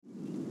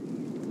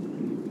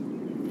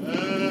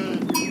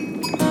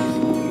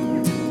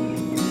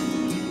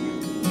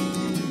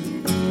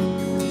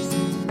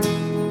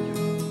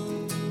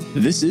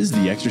This is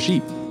The Extra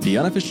Sheep, the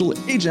unofficial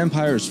Age of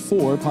Empires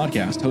 4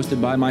 podcast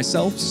hosted by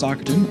myself,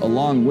 Sockerton,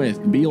 along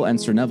with Beal and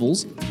Sir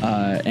Neville's,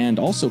 and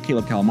also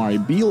Caleb Calamari.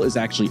 Beal is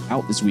actually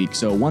out this week,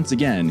 so once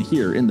again,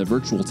 here in the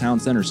virtual town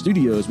center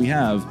studios, we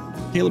have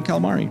Caleb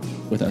Calamari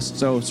with us.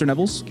 So, Sir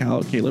Neville's,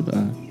 Caleb,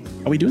 how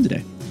are we doing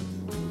today?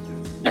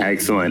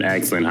 Excellent.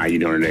 How you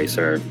doing today,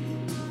 sir?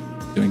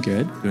 Doing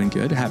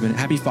good.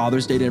 Happy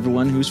Father's Day to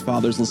everyone whose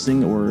father's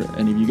listening, or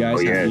any of you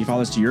guys. Happy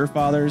Fathers to your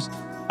fathers.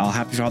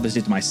 Happy Father's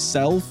Day to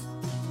myself,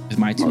 with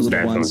my two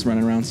little ones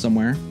running around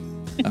somewhere.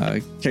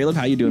 Caleb,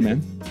 how you doing,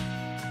 man?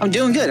 I'm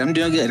doing good. I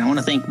want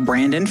to thank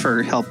Brandon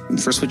for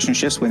switching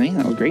shifts with me.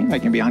 That was great. I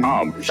can be on.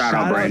 Oh, shout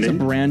out Brandon.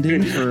 To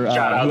Brandon for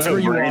whoever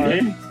you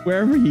are,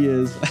 wherever he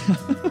is.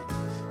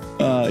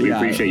 We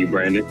appreciate you,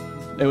 Brandon.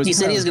 He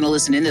said he was going to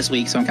listen in this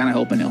week, so I'm kind of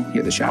hoping he'll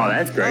hear the show. Oh,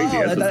 that's crazy.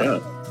 That's what's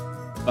up.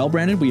 Well,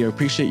 Brandon, we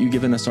appreciate you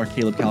giving us our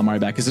Caleb Calamari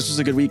back, because this was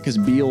a good week because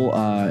Beal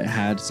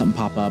had something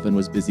pop up and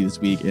was busy this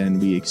week,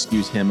 and we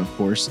excuse him, of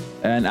course.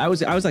 And I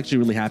was actually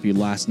really happy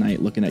last night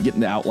looking at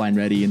getting the outline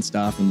ready and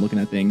stuff and looking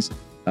at things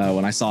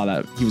when I saw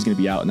that he was going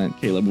to be out and then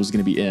Caleb was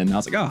going to be in. I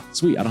was like, oh,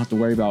 sweet. I don't have to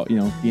worry about,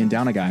 being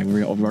down a guy.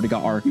 We've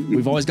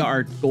always got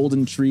our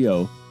golden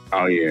trio.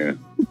 Oh, yeah.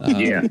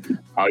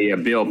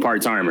 Bill,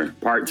 part-timer Bill.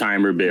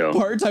 Part-timer Bill.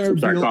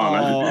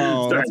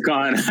 Start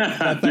calling.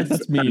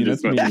 That's me.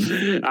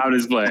 I'm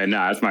just playing.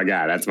 No, that's my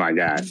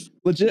guy.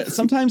 Legit.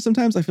 Sometimes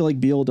I feel like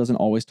Beal doesn't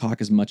always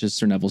talk as much as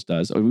Sir Neville's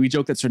does. We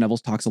joke that Sir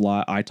Neville's talks a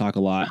lot. I talk a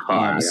lot.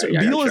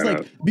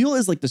 Beal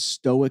is like the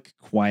stoic,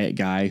 quiet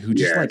guy who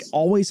just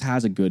always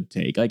has a good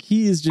take. Like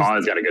he is just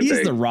always got a good take.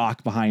 He's the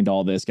rock behind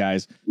all this,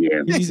 guys.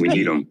 Yeah, we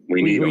need him.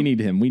 We need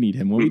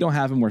him. When we don't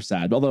have him, we're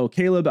sad. Although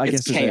Caleb, I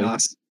guess,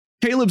 chaos.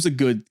 Caleb's a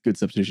good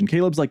substitution.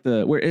 Caleb's like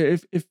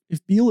if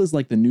Beal is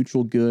like the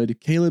neutral good,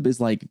 Caleb is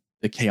like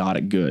the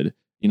chaotic good.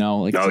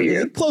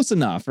 Close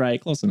enough, right?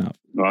 Close enough.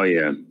 Oh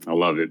yeah, I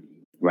love it.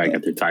 Right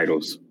at the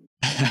titles.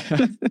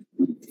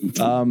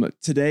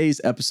 Today's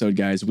episode,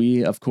 guys,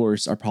 we of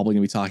course are probably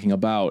going to be talking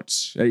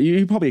about.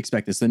 You probably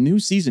expect this. The new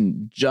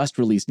season just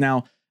released.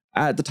 Now,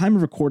 at the time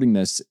of recording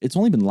this, it's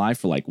only been live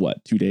for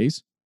 2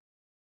 days.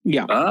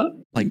 Yeah.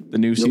 Like the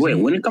new season. Wait,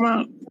 when did it come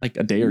out? Like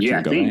a day or two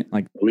ago, right?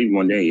 I believe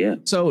 1 day, yeah.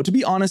 So to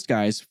be honest,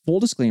 guys, full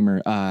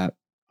disclaimer,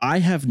 I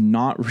have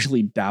not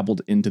really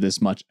dabbled into this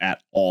much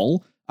at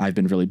all. I've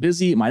been really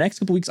busy. My next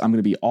couple weeks, I'm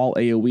going to be all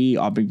AoE.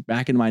 I'll be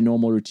back in my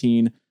normal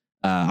routine.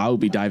 I will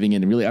be diving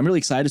in and I'm really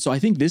excited. So I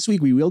think this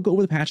week we will go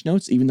over the patch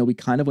notes, even though we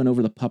kind of went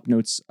over the pup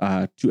notes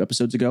 2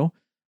 episodes ago.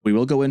 We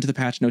will go into the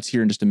patch notes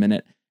here in just a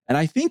minute. And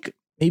I think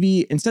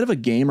maybe instead of a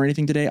game or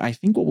anything today, I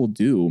think what we'll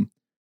do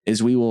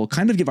is we will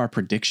kind of give our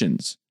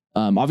predictions.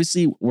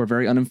 Obviously, we're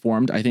very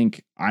uninformed. I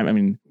think,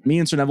 me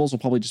and Sir Neville's will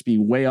probably just be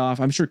way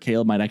off. I'm sure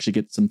Caleb might actually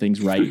get some things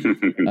right.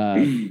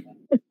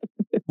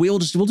 We'll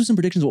do some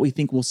predictions, what we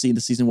think we'll see in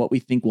the season, what we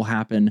think will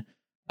happen.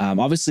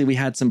 Obviously, we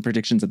had some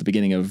predictions at the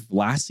beginning of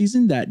last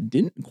season that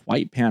didn't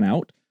quite pan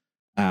out.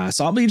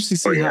 So I'll be interested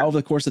to see how over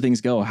the course of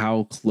things go,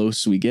 how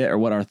close we get or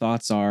what our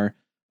thoughts are.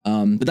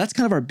 But that's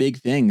kind of our big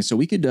thing. So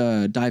we could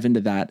dive into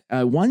that.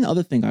 One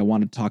other thing I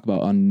wanted to talk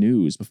about on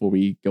news before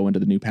we go into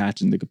the new patch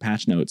and the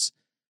patch notes.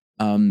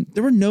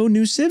 There were no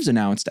new civs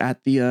announced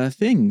at the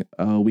thing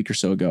a week or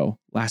so ago,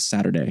 last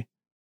Saturday.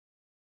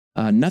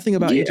 Nothing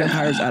about Age of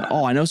Empires at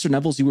all. I know, Sir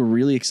Neville's, you were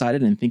really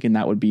excited and thinking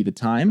that would be the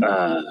time.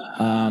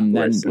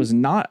 That was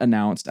not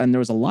announced. And there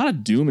was a lot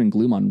of doom and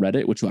gloom on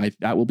Reddit, which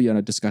that will be on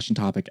a discussion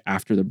topic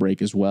after the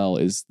break as well,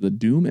 is the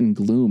doom and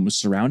gloom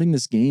surrounding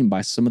this game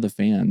by some of the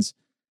fans.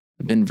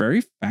 Have been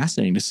very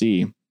fascinating to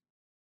see.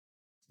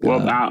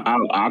 Well,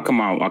 I'll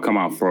come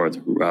out first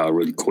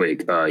really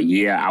quick.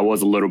 I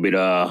was a little bit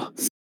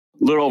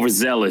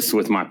overzealous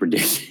with my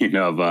prediction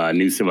of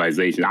New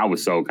Civilization. I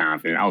was so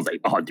confident. I was like,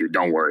 oh, dude,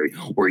 don't worry.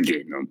 We're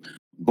getting them.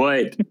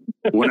 But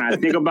when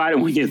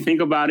you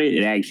think about it,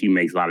 it actually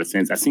makes a lot of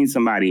sense. I seen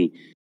somebody,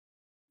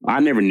 I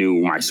never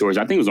knew my source.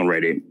 I think it was on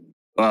Reddit.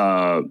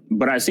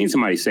 But I seen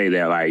somebody say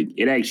that,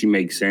 it actually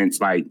makes sense.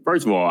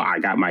 First of all, I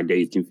got my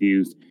dates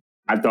confused.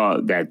 I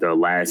thought that the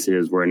last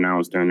civs were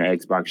announced during the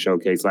Xbox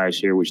showcase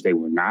last year, which they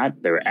were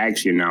not. They were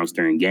actually announced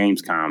during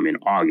Gamescom in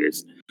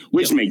August,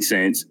 which makes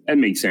sense. That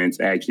makes sense,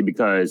 actually,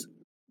 because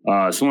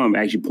someone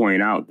actually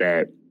pointed out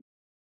that,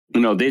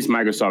 this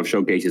Microsoft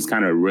showcase is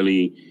kind of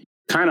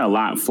a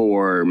lot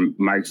for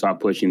Microsoft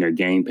pushing their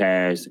Game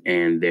Pass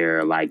and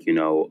their,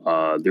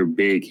 their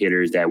big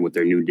hitters that with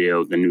their new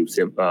deals, the new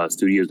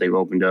studios they've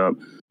opened up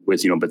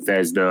with,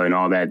 Bethesda and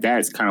all that.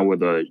 That's kind of where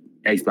the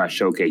Xbox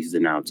showcase is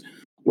announced.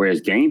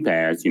 Whereas Game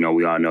Pass, we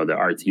all know that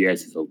RTS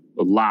is a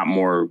lot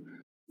more.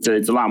 So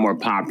it's a lot more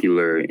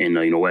popular in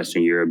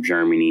Western Europe,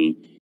 Germany,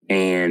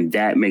 and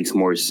that makes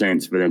more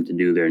sense for them to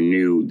do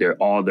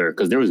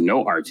because there was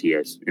no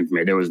RTS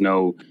information, there was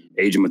no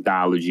Age of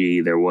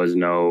Mythology, there was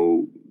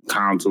no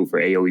console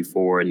for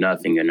AoE4,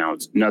 nothing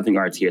announced, nothing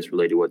RTS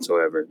related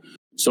whatsoever.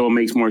 So it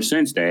makes more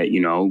sense that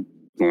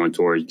going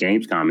towards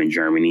Gamescom in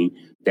Germany,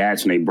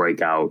 that's when they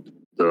break out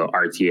the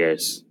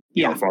RTS.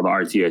 For all the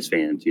RTS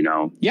fans,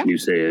 new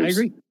civs. I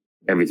agree.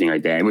 everything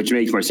like that, which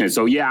makes more sense.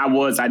 So yeah,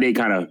 I did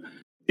kind of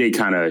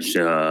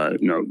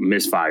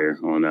misfire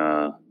on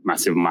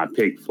my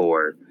pick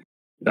for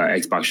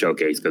Xbox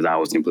Showcase because I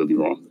was completely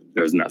wrong.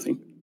 There was nothing.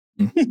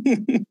 Sir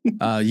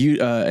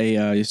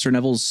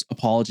Neville's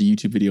apology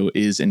YouTube video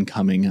is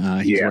incoming.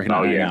 He's working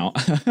on it now.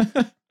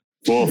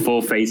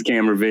 Full face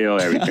cam reveal,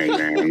 everything,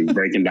 man.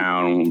 breaking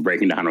down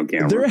on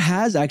camera. There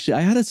has actually,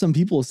 I had some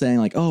people saying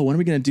like, oh, when are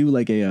we going to do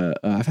like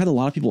I've had a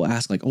lot of people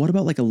ask like, oh, what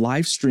about like a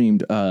live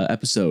streamed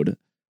episode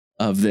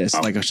of this?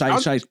 Like,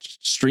 should I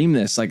stream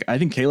this? Like, I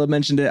think Caleb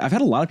mentioned it. I've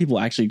had a lot of people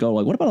actually go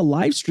like, what about a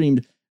live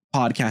streamed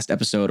podcast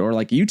episode or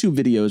like YouTube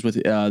videos with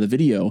the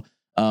video?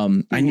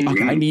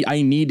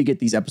 I need to get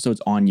these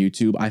episodes on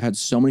YouTube. I've had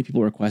so many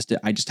people request it.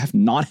 I just have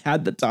not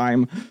had the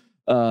time.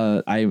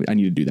 I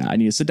need to do that. I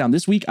need to sit down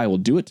this week. I will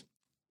do it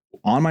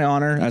on my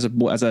honor as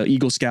a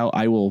Eagle Scout.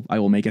 I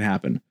will make it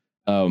happen.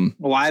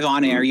 Live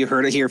on air. You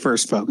heard it here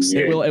first, folks.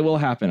 It will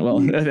happen. Well,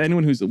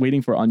 anyone who's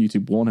waiting for it on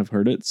YouTube won't have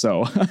heard it.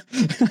 So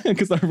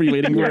because they're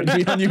waiting for it to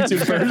be on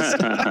YouTube first.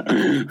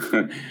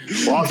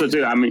 Well, also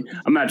too, I mean,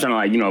 I'm not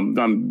trying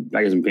to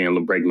I guess I'm being a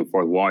little breaking the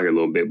fourth wall here a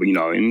little bit, but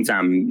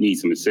anytime you need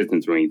some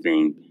assistance or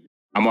anything,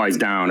 I'm always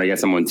down. I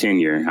guess I'm on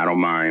tenure. I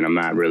don't mind. I'm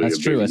not really. That's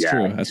true.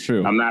 That's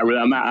true. I'm not.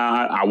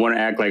 I want to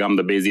act like I'm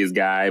the busiest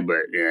guy, but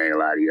a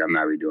lot of you, I'm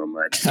not really doing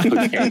much.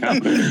 Okay.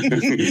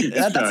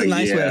 That's a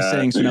nice way of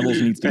saying Sir Neville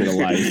needs to get a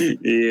life.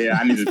 Yeah,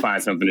 I need to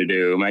find something to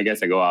do. I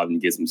guess I go out and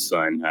get some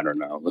sun. I don't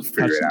know. Let's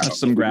figure it out. Touch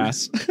some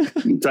grass.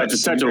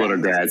 touch a little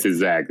grass.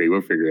 Exactly.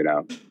 We'll figure it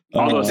out.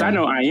 Although, I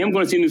know I am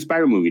going to see the new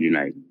Spider movie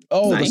tonight.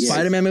 Oh, nice. The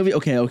Spider-Man movie?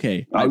 Okay.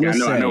 I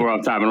know we're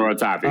on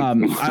topic.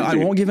 I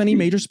won't give any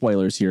major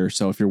spoilers here,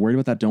 so if you're worried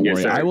about that, don't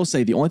worry. Sir. I will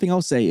say the only thing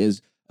I'll say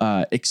is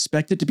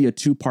expect it to be a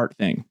 2-part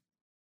thing.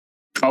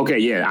 Okay,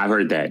 yeah, I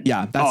heard that.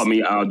 Yeah,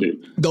 I'll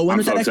do. Go in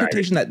with that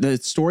expectation that the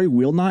story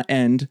will not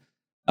end.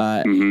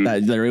 That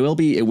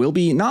it will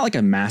be not like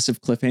a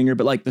massive cliffhanger,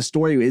 but like the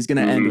story is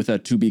going to end with a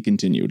to be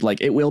continued.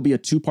 Like it will be a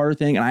 2-part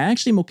thing, and I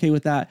actually am okay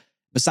with that.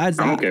 Besides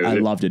that, I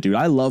loved it, dude.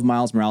 I love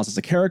Miles Morales as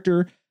a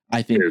character.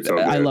 I think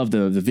I love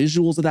the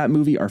visuals of that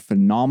movie are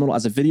phenomenal.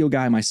 As a video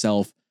guy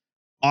myself,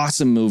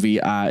 awesome movie.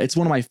 It's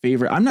one of my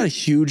favorite.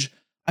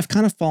 I've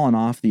kind of fallen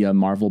off the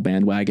Marvel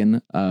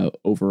bandwagon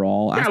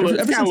overall.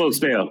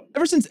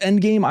 Ever since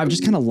Endgame, I've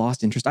just kind of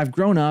lost interest. I've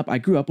grown up. I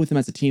grew up with them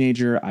as a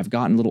teenager. I've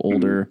gotten a little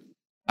older.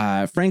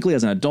 Frankly,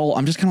 as an adult,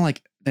 I'm just kind of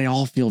like, they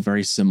all feel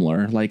very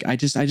similar. Like I'm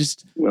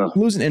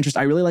losing interest.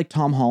 I really like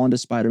Tom Holland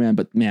as Spider-Man,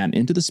 but man,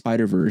 Into the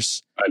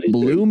Spider-Verse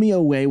blew me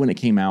away when it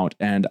came out.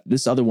 And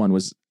this other one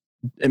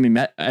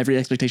met every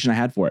expectation I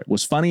had for it.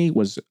 Was funny,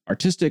 was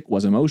artistic,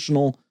 was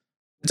emotional.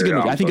 It's a good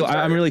movie.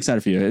 I'm really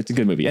excited for you. It's a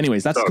good movie.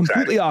 Anyways, that's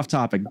completely off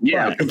topic.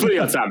 Yeah, completely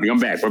off topic. I'm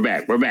back. We're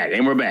back.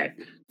 And we're back.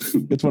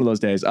 It's one of those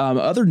days.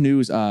 Other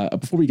news,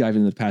 before we dive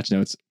into the patch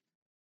notes,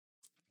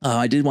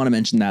 I did want to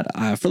mention that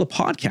for the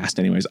podcast,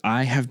 anyways,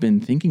 I have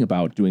been thinking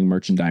about doing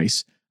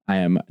merchandise.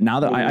 I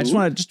just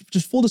want to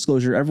just full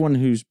disclosure. Everyone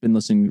who's been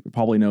listening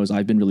probably knows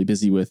I've been really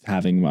busy with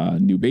having a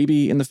new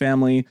baby in the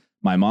family.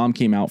 My mom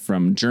came out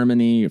from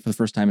Germany for the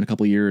first time in a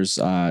couple of years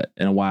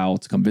in a while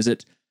to come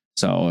visit.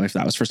 So if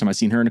that was the first time I've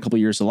seen her in a couple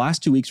of years, the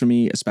last 2 weeks for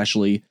me,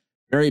 especially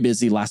very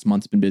busy. Last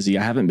month's been busy.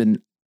 I haven't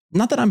been,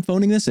 not that I'm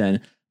phoning this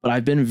in, but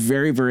I've been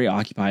very, very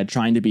occupied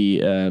trying to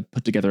be a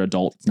put together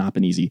adult. It's not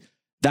been easy.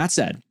 That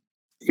said,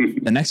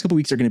 the next couple of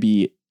weeks are going to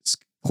be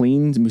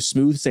clean,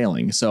 smooth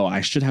sailing. So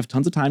I should have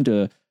tons of time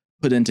to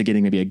put into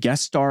getting maybe a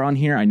guest star on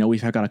here. I know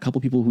we've got a couple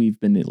people who we've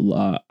been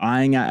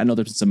eyeing at. I know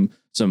there's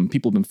some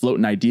people have been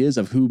floating ideas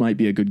of who might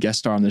be a good guest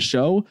star on the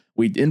show.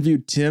 We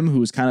interviewed Tim, who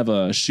was kind of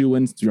a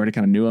shoo-in. We already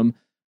kind of knew him.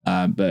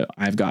 But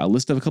I've got a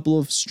list of a couple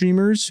of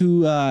streamers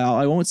who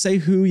I won't say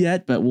who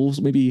yet, but we'll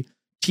maybe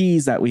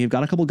tease that we have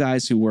got a couple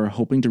guys who we're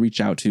hoping to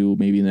reach out to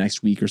maybe in the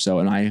next week or so.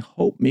 And I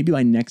hope maybe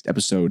by next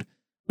episode,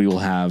 we will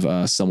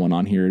have someone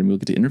on here and we'll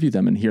get to interview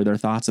them and hear their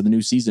thoughts of the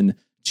new season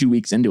 2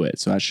 weeks into it.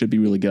 So that should be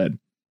really good.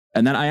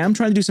 And then I am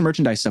trying to do some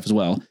merchandise stuff as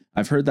well.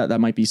 I've heard that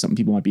might be something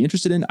people might be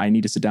interested in. I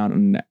need to sit down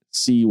and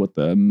see what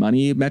the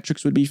money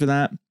metrics would be for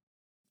that.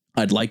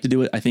 I'd like to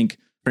do it. I think,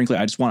 frankly,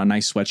 I just want a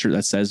nice sweatshirt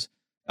that says,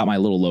 got my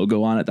little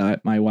logo on it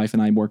that my wife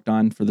and I worked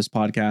on for this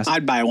podcast.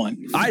 I'd buy one.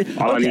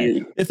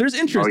 If there's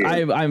interest,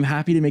 I'm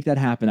happy to make that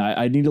happen.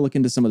 I need to look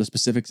into some of the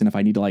specifics and if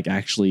I need to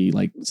actually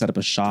set up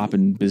a shop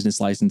and business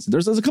license.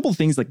 There's a couple of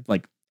things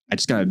like I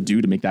just gotta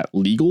do to make that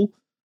legal.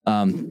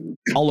 I'll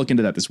look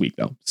into that this week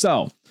though.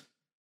 So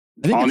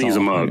I think all needs a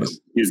mug.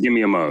 Just give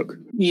me a mug.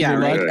 Yeah,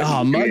 right.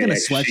 A mug and a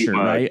sweatshirt,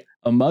 right?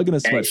 A mug and a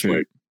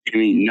sweatshirt. I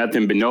mean,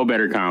 nothing but no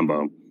better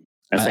combo.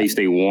 That's how you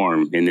stay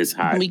warm in this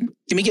hot.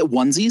 Can we get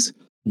onesies?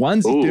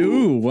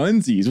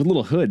 Onesies with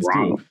little hoods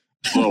too.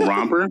 A little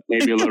romper,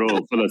 maybe a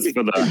little for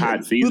the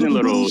hot season.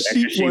 Little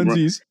extra sheep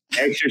onesies,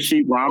 extra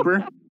sheep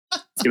romper.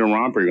 Let's get a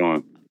romper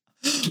going.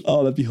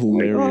 Oh, that'd be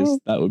hilarious.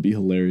 That would be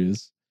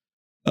hilarious.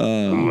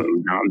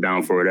 I'm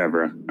down for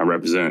whatever. I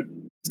represent.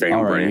 Stay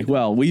on brand.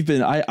 Well,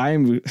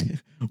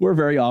 we're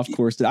very off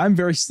course. I'm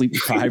very sleep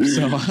deprived,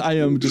 so I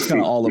am just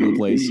kind of all over the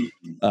place. We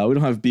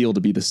don't have Beal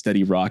to be the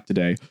steady rock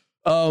today.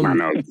 I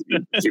know.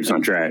 Keeps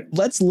on track.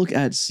 Let's look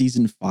at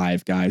season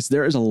 5, guys.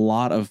 There is a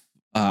lot of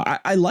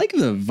I like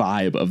the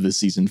vibe of the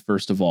season.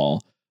 First of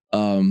all,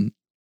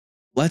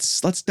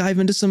 let's dive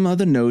into some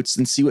other notes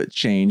and see what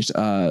changed.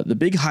 The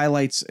big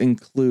highlights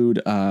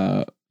include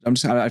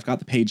I've got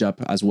the page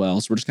up as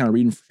well, so we're just kind of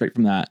reading straight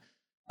from that.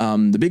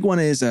 The big one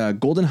is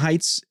Golden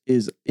Heights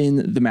is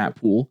in the map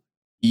pool.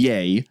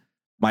 Yay.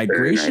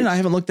 Migration, nice. I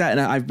haven't looked at, and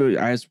I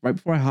right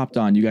before I hopped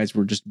on, you guys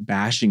were just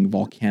bashing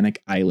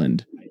Volcanic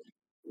Island.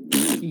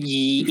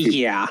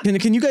 Yeah.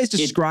 Can you guys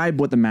describe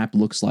what the map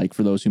looks like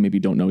for those who maybe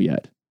don't know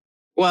yet?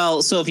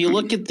 Well, so if you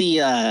look at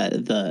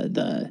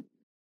the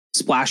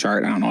splash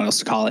art, I don't know what else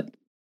to call it.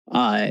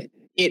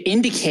 It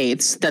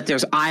indicates that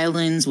there's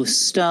islands with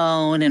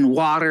stone and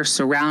water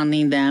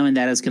surrounding them, and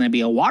that is going to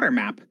be a water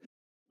map.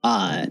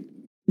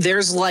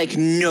 There's like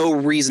no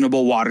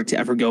reasonable water to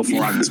ever go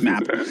for on this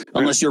map,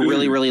 unless you're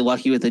really, really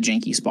lucky with a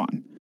janky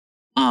spawn.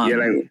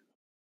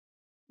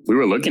 We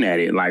were looking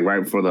at it like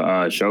right before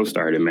the show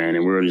started, man,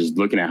 and we were just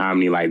looking at how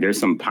many, like, there's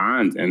some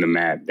ponds in the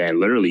map that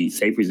literally,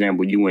 say for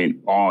example, you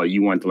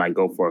want to like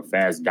go for a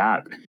fast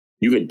dock,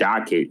 you could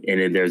dock it,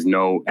 and then there's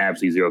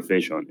absolutely zero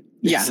fish on it.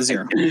 Yeah,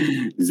 zero.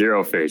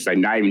 Zero fish, like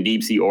not even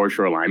deep sea or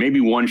shoreline. Maybe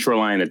one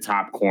shoreline in the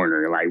top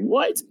corner. Like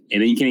what?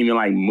 And then you can't even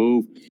like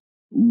move.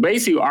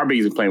 Basically, our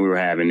biggest complaint we were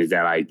having is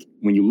that like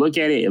when you look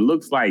at it, it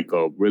looks like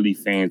a really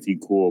fancy,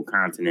 cool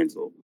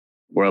continental,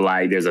 where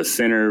like there's a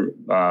center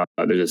land,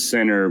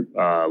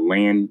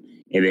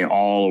 and then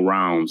all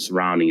around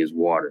surrounding is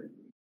water.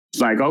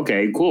 It's like,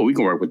 okay, cool, we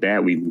can work with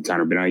that. We've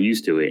kind of been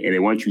unused to it. And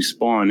then once you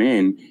spawn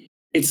in,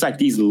 it's like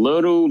these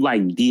little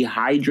like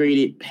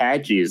dehydrated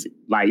patches.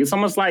 Like it's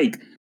almost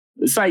like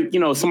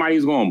somebody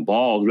who's going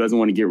bald who doesn't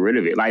want to get rid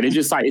of it. Like it's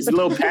just like it's a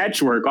little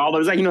patchwork. All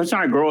those like trying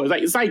to grow.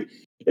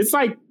 It's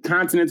like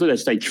continental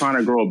that's like trying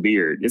to grow a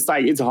beard. It's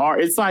like it's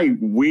hard. It's like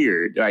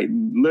weird. Like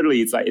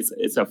literally, it's like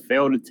it's a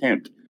failed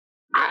attempt.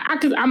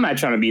 I'm not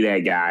trying to be that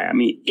guy. I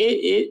mean,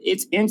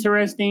 it's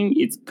interesting.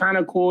 It's kind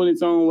of cool in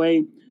its own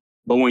way.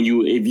 But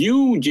if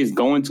you just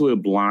go into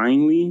it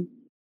blindly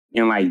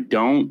and like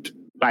don't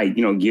like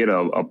get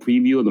a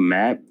preview of the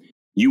map,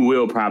 you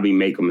will probably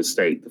make a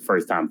mistake the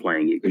first time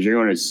playing it because you're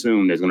going to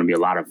assume there's going to be a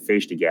lot of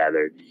fish to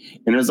gather,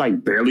 and there's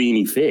like barely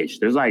any fish.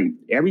 There's like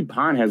every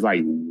pond has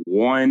like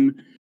one.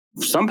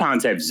 Some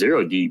ponds have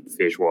zero deep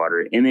fish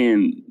water, and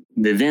then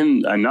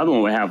another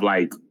one will have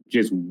like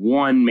just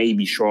one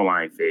maybe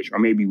shoreline fish or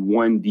maybe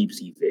one deep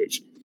sea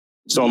fish.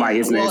 So like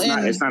it's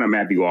not a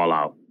map you go all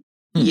out.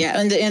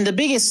 Yeah, and the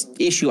biggest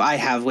issue I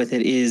have with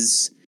it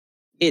is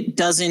it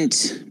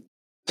doesn't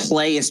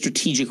play a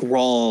strategic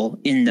role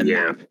in the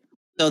map.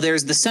 So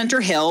there's the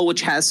center hill,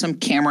 which has some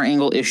camera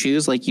angle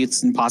issues, like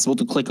it's impossible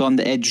to click on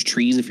the edge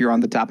trees if you're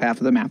on the top half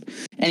of the map.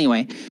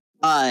 Anyway,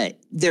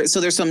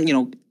 there's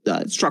some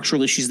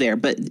structural issues there,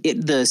 but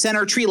the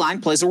center tree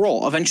line plays a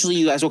role. Eventually,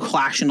 you guys will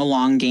clash in a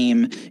long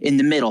game in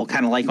the middle,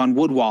 kind of like on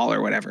Woodwall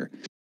or whatever.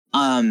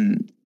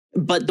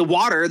 But the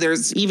water,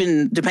 there's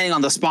even, depending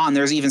on the spawn,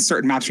 there's even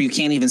certain maps where you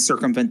can't even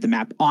circumvent the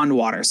map on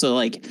water. So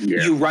like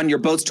you run your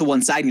boats to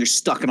one side and you're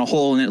stuck in a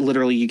hole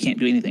and you can't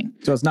do anything.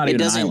 So it's not even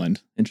an island.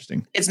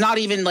 Interesting. It's not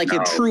even like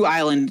a true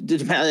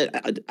island.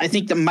 I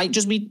think that might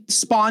just be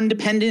spawn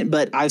dependent,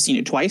 but I've seen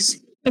it twice.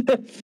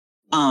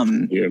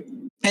 And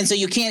so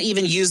you can't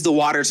even use the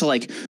water to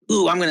like,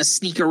 I'm going to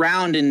sneak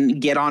around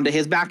and get onto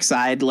his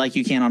backside like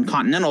you can on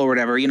Continental or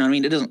whatever. You know what I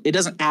mean? It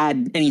doesn't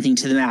add anything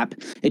to the map.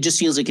 It just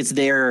feels like it's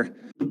there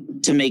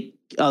to make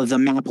the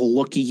map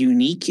look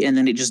unique, and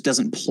then it just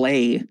doesn't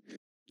play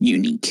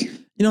unique.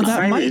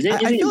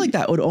 I feel like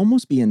that would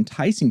almost be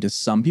enticing to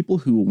some people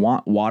who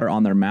want water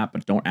on their map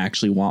but don't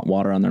actually want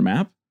water on their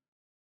map.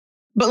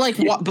 But like,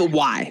 but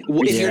why?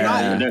 If you're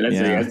not,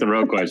 that's the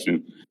real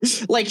question.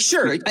 Like,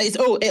 sure,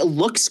 it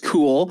looks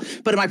cool,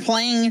 but am I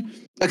playing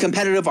a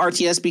competitive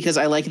RTS because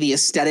I like the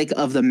aesthetic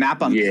of the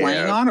map I'm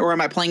playing on, or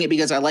am I playing it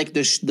because I like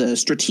the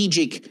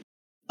strategic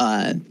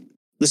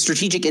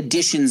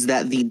additions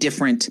that the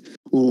different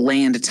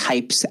land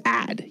types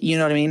add? You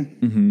know what I mean?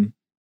 Mm-hmm.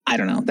 I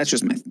don't know. That's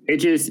just my. It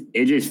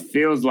just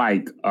feels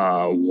like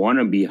a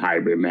wannabe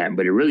hybrid map,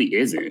 but it really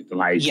isn't.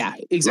 Like, yeah,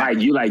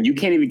 exactly. You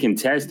can't even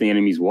contest the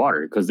enemy's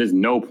water because there's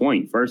no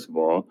point. First of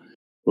all,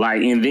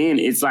 like, and then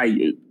it's like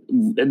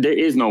there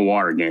is no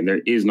water game.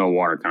 There is no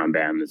water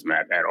combat on this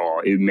map at all.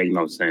 It would make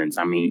no sense.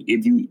 I mean,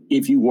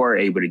 if you were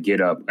able to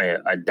get up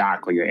a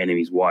dock on your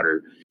enemy's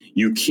water,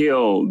 you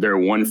kill their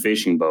one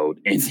fishing boat,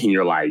 and then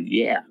you're like,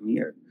 yeah, I'm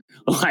here.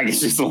 Like, it's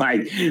just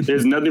like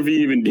there's nothing for you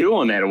to even do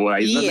on that.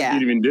 Like, there's nothing for you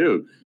to even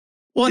do.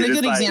 Well, and a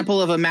good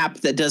example of a map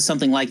that does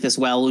something like this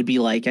well would be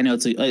like, I know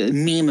it's a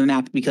meme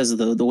map because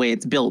of the way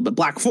it's built, but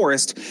Black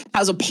Forest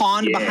has a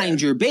pond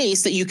behind your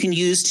base that you can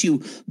use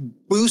to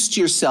boost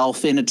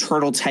yourself in a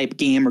turtle type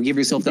game or give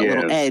yourself that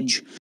little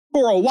edge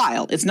for a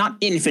while. It's not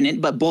infinite,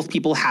 but both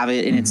people have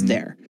it and it's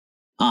there.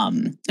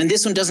 And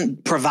this one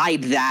doesn't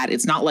provide that.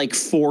 It's not like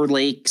Four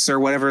Lakes or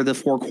whatever the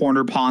four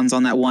corner ponds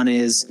on that one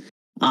is.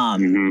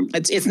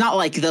 It's not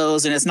like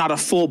those, and it's not a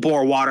full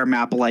bore water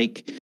map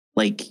like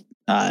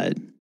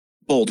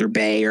Boulder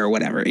Bay or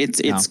whatever.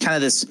 It's kind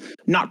of this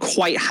not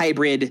quite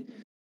hybrid,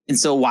 and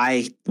so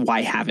why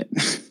have it?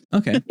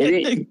 Okay.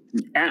 And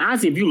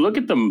honestly, if you look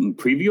at the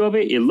preview of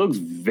it, it looks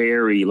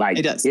very like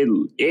it does.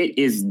 It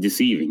is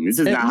deceiving. This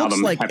is not how the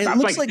map. It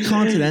looks like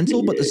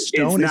continental, but the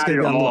stone is going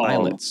to be on little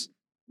islets.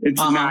 It's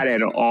not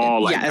at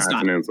all like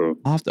continental.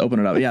 I'll have to open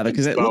it up. Yeah,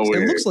 because it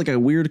looks like a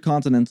weird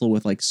continental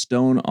with like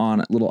stone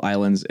on little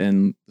islands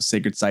and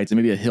sacred sites and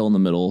maybe a hill in the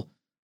middle.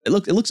 It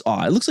looks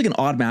odd. It looks like an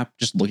odd map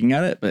just looking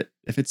at it, but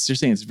if you're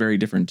saying it's very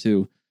different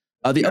too.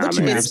 The other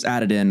two maps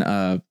added in.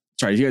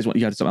 Sorry, you had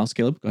something else,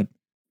 Caleb? Go ahead.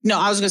 No,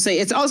 I was going to say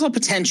it's also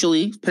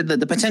potentially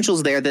the potential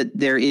is there that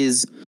there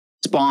is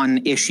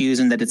spawn issues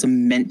and that it's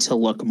meant to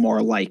look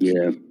more like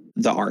the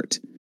art.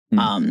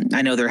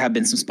 I know there have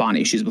been some spawn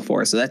issues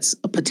before, so that's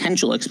a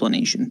potential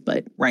explanation.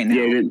 But right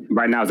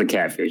now, it's a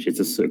catfish.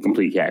 It's a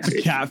complete catfish.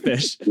 A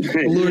catfish.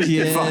 Lures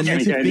you in.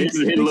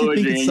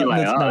 You're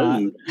like,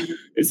 oh,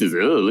 this is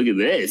look at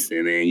this,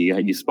 and then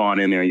you spawn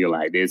in there, and you're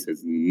like, this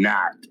is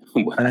not.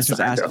 And it's just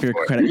asking for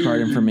your credit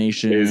card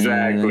information.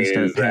 Exactly. And they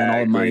start paying all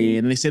the money,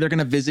 and they say they're going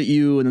to visit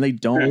you, and then they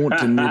don't.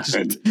 And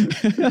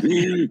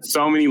just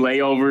so many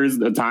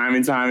layovers, time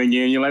and time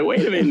again. You're like,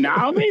 wait a minute,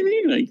 now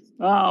maybe like,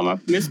 oh, I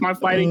missed my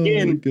flight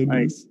again.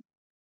 Like,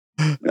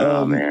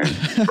 oh man,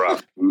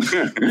 rough.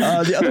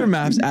 The other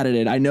maps added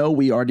in. I know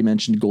we already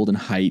mentioned Golden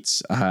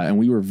Heights, and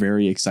we were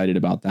very excited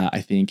about that.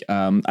 I think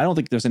I don't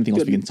think there's anything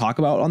else we can talk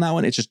about on that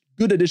one. It's just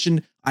good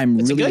addition. I'm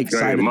really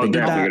excited.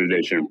 Good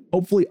addition.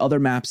 Hopefully, other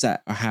maps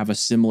that have a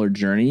similar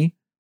journey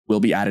will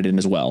be added in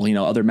as well. You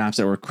know, other maps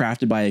that were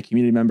crafted by a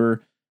community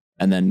member,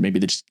 and then maybe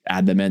they just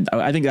add them in.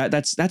 I think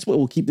that's what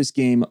will keep this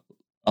game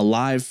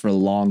alive for a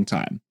long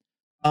time.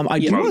 I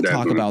do want to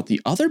talk about the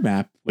other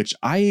map, which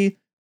I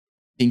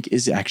think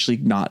is actually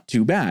not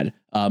too bad.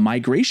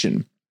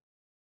 Migration.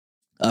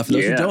 For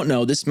those who don't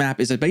know, this map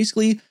is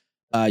basically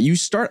you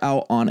start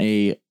out on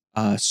a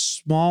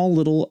small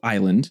little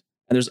island,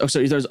 and there's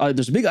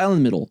a big island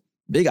in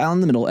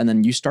the middle, and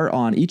then you start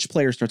on, each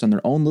player starts on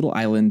their own little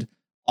island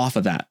off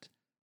of that.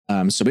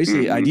 So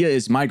basically, the idea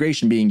is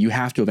migration being you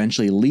have to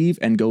eventually leave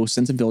and go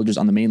send some villagers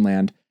on the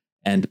mainland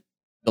and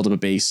build up a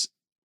base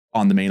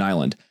on the main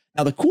island.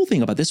 Now, the cool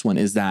thing about this one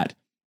is that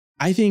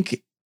I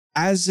think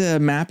as a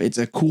map, it's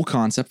a cool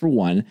concept for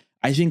one.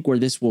 I think where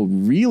this will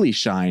really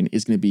shine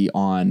is going to be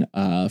on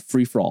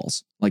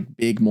free-for-alls, like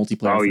big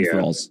multiplayer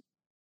free-for-alls.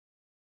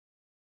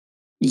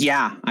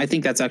 Yeah, I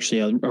think that's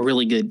actually a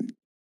really good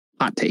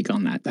hot take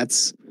on that.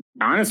 That's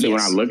honestly, when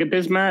I look at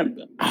this map,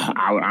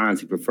 I would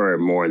honestly prefer it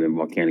more than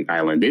Volcanic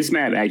Island. This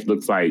map actually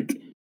looks like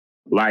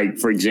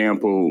for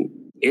example,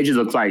 it just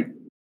looks like,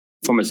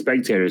 from a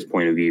spectator's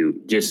point of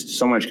view, just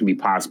so much could be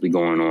possibly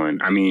going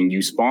on. I mean,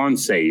 you spawn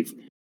safe.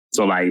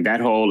 So like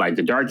that whole, like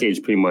the Dark Age is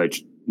pretty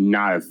much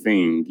not a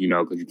thing, you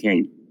know, because you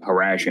can't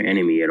harass your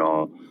enemy at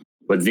all.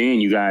 But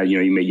then you got,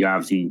 you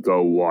obviously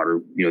go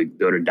water,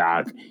 build a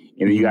dock,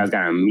 and then you guys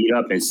got to meet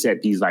up and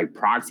set these like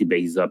proxy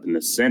bases up in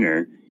the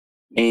center.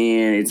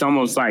 And it's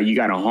almost like you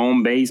got a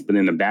home base, but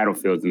then the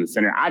battlefield's in the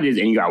center. And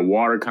you got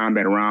water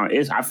combat around.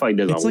 I feel like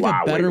there's a lot. It's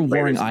like a better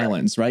Warring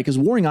Islands, right? Because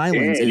Warring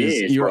Islands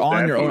is you're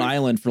on your own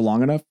island for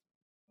long enough.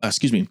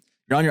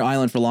 You're on your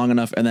island for long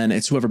enough, and then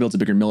it's whoever builds a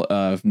bigger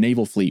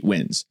naval fleet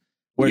wins.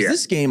 Whereas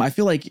this game, I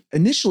feel like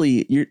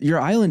initially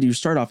your island you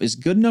start off is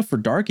good enough for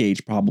Dark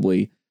Age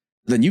probably.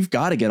 Then you've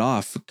got to get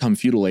off come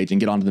Feudal Age and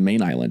get onto the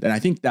main island. And I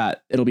think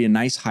that it'll be a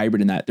nice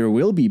hybrid in that there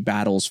will be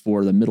battles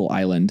for the middle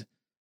island,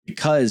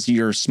 because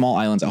your small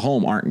islands at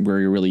home aren't where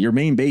your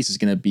main base is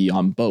going to be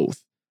on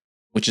both,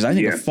 which is, I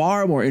think, a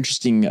far more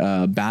interesting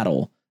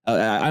battle.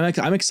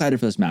 I'm excited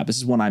for this map. This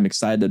is one I'm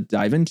excited to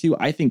dive into.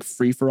 I think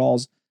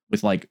free-for-alls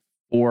with like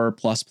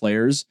 4+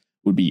 players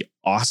would be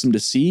awesome to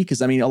see,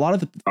 because I mean, a lot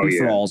of the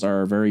free-for-alls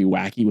are very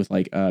wacky with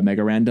like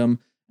mega random,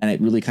 and it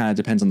really kind of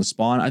depends on the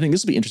spawn. I think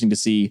this will be interesting to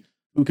see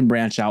who can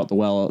branch out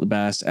the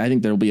best. I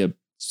think there'll be a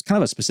kind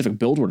of a specific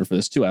build order for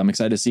this too. I'm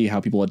excited to see how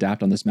people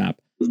adapt on this map.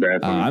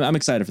 I'm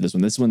excited for this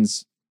one. This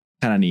one's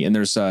kind of neat. And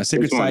there's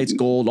sacred sites,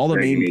 gold, all the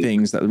main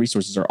things that the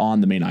resources are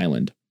on the main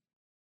island.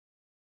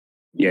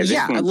 I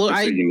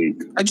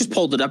just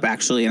pulled it up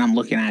actually, and I'm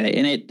looking at it,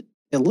 and it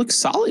looks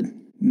solid.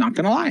 Not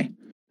gonna lie.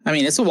 I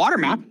mean, it's a water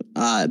map,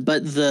 but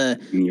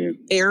the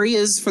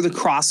areas for the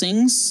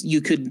crossings, you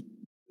could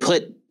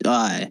put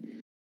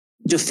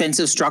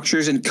defensive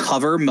structures and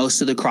cover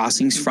most of the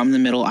crossings from the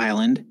middle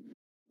island.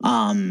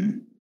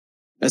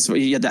 That's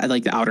what you get.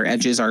 Like the outer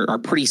edges are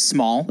pretty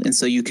small, and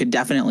so you could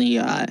definitely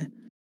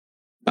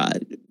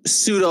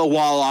pseudo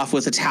wall off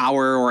with a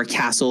tower or a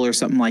castle or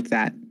something like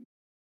that.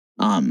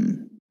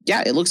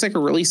 It looks like a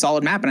really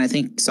solid map, and I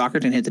think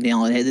Soccerton hit the nail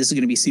on the head. This is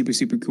going to be super,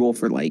 super cool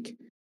for like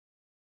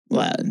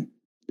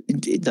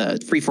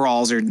the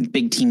free-for-alls or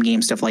big team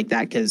game stuff like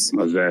that, because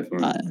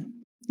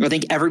I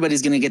think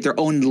everybody's going to get their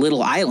own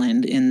little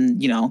island,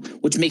 and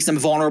which makes them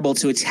vulnerable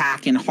to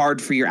attack and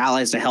hard for your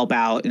allies to help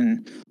out.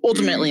 And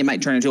ultimately, it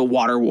might turn into a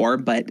water war.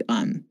 But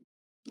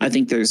I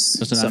think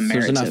there's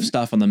enough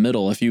stuff on the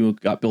middle. If you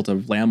got built a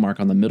landmark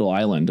on the middle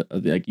island,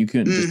 like you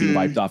couldn't just be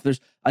wiped off.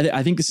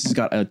 I think this has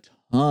got a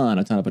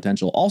ton of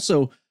potential.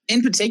 Also,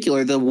 in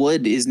particular, the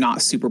wood is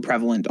not super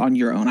prevalent on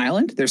your own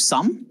island. There's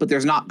some, but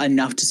there's not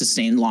enough to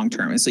sustain long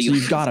term, and so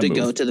you've have to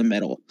go to the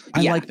middle.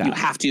 I like that. You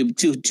have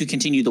to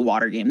continue the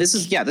water game. This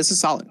is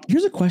solid.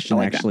 Here's a question,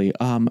 actually.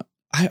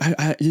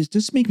 It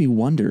just make me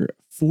wonder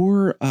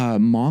for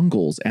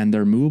Mongols and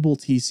their movable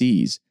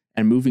TCs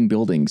and moving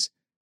buildings.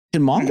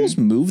 Can Mongols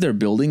move their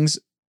buildings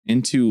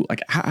into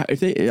like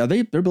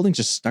if their buildings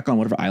just stuck on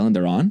whatever island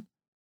they're on?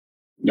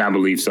 Yeah, I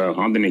believe so. I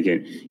don't think they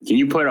can. Can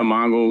you put a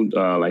Mongol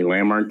like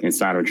landmark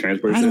inside of a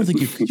transport? I don't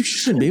think you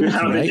shouldn't be able to,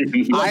 right?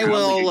 I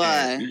will.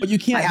 But you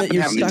can't. I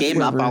You're have stuck the game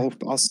wherever,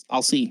 up.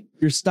 I'll see.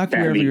 You're stuck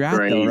wherever you're at,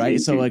 though, right?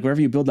 So like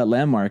wherever you build that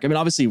landmark. I mean,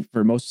 obviously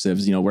for most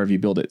civs, wherever you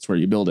build it, it's where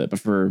you build it. But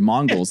for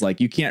Mongols,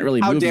 like you can't really.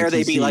 How move dare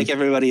they be like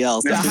everybody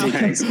else?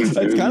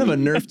 It's kind of a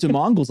nerf to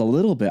Mongols a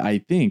little bit, I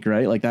think,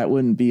 right? Like that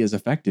wouldn't be as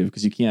effective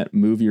because you can't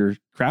move your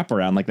crap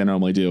around like they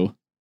normally do.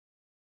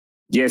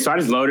 Yeah, so I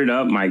just loaded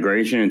up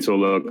Migration into a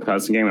little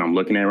custom game I'm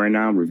looking at right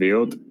now,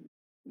 Revealed.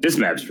 This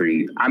map's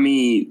pretty, I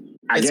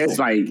guess cool.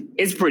 Like,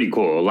 it's pretty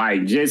cool.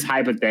 Like, just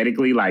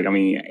hypothetically, like,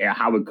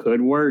 how it could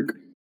work.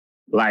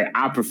 Like,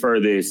 I prefer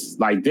this.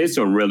 Like, this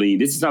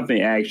is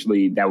something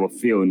actually that will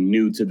feel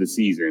new to the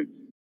season.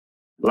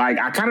 Like,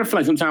 I kind of feel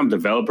like sometimes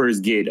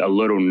developers get a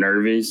little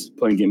nervous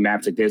putting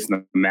maps like this in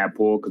the map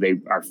pool because they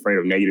are afraid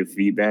of negative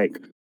feedback.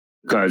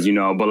 Because,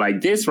 but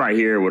like this right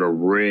here would have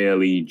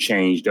really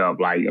changed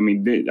up. Like,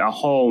 a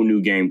whole new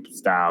game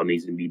style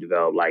needs to be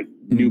developed, like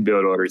new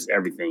build orders,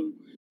 everything.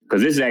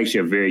 Because this is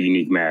actually a very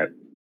unique map.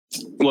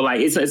 Well,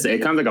 like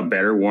it comes like a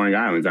better Warring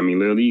Islands.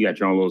 Literally, you got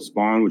your own little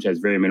spawn, which has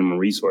very minimum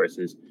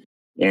resources.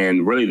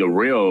 And really the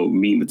real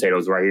meat and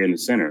potatoes right here in the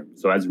center.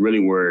 So that's really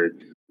where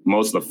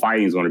most of the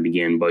fighting is going to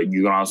begin. But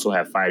you can also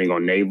have fighting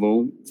on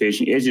naval,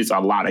 fishing. It's just a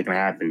lot that can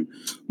happen.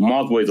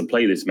 Multiple ways to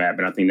play this map.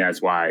 And I think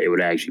that's why it would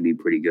actually be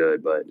pretty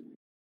good. But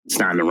it's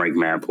not in the ranked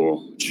map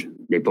pool.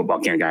 They put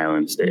Volcanic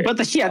Island instead. But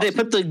they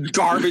put the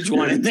garbage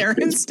one in there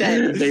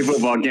instead. They put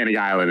Volcanic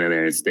Island in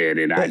there instead.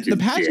 And the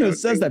patch note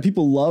says that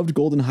people loved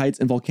Golden Heights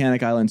and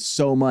Volcanic Island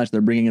so much they're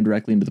bringing it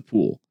directly into the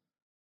pool.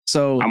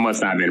 So I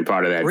must not have been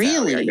part of that.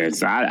 Really? I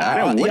guess. I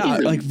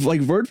don't.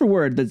 Like word for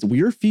word, that's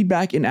your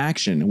feedback in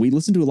action. We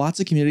listened to lots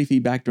of community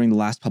feedback during the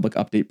last public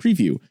update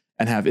preview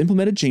and have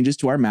implemented changes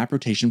to our map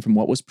rotation from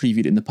what was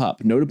previewed in the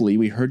pup. Notably,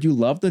 we heard you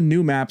love the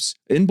new maps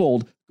in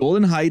bold,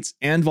 Golden Heights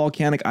and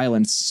Volcanic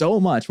Island so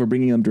much we're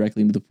bringing them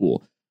directly into the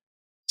pool.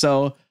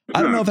 So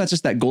I don't know if that's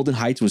just that Golden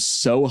Heights was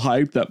so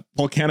hyped that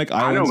Volcanic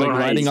Island's like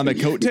riding on the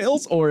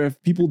coattails, or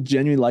if people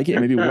genuinely like it.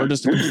 Maybe we're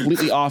just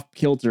completely off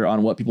kilter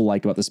on what people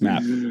like about this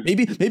map.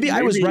 Maybe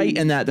I was right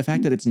in that the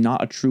fact that it's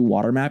not a true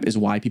water map is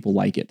why people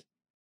like it.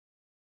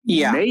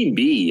 Yeah,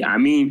 maybe.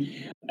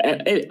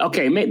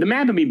 The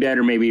map would be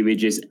better. Maybe if it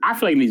just, I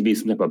feel like it needs to be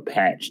some type of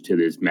patch to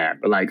this map.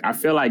 But like, I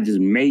feel like just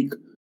make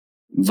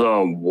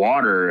the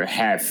water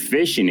have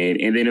fish in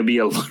it, and then it'll be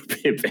a little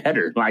bit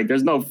better. Like,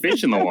 there's no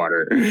fish in the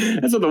water.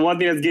 That's what the one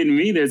thing that's getting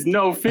me. There's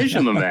no fish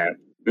on the map.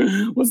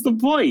 What's the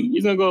point?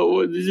 You're gonna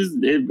go.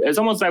 It's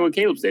almost like what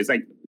Caleb said. It's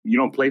like you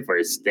don't play for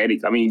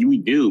aesthetics. We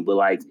do, but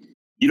like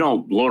you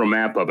don't blow the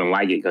map up and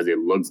like it because it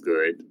looks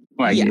good.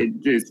 Like it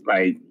just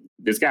like.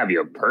 There's got to be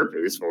a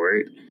purpose for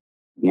it,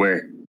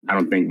 where I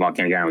don't think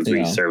Volcanic Island's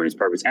really serving its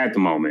purpose at the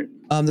moment.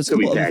 There's a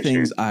couple other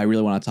things I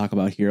really want to talk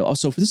about here.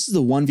 Also, this is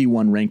the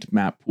 1v1 ranked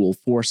map pool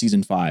for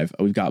Season 5.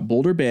 We've got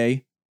Boulder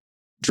Bay,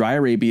 Dry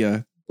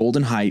Arabia,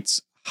 Golden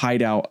Heights,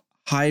 Hideout,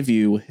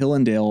 Highview,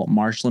 Hillendale,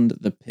 Marshland,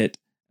 The Pit,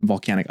 and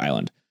Volcanic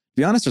Island. To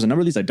be honest, there's a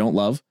number of these I don't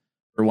love,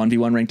 for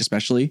 1v1 ranked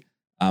especially.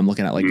 I'm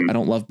looking at I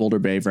don't love Boulder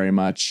Bay very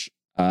much.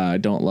 I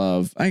don't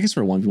love, I guess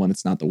for 1v1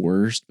 it's not the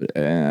worst, but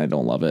I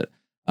don't love it.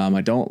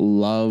 I don't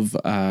love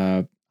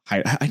I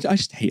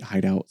just hate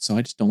Hideout, so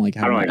I just don't like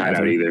Hideout. I don't like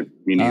Hideout either.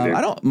 Me neither. I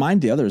don't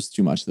mind the others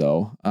too much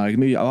though.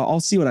 Maybe I'll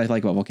see what I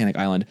like about Volcanic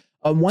Island.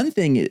 One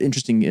thing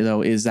interesting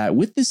though is that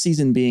with this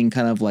season being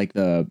kind of like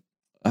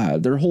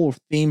their whole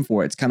theme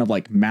for it's kind of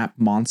like map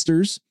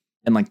monsters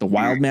and like the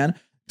wild man,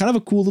 kind of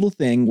a cool little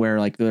thing where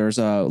like there's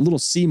a little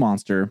sea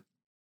monster,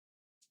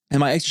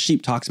 and my extra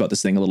sheep talks about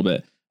this thing a little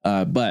bit,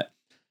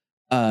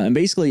 and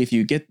basically if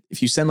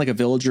you send like a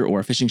villager or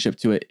a fishing ship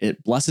to it,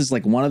 it blesses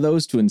like one of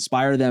those to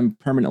inspire them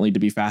permanently to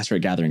be faster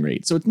at gathering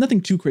rate. So it's nothing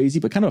too crazy,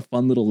 but kind of a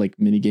fun little like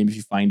mini game if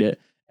you find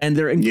it. And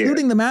they're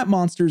including the map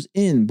monsters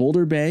in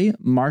Boulder Bay,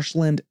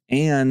 Marshland,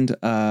 and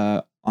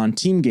on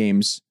team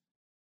games.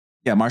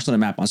 Yeah, Marshland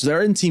and map monsters.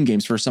 They're in team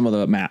games for some of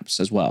the maps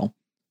as well.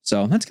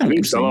 So that's kind of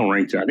interesting. Solo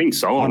ranked. I think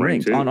solo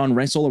ranked too.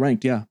 On solo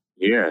ranked, yeah.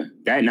 Yeah,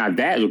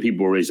 that's what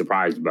people were really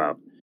surprised about.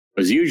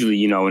 Because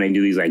usually, when they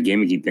do these like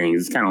gimmicky things,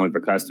 it's kind of only for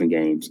custom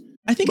games.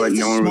 I think it's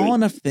a small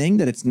enough thing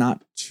that it's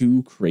not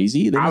too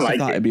crazy. They must have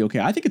thought it'd be okay.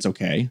 I think it's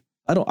okay.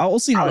 I'll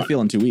see how I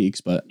feel in 2 weeks,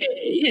 but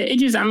it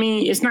just,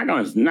 it's not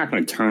going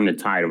to turn the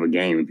tide of a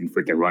game if you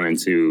freaking run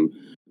into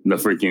the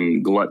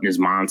freaking gluttonous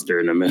monster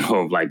in the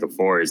middle of like the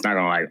forest. It's not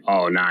going to like,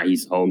 oh, nah,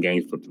 he's whole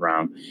game's flipped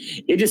around.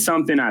 It's just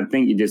something I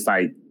think it's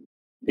like,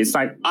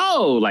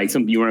 oh, like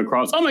something you run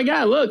across. Oh my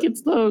God, look,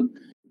 it's the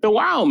the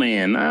wild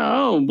man.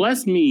 Oh,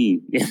 bless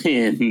me.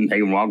 And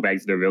they walk back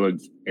to their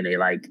village and they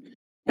like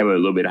have a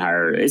little bit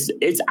higher.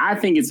 I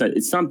think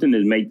it's something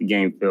to make the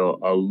game feel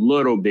a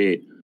little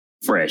bit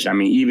fresh. I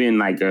mean, even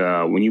like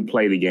when you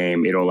play the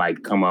game, it'll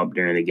like come up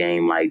during the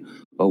game like,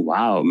 oh,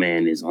 wild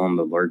man is on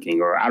the lurking,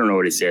 or I don't know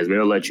what it says, but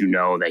it'll let you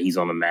know that he's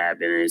on the map.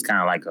 And it's kind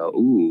of like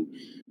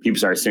people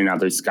start sending out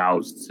their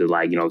scouts to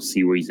like,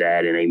 see where he's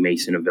at, and they may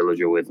send a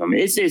villager with them.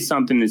 It's just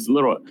something that's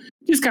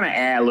just kind of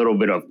add a little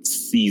bit of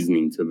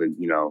seasoning to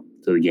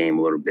the game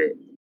a little bit.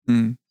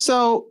 Mm.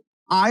 So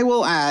I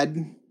will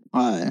add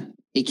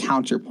a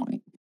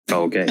counterpoint.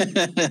 Okay.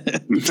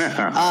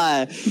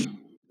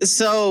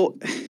 So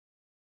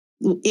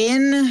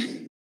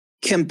in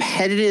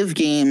competitive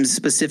games,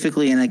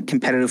 specifically in a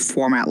competitive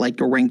format like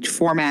a ranked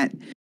format,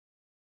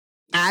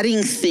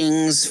 adding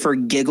things for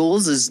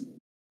giggles is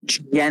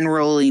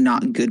generally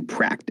not good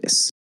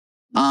practice.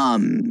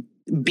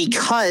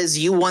 Because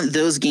you want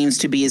those games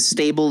to be as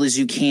stable as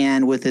you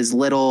can with as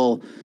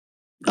little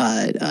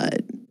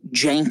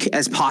jank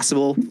as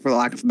possible, for the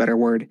lack of a better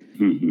word.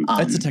 Mm-hmm.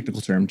 That's a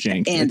technical term,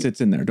 jank. It's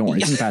in there. Don't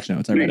worry. It's in the patch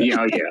notes. I read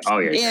it. Oh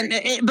yeah. And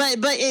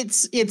but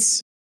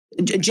it's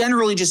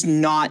generally just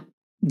not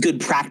good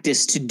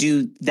practice to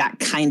do that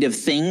kind of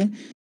thing.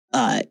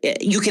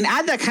 You can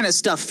add that kind of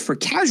stuff for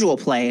casual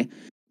play.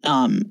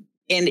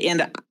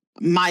 And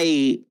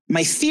my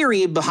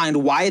theory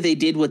behind why they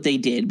did what they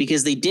did,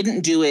 because they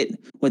didn't do it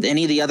with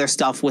any of the other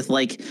stuff, with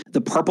like the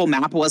purple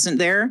map wasn't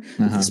there,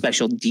 the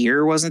special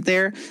deer wasn't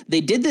there.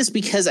 They did this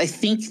because I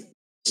think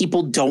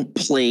people don't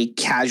play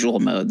casual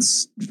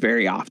modes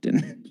very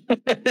often.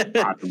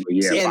 Possibly,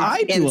 yeah. See,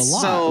 I do a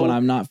lot when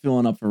I'm not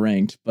feeling up for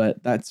ranked,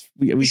 but that's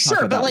we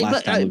talked about that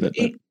last time a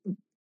bit.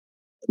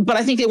 But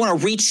I think they want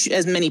to reach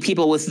as many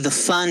people with the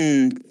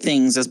fun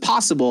things as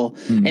possible.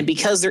 And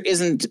because there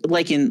isn't,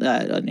 like in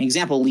an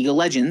example, League of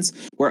Legends,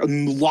 where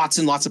lots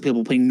and lots of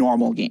people play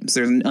normal games,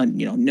 there's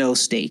no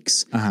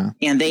stakes,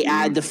 and they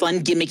add the fun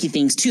gimmicky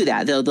things to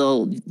that.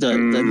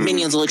 The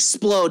minions will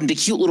explode into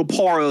cute little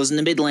poros in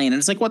the mid lane, and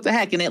it's like, what the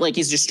heck? And it like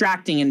is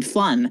distracting and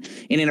fun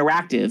and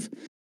interactive.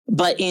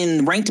 But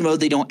in ranked mode,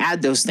 they don't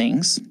add those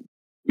things.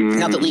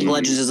 Not that League of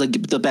Legends is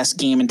like the best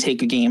game and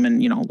take a game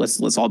and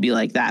let's all be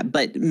like that.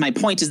 But my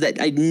point is that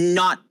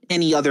not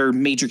any other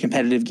major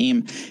competitive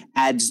game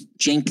adds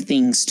jank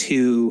things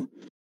to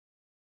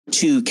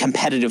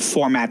competitive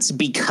formats,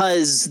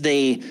 because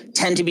they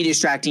tend to be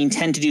distracting,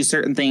 tend to do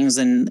certain things,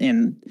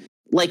 and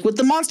like with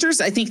the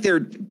monsters, I think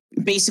they're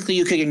basically,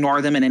 you could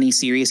ignore them in any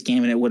serious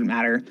game and it wouldn't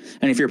matter.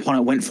 And if your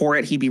opponent went for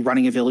it, he'd be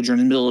running a villager in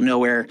the middle of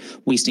nowhere,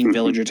 wasting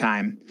villager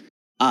time.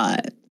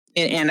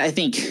 And I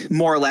think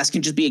more or less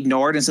can just be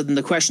ignored. And so then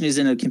the question is,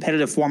 in a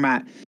competitive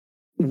format,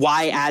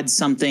 why add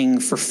something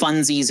for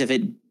funsies if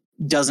it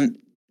doesn't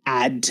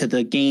add to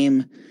the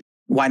game?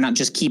 Why not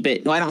just keep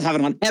it? Why not have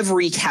it on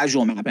every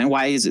casual map? And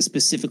why is it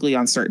specifically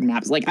on certain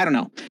maps? Like, I don't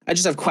know. I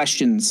just have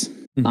questions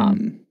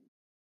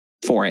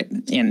for it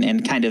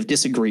and kind of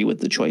disagree with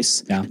the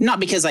choice. Yeah. Not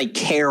because I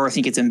care or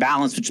think it's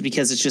imbalanced, but just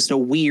because it's just a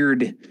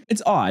weird.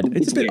 It's odd.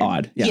 It's a bit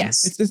odd. Yeah.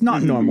 Yes. It's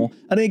not normal.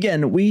 And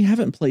again, we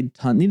haven't played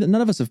none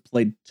of us have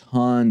played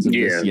tons of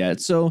this yet.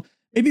 So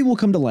maybe we'll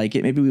come to like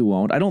it. Maybe we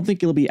won't. I don't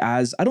think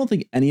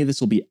any of this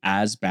will be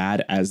as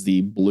bad as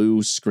the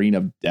blue screen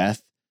of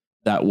death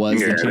that was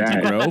the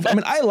Enchanted Grove. I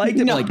mean, I liked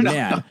it.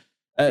 Man.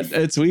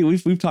 It's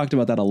we've talked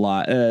about that a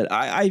lot.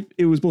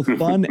 It was both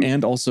fun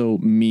and also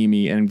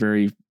memey and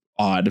very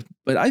odd,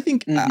 but I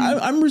think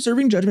I'm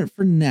reserving judgment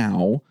for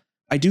now.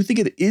 I do think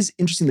it is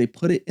interesting they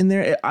put it in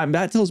there.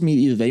 That tells me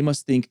either they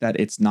must think that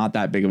it's not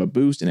that big of a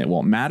boost and it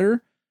won't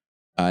matter,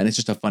 and it's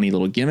just a funny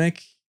little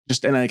gimmick. You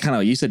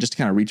said just to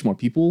kind of reach more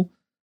people,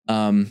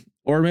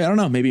 or I don't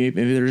know. Maybe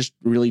they're just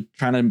really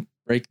trying to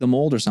break the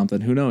mold or something.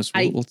 Who knows?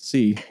 We'll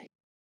see.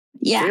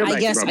 Yeah, I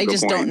guess I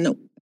just don't know.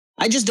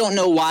 I just don't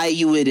know why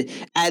you would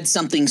add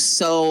something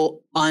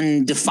so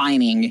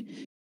undefining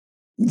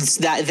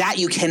that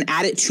you can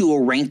add it to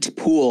a ranked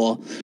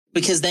pool,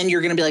 because then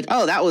you're going to be like,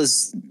 oh, that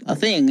was a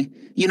thing.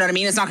 You know what I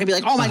mean? It's not going to be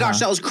like, oh my gosh,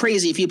 that was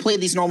crazy. If you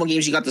played these normal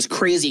games, you got this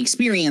crazy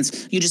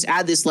experience. You just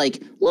add this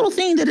like little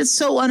thing that is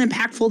so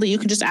unimpactful that you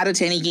can just add it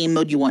to any game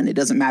mode you want. It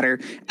doesn't matter.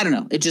 I don't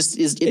know. It just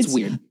is. It's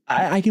weird.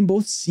 I can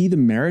both see the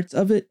merits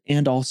of it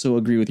and also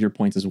agree with your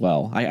points as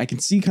well. I can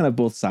see kind of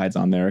both sides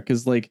on there,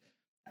 because like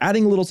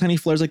adding little tiny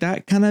flares like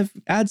that kind of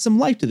adds some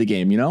life to the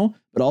game,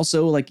 but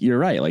also like, you're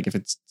right. Like if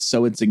it's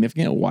so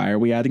insignificant, why are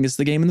we adding this to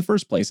the game in the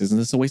first place? Isn't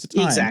this a waste of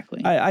time?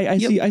 Exactly.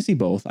 I see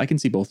both. I can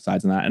see both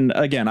sides on that. And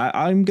again,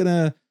 I'm going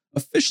to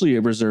officially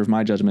reserve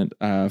my judgment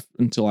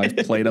until I've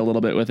played a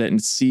little bit with it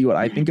and see what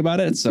I think about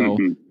it. So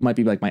it might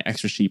be like my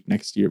extra sheep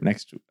next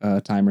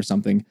time or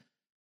something.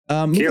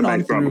 Moving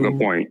on from a good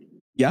point.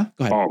 Yeah,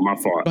 go ahead. Oh, my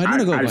fault. Go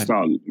ahead. I just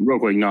thought real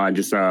quick. No, I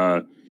just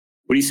what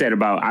he said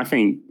about, I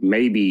think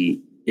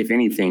maybe, if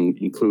anything,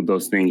 include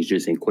those things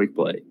just in quick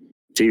play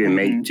to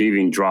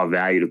even draw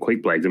value to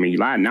quick plays. I mean,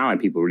 now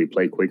people really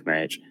play quick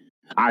match.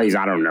 I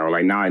don't know.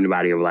 Like now,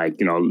 anybody of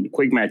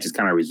quick match is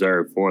kind of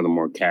reserved for the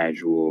more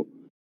casual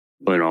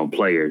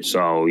players.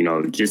 So,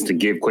 just to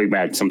give Quake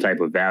back some type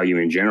of value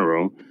in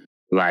general,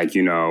 like,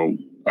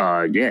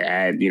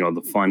 add,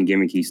 the fun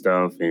gimmicky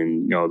stuff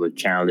and, the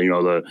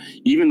challenge,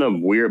 even the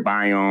weird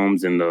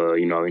biomes and the,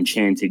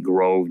 enchanted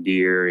grove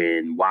deer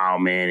and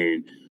wild man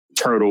and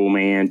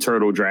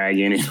turtle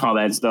dragon and all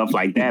that stuff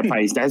like that.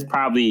 That's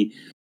probably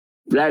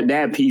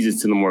that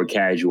appeases to the more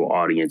casual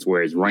audience,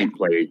 whereas ranked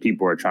players,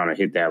 people are trying to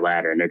hit that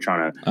ladder and they're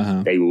trying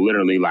to, they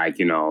literally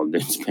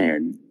this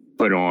man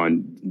put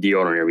on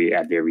deodorant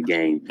after every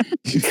game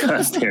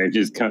because they're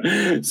just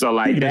so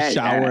like that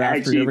shower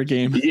after every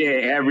game. Yeah,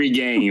 every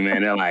game,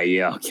 man. They're like,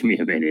 yo, give me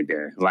a minute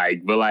there.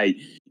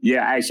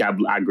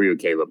 Actually, I agree with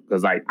Caleb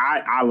because like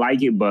I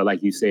like it, but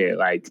like you said,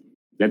 like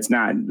that's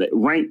not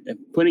ranked.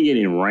 Putting it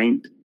in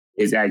ranked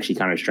is actually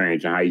kind of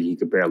strange on how you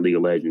compare League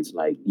of Legends.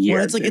 Like, yeah,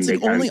 well, it's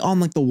like only on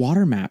like the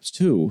water maps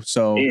too.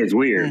 So yeah, it's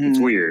weird. Mm-hmm. It's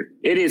weird.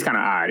 It is kind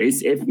of odd.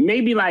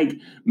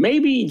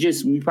 Maybe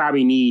just we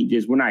probably need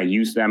just we're not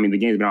used to. I mean, the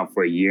game's been out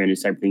for a year, and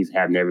this type of things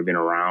have never been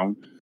around,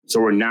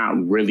 so we're not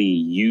really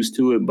used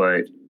to it.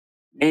 But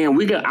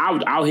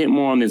I'll hit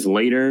more on this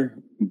later.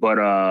 But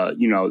I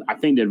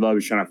think the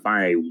developers trying to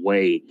find a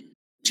way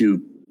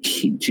to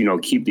keep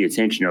the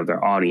attention of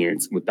their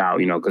audience without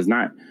because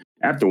not.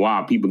 After a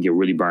while, people get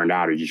really burned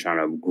out of just trying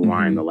to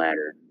grind the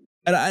ladder.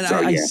 And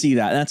I see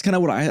that. And that's kind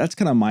of that's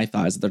kind of my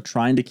thought is that they're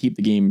trying to keep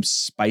the game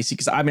spicy.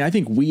 Because I mean, I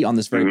think we on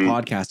this very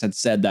podcast had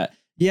said that,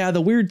 yeah,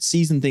 the weird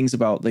season things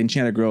about the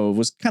Enchanted Grove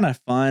was kind of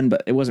fun,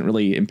 but it wasn't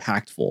really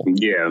impactful.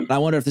 Yeah. And I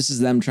wonder if this is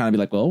them trying to be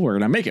like, well, we're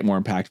going to make it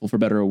more impactful for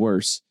better or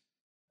worse.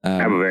 I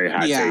have a very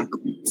hot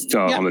take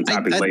on the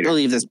topic later. I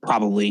believe that's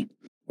probably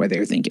what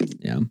they're thinking.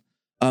 Yeah.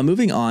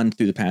 Moving on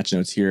through the patch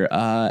notes here.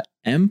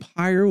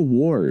 Empire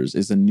Wars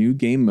is a new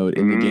game mode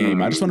in the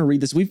game. I just want to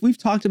read this. We've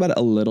talked about it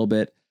a little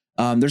bit.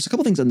 There's a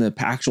couple things on the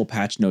actual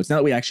patch notes. Now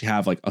that we actually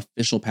have like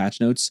official patch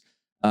notes,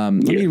 let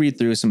me read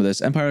through some of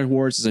this. Empire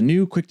Wars is a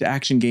new quick to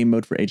action game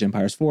mode for Age of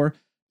Empires 4.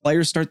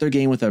 Players start their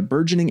game with a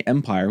burgeoning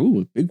empire.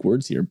 Ooh, big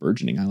words here.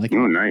 Burgeoning. I like it.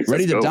 Oh, nice.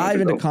 Ready to dive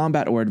into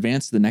combat or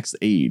advance to the next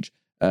age.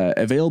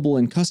 Available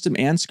in custom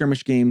and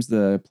skirmish games,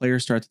 the player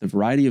starts with a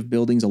variety of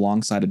buildings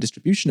alongside a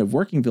distribution of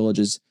working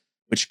villagers,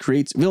 which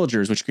creates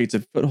a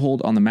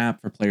foothold on the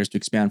map for players to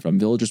expand from.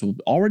 Villagers will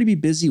already be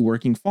busy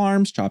working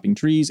farms, chopping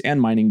trees,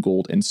 and mining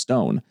gold and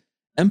stone.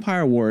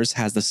 Empire Wars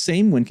has the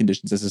same win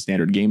conditions as the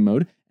standard game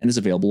mode and is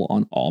available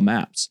on all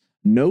maps.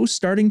 No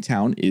starting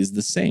town is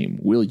the same.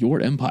 Will your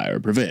empire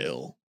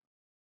prevail?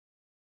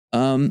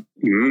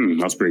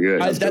 That's pretty good.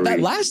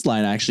 That last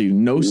line, actually,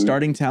 no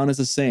starting town is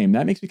the same.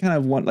 That makes me kind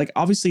of want, like,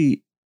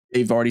 obviously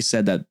they've already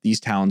said that these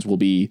towns will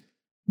be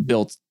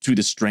built to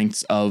the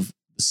strengths of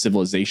the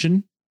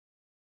civilization.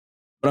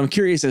 But I'm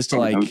curious as to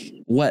like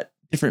what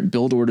different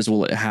build orders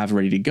will it have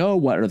ready to go?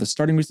 What are the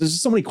starting? There's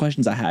just so many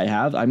questions I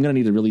have. I'm going to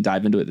need to really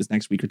dive into it this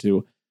next week or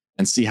two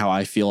and see how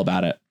I feel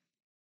about it.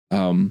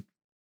 I'm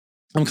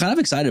kind of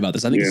excited about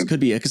this. I think this could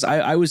be because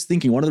I was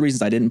thinking one of the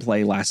reasons I didn't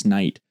play last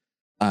night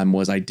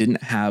was I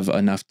didn't have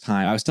enough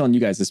time. I was telling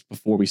you guys this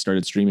before we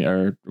started streaming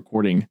or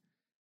recording,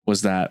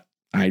 was that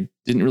I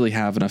didn't really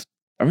have enough.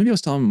 Or maybe I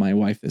was telling my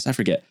wife this. I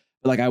forget.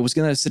 But like I was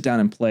going to sit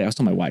down and play. I was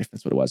telling my wife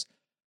that's what it was.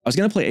 I was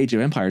going to play Age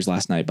of Empires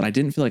last night, but I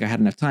didn't feel like I had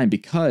enough time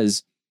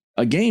because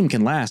a game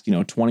can last,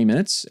 20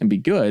 minutes and be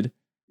good,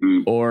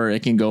 or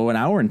it can go an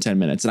hour and 10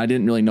 minutes. And I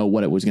didn't really know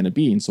what it was going to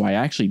be. And so I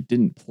actually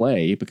didn't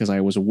play because I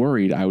was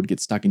worried I would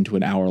get stuck into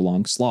an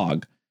hour-long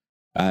slog.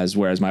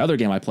 Whereas my other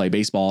game I play,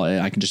 baseball,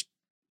 I can just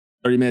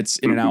 30 minutes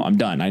in and out, I'm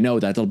done. I know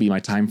that'll be my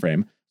time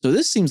frame. So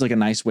this seems like a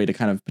nice way to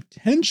kind of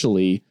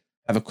potentially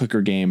have a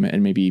quicker game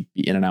and maybe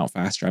be in and out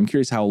faster. I'm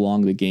curious how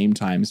long the game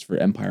times for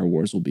Empire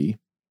Wars will be.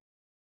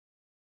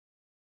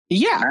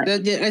 Yeah,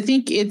 I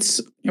think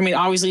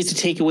obviously it's a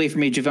takeaway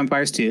from Age of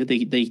Empires 2.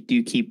 They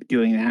do keep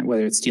doing that,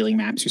 whether it's stealing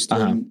maps or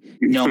stealing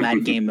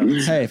nomad game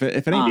modes. Hey, if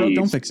it ain't broke,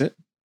 don't fix it.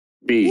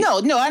 No,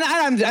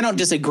 I don't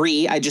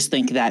disagree. I just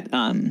think that,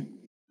 I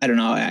don't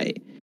know,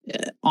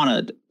 on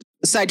a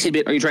side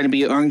tidbit, are you trying to be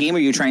your own game or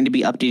are you trying to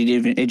be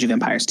updated in Age of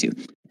Empires 2?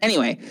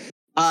 Anyway,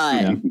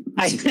 I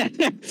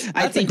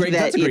think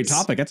that's a great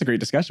topic. That's a great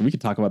discussion. We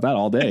could talk about that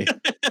all day.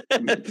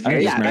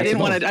 I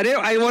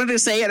wanted to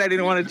say it. I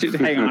didn't want to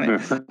hang on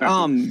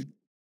it.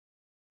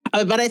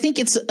 But I think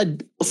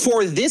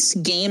for this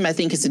game, I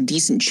think it's a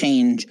decent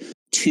change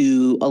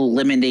to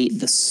eliminate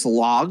the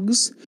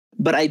slogs.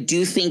 But I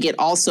do think it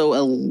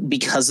also,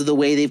 because of the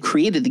way they've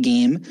created the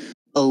game,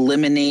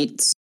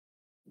 eliminates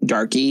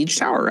Dark Age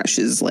tower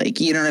rushes. Like,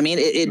 you know what I mean?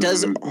 It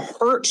does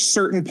hurt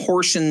certain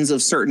portions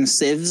of certain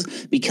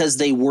civs because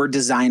they were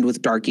designed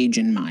with Dark Age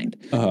in mind.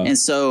 And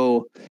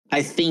so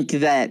I think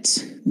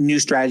that new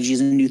strategies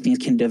and new things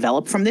can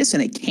develop from this,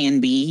 and it can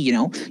be,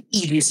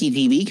 EGC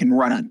TV can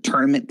run a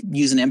tournament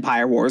using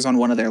Empire Wars on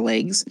one of their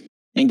legs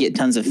and get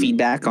tons of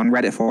feedback on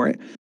Reddit for it.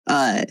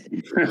 But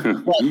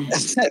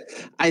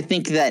I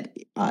think that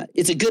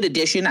it's a good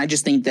addition. I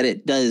just think that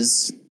it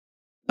does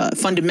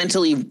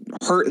fundamentally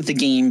hurt the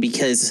game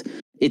because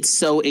it's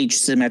so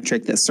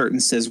asymmetric that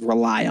certain civs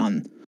rely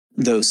on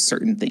those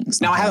certain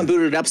things. Now I haven't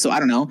booted it up, so I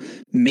don't know.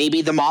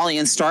 Maybe the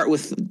Malians start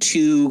with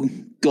 2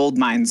 gold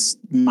mines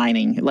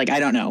mining. Like, I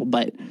don't know,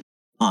 but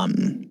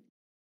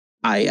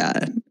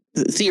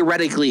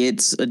theoretically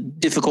it's a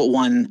difficult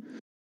one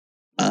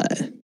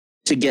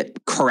to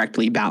get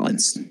correctly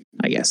balanced,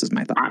 I guess is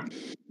my thought. I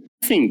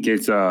think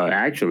it's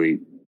actually,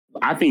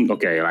 I think,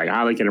 okay, like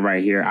I look at it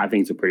right here, I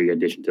think it's a pretty good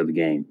addition to the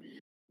game.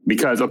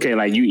 Because, okay,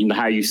 like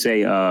how you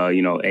say,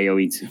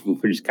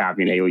 AoE2, we're just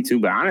copying AoE2,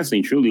 but honestly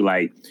and truly,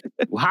 like,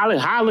 how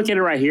I look at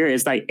it right here,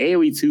 it's like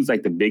AoE2 is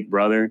like the big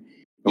brother.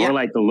 And we're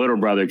like the little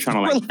brother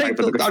trying to fight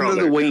for the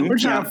controller. We're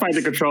trying to fight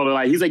the controller.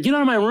 Like, he's like, get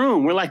out of my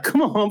room. We're like,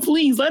 come on,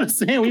 please let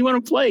us in. We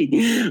want to play.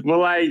 But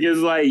like, it's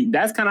like,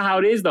 that's kind of how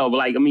it is though. But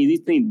like, I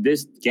mean,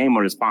 this game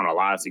will spawn a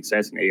lot of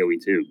success in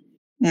AoE2.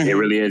 Mm-hmm. It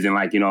really is. And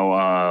like,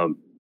 the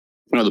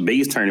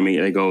biggest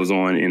tournament that goes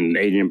on in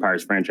Age of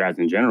Empires franchise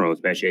in general,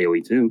 especially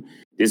AoE2,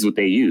 this is what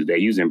they use. They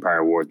use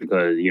Empire Wars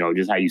because,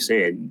 just how you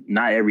said,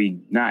 not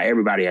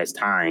everybody has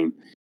time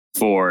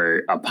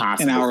for a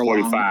possible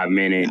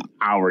 45-minute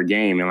hour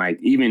game. And like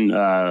even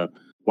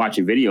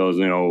watching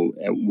videos,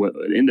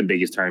 in the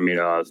biggest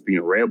tournament, speaking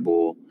of Red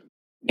Bull,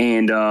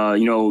 and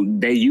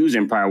they use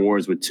Empire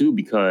Wars with 2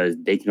 because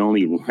they can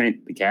only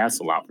rent the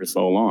castle out for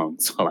so long.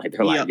 So like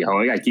they're like, we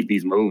gotta keep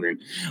these moving.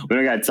 We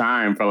don't got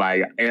time for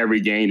like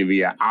every game to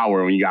be an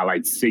hour when you got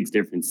like 6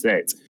 different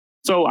sets.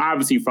 So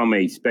obviously from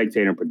a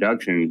spectator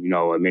production,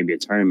 maybe a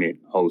tournament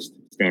host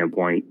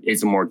standpoint,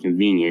 it's more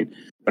convenient.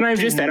 But not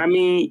just that. I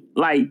mean,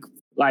 like,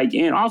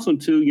 and also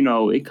too,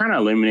 it kind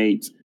of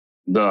eliminates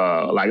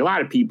like a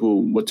lot of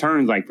people, what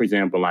turns, like, for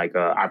example, like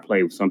I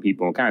play with some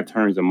people, and kind of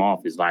turns them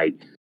off is like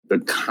the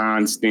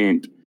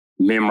constant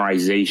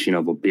memorization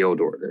of a build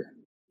order.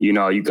 You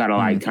gotta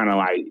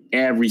like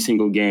every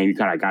single game, you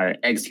kind of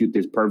gotta execute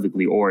this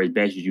perfectly or as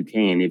best as you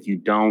can. If you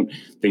don't,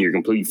 then you're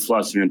completely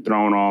flustered and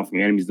thrown off and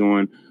your enemy's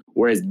doing.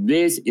 Whereas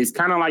this is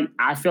kind of like,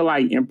 I feel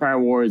like Empire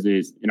Wars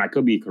is, and I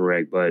could be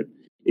correct, but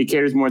it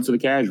caters more to the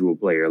casual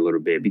player a little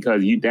bit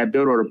because that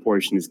build order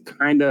portion is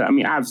kind of, I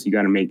mean, obviously you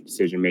got to make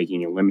decision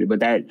making and limited,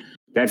 but that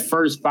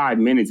first 5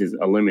 minutes is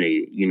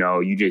eliminated. You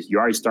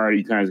already started,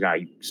 you kind of got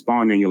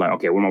spawned in, you're like,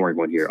 okay, what am I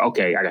working with here?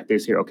 Okay, I got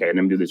this here. Okay, let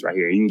me do this right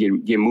here. You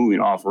can get moving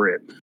off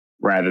rip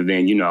rather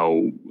than, in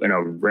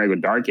a regular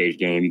Dark Age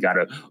game, you got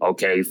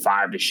to,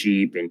 5 to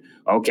sheep and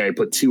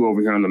put 2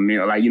 over here on the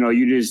mill. Like,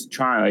 you just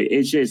trying, like,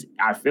 it's just,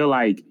 I feel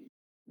like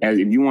as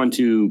if you want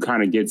to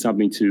kind of get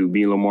something to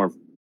be a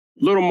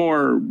little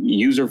more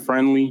user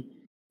friendly,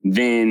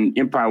 then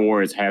Empire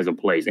Wars has a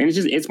place, and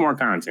it's more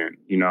content,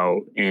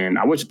 And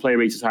I wish the player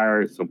base is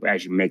higher, so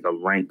actually make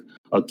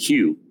a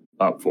queue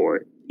up for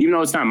it. Even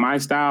though it's not my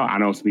style, I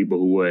know some people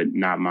who would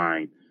not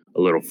mind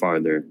a little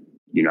farther,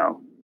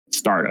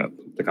 startup,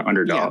 like an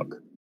underdog.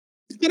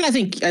 Yeah. And I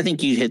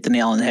think you hit the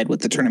nail on the head with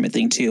the tournament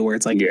thing too, where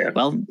it's like,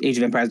 well, Age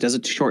of Empires does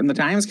it to shorten the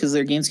times because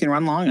their games can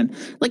run long, and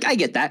like I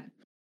get that.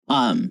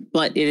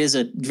 But it is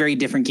a very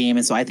different game,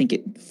 and so I think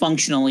it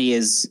functionally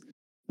is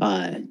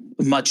a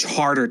much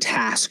harder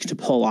task to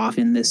pull off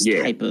in this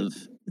type of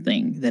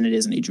thing than it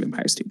is in Age of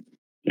Empires 2.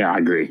 Yeah, I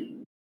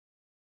agree.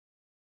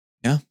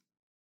 Yeah.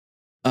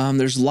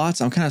 There's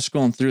lots. I'm kind of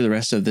scrolling through the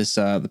rest of this,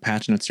 the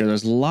patch notes here.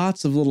 There's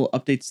lots of little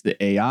updates to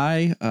the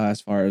AI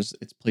as far as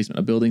its placement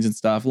of buildings and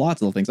stuff.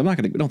 Lots of little things. I don't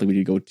think we need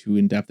to go too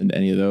in depth into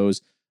any of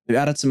those. They've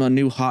added some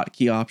new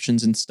hotkey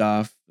options and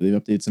stuff. They've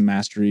updated some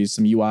masteries,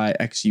 some UI,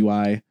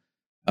 XUI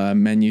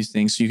menu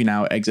things. So you can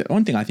now exit.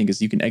 One thing I think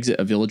is you can exit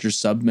a villager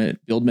sub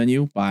build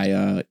menu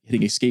by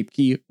hitting escape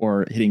key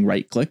or hitting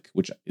right click,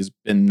 which has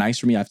been nice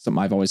for me. Something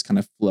I've always kind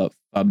of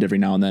flubbed every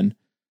now and then.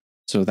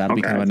 So that'll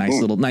be kind of a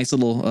nice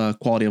little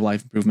quality of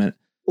life improvement.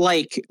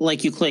 Like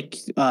you click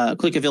a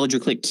villager,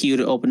 click Q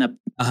to open up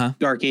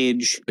Dark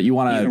Age. But you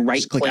want to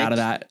right click out of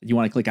that. You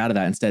want to click out of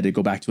that instead to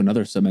go back to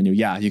another sub menu.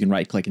 Yeah, you can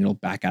right click and it'll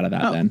back out of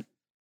that then.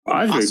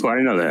 Oh, that's pretty cool. I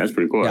didn't know that. That's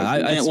pretty cool. Yeah,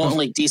 and it won't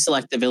like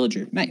deselect the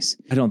villager. Nice.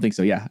 I don't think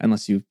so. Yeah,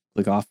 unless you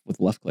click off with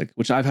left click,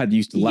 which I've had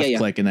used to left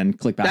click and then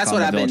click back on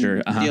the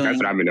villager. That's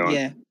what I've been doing.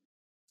 Yeah,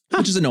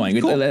 which is annoying.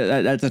 Cool.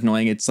 That's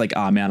annoying. It's like,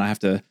 oh man, I have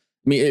to.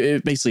 I mean,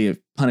 it basically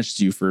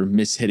punishes you for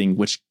mishitting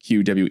which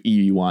QWE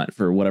you want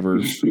for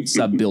whatever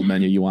sub build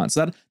menu you want.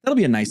 So that'll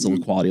be a nice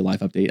little quality of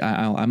life update.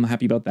 I'm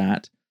happy about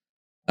that.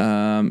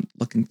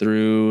 Looking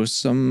through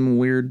some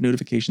weird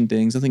notification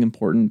things, nothing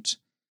important.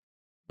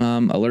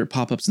 Alert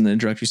pop-ups in the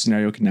introductory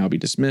scenario can now be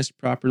dismissed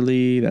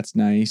properly. That's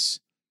nice.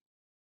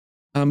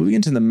 Moving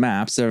into the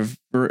maps, the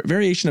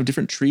variation of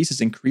different trees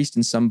has increased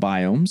in some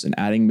biomes, and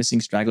adding missing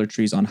straggler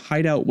trees on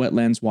hideout,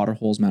 wetlands,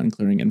 waterholes, mountain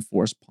clearing, and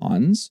forest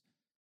ponds.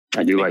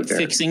 I do like that.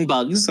 Fixing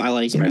bugs. I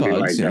like it. I do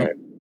like that.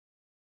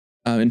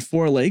 In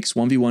 4 lakes,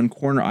 1v1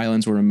 corner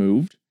islands were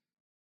removed.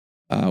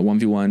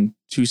 1v1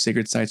 2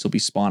 sacred sites will be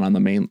spawned on the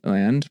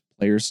mainland.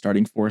 Players'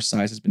 starting forest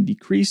size has been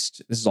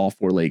decreased. This is all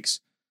 4 lakes.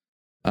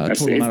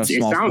 Total amount of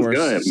small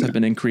forests have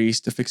been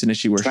increased to fix an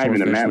issue where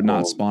shorefish would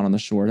not spawn on the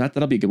shore.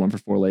 That'll be a good one for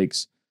 4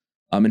 lakes.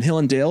 In Hill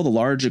and Dale, the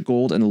large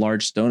gold and the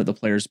large stone at the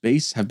player's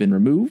base have been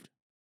removed.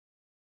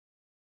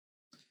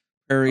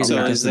 So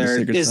is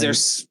there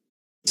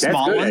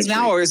small ones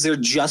now, or is there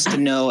just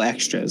no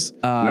extras?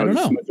 I don't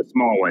know. It's a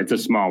small one. It's a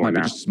small one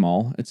now. Just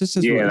small. It just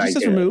says,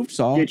 removed.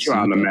 So get you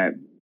on the map.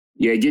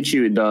 Yeah, get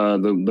you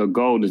the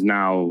gold is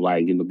now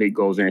like the big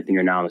goals and everything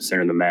are now in the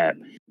center of the map.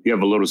 You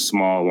have a little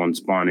small one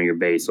spawn in your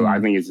base. So I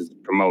think it's just to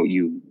promote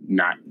you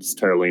not just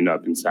turtling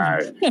up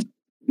inside.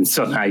 And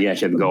so now you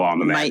actually have to go on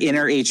the map. My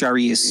inner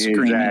HRE is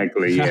screaming.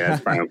 Exactly. Yeah,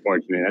 that's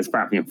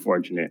probably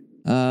unfortunate.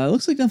 It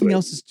looks like nothing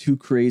else is too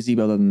crazy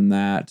other than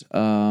that.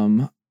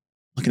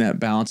 Looking at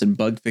balance and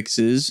bug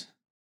fixes.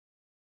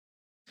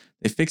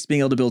 They fixed being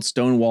able to build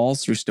stone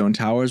walls through stone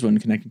towers when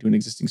connecting to an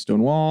existing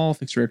stone wall.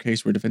 Fixed a rare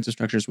case where defensive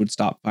structures would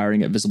stop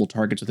firing at visible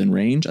targets within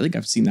range. I think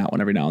I've seen that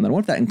one every now and then. I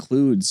wonder if that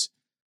includes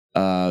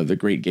the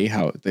Great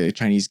Gatehouse, the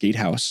Chinese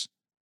gatehouse.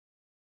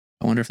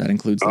 I wonder if that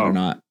includes that or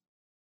not.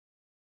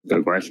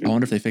 Good question. I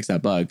wonder if they fixed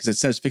that bug because it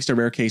says fixed a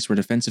rare case where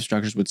defensive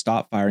structures would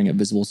stop firing at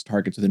visible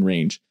targets within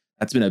range.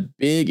 That's been a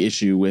big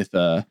issue with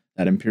that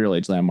Imperial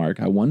Age landmark.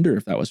 I wonder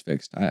if that was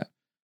fixed.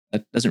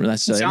 That doesn't really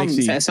necessarily.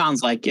 It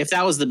sounds like if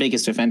that was the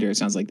biggest offender, it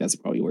sounds like that's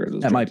probably where it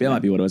was. That might be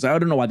what it was. I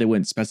don't know why they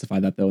wouldn't specify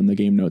that though in the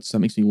game notes. So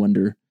that makes me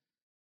wonder.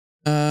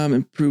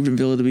 Improved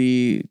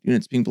ability,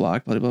 units being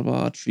blocked, blah blah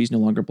blah. Trees no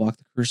longer block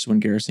the cursor when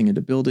garrisoning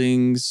into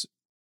buildings.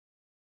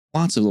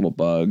 Lots of little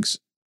bugs.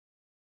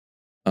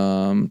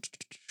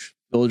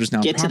 Villagers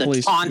now get to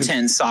the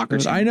content, soccer.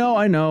 I know.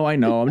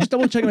 I'm just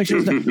double checking, make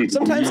sure.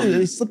 Sometimes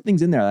they slip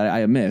things in there that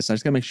I miss. I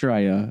just gotta make sure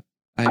I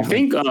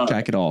think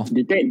check it all.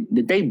 Did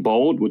they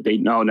bold what they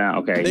know now?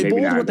 Okay, they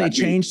bolded what they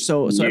changed.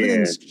 So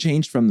everything's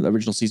changed from the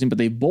original season, but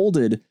they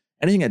bolded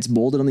anything that's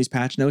bolded on these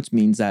patch notes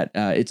means that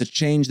it's a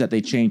change that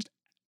they changed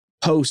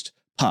post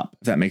pup,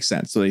 if that makes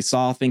sense. So they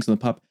saw things in the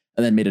pup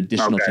and then made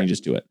additional changes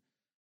to it.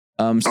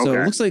 So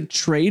it looks like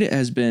trade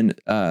has been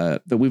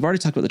that we've already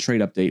talked about the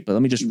trade update, but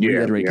let me just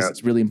reiterate because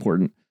it's really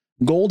important.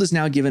 Gold is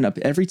now given up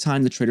every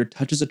time the trader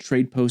touches a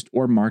trade post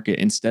or market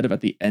instead of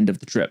at the end of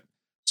the trip.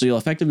 So you'll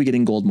effectively be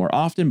getting gold more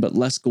often, but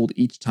less gold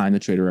each time the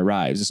trader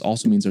arrives. This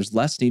also means there's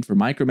less need for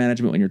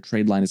micromanagement when your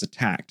trade line is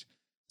attacked.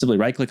 Simply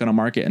right click on a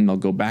market and they'll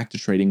go back to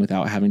trading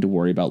without having to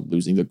worry about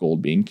losing the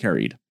gold being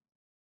carried.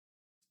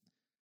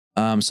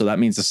 So that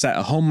means the set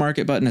a home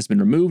market button has been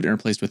removed and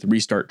replaced with the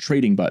restart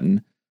trading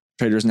button.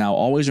 Traders now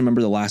always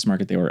remember the last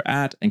market they were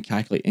at and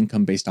calculate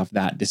income based off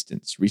that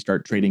distance.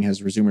 Restart trading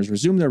has resumers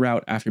resume their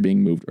route after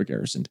being moved or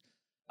garrisoned.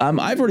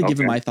 I've already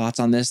given my thoughts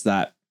on this,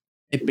 that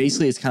it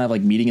basically is kind of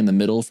like meeting in the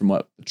middle from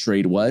what the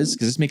trade was,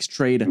 because this makes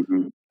trade,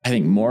 I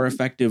think, more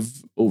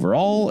effective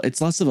overall. It's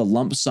less of a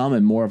lump sum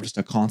and more of just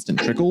a constant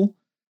trickle.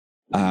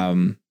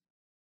 I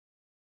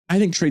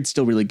think trade's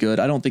still really good.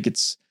 I feel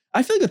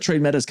like the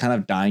trade meta is kind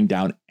of dying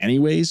down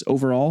anyways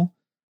overall.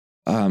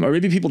 Or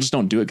maybe people just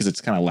don't do it because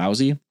it's kind of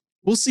lousy.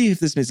 We'll see if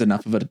this makes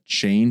enough of a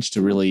change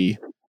to really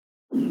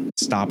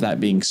stop that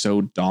being so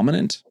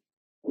dominant.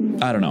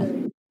 I don't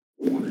know.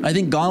 I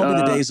think gone will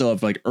be the days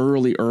of like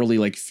early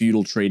like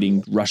feudal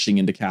trading, rushing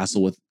into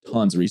castle with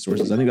tons of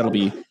resources. I think that'll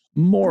be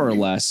more or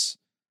less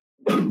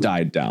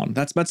died down.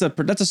 That's a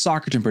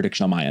Socraton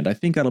prediction on my end. I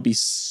think that'll be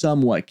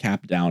somewhat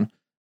capped down,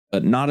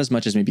 but not as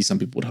much as maybe some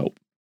people would hope.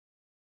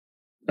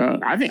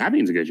 I think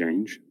it's a good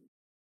change.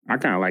 I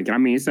kind of like it. I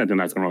mean, it's nothing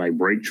that's going to like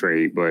break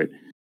trade, but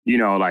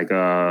like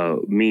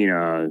me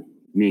and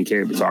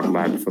Caleb were talking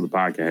about it before the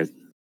podcast.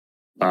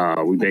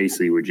 We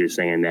basically were just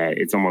saying that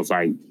it's almost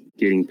like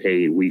getting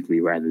paid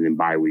weekly rather than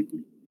bi-weekly.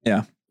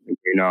 Yeah.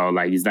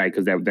 Like it's like,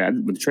 because that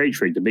with the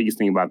trade, the biggest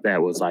thing about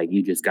that was like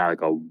you just got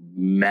like a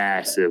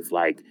massive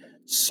like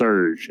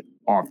surge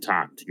off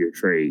top to your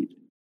trade,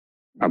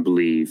 I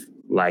believe.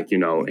 Like,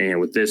 and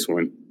with this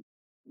one,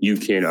 you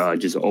can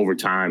just over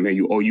time, and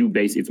you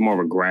basically, it's more of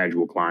a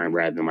gradual climb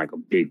rather than like a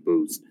big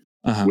boost,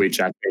 which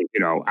I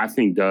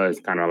think does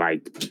kind of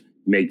like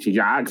make you,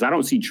 because I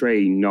don't see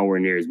trade nowhere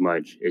near as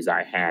much as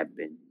I have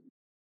been.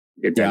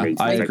 If that makes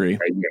sense. I agree.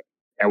 Like,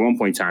 at one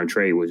point in time,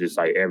 trade was just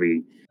like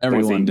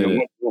everyone did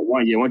it.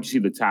 Once you see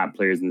the top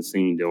players in the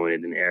scene doing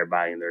it, then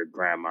everybody and their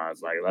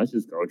grandma's like, let's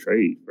just go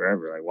trade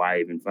forever. Like, why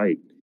even fight?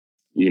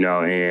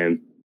 And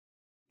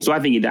so I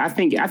think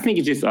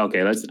it's just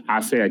okay.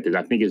 I say like this.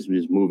 I think it's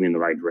just moving in the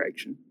right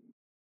direction.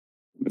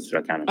 That's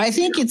what I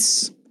think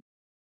it's.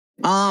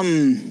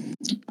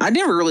 I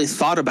never really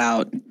thought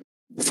about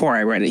before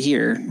I read it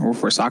here, or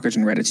before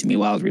Socraton read it to me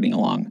while I was reading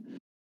along.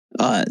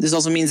 This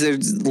also means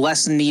there's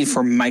less need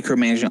for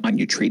micromanagement on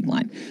your trade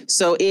line.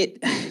 So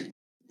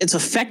it's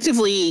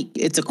effectively,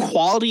 it's a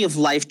quality of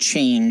life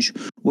change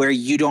where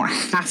you don't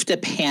have to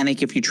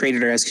panic if you trade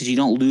it as, because you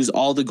don't lose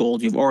all the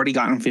gold. You've already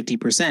gotten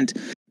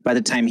 50% by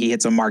the time he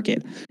hits a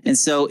market. And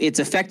so it's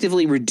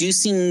effectively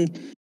reducing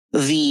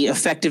the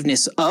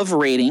effectiveness of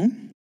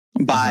raiding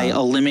by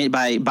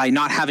by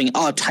not having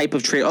a type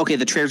of trade. Okay,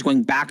 the trader's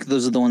going back.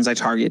 Those are the ones I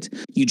target.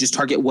 You just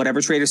target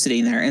whatever trader's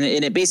sitting there. And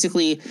it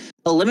basically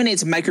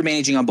eliminates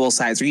micromanaging on both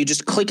sides, where you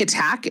just click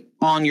attack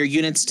on your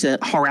units to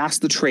harass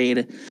the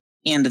trade.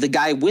 And the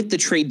guy with the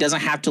trade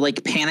doesn't have to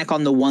like panic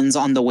on the ones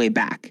on the way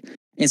back.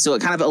 And so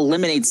it kind of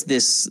eliminates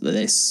this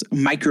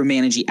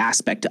micromanaging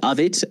aspect of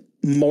it.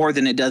 more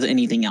than it does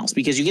anything else,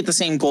 because you get the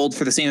same gold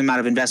for the same amount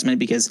of investment,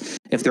 because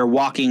if they're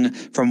walking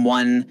from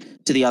one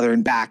to the other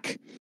and back,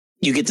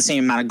 you get the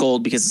same amount of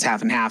gold because it's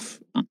half and half.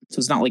 So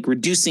it's not like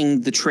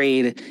reducing the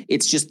trade.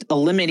 It's just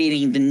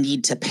eliminating the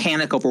need to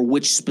panic over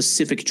which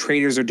specific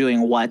traders are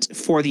doing what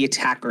for the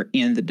attacker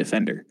and the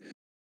defender.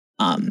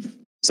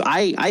 So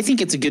I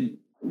think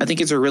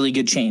it's a really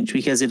good change,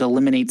 because it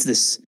eliminates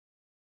this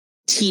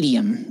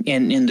tedium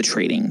in the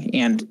trading,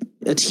 and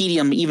a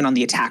tedium even on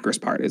the attacker's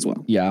part as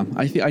well. Yeah,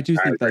 I do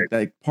think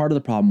that part of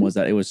the problem was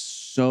that it was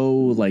so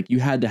like you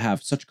had to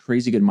have such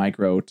crazy good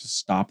micro to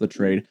stop the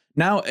trade.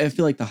 Now I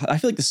feel like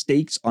the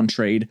stakes on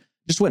trade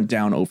just went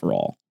down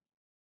overall.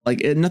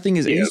 Like nothing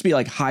is. It used to be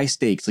like high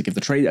stakes. Like if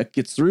the trade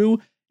gets through,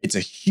 it's a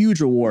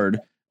huge reward,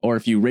 or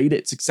if you raid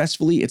it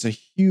successfully, it's a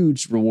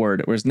huge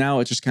reward. Whereas now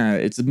it's just kind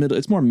of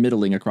it's more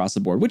middling across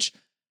the board, which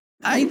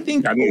I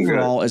think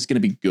overall is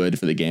going to be good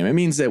for the game. It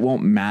means it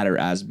won't matter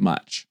as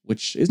much,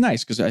 which is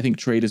nice, because I think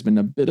trade has been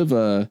a bit of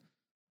a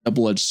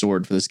double-edged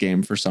sword for this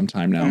game for some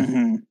time now.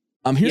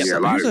 Mm-hmm. Here's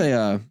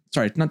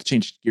sorry, not to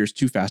change gears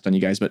too fast on you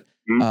guys, but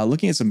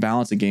looking at some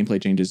balance and gameplay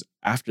changes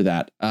after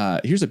that.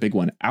 Here's a big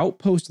one: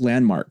 outpost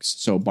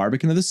landmarks. So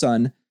Barbican of the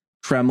Sun,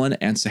 Kremlin,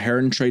 and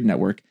Saharan Trade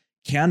Network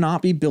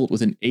cannot be built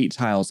within 8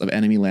 tiles of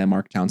enemy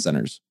landmark town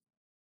centers.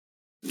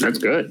 That's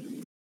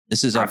good.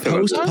 This is a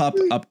post-pup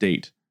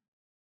update.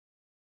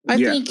 I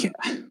think.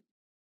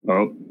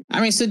 Oh, I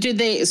mean, so did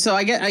they? So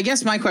I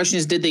guess my question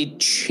is, did they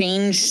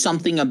change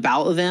something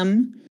about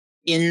them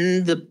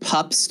in the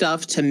pup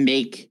stuff to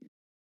make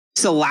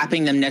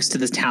lapping them next to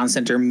the town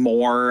center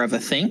more of a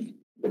thing?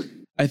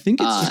 I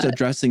think it's just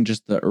addressing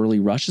just the early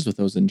rushes with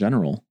those in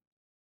general.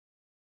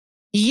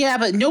 Yeah,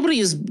 but nobody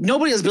is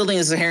building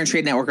a Saharan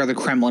Trade Network or the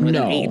Kremlin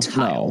within 8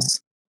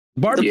 tiles.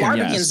 No.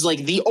 Barbican's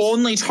like the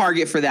only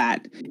target for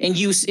that, and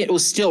it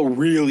was still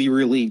really,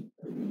 really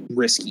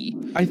risky.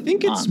 I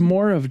think it's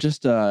more of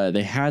just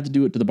they had to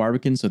do it to the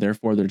Barbican, so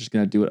therefore they're just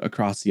going to do it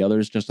across the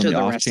others, just on the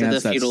off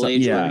chance that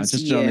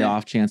on the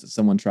off chance that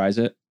someone tries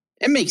it.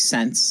 It makes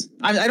sense.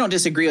 I don't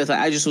disagree with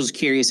that. I just was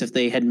curious if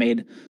they had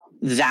made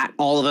that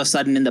all of a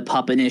sudden in the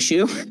pup an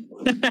issue,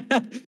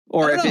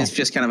 or if it's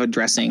just kind of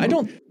addressing. I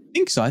don't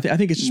think so. I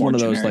think it's just one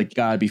of those like,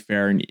 gotta be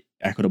fair and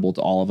equitable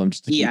to all of them,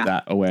 just to keep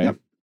that away. Yep.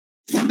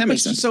 That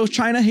makes sense. So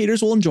China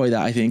haters will enjoy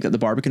that. I think that the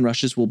Barbican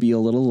rushes will be a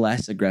little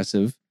less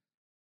aggressive.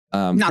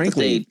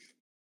 Frankly,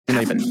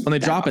 when they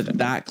drop it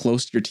that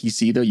close to your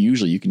TC, though,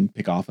 usually you can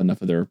pick off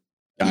enough of their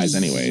guys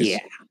anyways.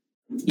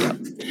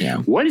 Yeah.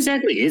 What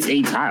exactly is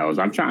 8 tiles?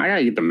 I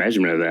gotta get the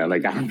measurement of that.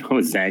 Like, I don't know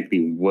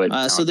exactly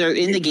what. So they're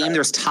in the game.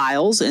 There's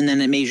tiles, and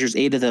then it measures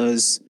 8 of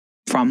those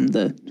from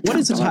the. What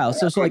is a tile?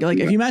 So like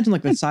if you imagine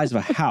like the size of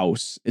a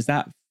house, is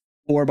that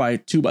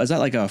 4x2? Is that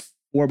like a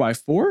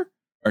 4x4 or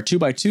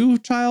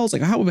 2x2 tiles?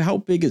 Like how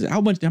big is it?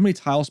 How many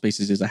tile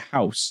spaces is a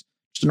house?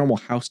 Just a normal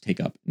house take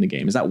up in the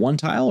game. Is that 1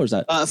 tile or is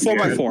that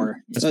 4x4?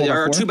 Or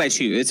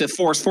 2x2. It's a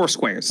 4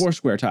 squares. 4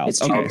 square tiles.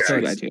 It's okay, so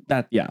it's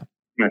that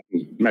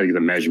Might get the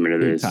measurement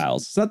of this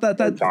tiles. So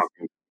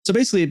so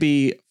basically it'd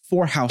be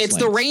 4 house. It's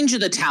lengths. The range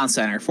of the town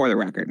center, for the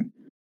record.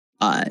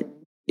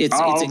 It's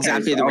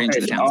exactly the range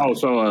of the town center.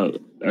 So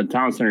a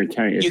town center.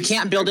 You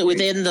can't build it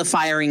within the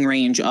firing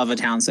range of a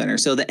town center.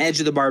 So the edge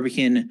of the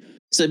Barbican.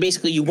 So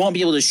basically, you won't be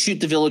able to shoot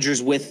the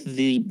villagers with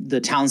the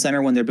town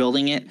center when they're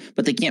building it,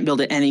 but they can't build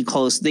it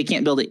They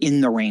can't build it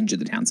in the range of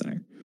the town center.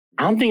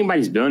 I don't think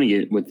anybody's building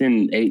it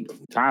within 8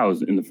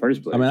 tiles in the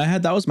first place. I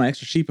mean, that was my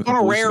extra sheep. On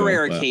a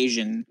rare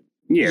occasion.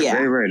 Yeah,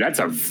 very rare. That's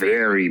a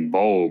very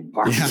bold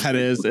Barbican. Yeah, it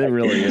is. It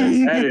really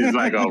is. That is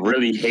like a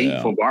really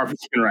hateful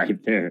Barbican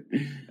right there.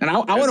 And I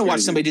want to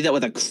watch somebody do that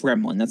with a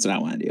Kremlin. That's what I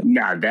want to do.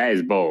 Nah, that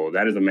is bold.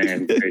 That is a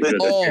man.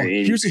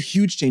 Here's a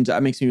huge change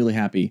that makes me really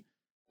happy.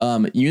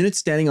 Units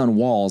standing on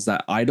walls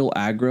that idle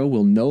aggro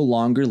will no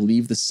longer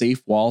leave the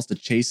safe walls to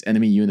chase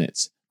enemy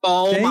units.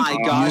 Oh my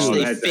gosh,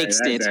 they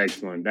fixed it.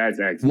 That's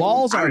excellent.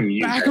 Walls are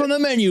back on the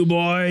menu,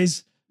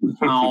 boys.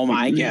 Oh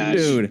my gosh,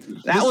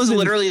 dude! That was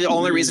literally the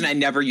only reason I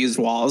never used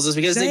walls, is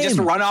because they just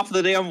run off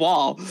the damn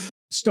wall.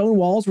 Stone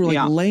walls were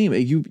like lame.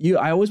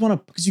 I always want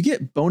to, because you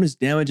get bonus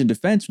damage and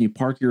defense when you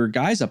park your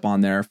guys up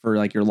on there for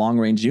like your long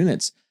range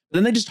units. But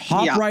then they just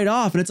hop right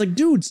off, and it's like,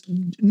 dudes,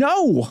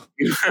 no!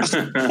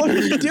 What are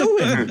you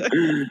doing?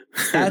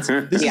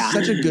 This is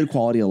such a good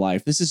quality of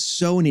life. This is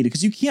so needed,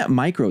 because you can't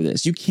micro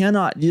this. You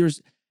cannot.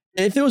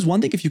 If there was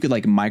one thing, if you could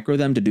like micro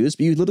them to do this,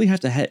 but you literally have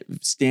to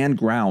stand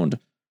ground.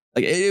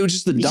 Like it was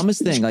just the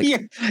dumbest thing. Like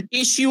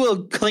issue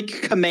a click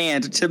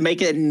command to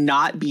make it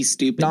not be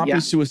stupid, be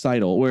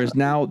suicidal. Whereas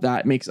now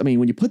that makes,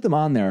 when you put them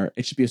on there,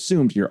 it should be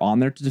assumed you're on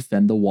there to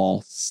defend the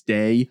wall.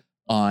 Stay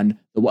on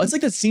the wall. It's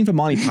like that scene from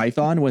Monty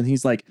Python when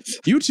he's like,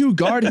 "You two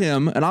guard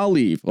him, and I'll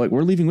leave." Like,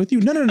 we're leaving with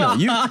you? No.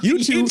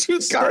 You two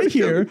stay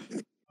here.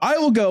 I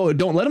will go.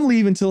 Don't let him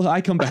leave until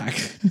I come back.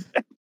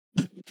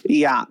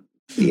 Yeah.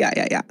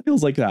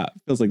 Feels like that.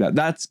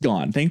 That's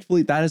gone.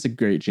 Thankfully, that is a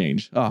great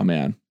change. Oh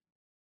man.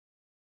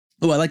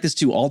 Oh, I like this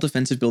too. All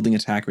defensive building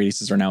attack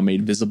radiuses are now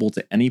made visible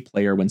to any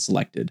player when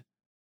selected.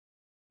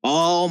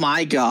 Oh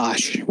my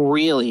gosh.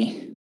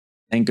 Really?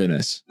 Thank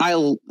goodness.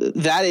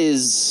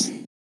 It's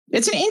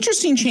an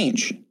interesting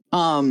change.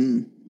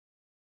 I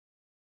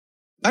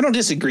don't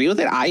disagree with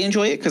it. I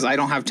enjoy it because I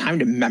don't have time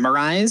to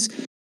memorize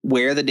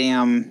where the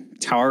damn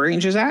tower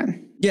range is at.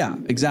 Yeah,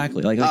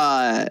 exactly. Like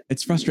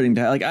it's frustrating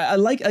to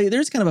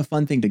there's kind of a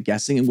fun thing to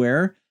guessing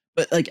where,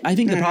 but like I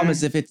think the problem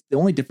is if it's the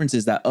only difference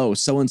is that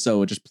so and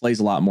so just plays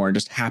a lot more and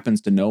just happens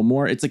to know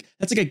more. It's like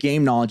that's like a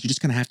game knowledge you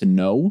just kind of have to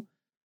know.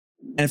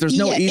 And if there's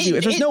no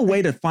there's no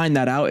way to find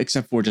that out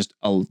except for just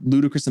a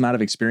ludicrous amount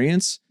of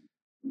experience,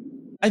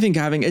 I think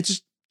having it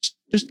just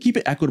keep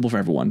it equitable for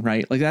everyone,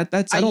 right? Like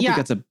that's I don't think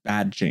that's a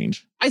bad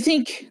change. I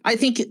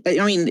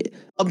mean,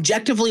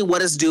 objectively,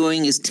 what it's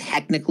doing is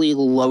technically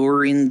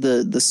lowering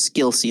the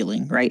skill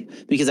ceiling, right?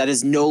 Because that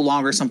is no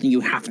longer something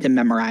you have to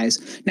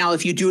memorize. Now,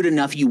 if you do it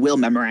enough, you will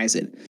memorize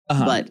it.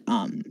 But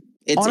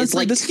it's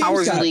like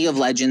towers in League of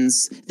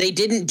Legends. They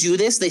didn't do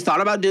this. They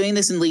thought about doing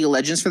this in League of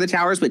Legends for the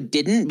towers, but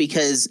didn't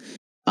because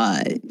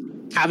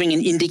having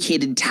an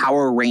indicated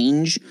tower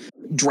range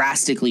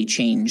drastically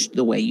changed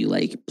the way you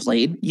like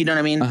played. You know what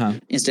I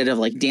mean? Instead of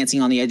like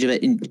dancing on the edge of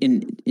it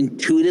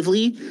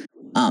intuitively.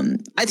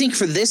 I think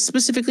for this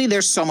specifically,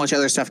 there's so much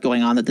other stuff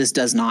going on that this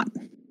does not.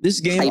 This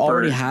game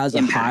already has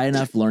a high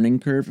enough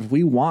learning curve. If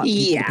we want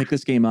people to pick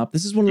this game up,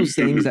 this is one of those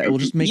things that will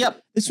just make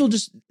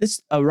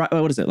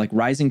what is it? Like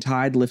rising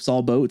tide lifts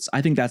all boats.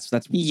 I think that's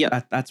what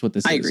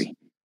this is. I agree.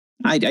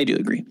 I do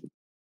agree.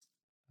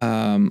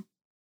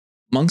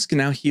 Monks can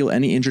now heal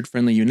any injured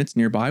friendly units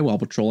nearby while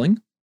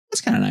patrolling.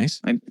 That's kind of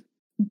nice.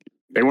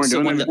 They weren't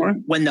doing that before?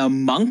 When the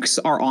monks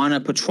are on a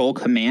patrol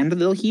command,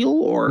 they'll heal?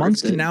 Or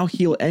monks can now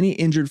heal any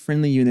injured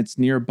friendly units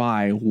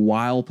nearby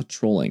while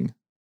patrolling.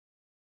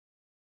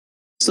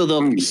 So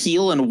they'll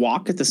heal and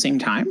walk at the same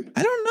time?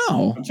 I don't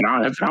know.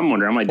 That's what I'm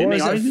wondering. I'm like, or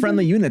is it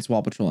friendly units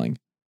while patrolling?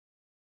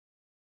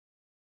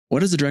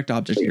 What is the direct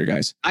object here,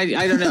 guys? I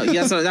don't know.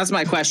 That's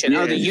my question.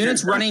 Are the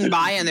units running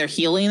by and they're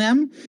healing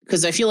them?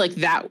 Because I feel like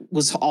that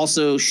was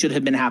also should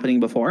have been happening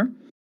before.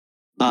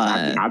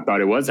 I thought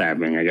it was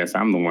happening. I guess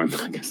I'm the one.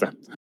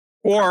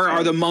 Or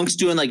are the monks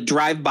doing like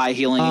drive-by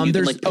healing? And you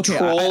can like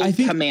patrol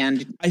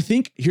command. I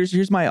think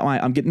here's my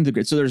I'm getting the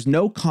grid. So there's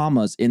no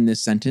commas in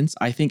this sentence.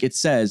 I think it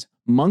says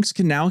monks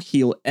can now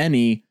heal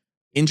any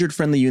injured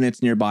friendly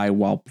units nearby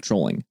while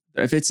patrolling.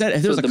 If it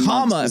was a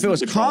comma, if it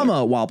was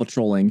comma while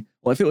patrolling,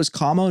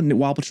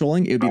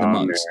 it would be the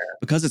monks.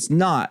 Because it's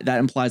not, that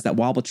implies that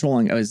while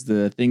patrolling is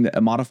the thing that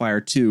a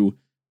modifier to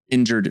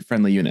injured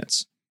friendly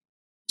units.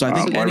 So I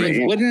think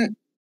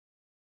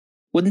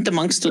wouldn't the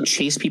monks still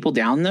chase people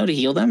down though to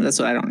heal them? That's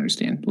what I don't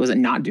understand. Was it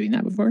not doing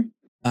that before?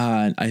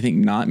 I think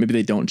not. Maybe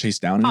they don't chase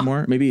down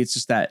anymore. Maybe it's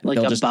just that like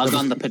a bug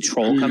on the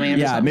patrol command.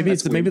 Yeah, maybe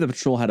maybe the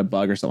patrol had a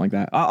bug or something like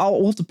that.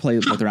 We'll have to play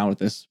around with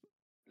this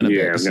in a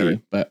bit to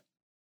see, but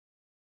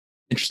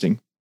interesting.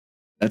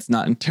 That's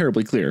not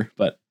terribly clear,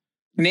 but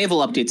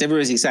naval updates.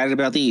 Everybody's excited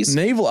about these.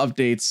 Naval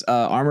updates.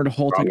 Armored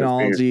hull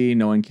technology.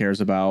 No one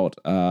cares about.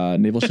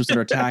 Naval ships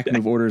under attack.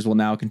 Move orders will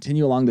now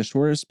continue along the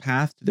shortest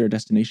path to their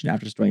destination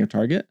after destroying a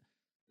target.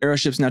 Arrow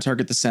ships now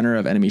target the center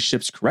of enemy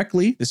ships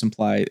correctly. This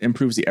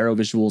improves the arrow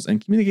visuals and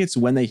communicates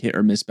when they hit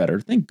or miss better.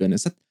 Thank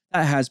goodness.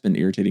 That has been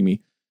irritating me.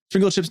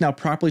 Springald ships now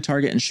properly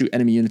target and shoot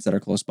enemy units that are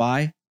close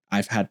by.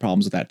 I've had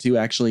problems with that too,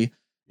 actually.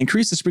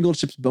 Increase the Springald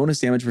ship's bonus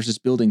damage versus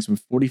buildings from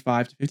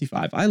 45 to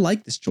 55. I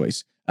like this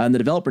choice. And the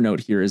developer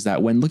note here is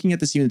that when looking at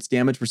this unit's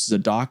damage versus a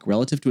dock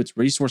relative to its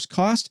resource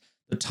cost,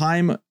 the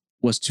time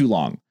was too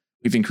long.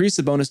 We've increased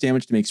the bonus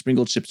damage to make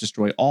Springald ships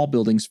destroy all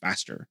buildings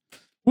faster.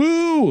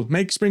 Woo!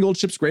 Make Springald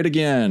ships great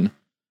again.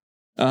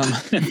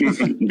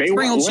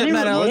 Springald ship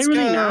meta, let's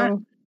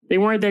go. They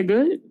weren't that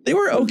good. They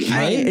were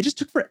okay. It just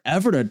took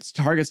forever to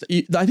target.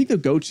 I think the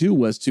go-to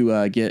was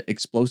to get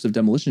explosive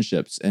demolition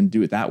ships and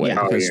do it that way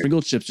because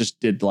Springald ships just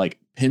did like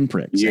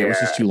pinpricks. Yeah, it was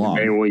just too long.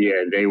 They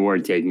were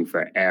taking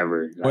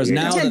forever. Whereas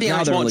now the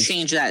damage won't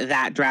change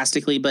that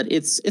drastically, but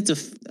it's a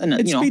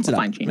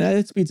fine change.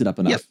 It speeds it up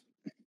enough.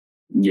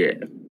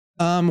 Yep.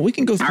 Yeah. We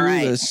can go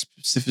through the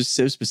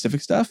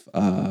specific stuff.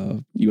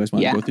 You guys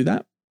want to go through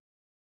that?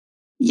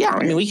 Yeah,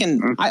 I mean, we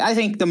can. I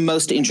think the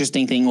most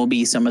interesting thing will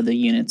be some of the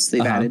units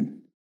they've added.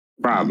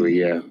 Probably,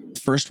 yeah.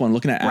 First one,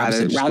 looking at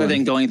rather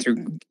than going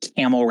through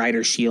camel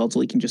rider shields,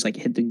 we can just like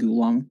hit the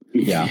Gulam.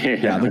 Yeah,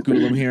 the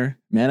Gulam here.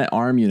 Man at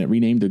arm unit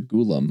renamed the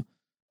Gulam.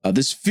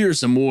 This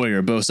fearsome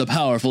warrior boasts a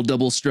powerful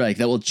double strike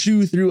that will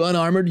chew through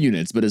unarmored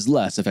units, but is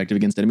less effective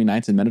against enemy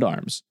knights and men at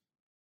arms.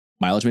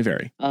 Mileage may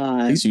vary.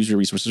 Please use your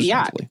resources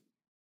responsibly.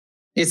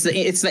 It's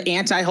the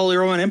anti-Holy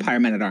Roman Empire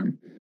men at arm.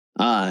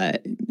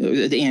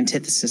 The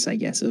antithesis, I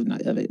guess, of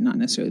it, not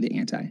necessarily the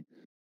anti.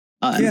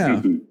 I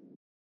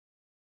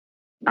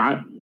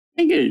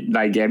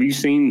think have you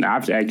seen?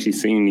 I've actually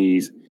seen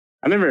these.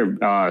 I never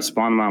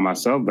spawned them out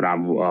myself, but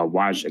I've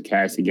watched a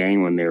Cassie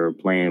game when they were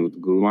playing with the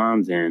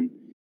Gulams, and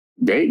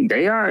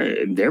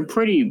they're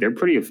pretty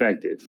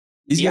effective.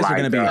 These guys are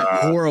going to be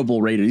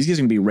horrible raiders. These guys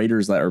are going to be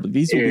raiders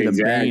these will be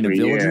the bane of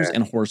villagers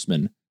and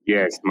horsemen.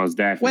 Yes, most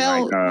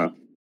definitely. Well,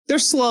 They're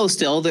slow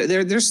still.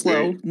 They're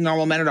slow,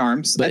 normal men at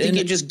arms. But I think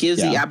it just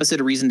gives the Abbasid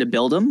a reason to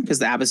build them, because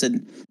the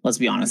Abbasid, let's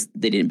be honest,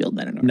 they didn't build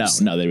men at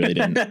arms. No, they really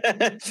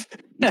didn't.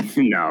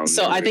 No.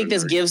 So I think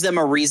this gives them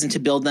a reason to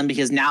build them,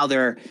 because now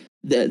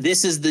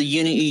this is the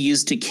unit you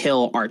use to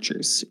kill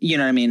archers. You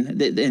know what I mean?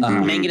 The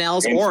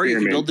mangonels, or you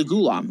can build the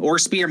Gulam, or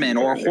spearmen,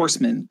 or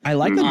horsemen. I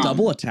like the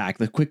double attack,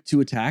 the quick 2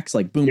 attacks,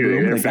 like boom,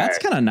 boom. Like, that's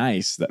kind of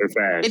nice. They're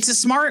fast. It's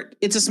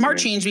a smart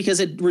change, because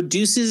it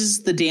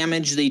reduces the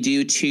damage they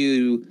do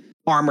to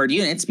armored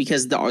units,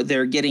 because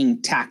they're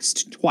getting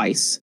taxed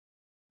twice,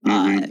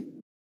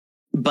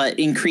 but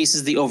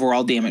increases the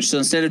overall damage. So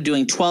instead of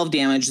doing 12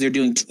 damage, they're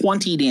doing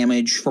 20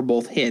 damage for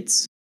both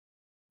hits.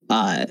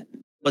 But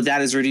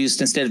that is reduced,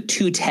 instead of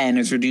 210,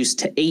 it's reduced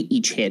to 8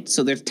 each hit.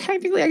 So they're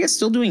technically, I guess,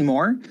 still doing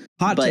more.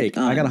 Hot take.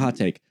 I got a hot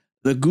take.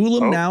 The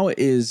Gulam now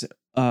is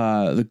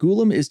the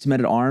Gulam is to men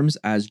at arms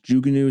as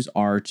Juganus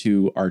are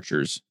to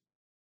archers.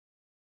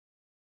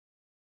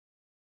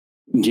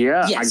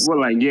 Yeah,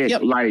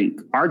 like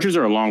archers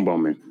are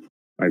archers.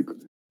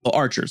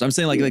 Archers. I'm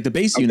saying like the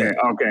base unit.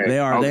 Okay. They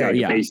are.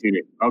 Yeah. Base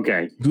unit.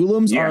 Okay.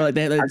 Gulams are like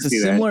it's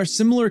a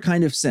similar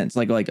kind of sense.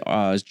 Like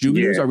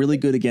Juganus are really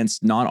good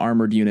against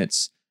non-armored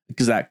units,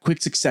 because that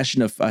quick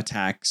succession of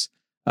attacks,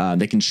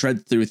 they can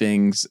shred through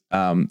things.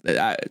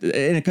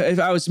 If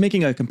I was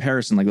making a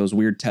comparison, like those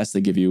weird tests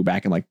they give you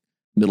back in like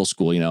middle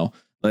school,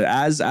 but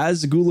as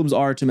Gulams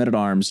are to men at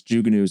arms,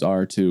 Juganus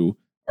are to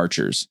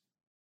archers,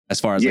 as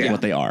far as like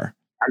what they are.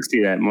 I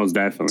see that most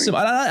definitely. So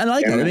I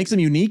like that. It makes them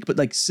unique, but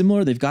like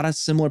similar. They've got a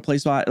similar play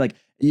spot. Like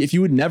if you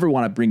would never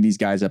want to bring these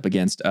guys up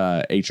against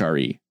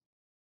HRE,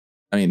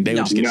 I mean, they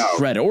would just get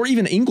shredded, or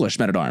even English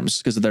men at arms,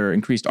 because of their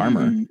increased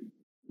armor.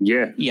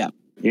 Yeah.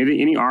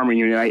 Any armor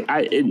unit.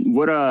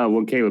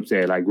 What Caleb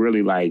said, like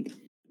really, like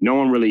no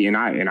one really, and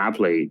I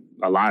played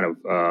a lot of,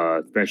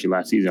 especially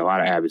last season, a lot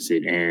of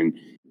Abbasid, and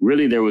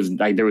really there was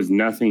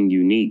nothing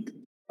unique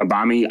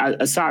about. I mean,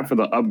 aside for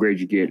the upgrade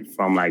you get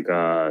from like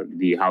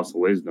the House of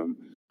Wisdom.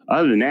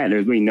 Other than that,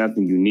 there's really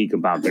nothing unique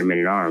about their men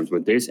at arms.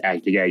 But this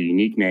actually got a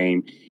unique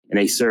name, and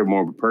they serve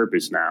more of a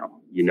purpose now.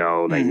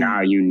 Now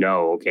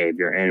okay, if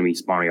your enemy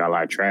spawning a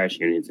lot of trash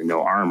units and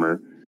no armor,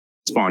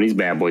 spawn these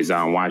bad boys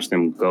out and watch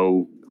them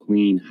go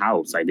clean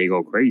house. Like they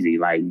go crazy.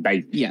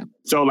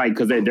 So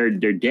because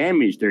their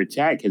damage, their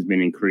attack has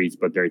been increased,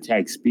 but their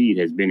attack speed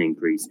has been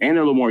increased, and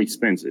they're a little more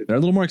expensive. They're a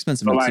little more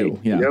expensive too.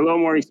 Yeah, they're a little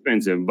more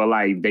expensive, but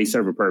like they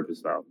serve a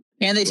purpose though.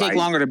 And they take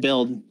longer to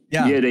build.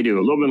 Yeah, they do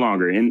a little bit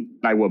longer. And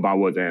like what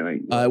that?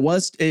 Like it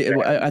was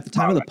at the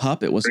time of the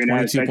pup, it was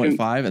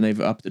 22.5, and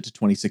they've upped it to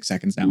 26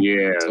 seconds now.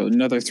 Yeah, so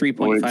another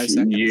 3.5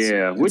 seconds.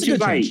 Yeah, which is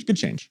good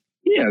change.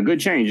 Yeah, good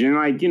change. And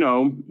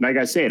like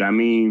I said, I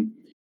mean,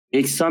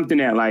 it's something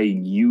that like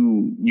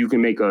you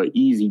can make a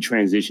easy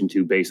transition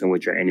to based on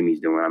what your enemy's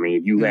doing. I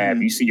mean,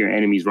 if you see your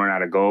enemies run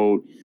out of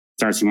gold,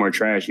 start seeing more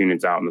trash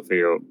units out in the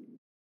field.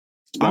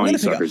 I'm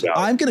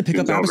gonna pick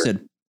up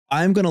Abbasid.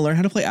 I'm going to learn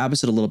how to play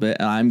Abbasid a little bit,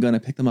 and I'm going to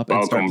pick them up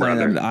and start playing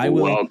them.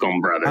 Welcome,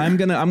 brother. I'm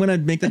going to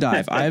make the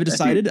dive. I have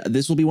decided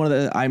this will be one of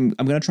the, I'm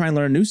going to try and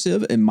learn a new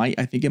civ.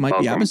 I think it might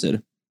be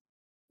Abbasid.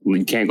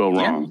 We can't go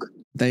wrong.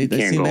 They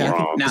can't go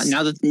wrong.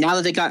 Now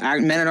that they got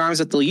men at arms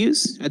that they'll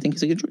use, I think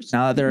it's a good choice.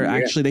 Now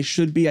that they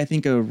should be, I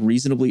think, a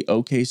reasonably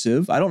okay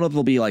civ. I don't know if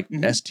they'll be like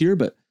S tier,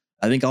 but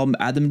I think I'll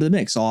add them to the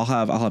mix. So I'll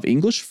have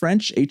English,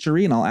 French,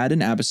 HRE, and I'll add in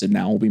Abbasid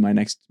now. Will be my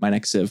next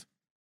civ.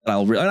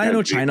 I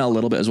know China a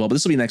little bit as well, but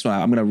this will be the next one.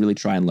 I'm going to really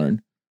try and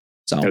learn.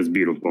 So that's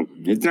beautiful.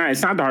 It's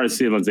not the hardest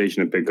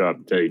civilization to pick up,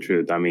 to tell you the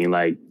truth. I mean,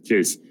 like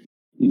just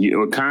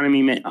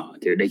economy, man. Oh,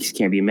 dude, they just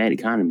can't be a mad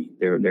economy.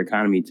 Their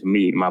economy, to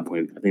me, my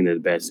point, I think they're the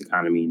best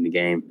economy in the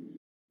game.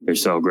 They're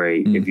so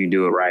great. If you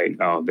do it right,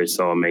 they're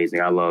so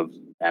amazing. I love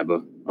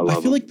Abba. I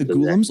feel like the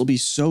Gulams will be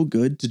so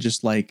good to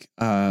just like,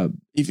 even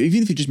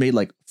if you just made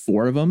like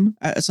 4 of them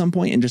at some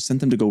point and just sent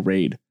them to go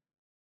raid.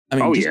 I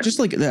mean, just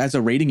like as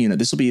a raiding unit,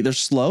 they're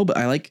slow, but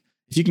I like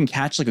if you can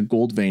catch like a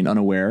gold vein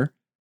unaware.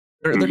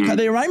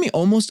 They remind me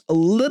almost a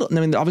little. I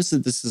mean, obviously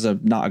this is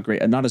not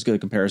as good a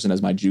comparison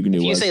as my Juganu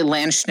was. If you say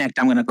Landsknecht,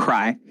 I'm going to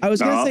cry. I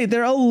was going to say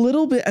they're a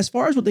little bit, as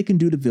far as what they can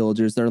do to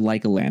villagers, they're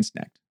like a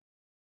Landsknecht.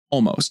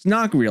 Almost.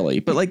 Not really,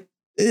 but like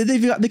they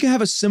can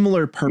have a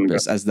similar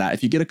purpose as that.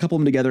 If you get a couple of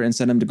them together and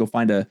send them to go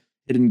find a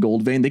hidden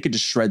gold vein, they could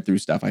just shred through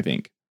stuff, I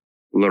think.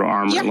 A little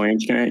armor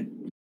Landsknecht.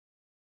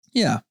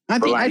 Yeah. I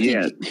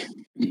think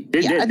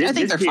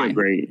they're fine.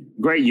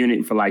 A great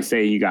unit for like,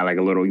 say you got like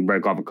you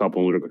break off a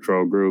couple little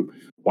control group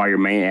while your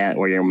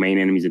main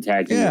enemy's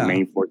attacking, your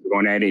main force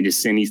going at it, and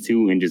just send these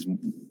 2 and just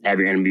have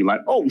your enemy be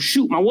like, oh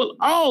shoot,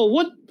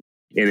 what?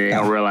 And they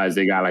don't realize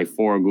they got like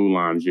 4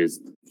 Gulams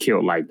just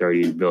killed like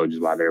 30 villages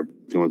while they're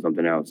doing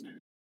something else.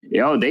 They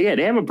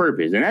have a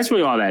purpose, and that's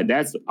really all that.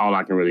 That's all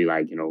I can really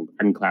like.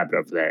 I can clap it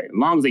up for that. As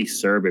long as they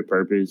serve a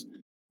purpose.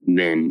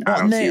 Then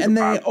they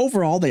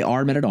overall they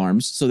are men at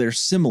arms, so they're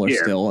similar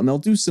still, and they'll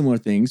do similar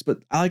things. But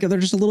I like it; they're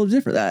just a little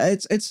different.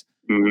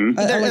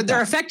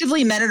 They're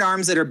effectively men at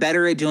arms that are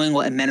better at doing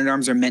what men at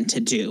arms are meant to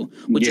do,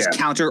 which is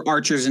counter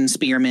archers and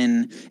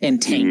spearmen and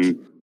tank.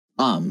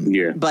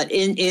 But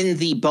in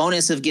the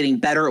bonus of getting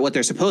better at what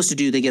they're supposed to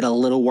do, they get a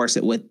little worse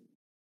at what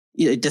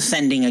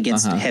defending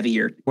against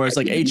heavier. Whereas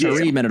like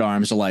HRE men at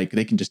arms are like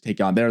they can just take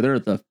on. They're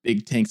the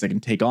big tanks that can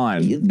take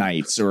on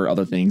knights or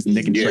other things, and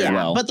they can pretty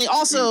well. But they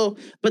also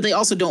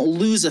don't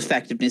lose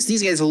effectiveness.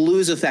 These guys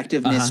lose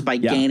effectiveness by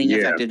gaining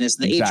effectiveness.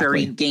 The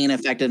HRE gain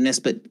effectiveness,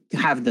 but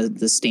have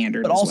the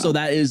standard. But also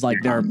that is like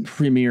their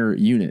premier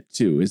unit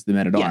too. Is the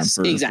men at arms?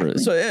 Exactly.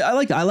 So I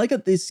like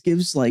that this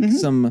gives like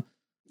some.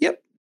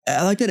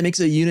 I like that it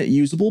makes a unit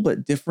usable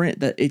but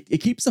different, that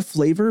it keeps the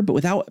flavor but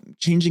without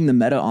changing the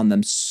meta on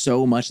them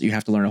so much that you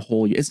have to learn a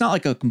whole. It's not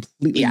like a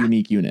completely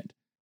unique unit.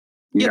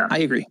 Yeah, I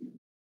agree.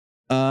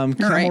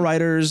 Camel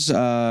Riders,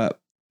 they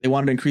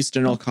wanted to increase the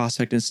general cost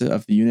effectiveness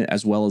of the unit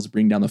as well as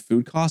bring down the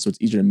food cost, so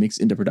it's easier to mix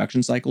into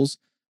production cycles.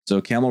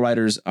 So Camel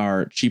Riders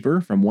are cheaper,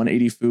 from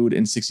 180 food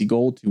and 60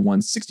 gold to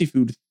 160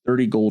 food,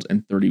 30 gold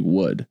and 30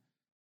 wood.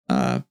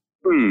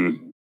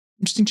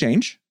 Interesting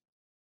change.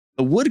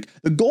 The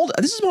gold,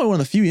 this is probably one of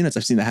the few units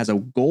I've seen that has a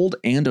gold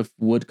and a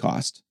wood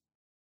cost.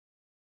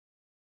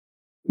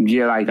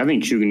 Yeah, like I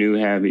think Chuganu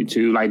have it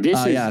too. Like this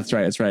is... Yeah,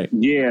 that's right.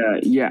 Yeah.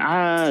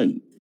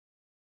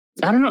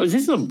 I don't know. Is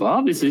this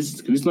above?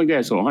 This like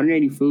that. So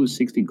 180 food,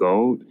 60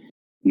 gold.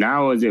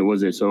 Now was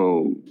it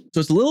so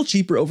it's a little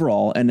cheaper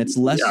overall, and it's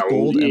less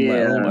gold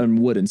and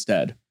wood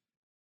instead.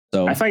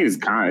 So I think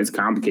it's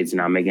complicated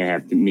now, making it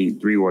have to need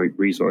 3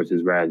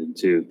 resources rather than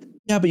 2.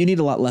 Yeah, but you need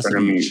a lot less of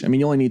each. I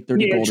mean, you only need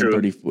 30 gold and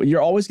 30.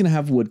 You're always going to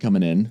have wood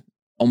coming in,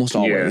 almost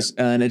always,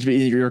 and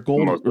your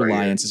gold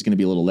reliance is going to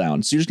be a little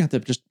down. So you're just going to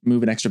have to just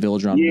move an extra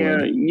villager on wood. Yeah,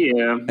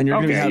 and you're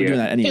going to be doing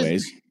that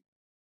anyways.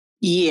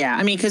 Yeah,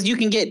 I mean, because you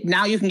can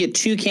get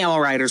 2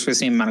 camel riders for the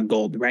same amount of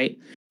gold, right?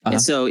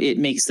 And so it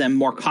makes them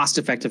more cost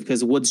effective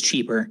because wood's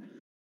cheaper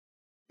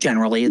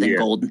generally than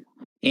gold,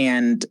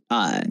 and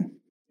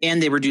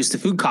they reduce the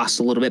food cost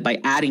a little bit by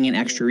adding an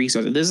extra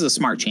resource. This is a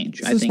smart change.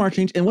 It's a smart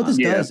change. And what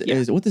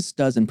this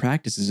does in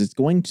practice is it's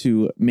going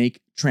to make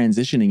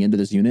transitioning into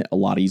this unit a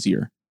lot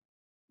easier.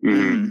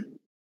 Because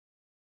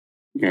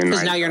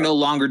now you're no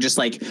longer just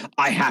like,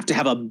 I have to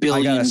have a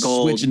billion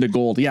gold. Switch into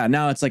gold. Yeah,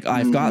 now it's like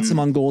I've got some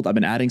on gold. I've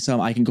been adding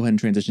some. I can go ahead and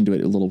transition to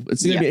it a little.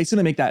 It's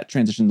gonna make that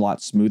transition a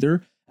lot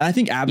smoother. And I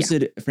think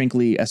Abbasid,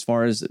 frankly, as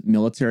far as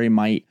military,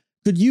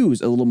 could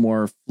use a little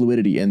more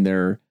fluidity in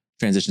their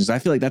transitions. I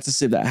feel like that's a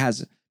civ that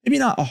has maybe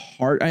not a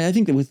hard. I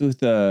think that with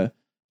the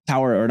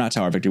tower, or not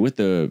tower victory, with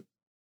the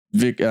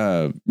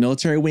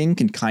military wing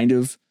can kind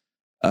of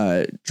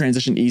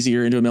transition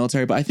easier into a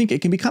military. But I think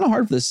it can be kind of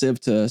hard for the civ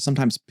to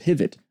sometimes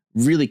pivot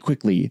really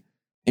quickly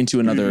into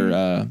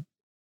another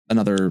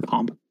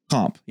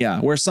comp. Yeah,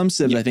 where some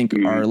civs I think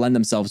lend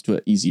themselves to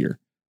it easier.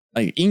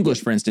 Like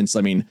English, for instance.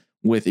 I mean,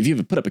 if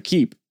you put up a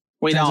keep.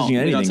 We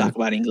don't talk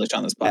about English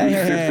on this podcast.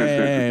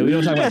 Hey, we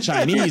don't talk about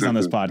Chinese on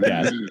this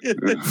podcast.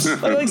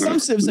 like some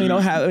civs,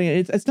 have. I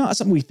mean, it's not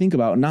something we think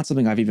about, not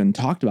something I've even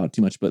talked about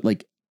too much. But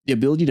like the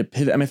ability to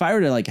pivot. I mean, if I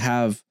were to like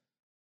have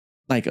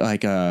like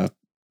a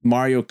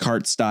Mario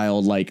Kart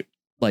style like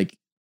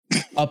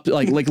up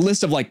like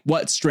list of like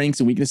what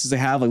strengths and weaknesses they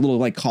have, like little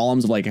like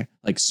columns of like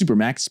super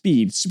max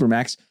speed, super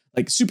max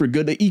like super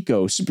good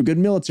eco, super good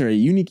military,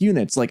 unique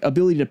units, like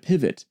ability to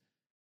pivot.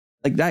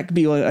 Like that could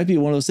be that'd be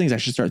one of those things I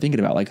should start thinking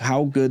about. Like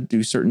how good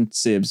do certain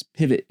civs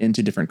pivot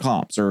into different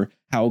comps, or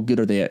how good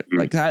are they at?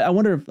 Like I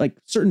wonder if like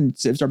certain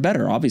civs are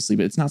better, obviously,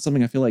 but it's not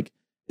something I feel like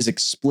is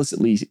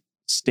explicitly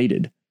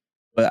stated.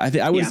 But I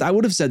think I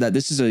would have said that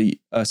this is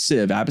a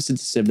civ,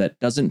 Abbasid's civ that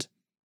doesn't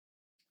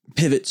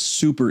pivot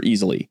super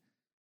easily.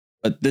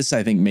 But this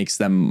I think makes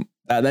them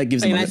that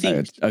gives them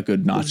a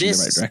good notch in the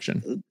right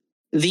direction.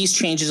 These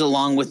changes,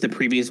 along with the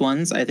previous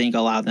ones, I think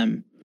allow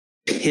them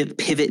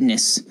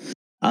pivotness.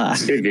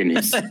 You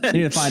need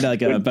to find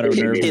like a better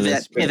nerve.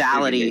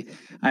 Pivality.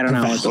 I don't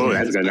know. Oh,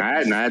 that's good.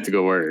 That's a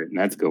good word.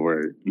 That's a good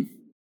word.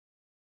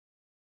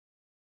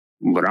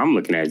 What I'm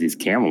looking at is these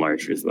camel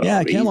archers. Though.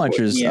 Yeah, camel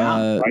archers.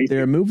 They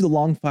removed the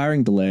long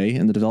firing delay,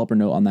 and the developer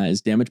note on that is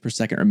damage per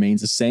second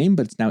remains the same,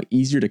 but it's now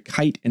easier to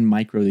kite and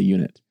micro the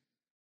unit.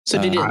 So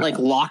did it like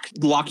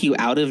lock you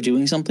out of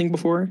doing something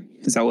before?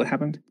 Is that what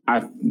happened?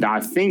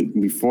 I think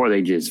before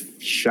they just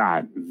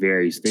shot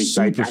very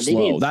super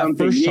slow. That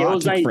first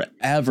shot took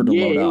forever to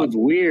load up. It was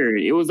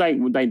weird. It was like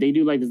they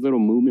do like this little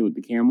movement with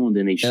the camel and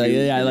then they shoot.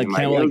 Yeah, like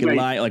camel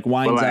like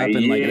winds up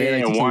and like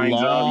they take a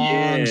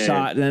long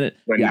shot. And then it.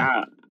 But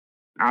now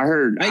I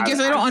heard. I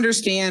guess I don't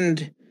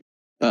understand.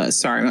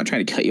 Sorry, I'm not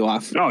trying to cut you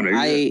off. No,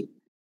 I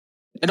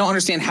don't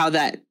understand how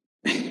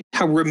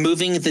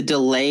removing the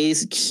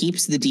delays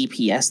keeps the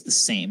DPS the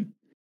same.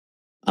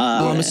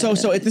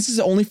 This is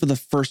only for the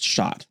first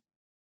shot.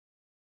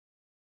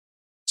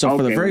 So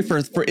for the very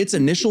for its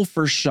initial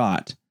first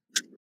shot,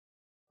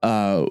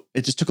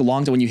 it just took a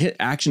long time. When you hit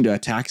action to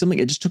attack something,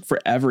 it just took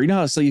forever. You know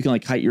how so you can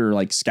like kite your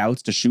like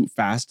scouts to shoot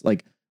fast,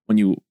 like when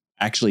you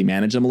actually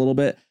manage them a little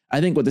bit.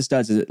 I think what this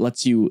does is it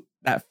lets you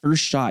that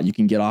first shot you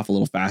can get off a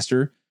little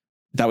faster.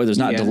 That way there's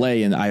not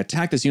delay, and I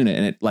attack this unit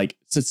and it like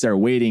sits there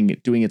waiting,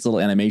 doing its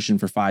little animation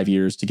for 5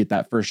 years to get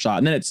that first shot.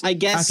 And then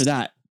after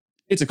that,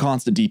 it's a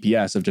constant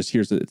DPS of just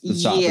here's the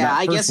stop. Yeah,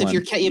 I guess if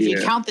you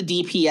count the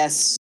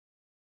DPS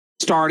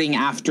starting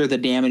after the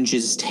damage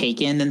is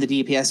taken, then the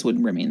DPS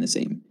wouldn't remain the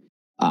same.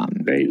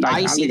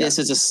 I see this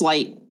as a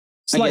slight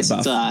I guess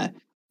buff.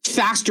 It's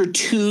faster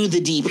to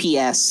the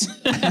DPS.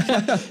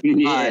 There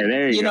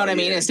you know go, what I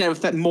mean? Instead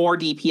of more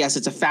DPS,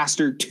 it's a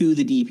faster to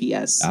the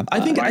DPS. I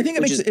think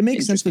it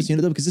makes sense for this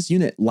unit though, because this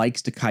unit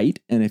likes to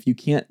kite, and if you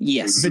can't,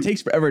 if it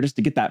takes forever just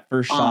to get that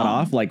first shot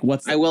off, like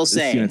I will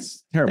say,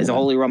 it's terrible. As a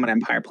Holy Roman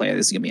Empire player,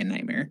 this is gonna be a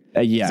nightmare.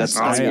 Yes,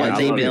 that's what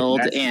they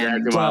build,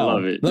 and I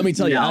love it. Let me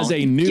tell you, as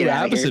a new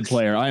Abbasid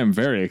player, I am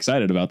very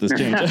excited about this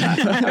change.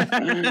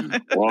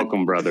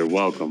 Welcome, brother.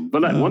 Welcome.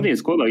 But one thing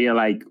is cool though. Yeah,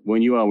 like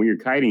when you're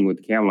kiting with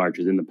the camel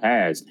archers in the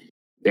past,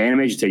 the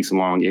animation takes so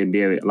long. It'd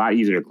be a lot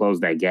easier to close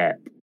that gap.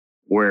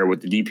 Where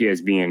with the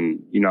DPS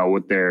being,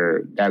 with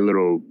that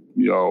little,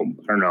 I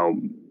don't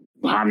know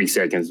how many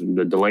seconds,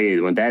 the delay,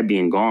 when that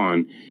being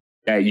gone,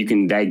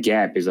 that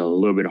gap is a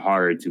little bit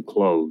harder to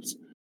close.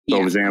 So,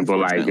 for example,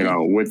 like,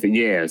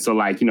 so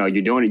like,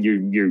 you're doing it,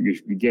 you're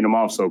getting them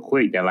off so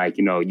quick that like,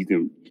 you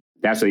can.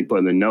 That's what they put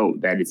in the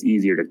note, that it's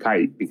easier to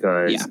kite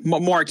because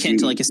more akin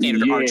to like a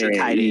standard archer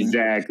kiting.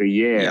 Exactly.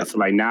 Yeah. So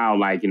like now,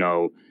 like,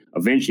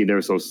 eventually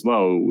they're so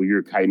slow when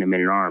you're kiting them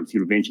in arms,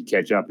 you eventually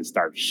catch up and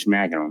start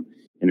smacking them.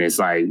 And it's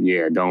like,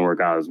 don't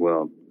work out as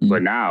well. Mm-hmm.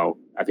 But now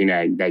I think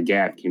that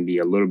gap can be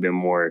a little bit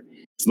more,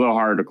 it's a little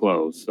harder to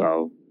close.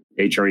 So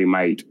HRE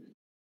might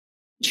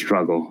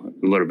struggle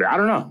a little bit. I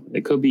don't know.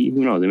 It could be,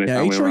 who knows?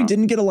 HRE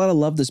didn't get a lot of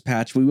love this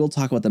patch. We will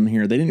talk about them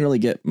here. They didn't really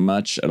get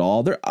much at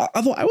all.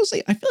 Although I will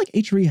say, I feel like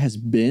HRE has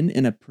been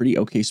in a pretty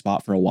okay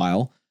spot for a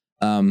while.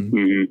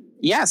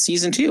 Yeah,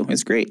 season 2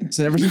 is great.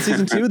 So ever since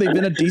season 2, they've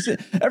been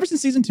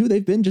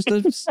they've been just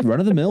a run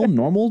of the mill,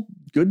 normal,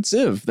 good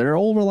civ. They're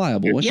all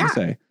reliable. What can you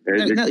say?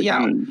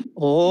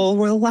 All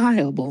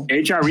reliable.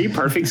 HRE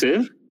perfect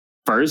civ.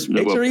 First,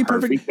 HRE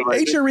perfect.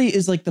 HRE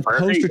is like the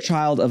poster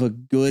child of a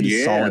good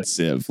solid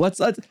civ. Let's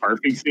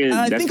perfect civ. And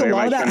I think a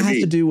lot of that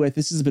has to do with,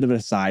 this is a bit of an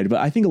aside, but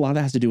I think a lot of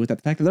that has to do with the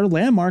fact that their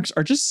landmarks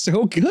are just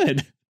so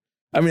good.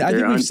 I mean, I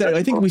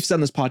think we've said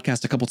on this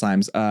podcast a couple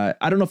times. I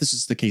don't know if this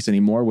is the case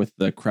anymore with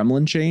the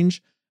Kremlin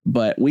change,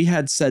 but we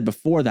had said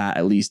before that,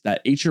 at least,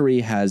 that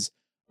HRE has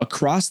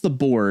across the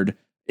board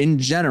in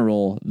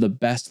general the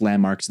best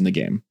landmarks in the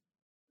game.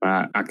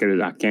 I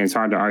can't. It's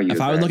hard to argue. If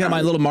I would look at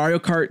my little Mario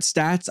Kart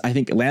stats, I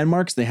think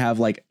landmarks, they have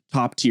like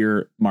top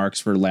tier marks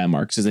for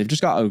landmarks because they've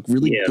just got a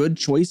really good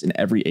choice in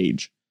every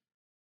age.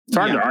 It's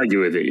hard to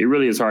argue with it. It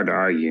really is hard to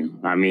argue.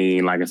 I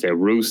mean, like I said,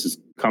 Roos is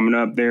coming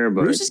up there,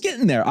 but Roos is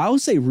getting there. I would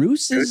say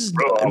Roos is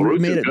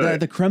made it.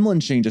 The Kremlin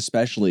change,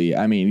 especially.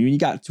 I mean, you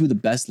got two of the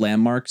best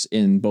landmarks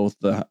in both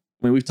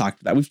we've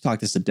talked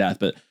this to death,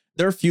 but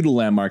they're feudal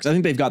landmarks. I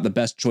think they've got the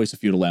best choice of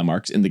feudal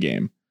landmarks in the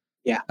game.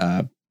 Yeah.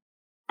 All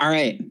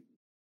right.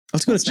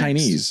 Let's go to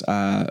Chinese.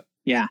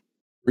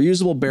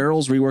 Reusable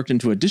barrels reworked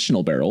into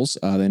additional barrels.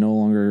 They no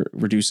longer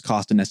reduce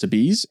cost in Nest of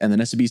Bees, and the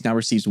Nest of Bees now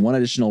receives 1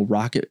 additional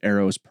rocket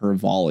arrows per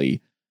volley.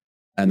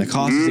 And the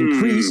cost has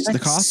increased. That's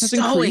the cost has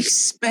so increased.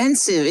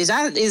 Expensive.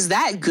 Is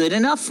that good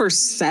enough for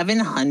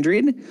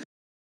 700?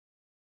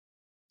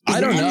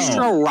 I don't know.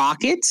 Extra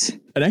rocket?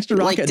 An extra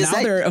rocket. Does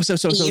now they're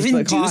so even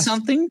the cost, do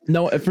something?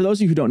 No, for those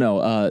of you who don't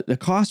know, the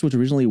cost was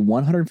originally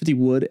 150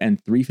 wood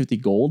and 350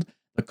 gold.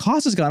 The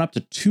cost has gone up to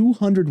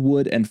 200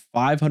 wood and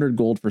 500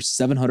 gold for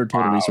 700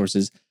 total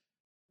resources.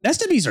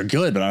 Nest of Bees are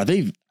good, but are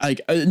they like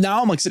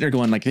now? I'm like sitting there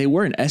going like they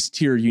were an S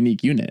tier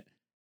unique unit.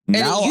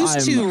 Now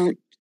and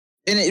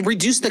it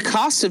reduced the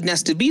cost of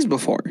Nest of Bees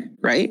before,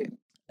 right?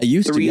 It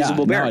used the to,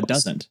 reusable barrels. Now it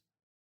doesn't.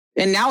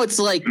 And now it's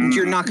like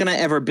you're not going to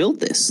ever build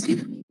this.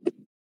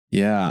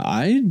 Yeah,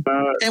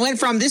 it went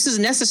from this is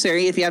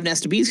necessary if you have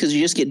Nest of Bees because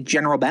you just get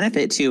general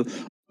benefit to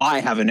I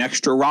have an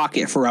extra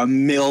rocket for $1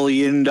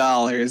 million.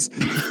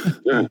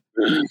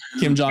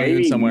 Kim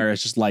Jong-un somewhere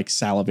is just like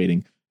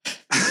salivating.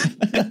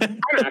 I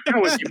kind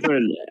of wish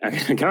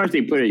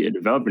they put a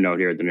developer note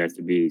here at the Nest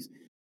of Bees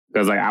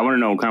because like I want to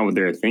know kind of what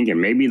they're thinking.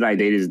 Maybe like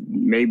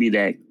maybe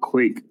that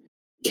quick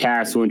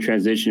castle and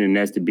transition in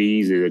Nest of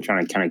Bees, they're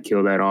trying to kind of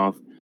kill that off,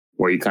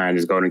 where you kind of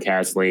just go to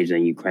Castle Age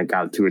and you crank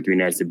out 2 or 3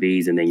 Nest of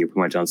Bees and then you're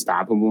pretty much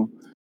unstoppable.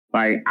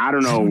 Like I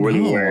don't know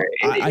really where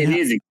it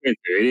is expensive.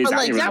 It is, but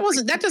like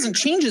that doesn't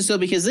change it though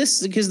because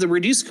the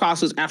reduced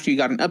cost was after you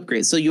got an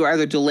upgrade. So you're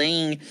either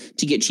delaying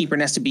to get cheaper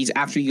Nest of Bees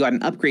after you got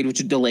an upgrade, which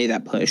would delay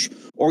that push,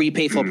 or you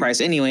pay full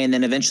price anyway and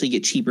then eventually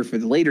get cheaper for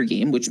the later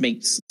game, which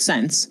makes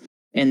sense.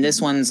 And this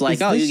one's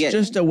like, you get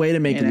just a way to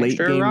make late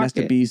game Nest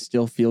of Bees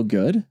still feel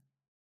good.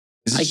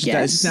 Is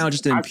this now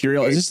just an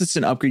Imperial? Is this just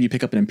an upgrade you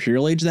pick up an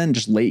Imperial Age then?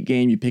 Just late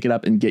game you pick it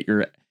up and get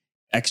your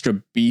extra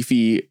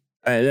beefy.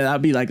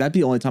 That'd be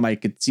the only time I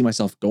could see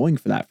myself going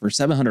for that for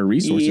 700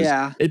 resources.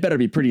 Yeah, it better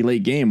be pretty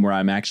late game where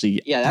I'm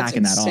actually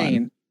packing that on.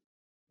 I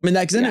mean,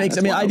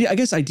 I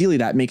guess ideally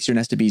that makes your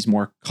Nest of Bees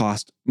more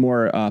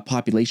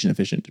population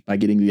efficient by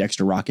getting the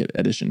extra rocket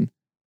addition.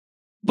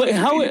 But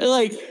how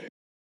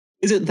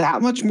is it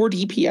that much more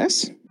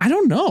DPS? I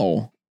don't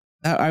know.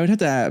 I would have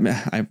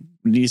to. I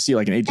need to see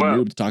like an agent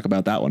noob to talk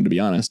about that one, to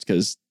be honest,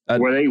 because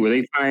Were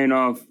they firing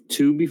off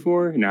 2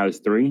 before? Now it's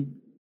 3.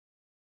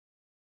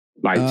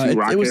 Like 2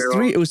 rocket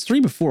It was 3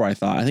 before, I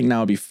thought. I think now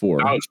it'd be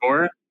 4. Oh, it's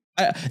 4?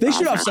 They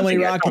shoot off so many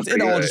rockets.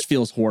 It all just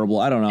feels horrible.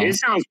 I don't know. It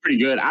sounds pretty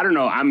good. I don't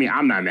know. I mean,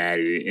 I'm not mad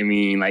at it. I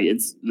mean, like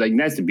it's like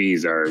Nest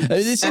Bees are.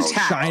 This is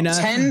China.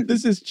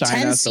 This is China.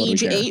 10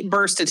 siege, 8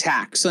 burst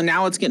attack. So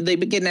now they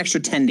get an extra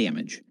 10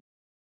 damage.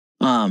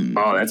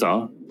 Oh, that's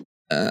all.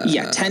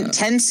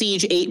 10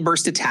 siege, 8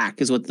 burst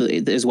attack is what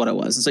it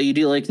was. And so you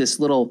do like this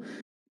little.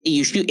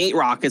 You shoot 8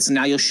 rockets, and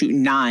now you'll shoot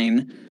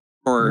 9.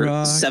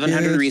 For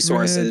 700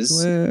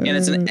 resources, and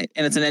it's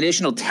an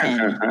additional 10.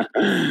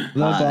 The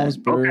bombs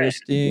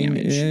bursting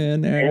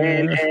in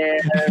air.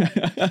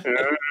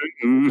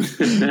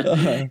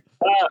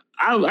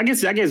 I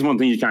guess one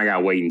thing you kind of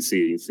gotta wait and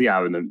see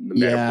how the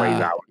meta plays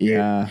out.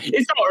 Yeah,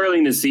 it's so early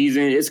in the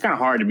season. It's kind of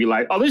hard to be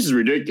like, oh, this is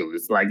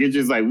ridiculous. Like it's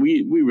just like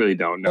we really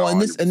don't know. Well, and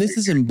this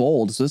is in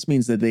bold, so this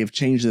means that they've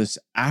changed this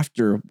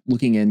after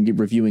looking and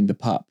reviewing the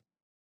pup.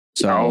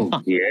 So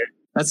yeah.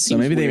 So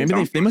maybe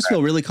they must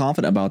feel really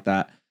confident about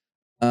that.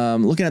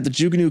 Looking at the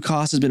Jugunu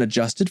cost has been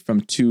adjusted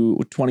from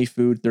 20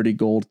 food, 30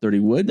 gold, 30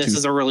 wood. This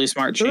is a really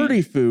smart change.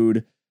 30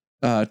 food,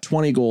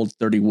 20 gold,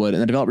 30 wood.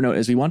 And the developer note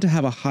is we want to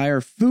have a higher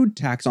food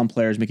tax on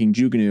players making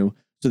Jugunu,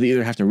 so they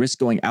either have to risk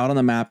going out on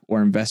the map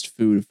or invest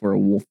food for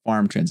a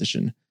farm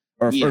transition,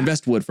 or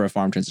invest wood for a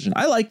farm transition.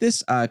 I like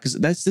this because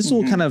this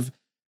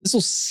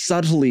will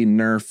subtly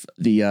nerf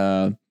the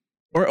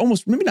or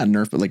almost maybe not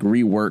nerf, but like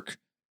rework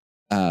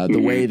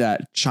the way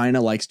that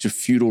China likes to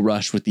feudal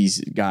rush with these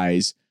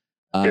guys.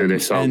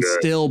 And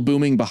still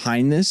booming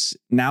behind this.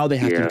 Now they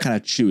have to kind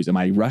of choose. Am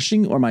I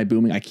rushing or am I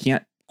booming? I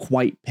can't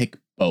quite pick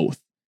both.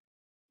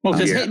 Well,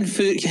 because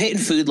hitting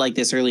food like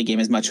this early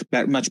game is much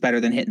better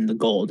than hitting the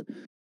gold.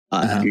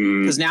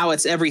 Because now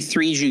it's every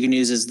 3 you can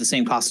use is the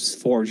same cost as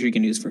 4 you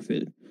can use for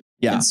food.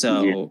 Yeah. And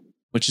so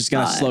which is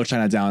going to slow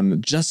China down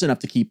just enough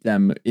to keep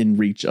them in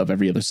reach of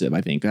every other civ.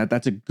 I think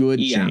that's a good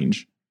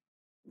change.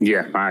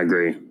 Yeah, I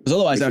agree. Because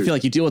otherwise, I feel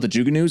like you deal with the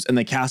Jugunus and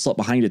they castle up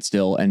behind it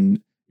still, and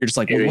you're just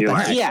like, well, what the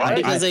heck? Yeah,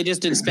 because they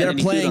just didn't spend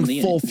any food on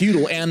the full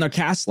feudal and they're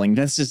castling.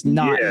 That's just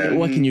not.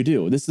 What can you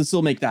do? This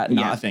will make that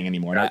not a thing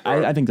anymore. And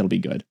I think that'll be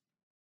good.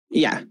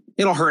 Yeah,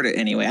 it'll hurt it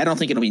anyway. I don't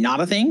think it'll be not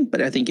a thing, but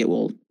I think it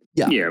will.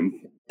 Yeah.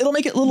 It'll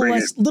make it a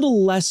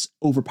little less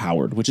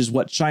overpowered, which is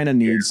what China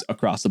needs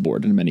across the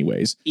board in many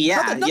ways. Yeah,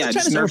 not that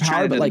China's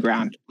overpowered, but like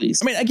ground, please.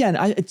 I mean, again,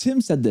 Tim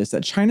said this,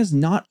 that China's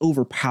not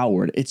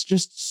overpowered. It's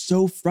just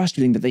so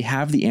frustrating that they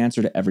have the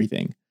answer to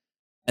everything,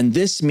 and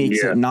this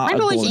makes it not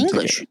kind a of golden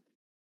English. Ticket.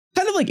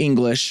 Kind of like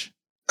English.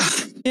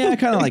 Yeah,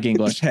 kind of like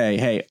English.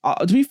 Hey.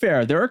 To be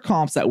fair, there are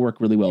comps that work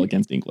really well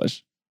against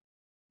English.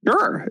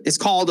 Sure. It's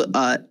called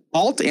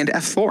Alt and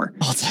F4.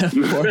 Alt and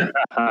F4.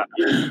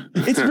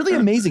 It's really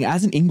amazing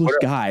as an English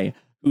guy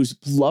who's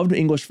loved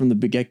English from the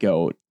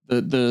get-go.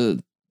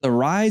 The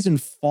rise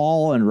and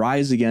fall and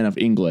rise again of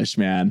English,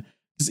 man.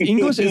 Because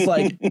English is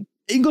like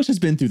English has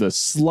been through the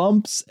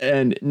slumps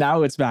and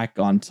now it's back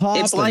on top.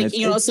 It's like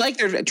it's like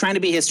they're trying to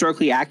be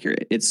historically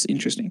accurate. It's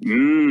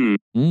interesting.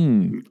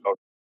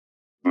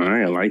 All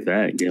right, I like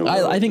that.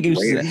 I think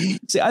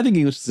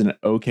English is in an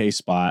okay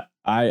spot.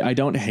 I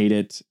don't hate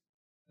it.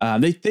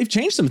 They've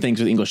changed some things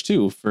with English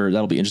too.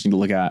 That'll be interesting to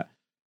look at.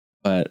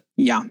 But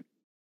yeah,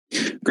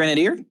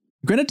 Grenadier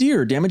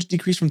damage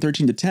decreased from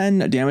 13 to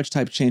 10. Damage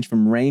type changed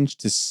from range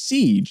to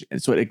siege,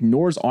 and so it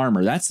ignores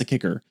armor. That's the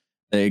kicker.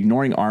 The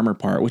ignoring armor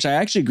part, which I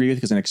actually agree with,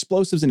 because an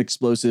explosive's an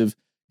explosive.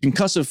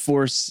 Concussive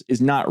force is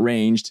not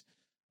ranged.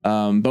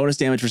 Bonus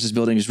damage versus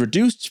building is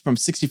reduced from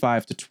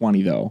 65 to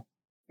 20 though.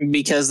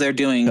 Because they're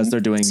doing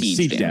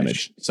siege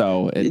damage.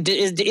 So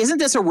isn't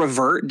this a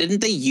revert? Didn't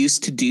they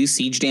used to do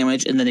siege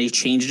damage and then they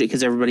changed it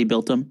because everybody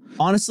built them?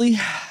 Honestly,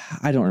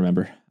 I don't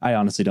remember. I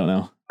honestly don't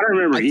know. I don't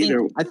remember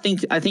either. I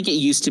think it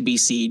used to be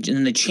siege, and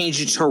then they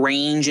changed it to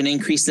range and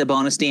increased the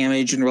bonus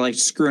damage, and we're like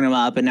screwing them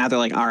up. And now they're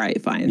like, all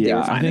right, fine. Yeah,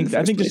 I think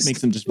just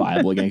makes them just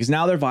viable again, because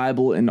now they're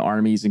viable in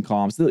armies and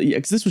comps.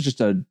 Because this was just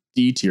a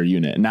D tier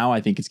unit, and now I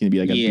think it's going to be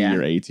like a B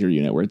or A tier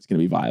unit where it's going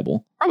to be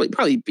viable.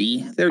 Probably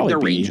B. Their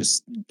range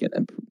is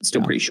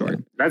still pretty short.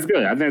 Yeah. That's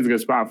good. I think it's a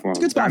good spot for them. It's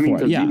a good spot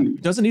for it. Yeah,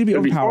 it doesn't need to be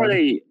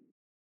overpowered.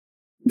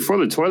 Before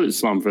the toilet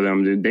slump for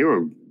them, dude, they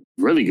were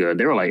really good.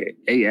 They were like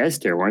AS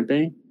tier, weren't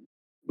they?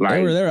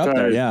 Like, they're up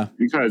there, yeah.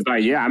 Because I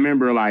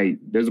remember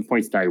there's a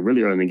point like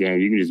really early in the game,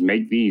 you can just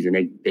make these,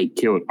 and they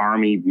killed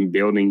army,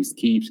 buildings,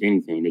 keeps,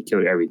 anything. They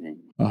killed everything.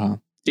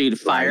 Dude,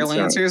 Fire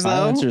Lancers though.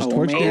 Lancers,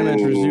 torch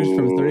damage reduced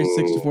from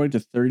 36 to 40 to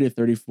 30 to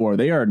 34.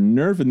 They are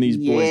nerfing these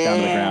boys down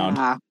to the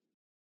ground.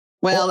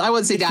 Well, I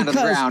wouldn't say down to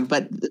the ground,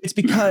 but it's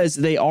because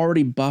they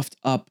already buffed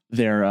up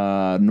their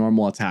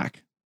normal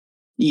attack.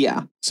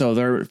 Yeah. So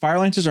their Fire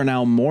Lancers are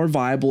now more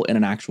viable in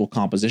an actual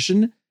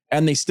composition,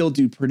 and they still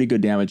do pretty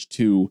good damage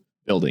to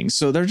buildings.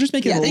 So they're just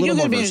making it a little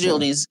more versatile.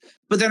 Buildings,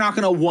 but they're not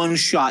going to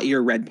one-shot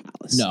your Red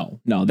Palace. No,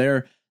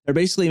 they're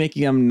basically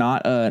making them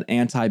not an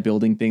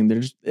anti-building thing. They're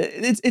just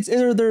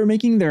they're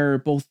making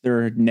both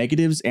their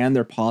negatives and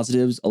their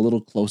positives a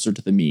little closer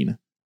to the mean.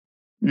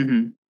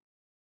 Mm-hmm.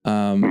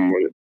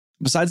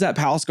 Besides that,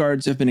 palace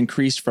guards have been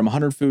increased from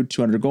 100 food,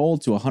 200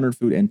 gold to 100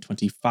 food and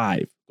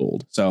 25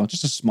 gold. So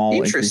just a small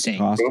increase in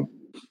cost.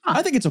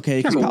 I think it's okay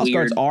because palace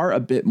guards are a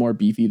bit more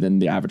beefy than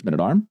the average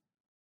men-at-arm.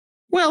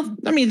 Well,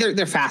 I mean,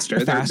 they're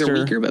faster. They're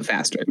weaker, but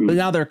faster. But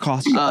now they're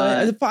costing.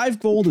 5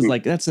 gold is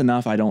like, that's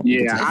enough. I don't.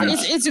 Yeah,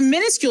 it's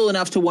minuscule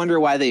enough to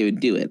wonder why they would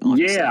do it.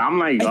 Honestly. Yeah, I'm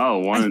like,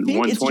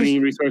 120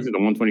 resources to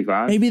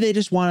 125. Maybe they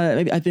just want to.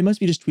 Maybe they must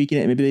be just tweaking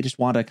it. Maybe they just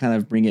want to kind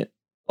of bring it.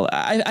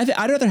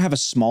 I'd rather have a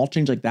small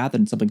change like that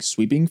than something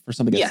sweeping for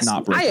something that's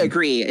not broken. I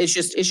agree. It's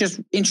just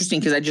interesting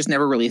because I just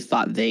never really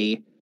thought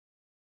they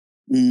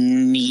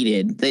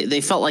needed.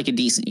 They felt like a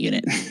decent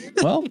unit.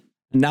 Well,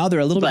 now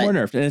they're a little bit more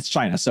nerfed, and it's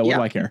China, so what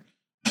do I care?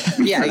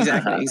 Yeah,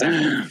 exactly.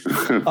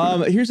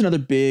 Here's another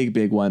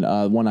big one.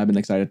 One I've been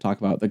excited to talk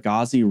about: the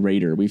Ghazi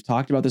Raider. We've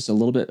talked about this a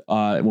little bit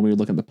when we were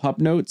looking at the pup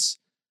notes.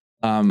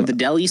 The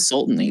Delhi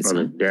Sultanates.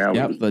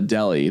 Yep, the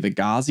Delhi, the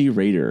Ghazi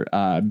Raider.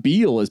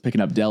 Beal is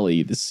picking up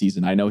Delhi this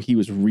season. I know he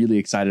was really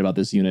excited about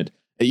this unit.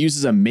 It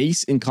uses a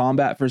mace in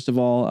combat. First of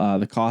all,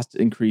 the cost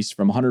increased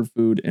from 100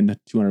 food and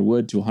 200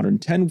 wood to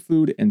 110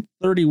 food and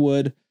 30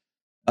 wood.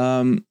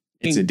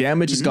 Its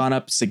damage has gone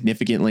up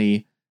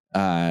significantly.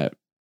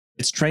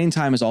 Its train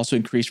time has also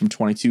increased from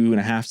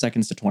 22.5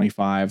 seconds to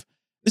 25.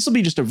 This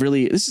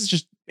is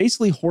just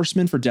basically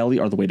horsemen for Delhi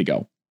are the way to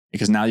go,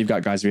 because now you've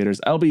got Ghazi Raiders.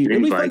 It'll be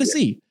fun to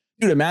see.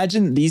 Dude,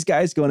 imagine these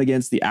guys going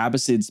against the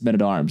Abbasids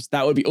men-at-arms.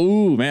 That would be,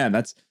 oh man,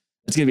 that's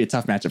going to be a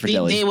tough matchup for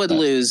Delhi. They would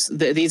lose.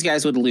 These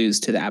guys would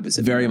lose to the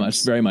Abbasids. Very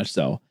much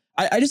so.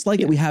 I just like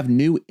that we have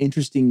new,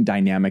 interesting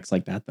dynamics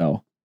like that,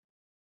 though.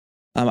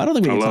 I don't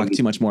think we can talk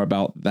too much more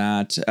about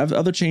that.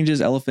 Other changes,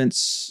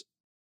 elephants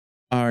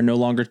are no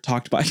longer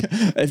talked by.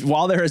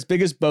 While they're as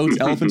big as boats,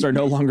 elephants are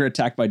no longer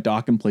attacked by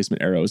dock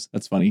emplacement arrows.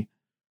 That's funny.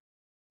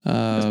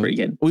 That's pretty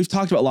good. We've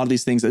talked about a lot of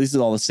these things. This is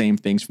all the same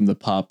things from the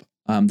pup.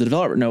 The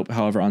developer note,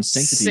 however, on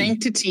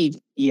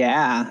Sanctity.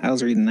 Yeah, I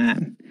was reading that.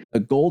 The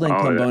gold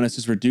income bonus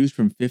is reduced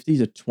from 50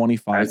 to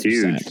 25%. That's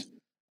huge.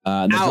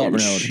 The developer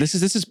note. This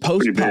is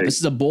post pup. This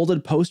is a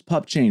bolded post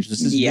pup change.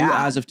 This is new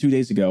as of 2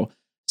 days ago.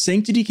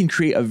 Sanctity can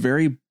create a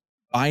very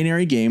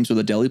binary games where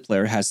the Delhi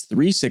player has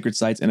 3 sacred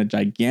sites and a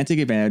gigantic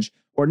advantage,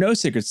 or no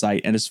sacred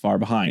site and is far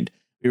behind.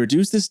 We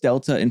reduced this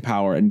delta in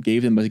power and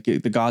gave them the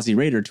Ghazi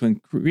Raider to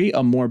create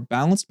a more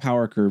balanced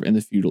power curve in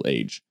the feudal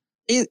age.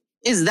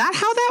 Is that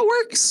how that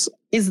works?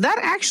 Is that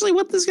actually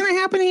what is going to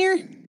happen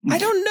here? I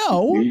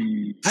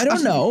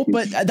don't know,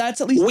 but that's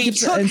at least we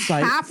took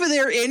half of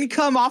their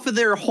income off of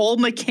their whole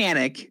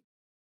mechanic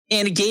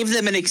and gave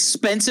them an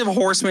expensive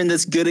horseman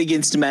that's good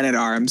against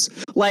men-at-arms.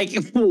 Like,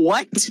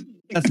 what?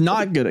 That's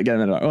not good against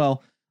men-at-arms.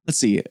 Well, let's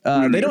see.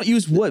 They don't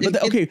use wood,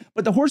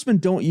 but the horsemen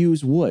don't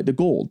use wood. The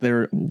gold,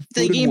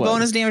 they gain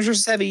bonus damage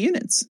versus heavy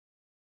units,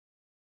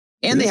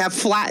 and they have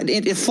flat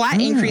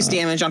increased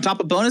damage on top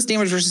of bonus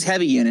damage versus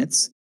heavy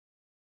units.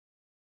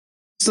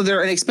 So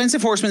they're an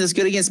expensive horseman that's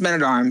good against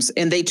men-at-arms,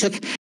 and they took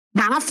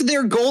half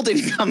their gold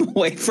income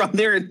away from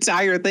their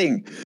entire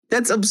thing.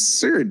 That's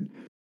absurd.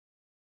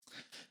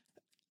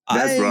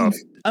 That's rough.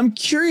 I'm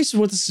curious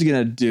what this is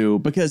going to do,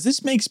 because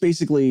this makes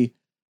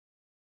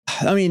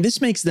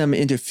them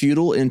into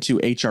feudal, into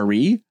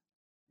HRE,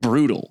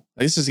 brutal.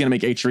 This is going to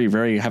make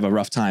HRE have a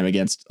rough time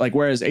against,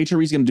 whereas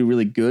HRE is going to do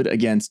really good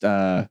against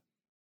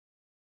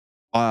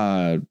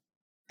Abbasid,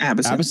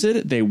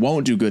 they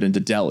won't do good into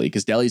Delhi,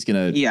 because Delhi's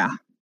going to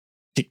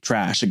kick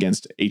trash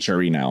against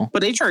HRE now.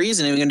 But HRE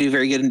isn't even going to do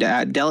very good into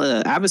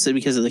Abbasid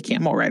because of the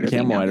Camel Rider.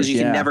 Because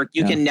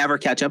you can never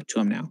catch up to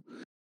him now.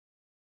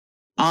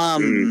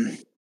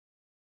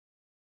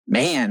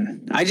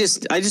 Man, I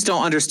just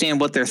don't understand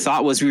what their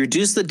thought was. We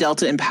reduced the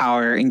delta in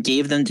power and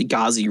gave them to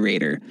Ghazi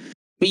Raider.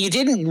 But you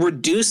didn't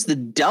reduce the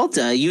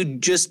delta, you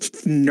just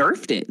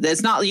nerfed it.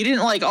 That's not, you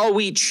didn't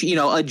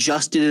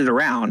adjusted it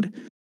around.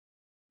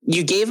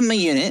 You gave them a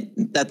unit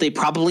that they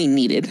probably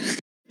needed.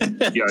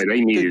 Yeah,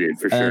 they needed it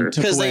for sure.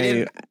 Because they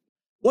didn't.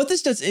 What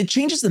this does, it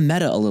changes the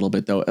meta a little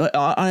bit, though.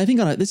 I think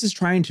this is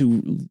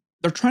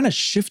they're trying to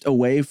shift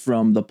away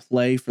from the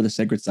play for the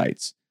sacred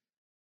sites,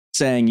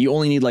 saying you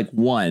only need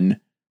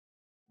one.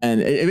 And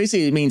it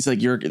basically means I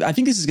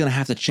think this is going to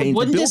have to change.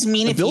 Wouldn't this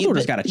mean the build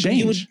order's got to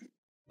change?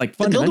 The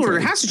build order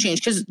has to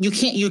change, because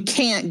you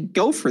can't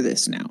go for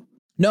this now.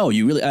 No,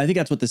 I think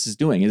that's what this is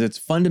doing. Is it's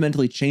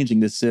fundamentally changing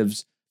the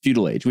Civ's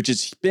feudal age, which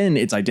has been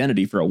its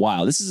identity for a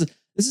while. This is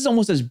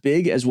almost as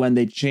big as when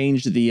they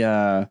changed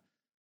the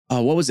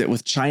what was it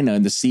with China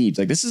and the siege?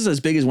 This is as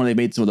big as when they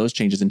made some of those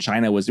changes in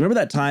China. Remember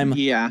that time?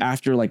 Yeah.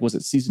 After was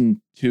it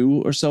season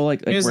 2 or so?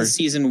 It was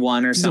season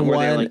 1 or something.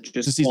 Where they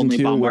just season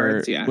 2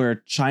 where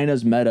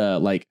China's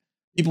meta,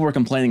 people were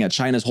complaining that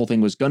China's whole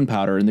thing was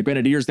gunpowder, and the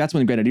Grenadiers. That's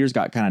when the Grenadiers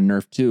got kind of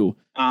nerfed too.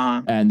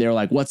 And they're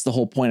like, "What's the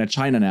whole point of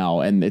China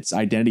now?" And its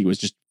identity was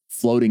just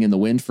floating in the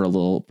wind for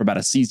about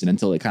a season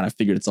until it kind of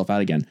figured itself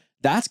out again.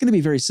 That's going to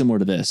be very similar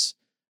to this.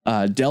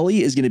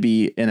 Delhi is going to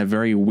be in a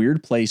very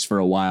weird place for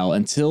a while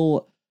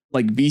until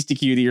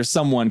Beasticuity or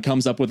someone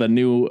comes up with a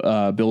new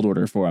build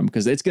order for them,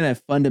 because it's going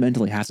to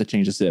fundamentally have to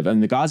change the Civ.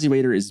 And the Ghazi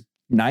Raider is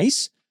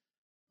nice,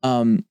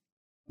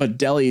 but But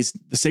Delhi's,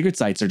 the sacred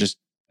sites are just,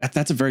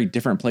 that's a very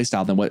different play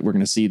style than what we're going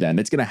to see then.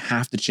 It's going to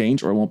have to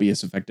change or it won't be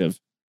as effective.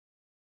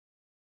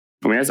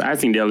 I mean, I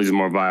think Delhi's is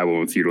more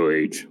viable in Feudal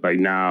Age. Like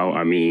now,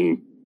 I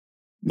mean.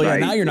 But like,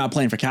 now you're not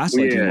playing for Castle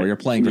Age anymore. You're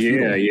playing for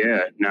Feudal.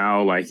 Yeah.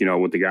 Now, like,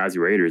 with the Ghazi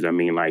Raiders, I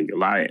mean, like a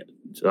lot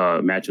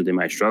of matchups they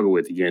might struggle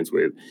with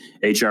with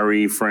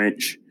HRE,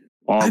 French,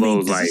 all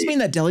those. Does this mean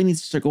that Delhi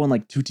needs to start going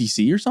like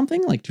 2TC or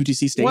something? Like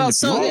 2TC staying? Well,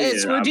 so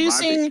it's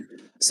reducing.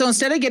 So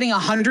instead of getting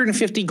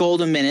 150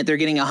 gold a minute, they're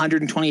getting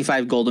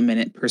 125 gold a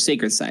minute per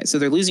sacred site. So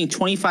they're losing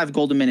 25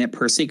 gold a minute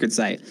per sacred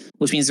site,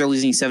 which means they're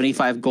losing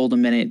 75 gold a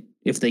minute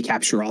if they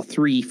capture all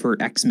 3 for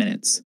X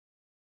minutes.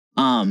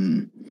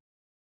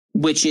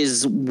 Which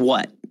is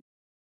what?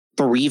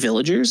 3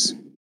 villagers?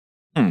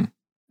 I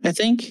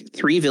think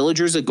 3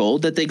 villagers of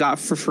gold that they got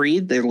for free.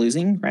 They're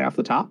losing right off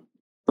the top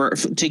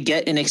to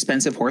get an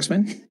expensive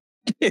horseman.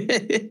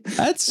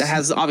 That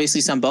has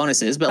obviously some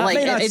bonuses, but like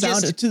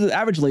to the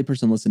average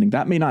layperson listening,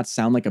 that may not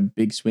sound like a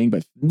big swing,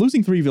 but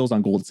losing 3 vills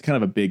on gold is kind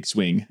of a big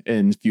swing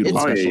in Feudal,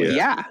 especially.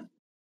 Yeah.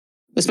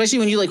 Especially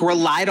when you like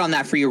relied on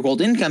that for your gold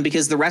income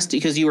because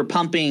you were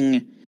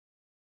pumping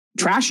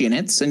trash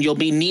units and you'll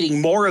be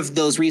needing more of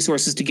those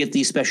resources to get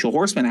these special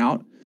horsemen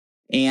out.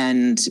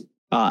 And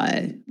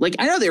like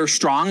I know they were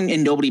strong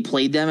and nobody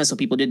played them, and so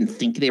people didn't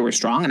think they were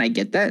strong, and I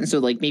get that. And so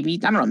like maybe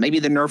I don't know, maybe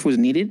the nerf was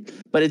needed,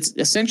 but it's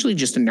essentially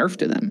just a nerf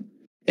to them.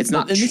 It's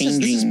not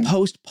changing. This is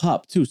post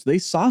pup too, so they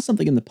saw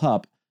something in the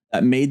pup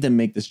that made them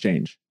make this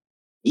change.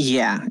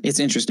 Yeah, it's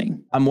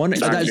interesting. I'm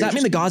wondering, does that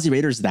mean the Ghazi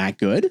Raider is that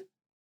good?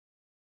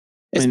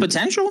 It's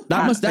potential.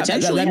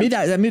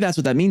 Maybe that's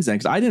what that means then,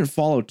 because I didn't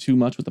follow too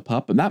much with the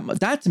pup, and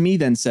that to me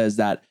then says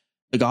that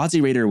the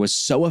Ghazi Raider was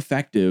so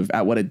effective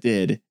at what it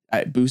did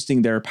at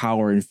boosting their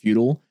power in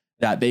Feudal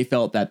that they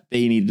felt that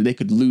they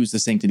could lose the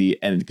sanctity,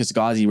 and because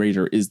Ghazi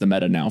Raider is the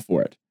meta now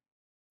for it.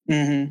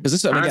 Because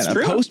this again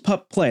a post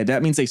pup play,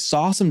 that means they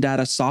saw some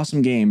data, saw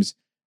some games,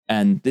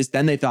 and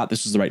then they thought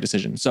this was the right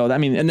decision. So I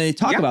mean, and they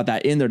talk about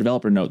that in their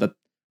developer note that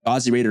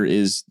Ghazi Raider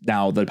is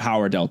now the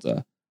power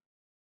delta.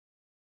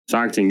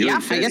 I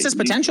guess it's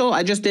potential.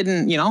 I just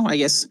didn't, I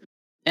guess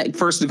at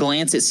first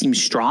glance it seems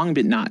strong,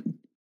 but not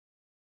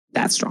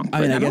that strong.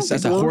 I mean, I guess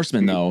that's a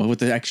horseman though, with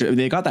the extra,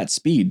 they got that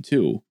speed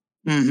too.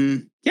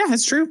 Yeah,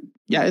 that's true.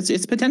 Yeah,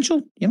 it's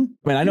potential. I mean,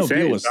 I know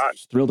Bill was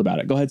thrilled about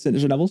it. Go ahead,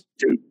 Mr. Devils.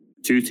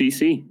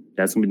 2TC.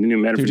 That's gonna be the new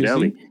meta for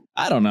Delhi.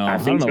 I don't know. I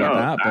don't know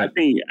about that. But I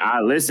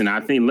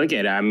think look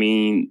at it. I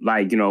mean,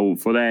 like,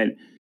 for that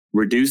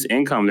reduced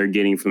income they're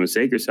getting from the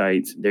sacred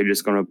sites, they're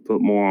just going to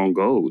put more on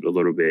gold a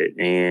little bit.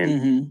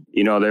 And,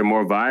 they're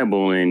more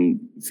viable in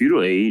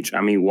Feudal Age. I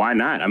mean, why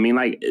not? I mean,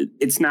 like,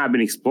 it's not been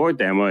explored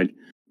that much,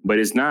 but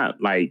it's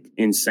not like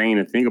insane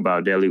to think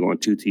about Delhi going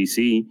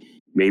 2TC,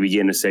 maybe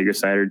getting a sacred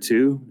site or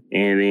 2,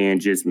 and then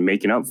just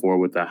making up for it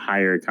with a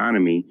higher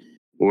economy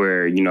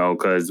where,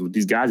 because with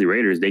these Ghazi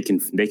Raiders, they can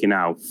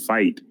now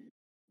fight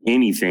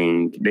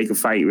anything. They can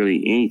fight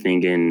really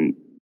anything in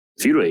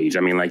Feudal Age.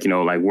 I mean, like,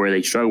 like where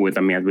they struggle with,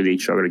 I mean, they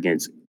struggled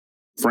against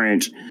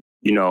French,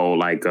 men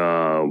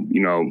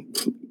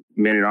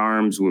at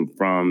arms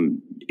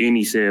from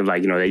any civ,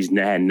 like, they just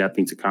had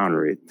nothing to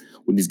counter it.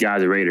 With these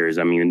Ghazi Raiders,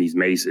 I mean, and these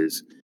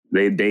maces,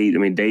 I'm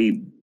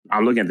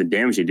looking at the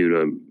damage they do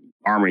to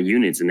armor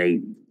units, and they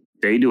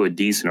do a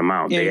decent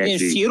amount. In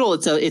Feudal,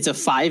 it's a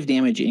 5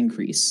 damage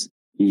increase.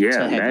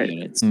 Yeah,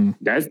 units.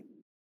 That's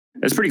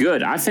pretty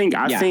good. I think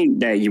we're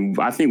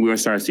gonna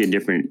start to see a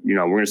different,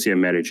 we're gonna see a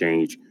meta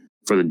change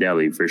for the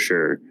Delhi for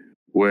sure.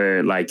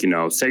 Where like,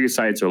 sacred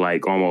sites are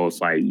like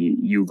almost like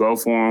you go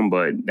for them,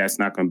 but that's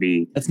not gonna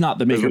be. That's not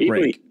the make or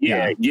break.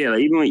 Like,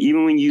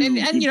 even when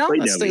you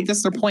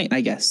that's their point,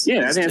 I guess.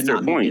 Yeah, I think that's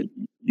their point.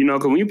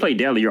 Because when you play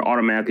Delhi, you're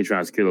automatically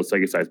trying to kill those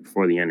sacred sites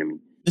before the enemy.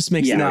 This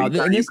makes I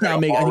think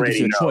it's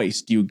your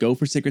choice. Do you go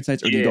for sacred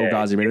sites or do you go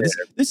Ghazi Raider?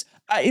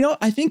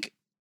 I think.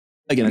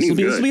 Again, this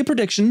will be a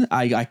prediction.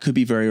 I could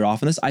be very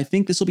off on this. I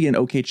think this will be an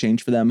okay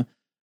change for them.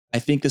 I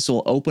think this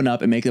will open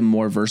up and make them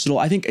more versatile.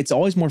 I think it's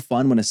always more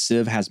fun when a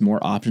civ has more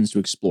options to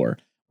explore.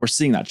 We're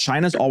seeing that.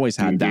 China's always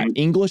had that.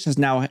 English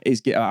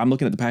I'm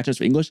looking at the patches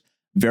for English.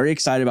 Very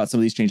excited about some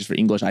of these changes for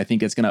English. I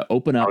think it's going to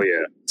open up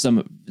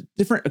some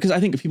different, because I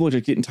think people are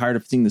just getting tired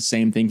of seeing the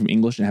same thing from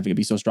English and having it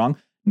be so strong.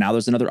 Now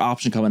there's another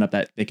option coming up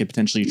that they could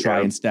potentially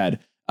try instead.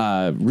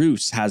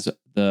 Rus has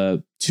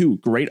a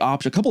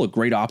couple of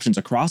great options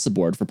across the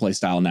board for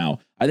playstyle now.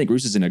 I think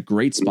Rus is in a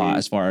great spot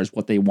as far as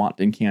what they want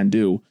and can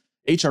do.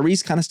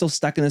 HRE's kind of still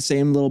stuck in the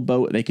same little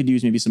boat. They could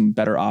use maybe some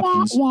better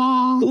options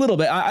a little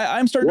bit.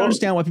 I'm starting to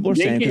understand what people are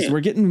saying, because we're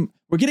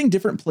getting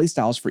different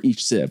playstyles for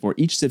each civ, where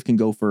each civ can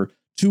go for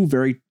 2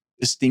 very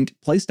distinct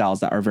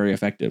playstyles that are very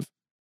effective.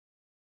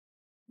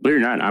 Believe it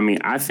or not, I mean,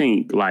 I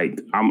think like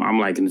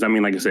like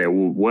I said,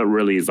 what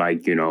really is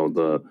like,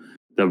 the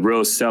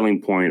real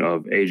selling point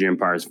of Age of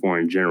Empires 4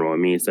 in general. I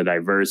mean, it's the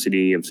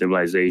diversity of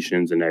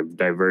civilizations and the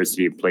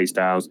diversity of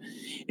playstyles.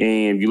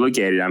 And if you look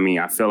at it, I mean,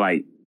 I feel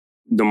like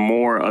the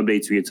more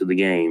updates we get to the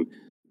game,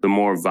 the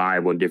more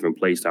viable different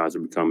playstyles are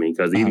becoming.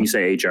 Because even you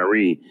say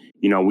HRE,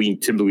 we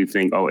typically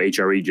think,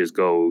 HRE just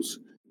goes,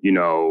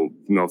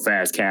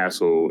 fast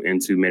castle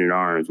into Men at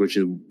Arms, which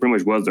is pretty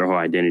much was their whole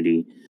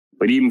identity.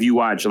 But even if you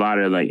watch a lot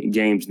of like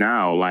games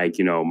now, like,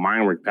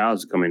 Minework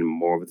Palace is becoming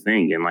more of a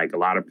thing. And like a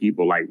lot of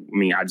people, I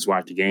just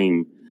watched a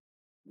game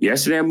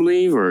yesterday, I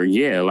believe,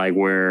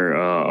 where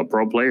a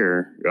pro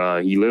player,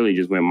 he literally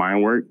just went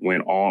Minework,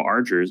 went all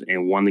archers,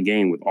 and won the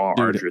game with all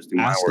archers through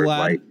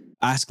Minework.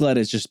 Askeladd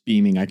is just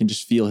beaming. I can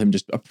just feel him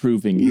just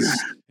approving his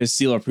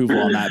seal of approval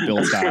on that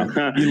build style.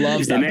 He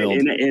loves that build,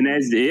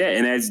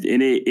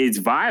 it's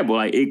viable.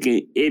 Like it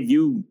can, if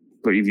you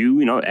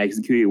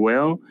execute it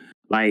well.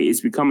 Like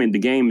the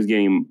game is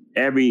getting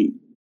every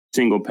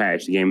single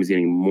patch. The game is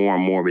getting more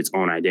and more of its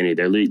own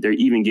identity. They're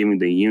even giving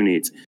the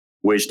units,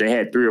 which they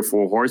had 3 or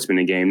 4 horsemen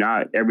in the game.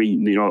 Not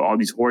all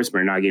these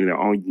horsemen are not getting their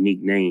own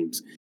unique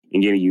names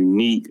and getting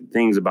unique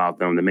things about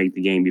them to make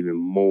the game even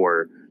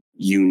more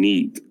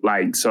unique.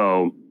 Like,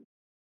 so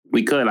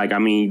we could,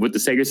 with the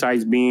Sacred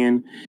Sites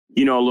being,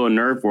 a little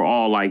nerf, we're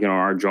all like,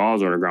 our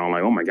jaws on the ground,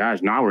 like, oh my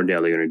gosh, now what are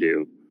they going to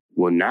do?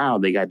 Well, now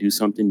they got to do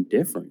something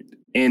different.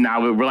 And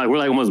now we're like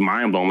almost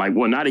mind blown. Like,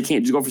 well, now they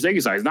can't just go for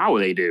Sacred Sites. Now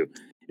what they do?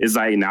 It's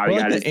like now you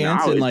got the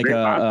ants in like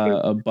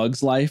a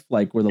Bug's Life,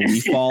 like where the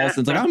leaf falls.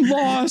 It's like I'm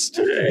lost.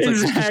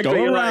 It's like, just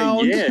go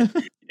around.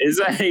 It's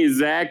like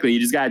exactly. You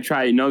just gotta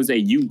try. Say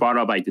you brought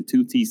up like the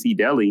 2 TC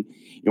deli,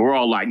 and we're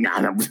all like,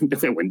 nah. But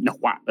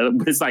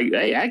it's like,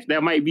 hey, actually,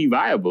 that might be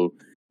viable.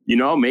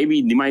 Maybe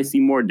you might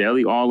see more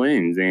deli all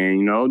ins, and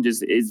we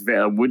just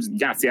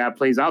gotta see how it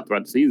plays out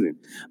throughout the season.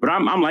 But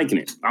I'm liking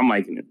it.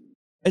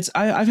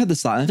 I've had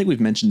this thought. I think we've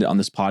mentioned it on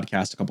this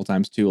podcast a couple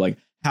times too. Like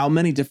how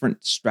many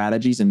different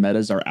strategies and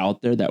metas are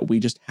out there that we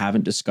just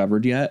haven't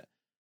discovered yet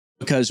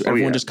because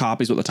everyone just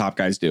copies what the top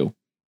guys do.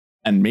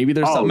 And maybe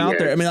there's something out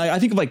there. I mean, I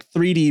think of like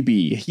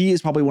 3DB. He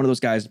is probably one of those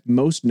guys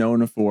most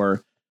known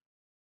for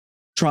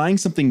trying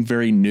something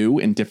very new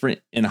and different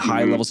in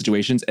high level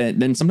situations.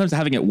 And then sometimes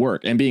having it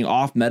work and being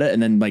off meta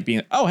and then like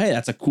being, oh, hey,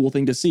 that's a cool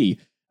thing to see.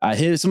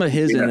 Some of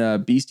his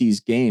and Beastie's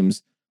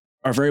games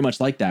are very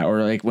much like that.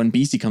 Or like when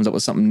Beastie comes up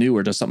with something new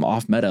or does something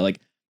off meta, like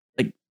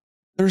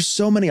there's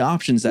so many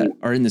options that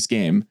are in this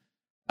game.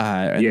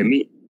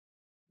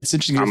 It's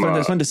interesting.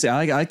 It's fun to see.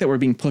 I like that we're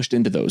being pushed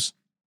into those.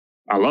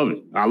 I love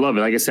it.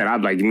 Like I said, I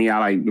like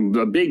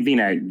the big thing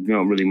that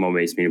really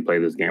motivates me to play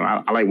this game.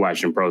 I like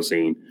watching pro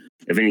scene.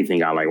 If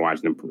anything, I like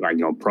watching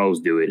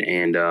pros do it.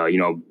 And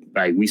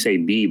like we say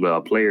B, but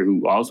a player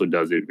who also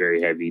does it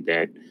very heavy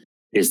that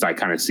is like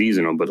kind of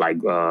seasonal, but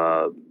like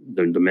the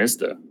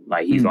Mista,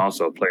 like he's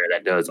also a player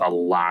that does a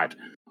lot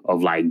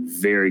of like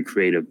very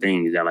creative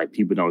things that like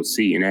people don't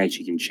see and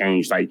actually can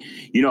change. Like,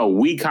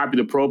 we copy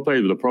the pro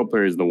players, but the pro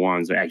players are the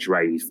ones that actually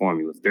write these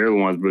formulas. They're the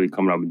ones really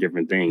coming up with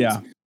different things. Yeah.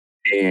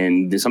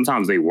 And then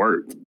sometimes they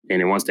work. And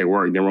then once they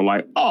work, then we're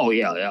like, oh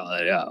yeah.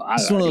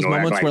 It's one of those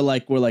moments where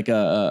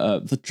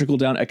the trickle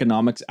down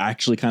economics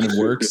actually kind of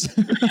works.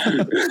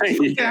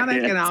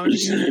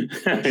 Economics.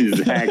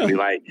 Exactly.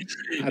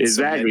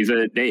 Exactly.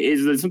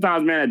 So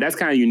sometimes, man, that's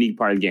kind of a unique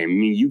part of the game. I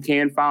mean, you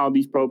can follow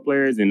these pro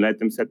players and let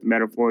them set the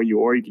meta for you,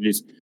 or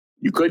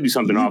you could do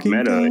something off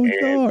meta and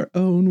your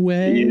own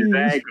way.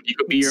 Exactly. You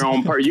could be your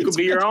own person. You could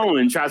be your own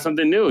and try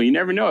something new. You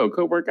never know. It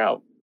could work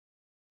out.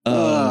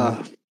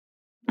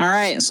 All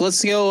right, so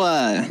let's go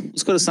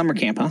to summer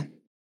camp, huh?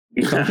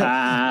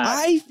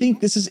 I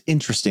think this is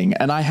interesting,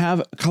 and I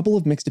have a couple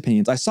of mixed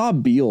opinions. I saw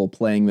Beal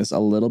playing this a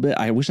little bit.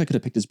 I wish I could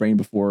have picked his brain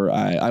before.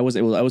 I was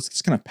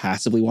just kind of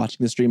passively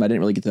watching the stream. I didn't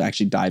really get to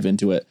actually dive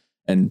into it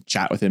and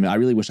chat with him. I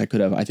really wish I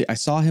could have. I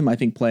saw him,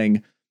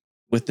 playing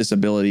with this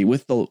ability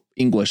with the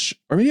English,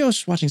 or maybe I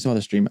was watching some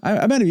other stream.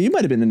 You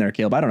might have been in there,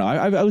 Caleb. I don't know.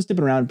 I was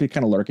dipping around,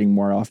 kind of lurking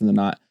more often than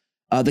not.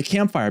 The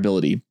campfire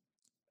ability.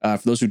 For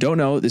those who don't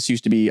know, this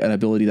used to be an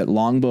ability that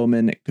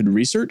longbowmen could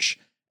research,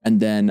 and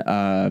then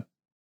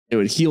it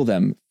would heal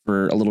them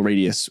for a little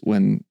radius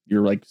when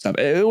you're like stuff.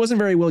 It wasn't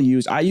very well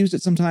used. I used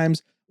it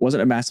sometimes.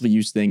 Wasn't a massively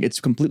used thing. It's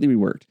completely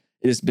reworked.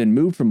 It has been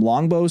moved from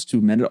longbows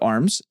to men at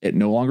arms. It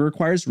no longer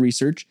requires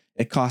research.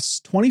 It costs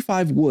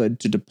 25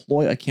 wood to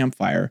deploy a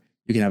campfire.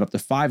 You can have up to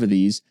 5 of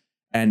these,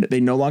 and they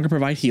no longer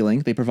provide healing.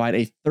 They provide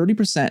a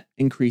 30%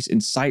 increase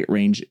in sight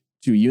range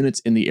to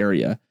units in the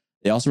area.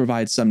 They also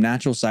provide some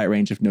natural sight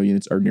range if no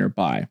units are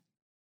nearby.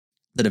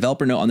 The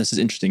developer note on this is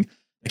interesting.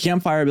 The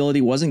campfire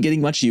ability wasn't getting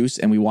much use,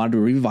 and we wanted to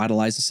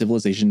revitalize the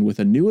civilization with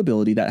a new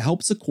ability that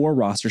helps the core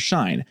roster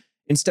shine.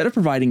 Instead of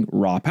providing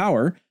raw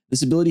power,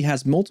 this ability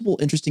has multiple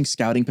interesting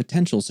scouting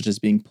potentials, such as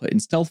being put in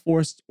stealth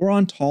forests or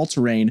on tall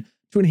terrain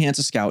to enhance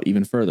a scout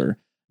even further.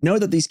 Note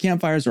that these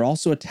campfires are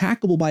also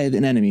attackable by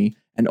an enemy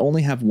and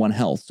only have 1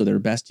 health, so they're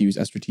best used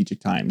at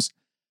strategic times.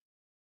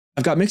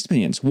 I've got mixed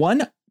opinions.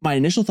 One, my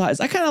initial thought is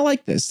I kind of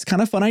like this. It's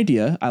kind of a fun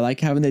idea. I like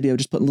having the idea of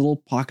just putting little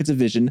pockets of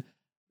vision.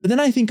 But then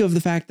I think of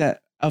the fact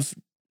that of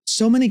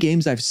so many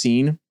games I've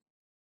seen,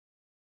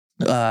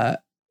 there's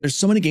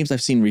so many games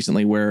I've seen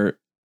recently where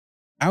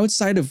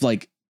outside of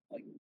like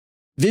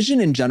vision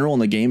in general in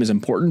the game is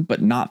important,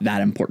 but not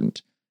that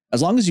important.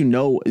 As long as you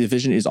know the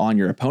vision is on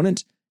your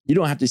opponent, you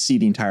don't have to see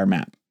the entire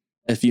map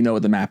if you know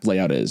what the map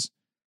layout is.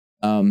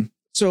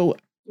 So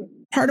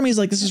part of me is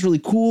like, this is really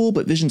cool,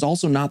 but vision's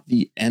also not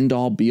the end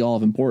all be all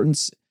of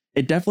importance.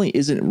 It definitely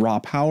isn't raw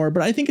power,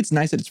 but I think it's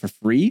nice that it's for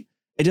free.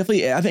 I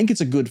think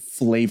it's a good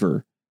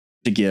flavor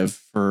to give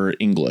for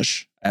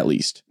English, at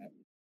least.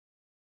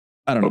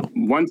 I don't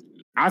know.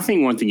 I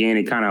think once again,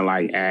 it kind of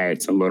like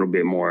adds a little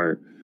bit more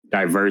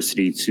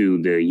diversity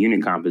to the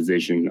unit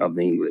composition of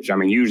the English. I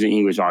mean, usually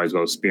English always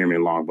goes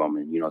spearman,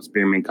 longbowman. You know,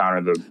 spearman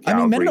counter the cavalry. I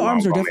mean, men at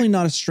arms are definitely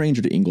not a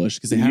stranger to English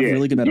because they have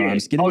really good men at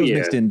arms. Getting those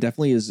mixed in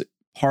definitely is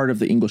part of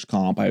the English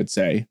comp, I would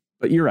say.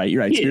 But you're right.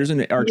 Spears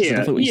and archers are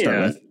definitely what you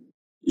start with.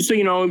 So,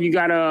 you know, you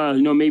gotta,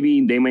 you know,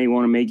 maybe they may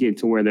want to make it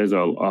to where there's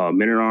a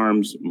men at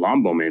arms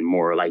longbowman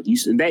more like you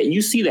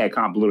see that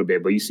comp a little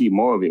bit, but you see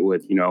more of it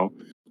with, you know,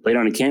 laid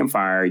on a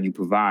campfire. You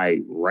provide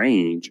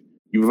range,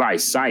 you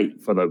provide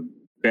sight for the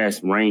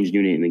best range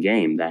unit in the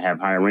game that have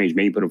higher range.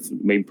 Maybe put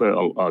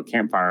a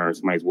campfire on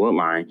somebody's wood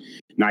line.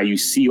 Now you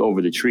see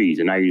over the trees,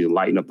 and now you just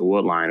lighten up the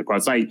wood line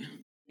across. Like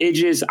it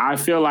just, I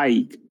feel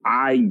like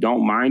I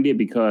don't mind it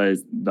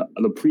because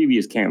the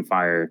previous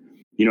campfire.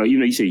 You know,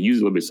 you said use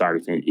a little bit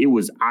Sargatan.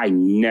 I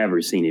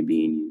never seen it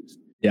being used.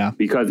 Yeah.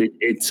 Because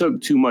it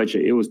took too much.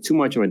 It was too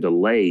much of a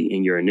delay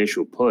in your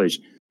initial push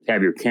to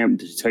have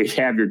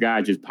your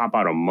guy just pop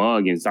out a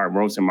mug and start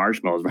roasting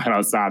marshmallows right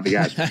outside the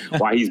guy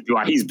while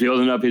he's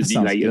building up his. That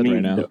sounds good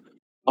right now.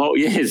 Oh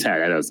yeah,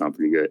 that does sound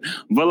pretty good.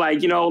 But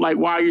like, you know, like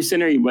while you're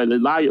sitting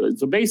there,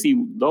 so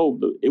basically though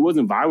it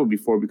wasn't viable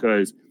before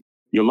because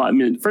first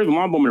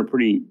longbowmen are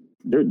pretty.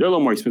 They're a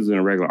little more expensive than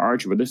a regular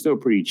archer, but they're still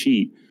pretty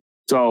cheap.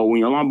 So when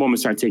your longbowmen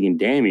start taking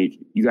damage,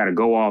 you got to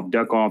go off,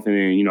 duck off, and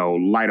then, you know,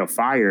 light a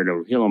fire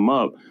to heal them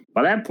up.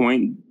 By that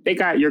point, they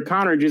got your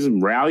counter just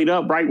rallied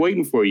up right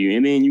waiting for you.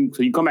 And then you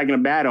come back in a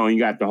battle and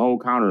you got the whole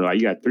counter, like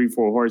you got 3-4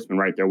 horsemen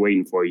right there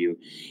waiting for you.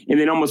 And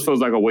then it almost feels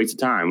like a waste of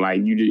time.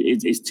 Like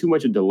it's too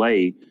much a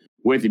delay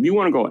with, if you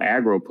want to go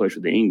aggro push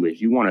with the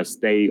English, you want to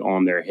stay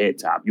on their head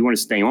top. You want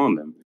to stay on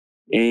them.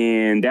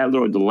 And that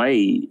little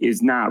delay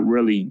is not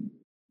really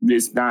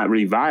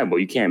viable.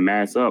 You can't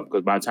mass up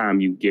because by the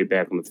time you get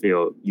back on the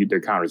field, their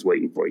counter's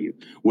waiting for you.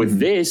 With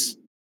this,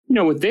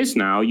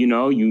 now, you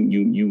know,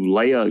 you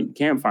lay a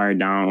campfire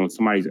down on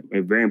somebody's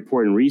a very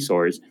important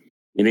resource,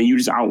 and then you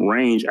just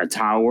outrange a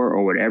tower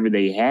or whatever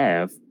they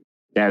have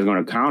that's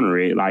going to counter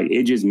it. Like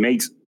it just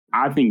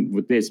I think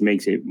with this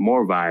makes it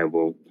more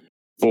viable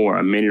for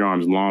a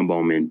men-at-arms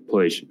longbowman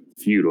push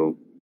feudal.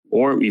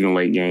 Or even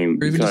late game.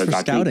 Or even just for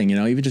scouting, you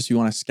know, even just you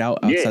want to scout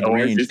outside the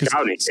range.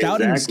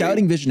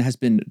 Scouting vision has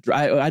been,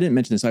 I didn't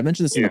mention this. So I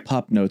mentioned this in the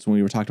pup notes when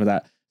we were talking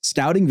about that.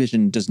 Scouting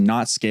vision does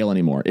not scale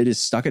anymore. It is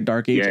stuck at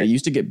Dark Age. It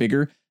used to get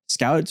bigger.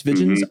 Scout's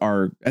visions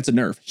that's a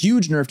nerf,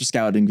 huge nerf to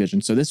scouting vision.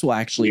 So this will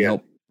actually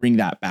help bring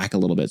that back a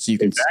little bit. So you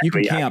can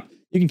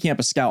camp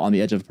a scout on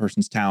the edge of a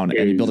person's town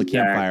and you build a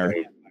campfire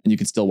and you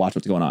can still watch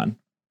what's going on.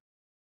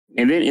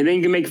 And then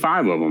you can make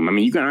 5 of them. I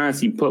mean, you can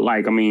honestly put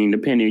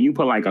you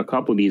put like a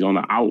couple of these on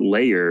the out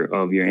layer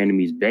of your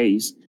enemy's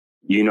base,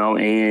 you know,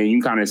 and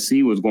you kind of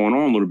see what's going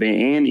on a little bit.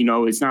 And, you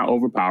know, it's not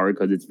overpowered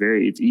because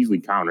it's easily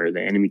countered.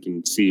 The enemy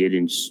can see it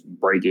and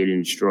break it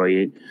and destroy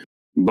it.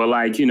 But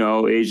like, you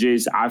know, it's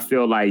just, I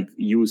feel like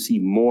you will see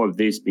more of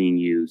this being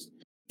used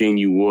than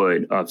you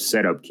would of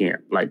setup camp.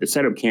 Like the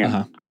setup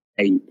camp,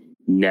 I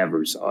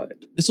never saw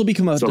it. This will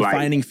become a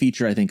defining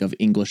feature, I think, of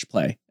English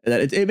play.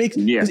 That it makes,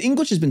 because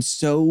English has been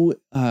so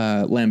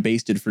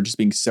lambasted for just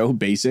being so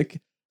basic,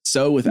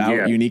 so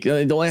without unique.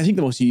 I think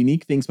the most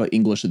unique things about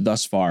English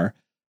thus far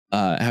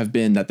have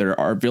been that there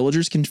are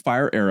villagers can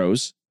fire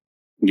arrows.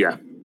 Yeah.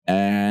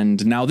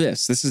 And now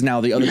this is now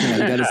the other thing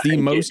that is the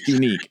most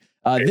unique.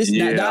 And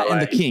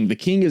the king. The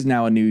king is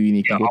now a new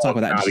unique thing. We'll talk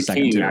about that in just a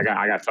second too. I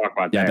got to talk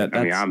about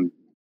that.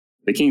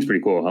 The king's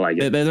pretty cool. I like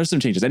it. There's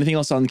some changes. Anything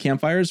else on the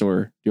campfires,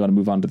 or do you want to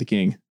move on to the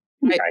king?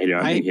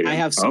 I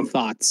have some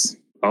thoughts.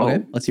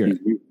 Okay, let's hear it.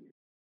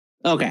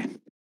 Okay.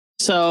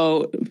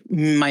 So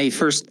my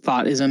first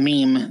thought is a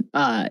meme.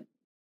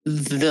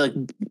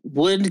 The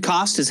wood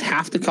cost is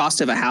half the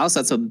cost of a house.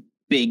 That's a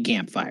big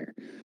campfire.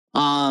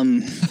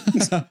 You're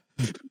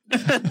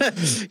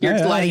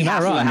lighting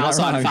half of the house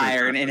on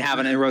fire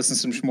and roasting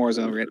some s'mores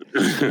over it.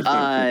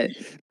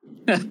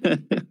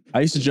 I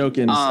used to joke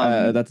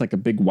that's like a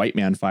big white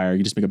man fire.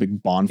 You just make a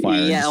big bonfire.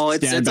 Yeah,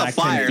 it's a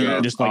fire.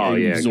 And just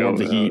absorb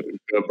the heat.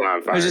 Good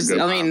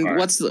bonfire.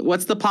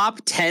 What's the pop?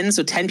 10,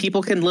 so 10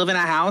 people can live in a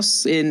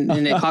house and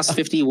it costs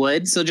 50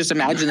 wood. So just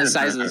imagine the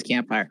size of this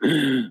campfire.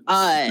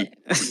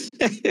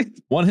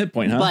 One hit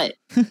point, huh? But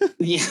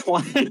yeah,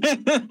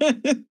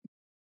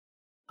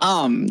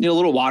 a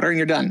little water and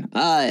you're done.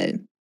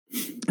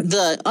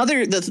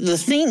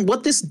 The thing,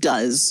 what this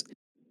does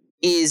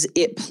is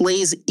it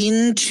plays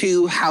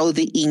into how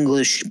the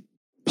English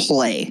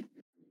play.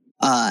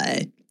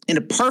 In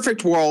a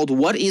perfect world,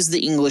 what is the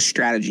English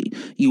strategy?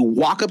 You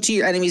walk up to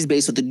your enemy's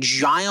base with a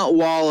giant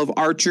wall of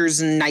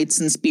archers and knights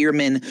and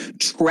spearmen,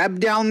 treb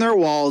down their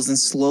walls, and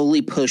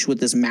slowly push with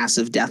this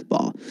massive death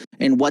ball.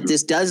 And what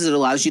this does is it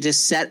allows you to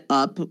set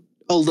up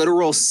a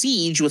literal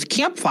siege with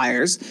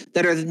campfires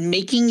that are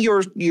making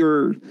your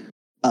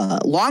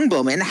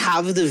longbowmen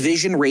have the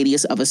vision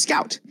radius of a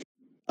scout.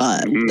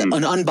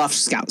 an unbuffed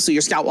scout. So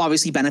your scout will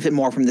obviously benefit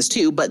more from this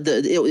too, but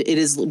it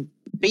is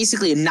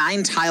basically a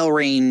 9 tile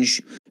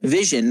range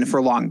vision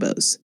for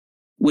longbows,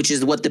 which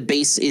is what the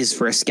base is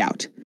for a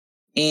scout.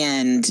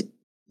 And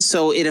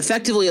so it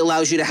effectively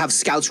allows you to have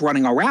scouts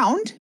running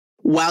around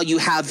while you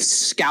have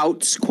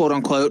scouts, quote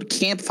unquote,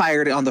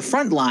 campfired on the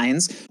front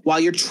lines while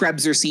your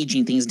trebs are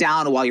sieging things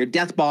down, or while you're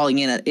deathballing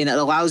in it. And it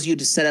allows you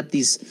to set up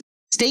these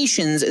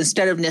stations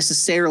instead of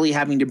necessarily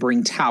having to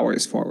bring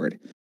towers forward.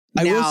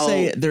 I will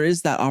say there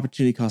is that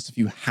opportunity cost if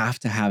you have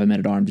to have a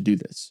men-at-arm to do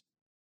this.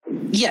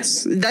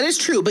 Yes, that is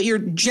true. But you're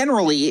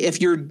generally,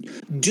 if you're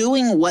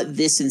doing what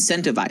this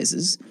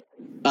incentivizes,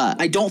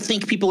 I don't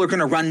think people are going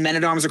to run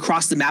men-at-arms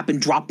across the map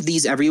and drop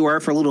these everywhere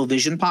for little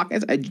vision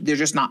pockets. They're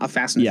just not a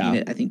fast enough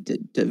unit, I think,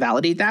 to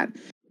validate that.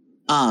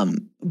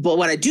 But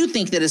what I do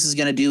think that this is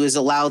going to do is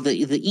allow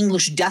the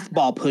English death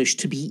ball push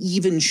to be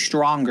even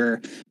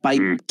stronger by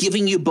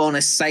giving you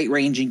bonus sight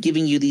range and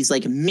giving you these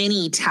like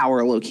mini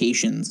tower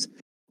locations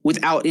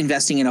without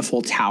investing in a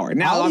full tower.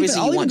 Now,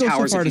 obviously, you want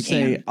towers if you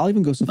can. I'll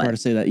even go so far to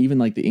say that even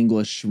like the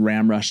English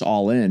ram rush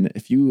all in,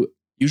 if you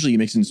usually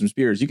mix in some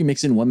spears, you can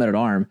mix in 1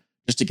 men-at-arm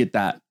just to get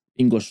that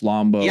English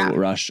longbow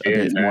rush a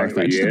bit more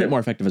effective, just a bit more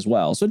effective as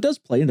well. So it does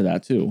play into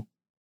that too.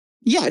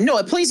 Yeah, no,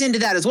 it plays into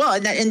that as well,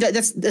 and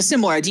that's a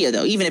similar idea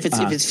though. Even if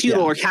it's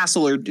feudal or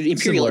castle or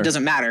imperial, it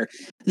doesn't matter.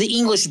 The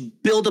English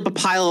build up a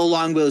pile of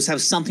longbows,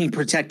 have something to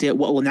protect it.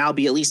 What will now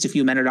be at least a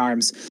few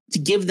men-at-arms to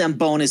give them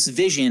bonus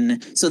vision,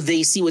 so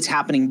they see what's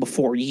happening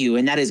before you,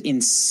 and that is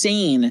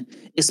insane.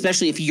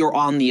 Especially if you're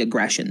on the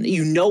aggression,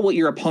 you know what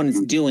your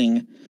opponent's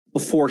doing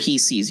before he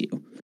sees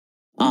you.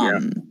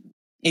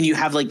 And you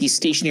have like these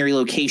stationary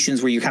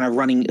locations where you're kind of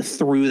running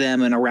through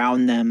them and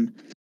around them.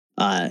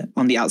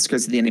 On the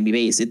outskirts of the enemy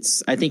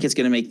base, I think it's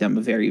going to make them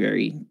a very,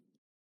 very,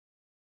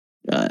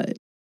 a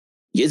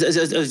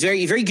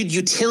very, very good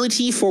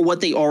utility for what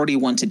they already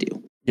want to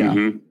do.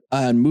 Yeah.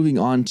 Moving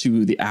on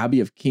to the Abbey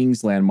of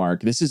Kings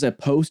landmark. This is a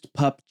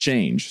post-pup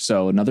change.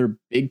 So another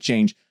big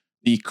change.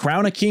 The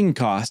Crown of King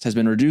cost has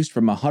been reduced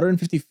from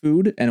 150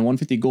 food and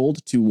 150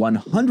 gold to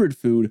 100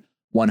 food,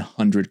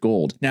 100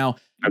 gold. Now,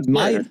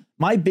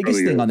 my biggest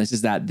thing on this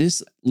is that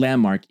this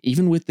landmark,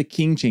 even with the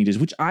king changes,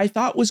 which I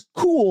thought was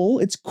cool,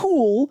 it's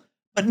cool,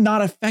 but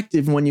not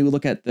effective when you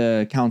look at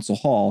the council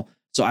hall.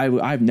 So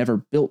I've never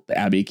built the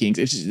Abbey of Kings.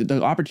 It's just,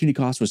 the opportunity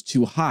cost was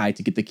too high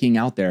to get the king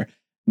out there.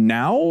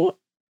 Now,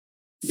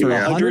 for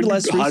 100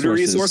 less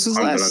resources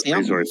less,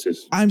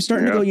 I'm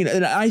starting to go,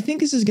 and I think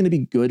this is going to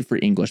be good for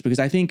English, because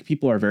I think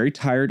people are very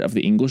tired of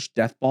the English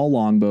death ball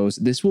longbows.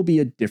 This will be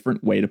a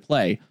different way to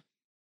play.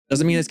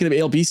 Doesn't mean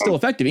it'll be still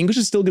effective. English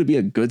is still going to be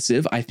a good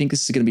civ. I think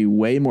this is going to be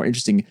way more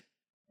interesting.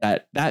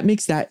 That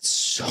makes that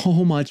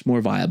so much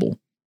more viable.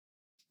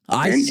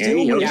 He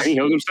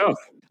heals himself.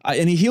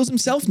 And he heals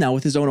himself now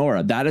with his own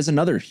aura. That is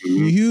another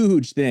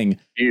huge thing.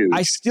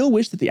 I still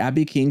wish that the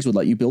Abbey of Kings would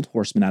let you build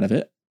horsemen out of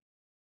it.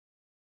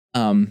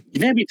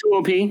 That'd be too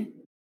OP.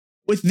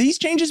 With these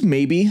changes,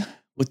 maybe.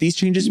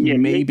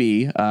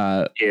 Maybe.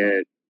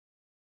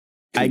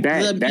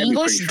 The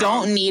English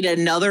don't need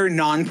another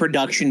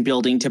non-production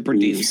building to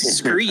produce.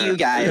 Screw you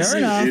guys.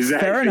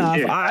 Fair enough.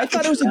 Yeah. I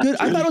thought it was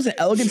an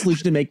elegant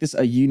solution to make this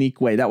a unique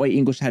way. That way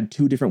English had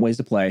 2 different ways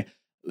to play.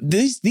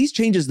 These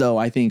changes, though,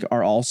 I think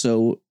are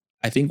also,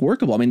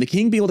 workable. I mean, the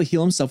king being able to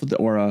heal himself with the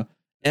aura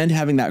and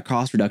having that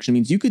cost reduction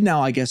means you could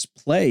now, I guess,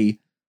 play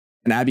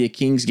an Abbey of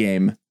Kings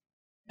game.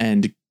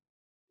 And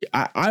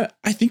I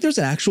think there's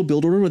an actual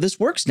build order where this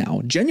works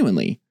now,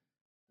 genuinely.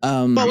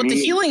 But with the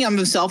healing of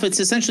himself, it's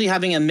essentially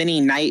having a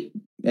mini knight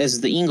as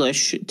the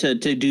English to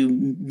do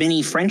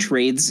mini French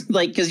raids,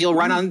 like, because you'll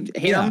run on,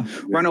 hit him,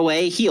 run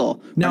away,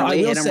 heal. Now, I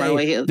will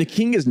say the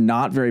king is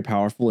not very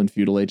powerful in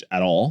feudal age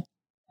at all.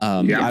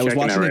 I was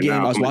watching a game.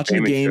 I was watching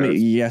a game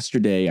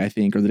yesterday, I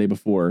think, or the day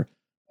before,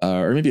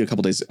 or maybe a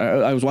couple days.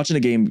 I was watching a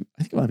game.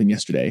 I think it might have been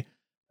yesterday.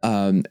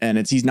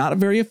 And he's not a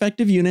very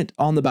effective unit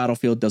on the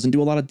battlefield. Doesn't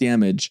do a lot of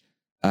damage.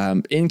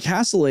 In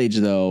Castle Age,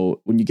 though,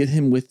 when you get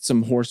him with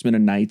some horsemen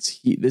and knights,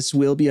 this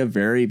will be a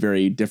very,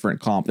 very different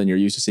comp than you're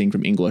used to seeing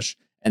from English,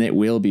 and it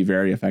will be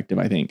very effective,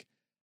 I think.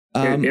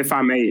 If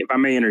I may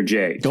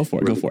interject, go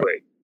for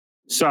it.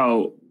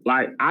 So,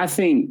 like, I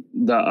think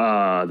the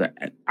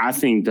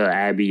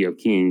Abbey of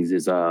Kings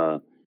is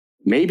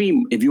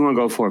maybe, if you want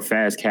to go for a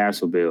fast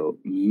castle build,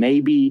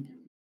 maybe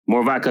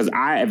more viable, because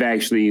I have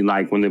actually,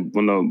 like, when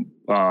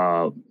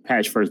the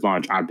patch first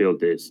launched, I built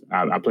this.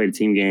 I played a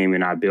team game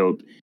and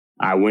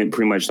I went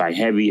pretty much like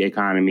heavy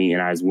economy,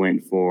 and I just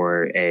went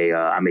for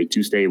I made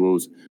 2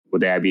 stables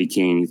with the Abbey of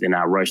Kings, and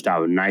I rushed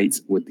out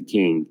knights with the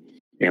king.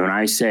 And when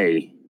I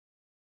say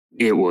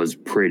it was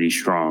pretty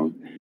strong,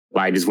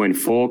 like, just went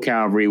full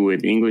cavalry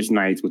with English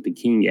knights with the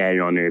king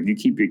added on there. If you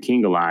keep your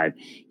king alive,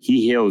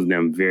 he heals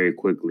them very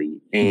quickly.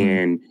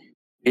 And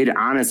it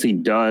honestly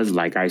does,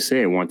 like I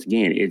said, once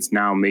again, it's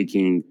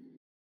making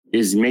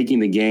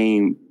the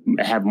game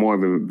have more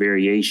of a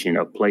variation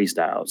of play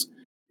styles.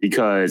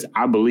 because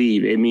I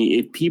believe, I mean,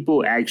 if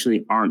people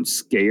actually aren't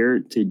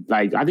scared to,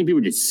 like, I think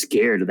people are just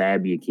scared of the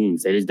Abbey of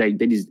Kings.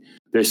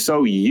 They're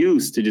so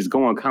used to just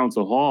going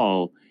Council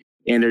Hall,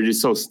 and they're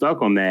just so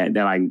stuck on that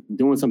like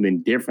doing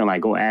something different,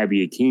 like go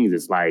Abbey of Kings.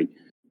 It's like,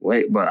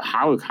 wait, but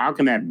how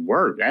can that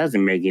work? That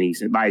doesn't make any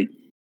sense. Like,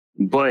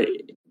 but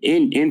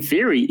in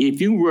theory,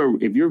 if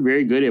you're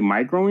very good at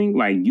microing,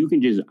 like you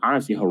can just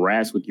honestly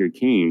harass with your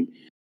king,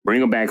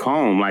 bring him back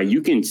home. Like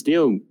you can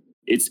still.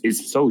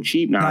 It's so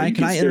cheap now.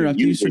 Can I interrupt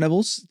you, Sir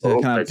Nevils, to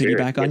kind of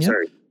piggyback on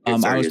you?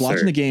 I was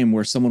watching a game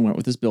where someone went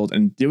with this build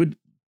and did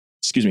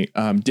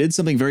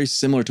something very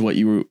similar to what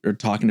you were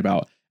talking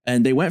about.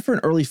 And they went for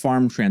an early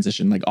farm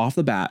transition, like off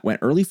the bat,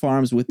 went early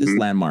farms with this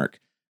landmark,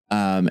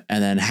 and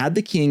then had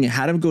the king,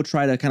 had him go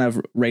try to kind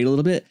of raid a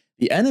little bit.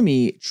 The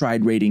enemy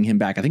tried raiding him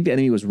back. I think the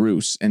enemy was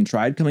Roos, and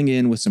tried coming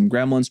in with some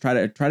gremlins, try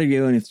to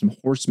go in with some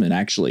horsemen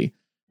actually,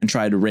 and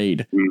tried to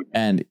raid.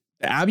 And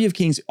the Abbey of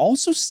Kings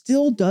also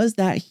still does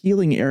that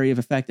healing area of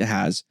effect it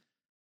has.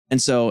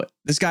 And so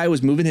this guy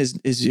was moving his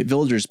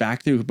villagers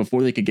back through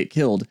before they could get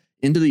killed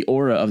into the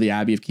aura of the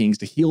Abbey of Kings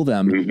to heal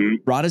them,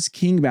 brought his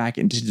king back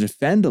and to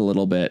defend a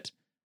little bit.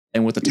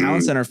 And with the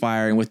town center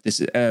firing, with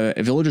this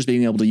villagers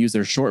being able to use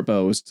their short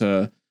bows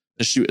to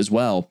shoot as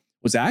well,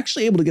 was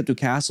actually able to get to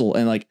castle.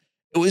 And like,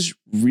 it was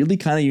really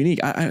kind of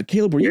unique.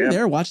 Caleb, were you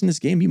there watching this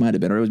game? You might've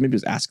been, or maybe it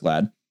was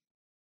Asklad.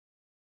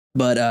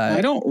 But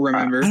I don't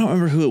remember. I don't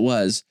remember who it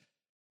was.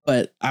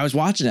 But I was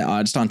watching it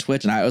just on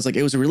Twitch, and I was like,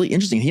 it was really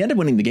interesting. He ended up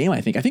winning the game, I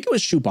think. I think it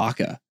was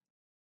Chewbacca.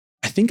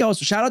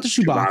 Shout out to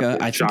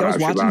Chewbacca. I think I was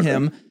watching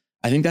him.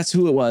 I think that's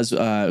who it was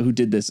who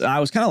did this. And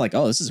I was kind of like,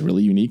 oh, this is a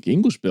really unique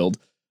English build.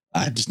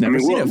 I've just never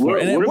seen it before.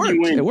 And it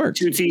worked. It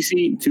worked.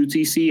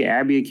 2TC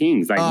Abbey of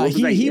Kings. Like,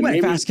 he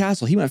went Fast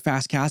Castle. He went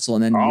Fast Castle,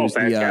 and then used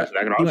Castle.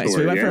 He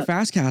went for a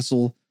Fast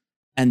Castle,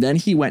 and then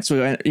he went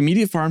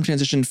immediate farm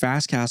transition,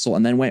 Fast Castle,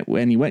 and then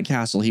when he went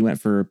Castle, he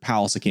went for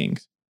Palace of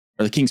Kings,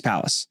 or the King's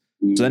Palace.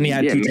 So then he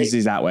had 2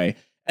 TCs that way.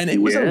 And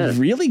it was a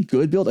really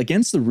good build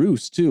against the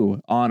Roos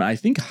too, on I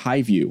think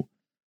Highview.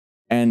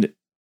 And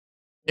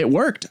it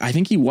worked. I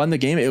think he won the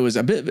game. It was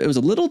a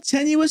little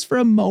tenuous for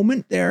a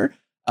moment there.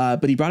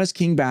 But he brought his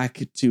king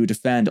back to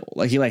defend.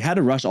 Like he had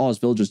to rush all his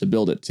villagers to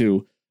build it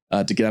too,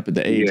 to get up at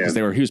the age, because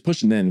he was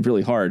pushing in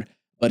really hard.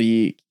 But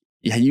he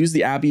used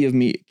the Abbey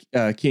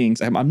of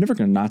Kings. I'm never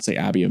going to not say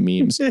Abbey of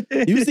Memes. He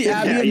used the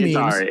Abbey of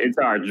Memes.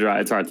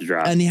 It's hard to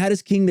drop. And he had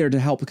his king there to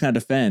help kind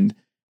of defend.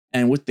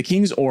 And with the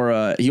king's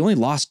aura, he only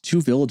lost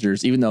 2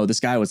 villagers, even though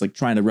this guy was like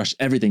trying to rush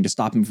everything to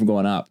stop him from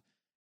going up.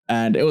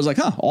 And it was like,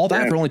 all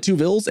that for only 2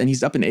 vills, and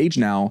he's up in age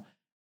now.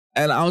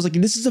 And I was like,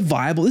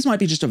 this might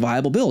be just a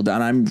viable build.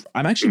 And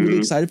I'm actually really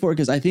excited for it,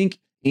 because I think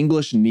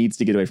English needs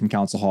to get away from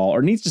Council Hall,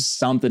 or needs just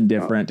something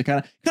different to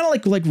kind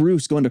of like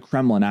Roos going to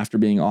Kremlin after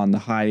being on the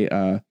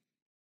high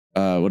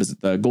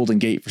the Golden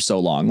Gate for so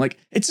long. Like,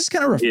 it's just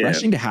kind of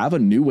refreshing to have a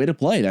new way to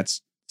play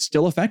that's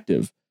still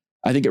effective.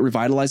 I think it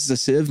revitalizes a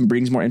Civ and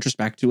brings more interest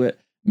back to it,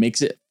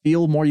 makes it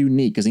feel more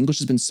unique, because English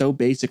has been so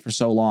basic for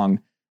so long.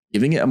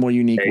 Giving it a more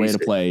unique way to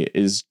play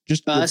is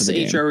just us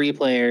HRE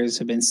players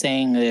have been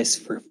saying this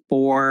for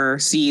 4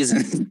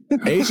 seasons.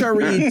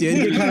 HRE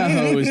did get kind of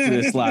hosed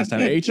this last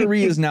time.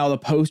 HRE is now the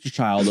poster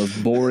child of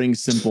boring,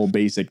 simple,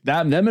 basic.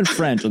 Them and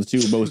French are the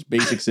 2 most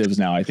basic civs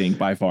now, I think,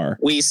 by far.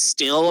 We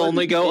still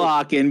only go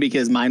Aachen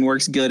because mine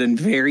works good in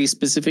very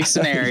specific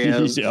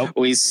scenarios.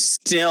 We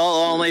still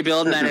only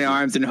build men at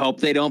arms and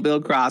hope they don't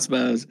build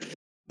crossbows.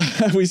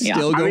 We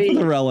still go for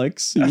the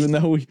relics, even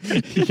though we.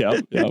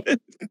 Yep. Yeah.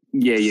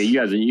 You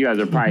guys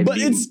are probably. But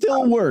it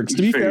still works.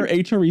 To be fair,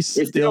 HRE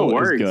still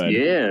works. Good.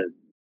 Yeah.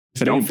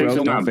 If it don't fix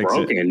it, don't fix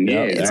it. Yeah,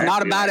 it's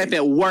not about if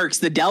it works.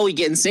 The Dell we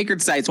get in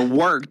Sacred Sites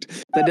worked.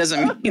 That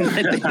doesn't mean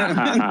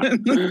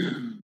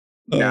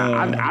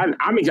that.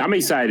 I'm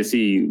excited to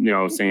see,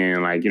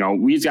 saying like,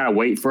 we just gotta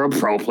wait for a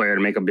pro player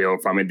to make a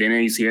build from it. Then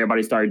you see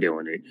everybody start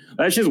doing it.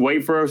 Let's just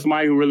wait for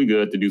somebody who's really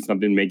good to do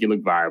something, make it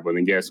look viable.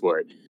 And guess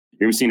what?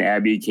 You've seen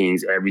Abbey of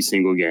Kings every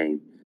single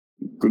game.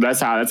 That's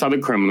how the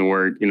Kremlin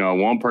worked.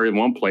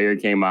 One player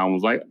came out and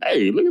was like,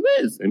 "Hey, look at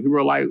this," and people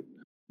were like,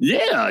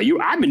 "Yeah,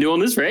 I've been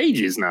doing this for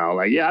ages now."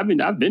 Like, yeah, I've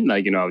been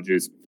like,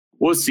 just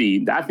we'll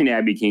see. I think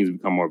Abbey of Kings will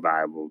become more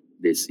viable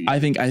this season. I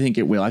think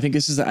it will. I think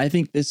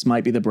this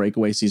might be the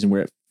breakaway season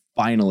where it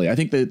finally. I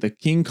think the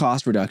king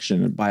cost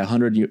reduction by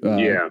 100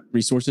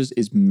 resources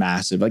is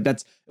massive. Like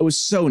it was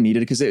so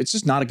needed, because it's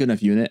just not a good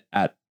enough unit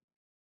at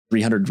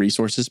 300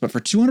 resources, but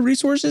for 200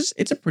 resources,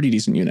 it's a pretty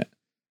decent unit.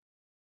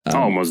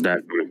 Almost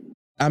definitely.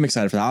 I'm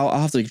excited for that. I'll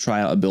have to try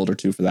out a build or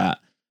 2 for that.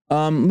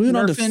 Moving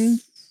on to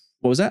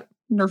what was that?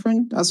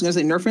 Nerfing. I was going to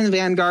say Nerfing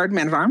Vanguard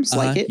Man of Arms.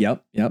 Like it.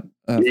 Yep.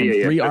 From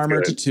 3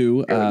 armor to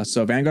 2.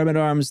 So Vanguard Man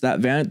of Arms.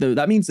 That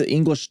means the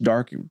English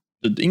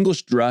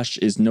Drush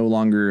is no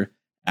longer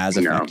as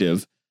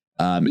effective.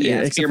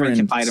 Spearman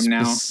can fight him now.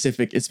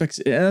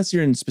 Unless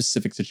you're in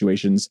specific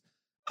situations.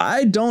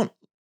 I don't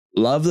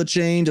love the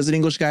change as an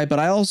English guy, but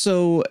I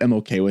also am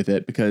okay with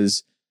it,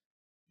 because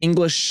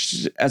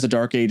English as a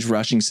Dark Age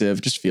rushing civ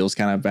just feels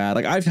kind of bad.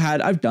 Like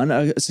I've done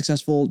a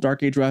successful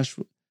Dark Age rush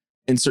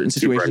in certain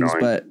situations,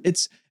 but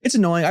it's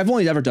annoying. I've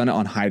only ever done it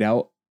on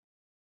Hideout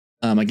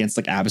against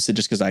like Abbasid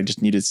just because I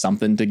just needed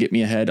something to get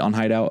me ahead on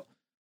Hideout.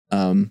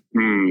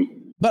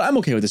 But I'm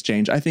okay with this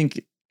change. I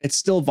think it's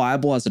still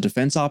viable as a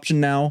defense option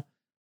now,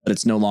 but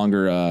it's no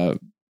longer a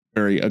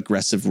very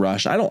aggressive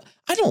rush. I don't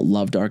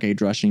love Dark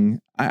Age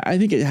rushing. I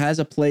think it has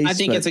a place. I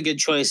think it's a good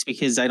choice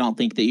because I don't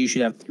think that you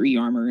should have 3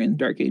 armor in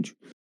Dark Age.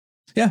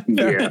 Yeah.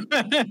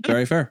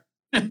 Very fair.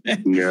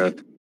 Yeah.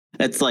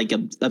 That's like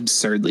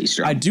absurdly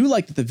strong. I do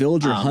like that the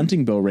villager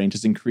hunting bow range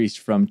has increased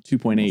from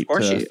 2.8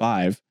 to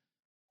 5.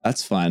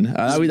 That's fun.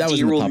 That was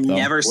in the top, though.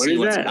 Never see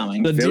what's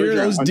coming.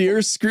 Those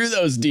deer, screw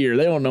those deer.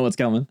 They don't know what's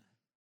coming.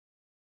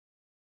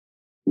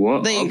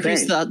 Well, they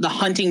increased the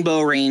hunting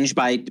bow range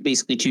by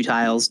basically 2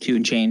 tiles, 2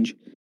 and change.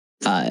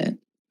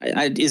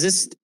 Is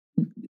this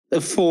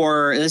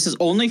is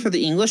only for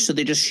the English, so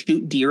they just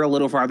shoot deer a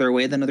little farther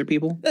away than other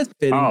people? That's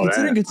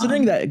fitting.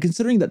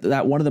 Considering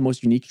that one of the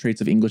most unique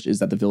traits of English is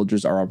that the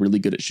villagers are really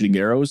good at shooting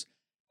arrows.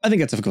 I think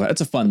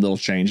that's a fun little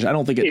change. I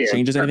don't think it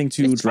changes anything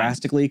too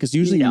drastically because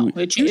usually you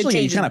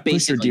kind of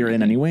push your deer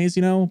in anyways,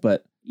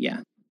 but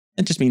yeah,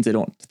 it just means they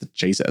don't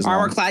chase it as long.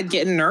 Armorclad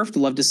getting nerfed.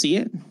 Love to see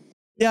it.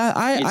 Yeah,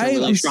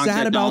 I'm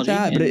sad about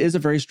that, but it is a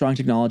very strong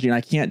technology, and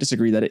I can't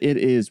disagree that it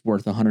is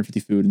worth 150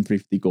 food and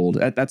 350 gold.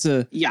 That's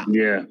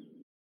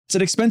it's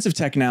an expensive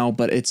tech now,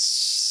 but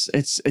it's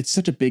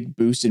such a big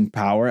boost in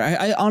power.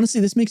 I honestly,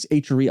 this makes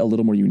HRE a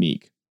little more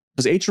unique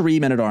because HRE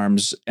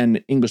Men-at-Arms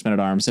and English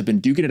Men-at-Arms have been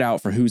duking it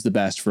out for who's the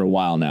best for a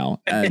while now,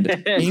 and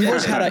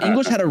English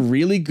had a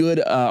really good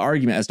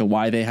argument as to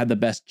why they had the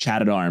best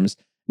chatted arms.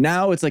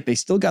 Now it's like they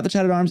still got the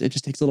chatted arms. It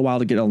just takes a little while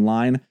to get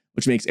online,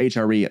 which makes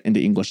HRE into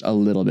English a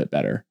little bit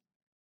better.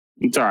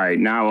 It's all right.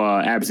 Now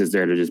Abbas is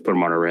there to just put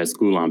him on arrest.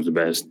 Ghulam's the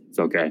best. It's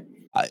okay.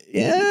 We'll see.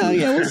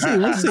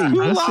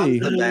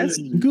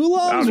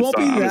 Gulams won't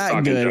be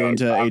that good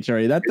into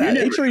HRE. That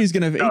HRE is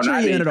going to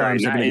HRE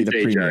Men-at-Arms are going to be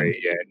the premium.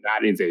 Yeah,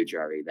 not into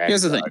HRE.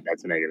 Here's the thing.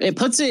 That's a negative. It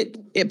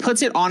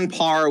puts it on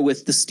par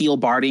with the steel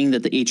barding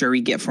that the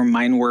HRE get from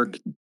mine work,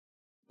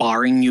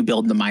 barring you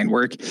build the mine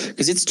work,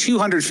 because it's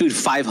 200 food,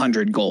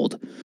 500 gold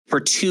for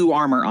 2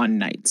 armor on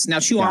knights. Now,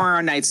 2 armor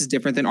on knights is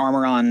different than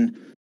armor on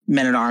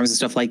Men-at-Arms and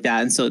stuff like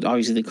that, and so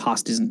obviously the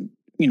cost isn't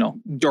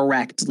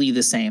directly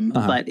the same,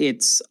 but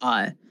it's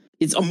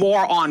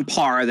more on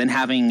par than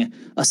having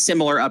a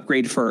similar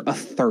upgrade for a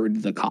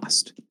third the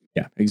cost.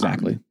 Yeah,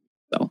 exactly.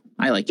 So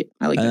I like it.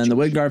 And then the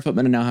Wingard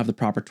Footmen now have the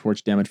proper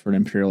torch damage for an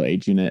Imperial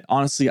Age unit.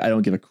 Honestly, I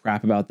don't give a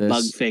crap about this.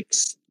 Bug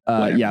fix.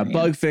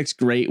 Bug fix,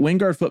 great.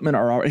 Wingard Footmen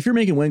if you're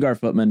making Wingard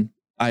Footmen,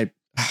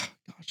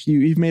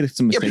 you've made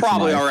some mistakes. You're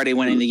probably already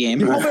winning the game.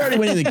 You're probably already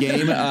winning the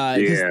game.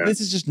 This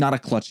is just not a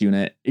clutch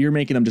unit. You're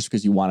making them just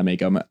because you want to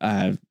make them.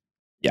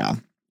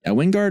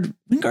 Wingard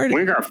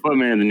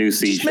Footman in the new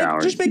siege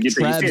tower. Just make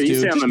Trebs,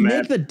 dude. Just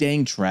make the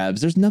dang Trebs.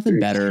 There's nothing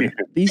better.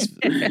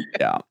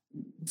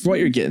 For what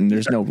you're getting,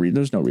 there's no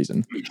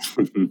reason.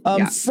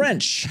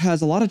 French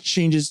has a lot of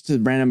changes to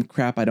random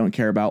crap I don't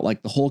care about.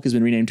 Like the Hulk has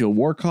been renamed to a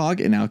Warcog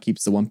and now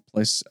keeps the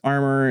 1+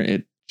 armor.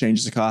 It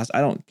changes the cost.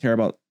 I don't care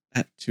about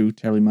that too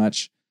terribly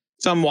much.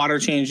 Some water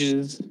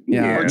changes.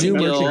 New Merchant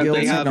Guild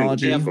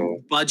technology. They have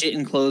budget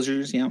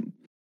enclosures. Yeah.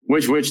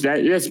 Which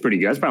that's pretty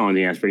good. That's probably one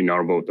thing that's pretty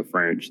notable with the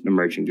French, the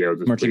Merchant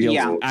Guilds.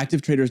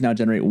 Active traders now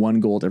generate 1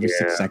 gold every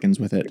 6 seconds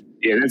with it.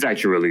 Yeah, that's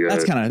actually really good.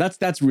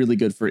 That's really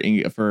good for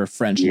a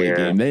French late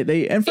game.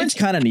 They French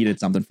kind of needed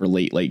something for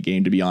late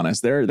game, to be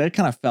honest. They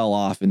kind of fell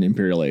off in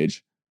Imperial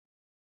Age.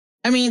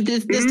 I mean,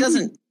 this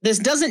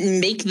doesn't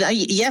make that.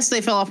 Yes,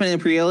 they fell off in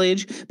Imperial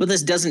Age, but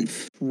this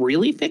doesn't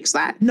really fix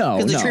that. No,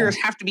 because the traders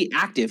have to be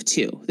active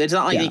too. It's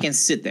not like they can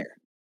sit there.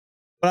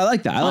 But I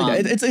like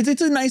that.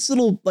 It's a nice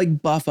little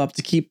buff up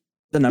to keep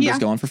the numbers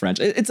going for French.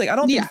 It's like I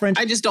don't think French.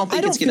 I just don't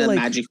think it's going to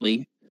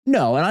magically.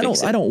 No, and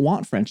I don't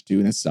want French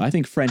doing this. I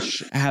think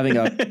French having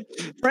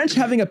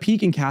a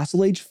peak in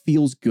Castle Age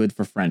feels good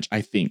for French.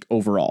 I think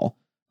overall,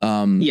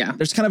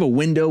 there's kind of a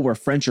window where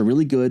French are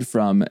really good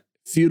from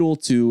feudal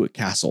to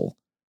castle,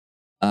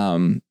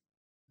 depending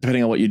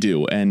on what you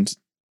do. And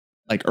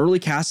like early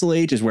Castle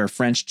Age is where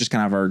French just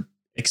kind of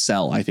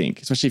excel. I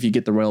think, especially if you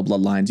get the royal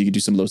bloodlines, you can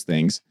do some of those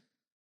things.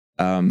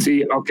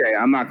 Okay,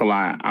 I'm not gonna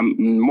lie. I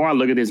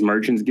look at this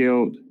Merchants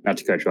Guild. Not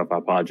to cut you off, I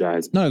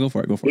apologize. No, go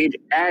for it.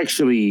 It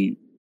actually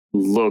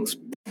looks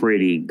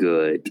pretty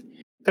good.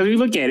 Because if you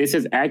look at it, it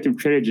says active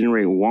trader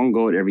generate 1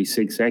 gold every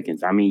 6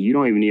 seconds. I mean, you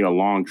don't even need a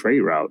long trade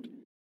route.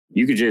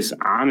 You could just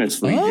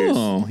honestly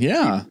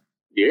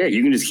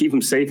you can just keep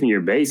them safe in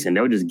your base and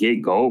they'll just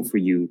get gold for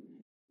you.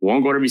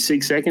 1 gold every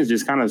 6 seconds,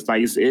 just kind of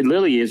like it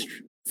literally is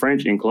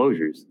French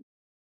enclosures.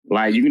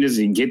 Like you can just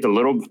get the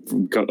little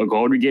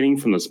gold you're getting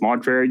from the small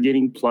trader you're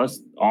getting, plus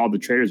all the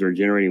traders are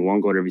generating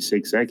 1 gold every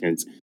 6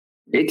 seconds.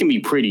 It can be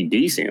pretty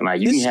decent.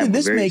 Like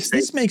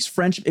this makes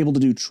French able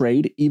to do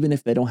trade even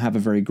if they don't have a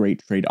very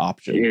great trade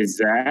option.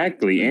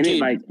 Exactly,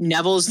 and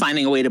Neville is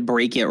finding a way to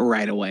break it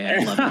right away. I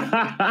love it.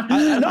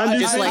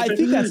 I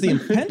think that's the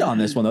intent on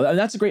this one though.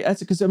 That's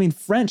because I mean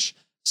French.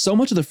 So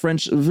much of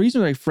the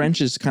reason why French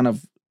is kind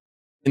of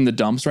in the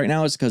dumps right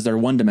now is because they're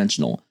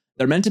one-dimensional.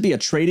 They're meant to be a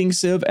trading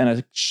civ and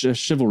a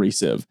chivalry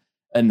civ.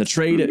 And the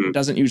trade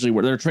doesn't usually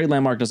work. Their trade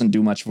landmark doesn't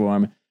do much for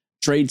them.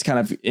 Trade's kind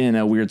of in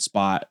a weird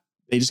spot.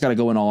 They just got to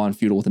go in all on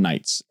feudal with the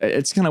knights.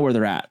 It's kind of where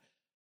they're at.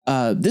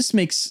 This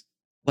makes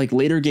like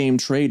later game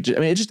trade. I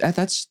mean, it just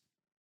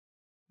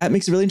that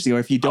makes it really interesting. Or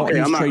if you don't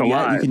use trade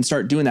yet, you can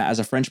start doing that as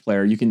a French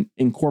player. You can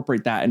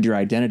incorporate that into your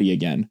identity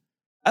again.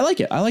 I like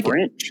it.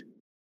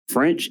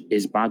 French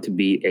is about to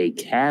be a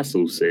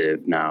castle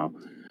civ now,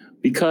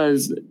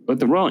 because with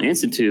the Royal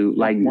Institute,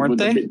 like weren't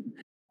they?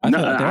 I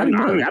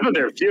thought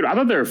they were feudal. I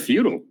thought they were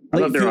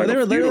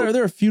feudal.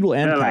 They're feudal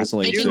and castle.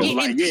 They can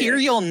get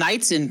imperial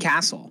knights in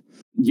castle.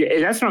 Yeah,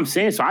 that's what I'm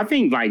saying. So I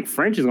think like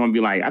French is going to be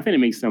like, I think it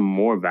makes them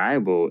more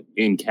valuable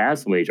in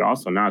Castle Age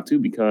also now too,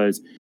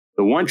 because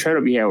the one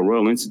trade-up you have with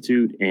Royal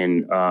Institute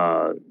and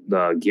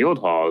the guild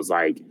hall is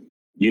like,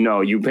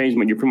 you're pretty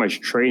much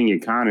trading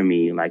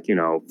economy, like,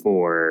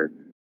 for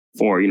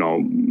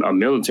a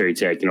military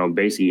tech,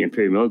 basically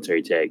imperial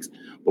military techs.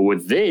 But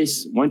with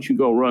this, once you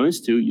go Royal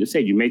Institute,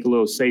 you make a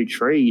little safe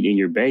trade in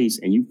your base,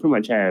 and you pretty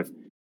much have,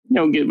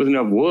 get with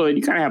enough wood,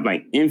 you kind of have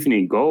like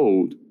infinite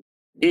gold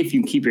if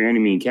you keep your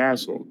enemy in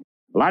castle.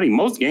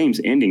 Most games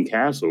end in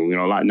castle.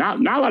 Not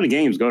a lot of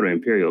games go to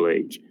Imperial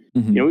Age.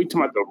 Mm-hmm. We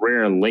talk about the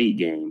rare late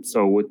game.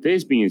 So with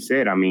this being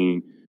said, I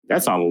mean,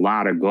 that's a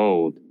lot of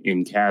gold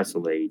in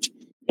Castle Age.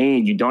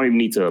 And you don't even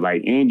need to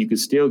and you can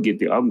still get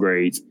the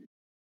upgrades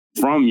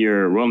from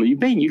your Roman. You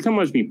can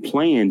much be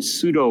playing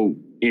pseudo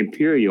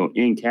Imperial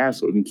in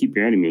Castle and keep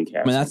your enemy in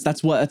Castle. I mean,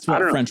 that's what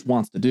French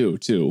wants to do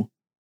too.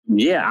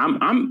 Yeah,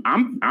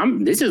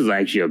 I'm this is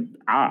actually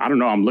I don't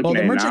know. I'm looking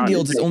at the Merchant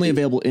Guild is only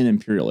available in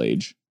Imperial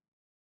Age.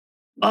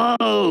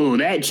 Oh,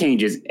 that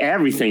changes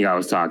everything I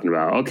was talking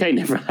about. Okay,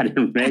 never I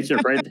didn't mention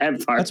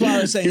that part. That's why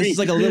I was saying this is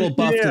like a little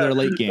buff to their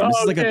late game. This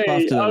is like a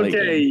buff to their late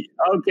game.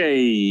 Okay,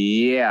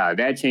 yeah,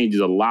 that changes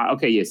a lot.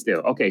 Okay, yeah,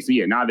 still. Okay, so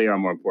yeah, now they are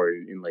more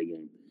important in late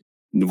game.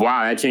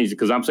 Wow, that changes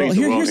because I'm saying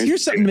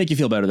here's something to make you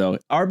feel better though.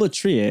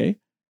 Arbitrier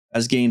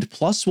has gained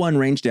 +1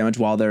 range damage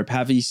while their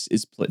Pavis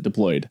is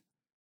deployed.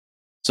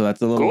 So that's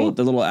the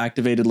little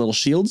activated little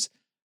shields.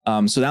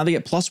 So now they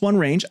get +1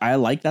 range. I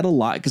like that a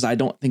lot because I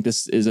don't think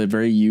this is a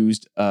very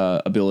used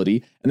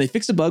ability. And they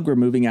fixed a bug where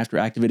moving after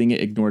activating it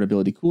ignored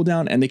ability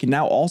cooldown. And they can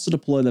now also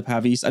deploy the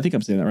Pavis. I think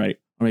I'm saying that right.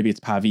 Or maybe it's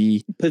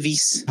Pavis.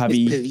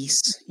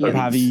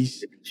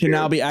 Pavis can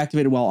now be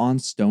activated while on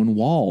stone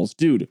walls.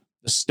 Dude,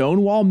 the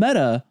stone wall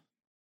meta.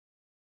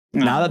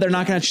 Now that they're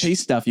not going to chase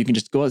stuff, you can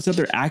just go up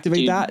there,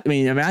 activate that. I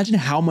mean, imagine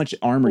how much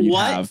armor you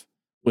have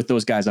with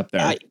those guys up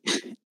there.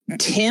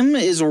 Tim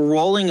is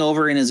rolling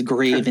over in his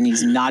grave, and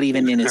he's not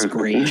even in his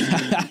grave.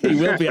 He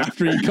will be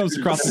after he comes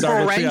across the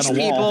dark tree on a wall. French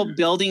people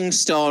building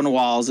stone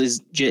walls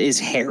is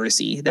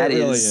heresy.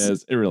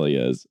 It really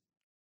is.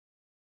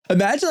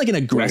 Imagine like an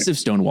aggressive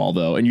stone wall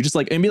though, and you just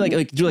like do like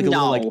a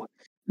little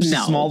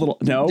small little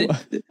or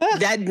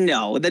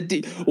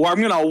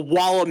I'm gonna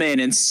wall them in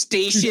and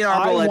station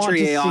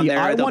Arbitrier on there.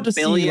 I want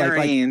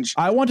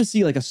to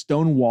see like a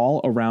stone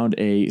wall around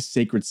a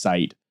sacred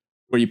site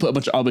where you put a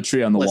bunch of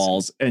Arbitrier on the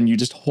walls and you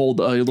just hold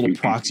a little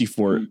proxy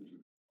fort.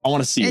 I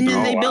want to see. And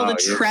then they build a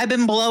treb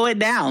and blow it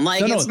down.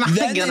 Like it's not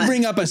then they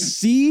bring up a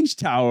siege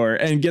tower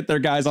and get their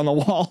guys on the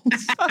walls.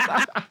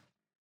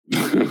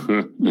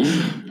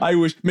 I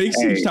wish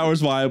siege towers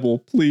viable,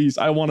 please.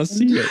 I want to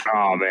see it.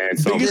 Oh man,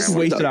 so biggest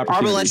wasted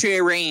opportunity.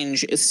 Arbitrier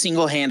range is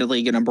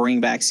single-handedly going to bring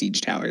back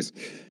siege towers.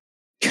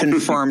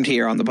 Confirmed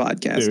here on the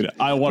podcast. Dude,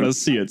 I want to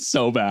see it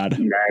so bad.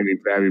 That'd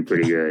be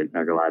pretty good.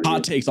 Not gonna lie to you.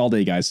 Hot takes all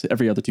day, guys.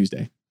 Every other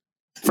Tuesday.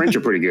 French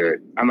are pretty good.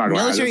 I'm not gonna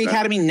lie. Military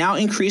Academy now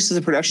increases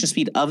the production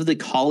speed of the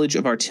College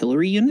of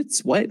Artillery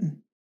units. What?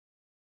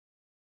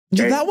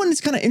 Yeah, that one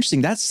is kind of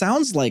interesting. That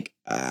sounds like,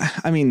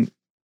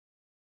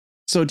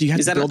 so do you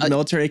have to build the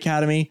Military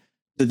Academy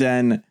to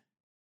then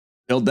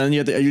build? Then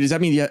does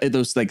that mean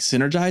those like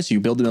synergize? So you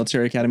build the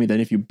Military Academy, then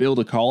if you build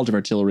a College of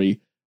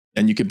Artillery,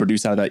 then you can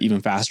produce out of that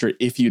even faster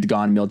if you'd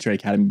gone Military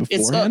Academy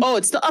beforehand?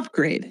 It's the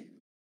upgrade.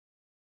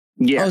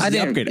 Yeah, the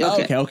upgrade.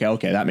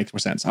 Okay. That makes more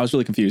sense. I was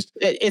really confused.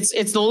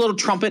 It's the little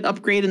trumpet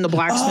upgrade in the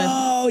blacksmith.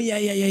 Oh,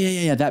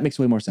 yeah. That makes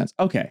way more sense.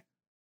 Okay.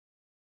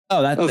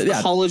 Oh,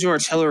 College of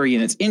Artillery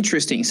units.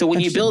 Interesting. So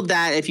when you build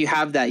that, if you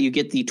have that, you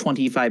get the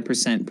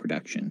 25%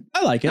 production.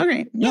 I like it.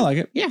 Okay. Yeah. I like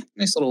it. Yeah.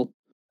 Nice little.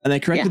 And they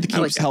corrected the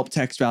keep's help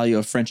text value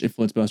of French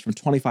influence bonus from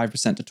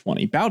 25% to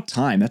 20%. About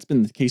time. That's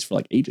been the case for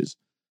like ages.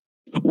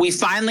 We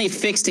finally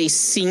fixed a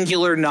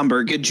singular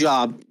number. Good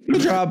job.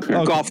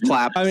 Okay. Golf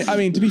clap. I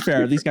mean, to be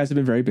fair, these guys have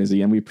been very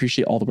busy, and we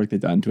appreciate all the work they've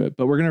done to it.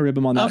 But we're gonna rib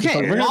them on that.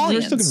 Okay, we're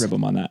still gonna rib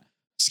them on that.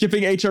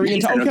 Skipping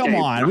HRE. Come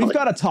on, we've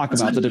got to talk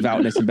about the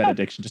devoutness and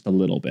benediction just a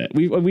little bit.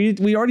 We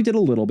already did a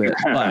little bit,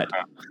 but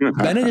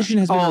benediction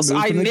has been removed from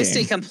the game. I missed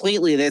it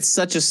completely. That's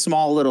such a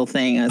small little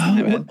thing.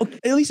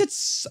 At least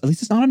it's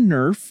not a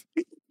nerf.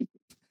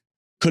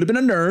 Could have been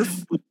a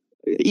nerf.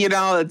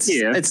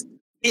 It's.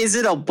 Is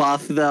it a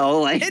buff though?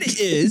 Like it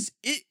is.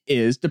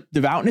 The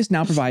devoutness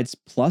now provides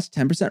plus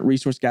 10%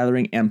 resource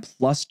gathering and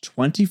plus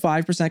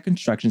 25%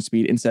 construction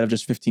speed instead of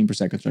just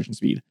 15% construction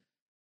speed.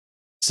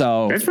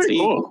 So that's pretty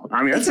cool.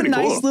 I mean, that's a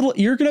nice little.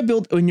 You're gonna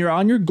build when you're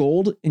on your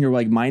gold and you're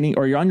like mining,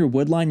 or you're on your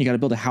wood line. You got to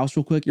build a house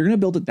real quick. You're gonna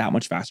build it that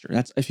much faster.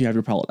 That's if you have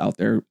your pellet out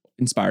there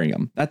inspiring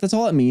them. That's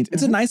all it means.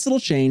 It's a nice little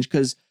change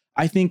because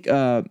I think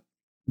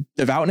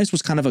Devoutness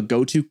was kind of a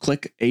go-to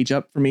click age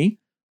up for me,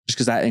 just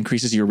because that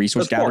increases your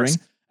resource gathering.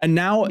 And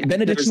now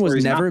Benediction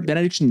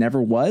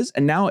never was.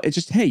 And now it's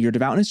just, hey, your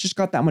Devoutness just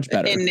got that much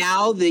better. And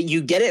now that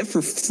you get it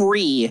for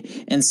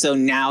free. And so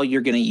now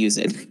you're going to use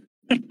it.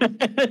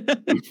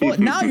 Well,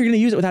 now you're going to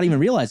use it without even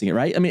realizing it,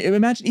 right? I mean,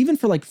 imagine even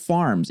for like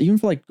farms, even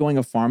for like going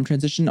a farm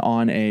transition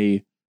on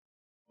a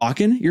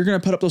Aachen, you're going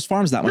to put up those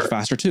farms that much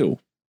faster too.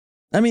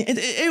 I mean,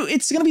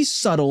 it's going to be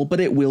subtle, but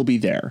it will be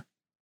there.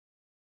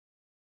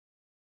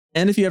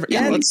 And if you ever,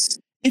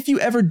 if you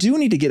ever do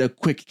need to get a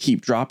quick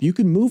keep drop, you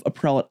can move a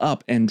prelate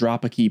up and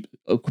drop a keep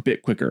a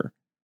bit quicker.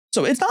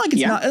 So it's not like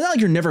it's not like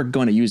you're never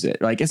going to use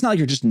it. Like it's not like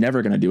you're just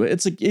never going to do it.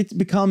 It's like it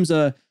becomes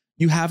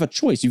you have a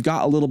choice. You've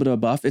got a little bit of a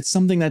buff. It's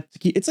something that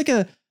it's like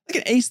an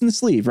ace in the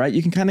sleeve, right?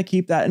 You can kind of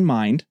keep that in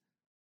mind.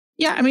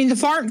 Yeah, I mean the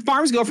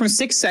farms go from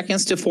 6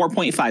 seconds to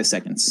 4.5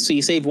 seconds. So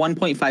you save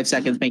 1.5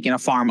 seconds making a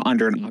farm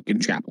under an Aachen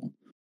Chapel.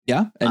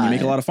 Yeah, and you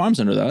make a lot of farms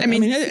under that.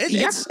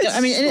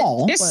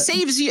 It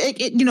saves you.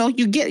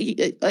 You get.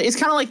 It's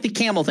kind of like the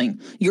camel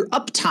thing. Your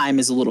uptime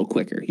is a little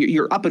quicker.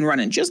 You're up and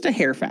running just a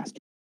hair faster,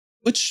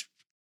 which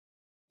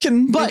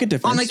can make a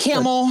difference. On a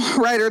camel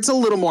rider, it's a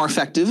little more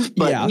effective.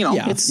 But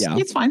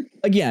it's fine.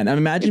 Again,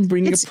 imagine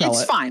bringing a prelate.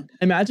 It's fine.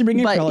 Imagine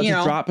bringing a prelate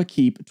to drop a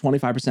keep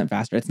 25%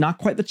 faster. It's not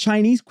quite the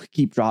Chinese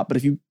keep drop, but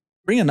if you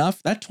bring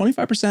enough, that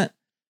 25%,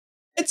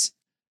 it's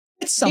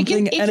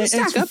something,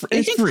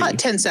 it can cut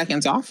 10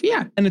 seconds off.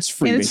 Yeah. And it's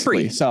free. And it's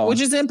free. So, which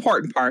is the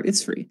important part.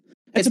 It's free.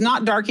 It's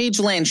not Dark Age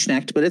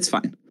Landsknecht, but it's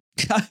fine.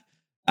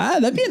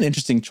 That'd be an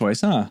interesting choice,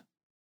 huh?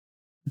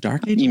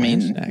 Dark Age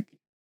Landsknecht.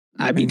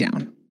 I'd be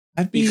down.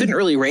 You couldn't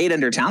really raid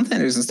under Town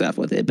Thunders and stuff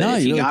with it, but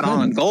if you got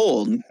on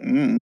gold.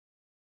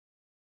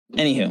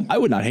 Anywho. I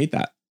would not hate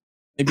that.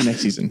 Maybe next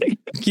season.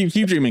 keep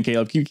dreaming,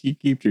 Caleb.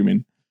 Keep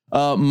dreaming.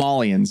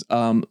 Maulians.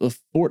 The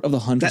Fort of the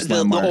Huntress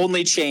Landmark. The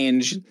only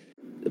change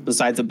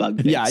besides a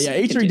bug. Yeah.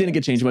 H3 didn't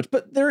get changed much,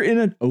 but they're in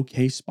an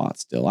okay spot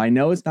still. I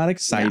know it's not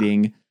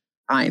exciting. Yeah,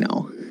 I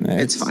know.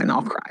 It's fine.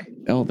 I'll cry.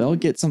 They'll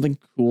get something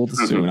cool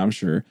soon, I'm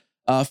sure.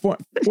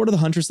 Fort of the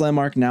Huntress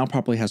Landmark now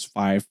probably has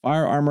 5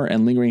 fire armor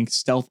and lingering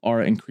stealth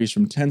aura increased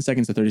from 10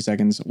 seconds to 30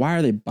 seconds. Why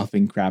are they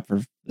buffing crap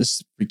for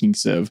this freaking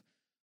civ?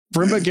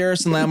 Verimba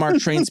Garrison Landmark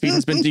train speed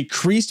has been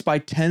decreased by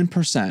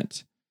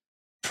 10%.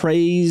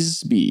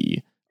 Praise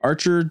be.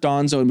 Archer,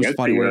 Donzo, and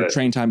Mustafati Warrior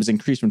train time is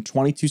increased from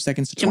 22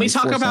 seconds to 24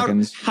 seconds. Can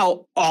we talk about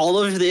how all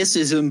of this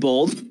is in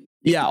bold?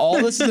 Yeah,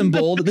 all this is in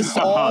bold. This is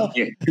all.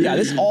 Yeah,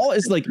 this all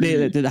is like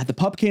the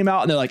pup came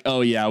out and they're like, oh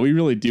yeah, we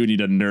really do need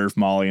to nerf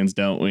Maulians,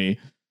 don't we?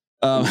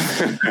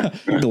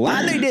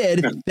 Glad they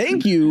did.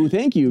 Thank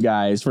you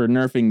guys for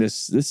nerfing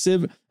this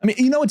civ. I mean,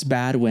 it's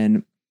bad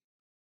when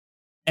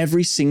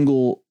every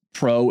single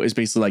pro is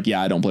basically like,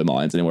 yeah, I don't play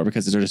Maulians anymore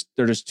because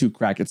they're just too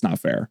cracked. It's not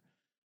fair.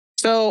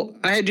 So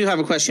I do have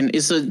a question.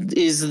 Is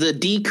the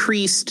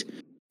decreased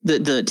the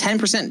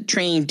 10%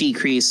 training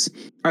decrease,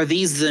 are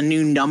these the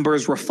new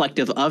numbers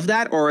reflective of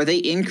that, or are they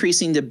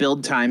increasing the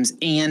build times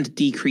and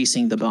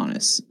decreasing the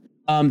bonus?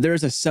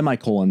 There's a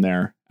semicolon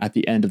there at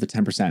the end of the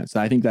 10%.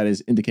 So I think that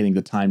is indicating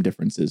the time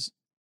differences.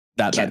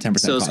 That 10%.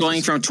 So it's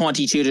going from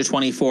 22 to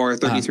 24,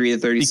 33 to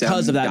 37.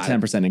 Because of that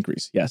 10%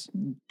 increase. Yes.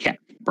 Okay.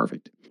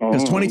 Perfect.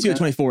 Because 22 to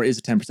 24 is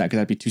a 10% because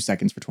that'd be 2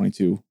 seconds for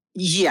 22.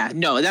 Yeah,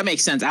 no, that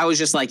makes sense. I was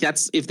just like,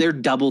 if they're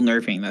double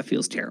nerfing, that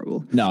feels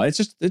terrible. No, it's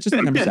just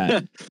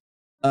 10%.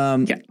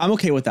 I'm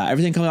okay with that.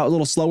 Everything coming out a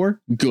little slower.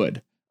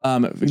 Good.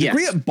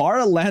 Griat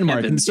Bara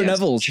Landmark in Sir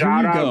Neville's.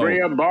 Shout out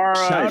Griat Bara.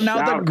 Shout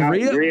out the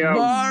Griat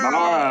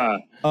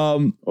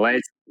Bara.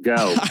 Let's go.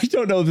 I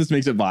don't know if this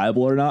makes it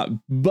viable or not,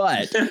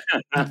 but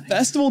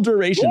festival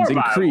durations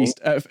increased.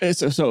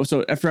 So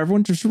for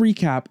everyone, just to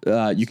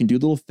recap, you can do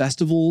little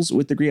festivals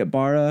with the Griat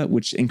Bara,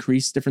 which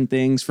increase different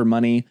things for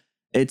money.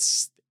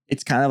 It's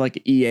kind of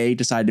like EA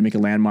decided to make a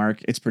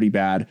landmark. It's pretty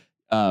bad.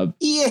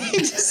 EA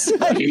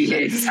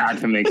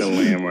decided to make a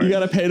landmark. You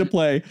got to pay to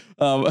play.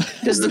 So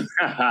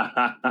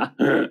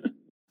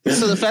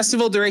the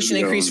festival duration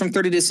increased from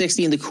 30 to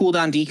 60 and the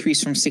cooldown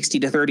decreased from 60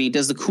 to 30.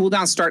 Does the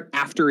cooldown start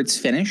after it's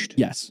finished?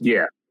 Yes.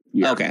 Yeah.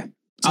 Okay.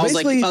 So I was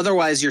like,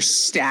 otherwise you're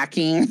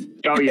stacking.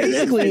 Oh yeah.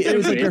 Basically, it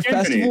was like your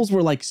festivals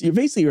were like,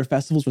 your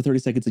festivals were 30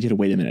 seconds and you had to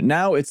wait a minute.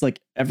 Now it's like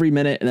every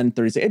minute and then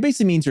 30 seconds. It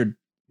basically means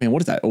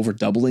what is that? Over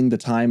doubling the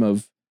time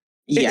of.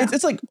 Yeah.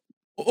 It's like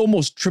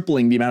almost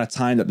tripling the amount of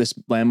time that this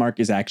landmark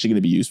is actually going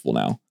to be useful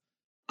now.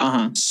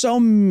 So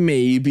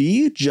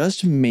maybe,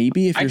 just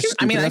maybe, if you're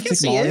stupid enough to take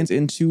Maulians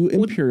into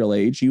Imperial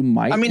Age, you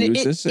might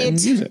use this and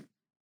use it.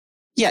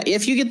 Yeah,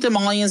 if you get the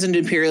Maulians into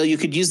Imperial, you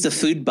could use the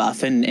food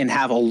buff and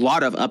have a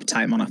lot of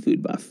uptime on a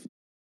food buff.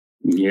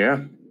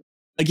 Yeah.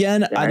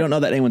 Again, I don't know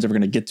that anyone's ever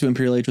going to get to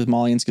Imperial Age with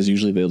Maulians because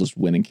usually they'll just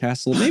win in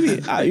Castle.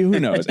 Maybe, who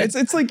knows?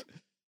 It's like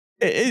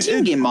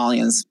team game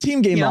Maulians.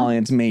 Team game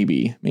Maulians,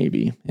 maybe,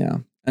 yeah.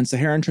 And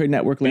Saharan Trade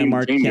Network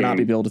landmark cannot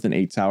be built within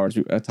 8 tiles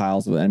of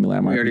the enemy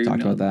landmark. We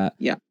talked about that.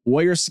 Yeah.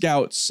 Warrior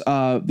Scouts.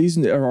 These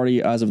are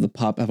already, as of the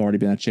pup, have already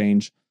been a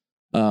change.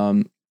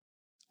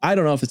 I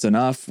don't know if it's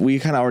enough. We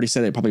kind of already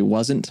said it probably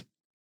wasn't.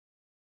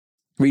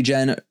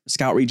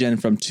 Scout regen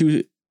from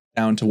 2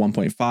 down to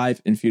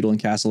 1.5 in Feudal and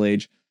Castle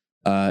Age,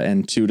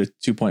 and 2 to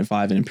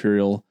 2.5 in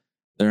Imperial.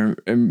 Their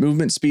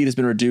movement speed has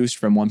been reduced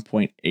from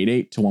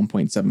 1.88 to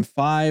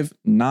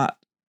 1.75.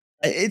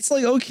 It's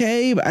like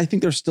okay, but I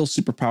think they're still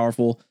super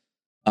powerful.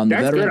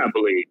 That's good, I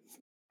believe.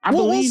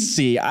 We'll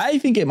see. I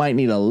think it might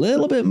need a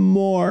little bit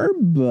more,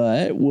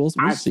 but we'll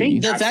see.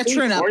 The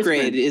veteran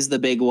upgrade is the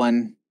big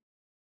one.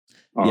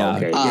 Oh, yeah,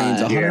 okay.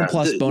 Gains 100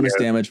 plus bonus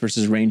damage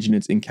versus range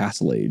units in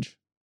Castle Age.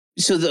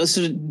 So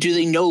do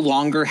they no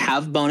longer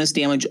have bonus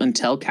damage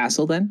until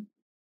Castle then?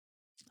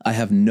 I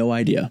have no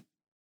idea.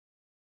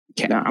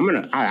 Okay. Now,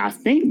 I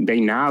think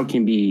they now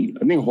can be.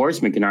 I think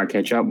Horsemen cannot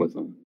catch up with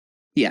them.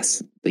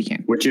 Yes, they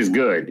can, which is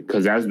good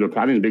because that's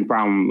probably the big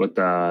problem with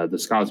the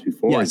Scouts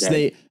before. Yes,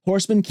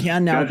 Horsemen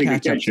can now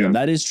catch up to them.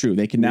 That is true.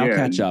 They can now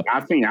catch up.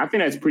 I think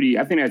that's pretty.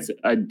 I think that's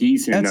a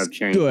decent enough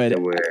change. Good.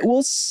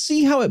 We'll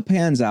see how it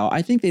pans out.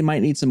 I think they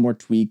might need some more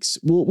tweaks.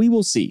 We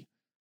will see.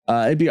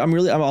 I'll be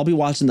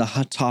watching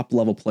the top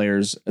level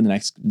players in the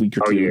next week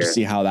or two to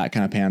see how that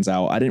kind of pans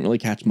out. I didn't really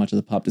catch much of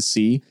the pup to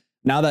see.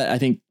 Now that I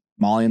think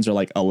Malians are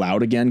like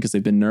allowed again because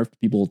they've been nerfed,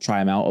 people will try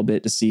them out a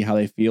bit to see how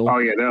they feel. Oh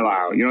yeah, they're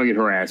allowed. You don't get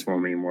harassed for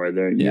them anymore.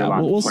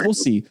 We'll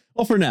see.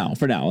 Well, for now,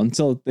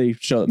 until they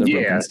show that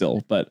they're broken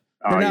still. But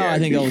for now, I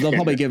think they'll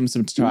probably give them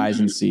some tries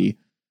and see.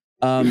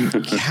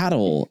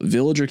 Cattle,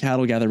 villager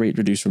cattle gather rate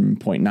reduced from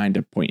 0.9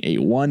 to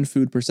 0.81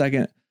 food per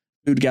second.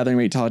 Food gathering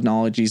rate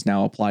technologies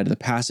now apply to the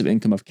passive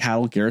income of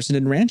cattle garrisoned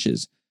in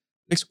ranches.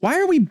 Why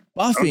are we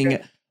buffing?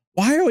 Okay.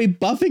 Why are we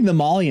buffing the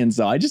Malians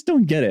though? I just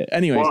don't get it.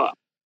 Anyways.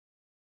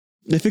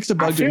 They fixed a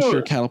bug to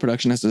ensure cattle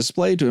production has a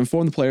display to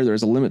inform the player there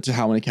is a limit to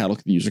how many cattle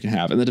the user can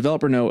have. And the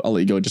developer note, I'll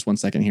let you go just 1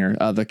 second here.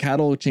 The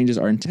cattle changes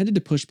are intended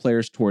to push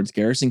players towards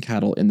garrison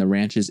cattle in the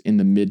ranches in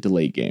the mid to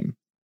late game.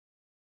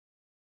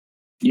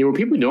 Yeah, were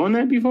people doing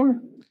that before?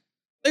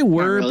 They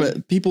were,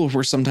 but people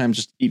were sometimes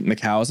just eating the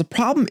cows. The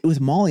problem with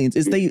Malians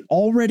is they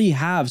already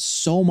have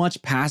so much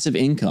passive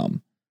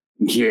income.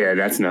 Yeah,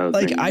 that's another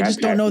thing. I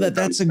just don't know that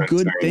that's a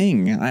good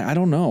thing. I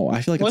don't know.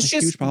 I feel like it's a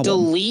huge problem. Let's just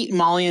delete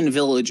Malian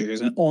villagers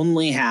and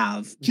only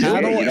have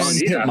cattle and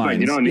pit mines.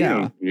 You don't need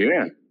them.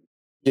 Yeah.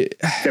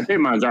 The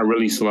pit mines are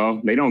really slow.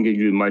 They don't give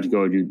you much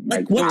gold. What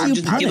do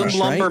you punish, give them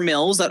lumber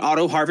mills that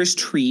auto harvest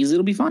trees.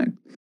 It'll be fine.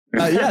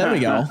 There we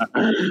go.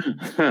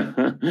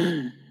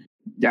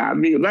 Yeah, I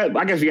mean,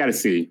 I guess we got to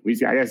see.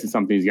 I guess it's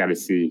something you got to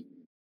see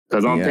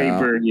because on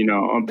paper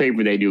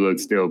they do look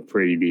still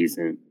pretty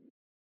decent.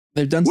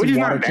 They've done some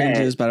water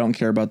changes, but I don't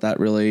care about that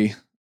really.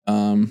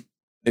 They've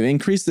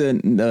increased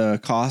the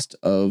cost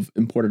of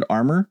imported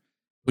armor,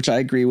 which I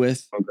agree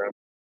with. Okay.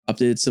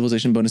 Updated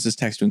civilization bonuses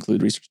text to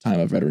include research time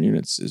of veteran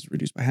units is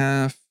reduced by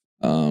half.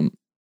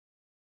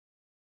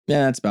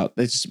 That's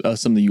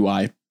some of the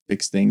UI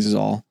fixed things is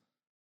all.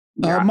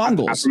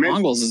 Mongols.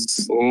 Mongols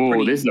is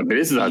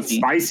this is a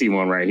spicy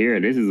one right here.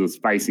 This is a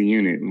spicy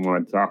unit we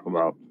want to talk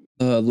about.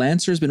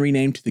 Lancer has been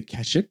renamed to the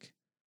Keshik.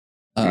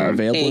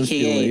 Available in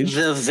Steel Age.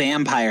 The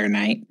Vampire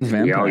Knight.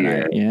 Knight.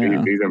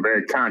 Yeah. These are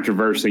very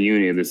controversial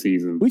unit of the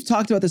season. We've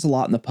talked about this a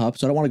lot in the pup,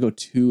 so I don't want to go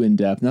too in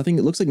depth. It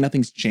looks like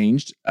nothing's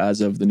changed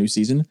as of the new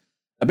season.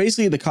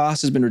 Basically, the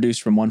cost has been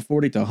reduced from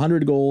 140 to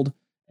 100 gold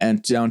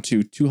and down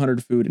to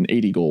 200 food and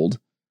 80 gold.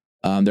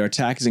 Their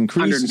attack is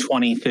increased.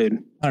 120 food.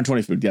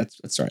 120 food. Yeah,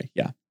 that's right.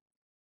 Yeah.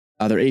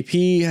 Their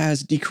AP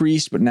has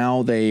decreased, but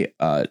now they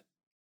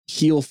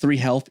heal 3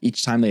 health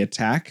each time they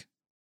attack.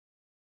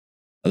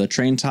 The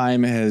train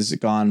time has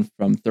gone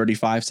from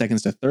 35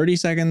 seconds to 30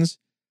 seconds.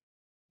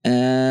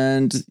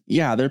 And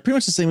yeah, they're pretty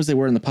much the same as they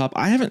were in the pup.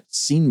 I haven't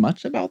seen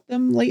much about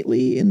them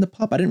lately in the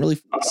pup. I didn't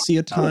really see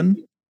a ton.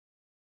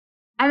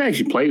 I've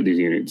actually played with these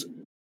units.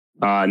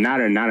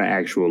 Not an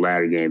actual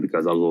ladder game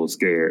because I was a little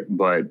scared,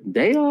 but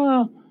they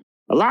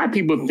a lot of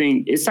people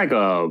think it's like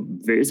a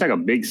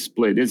big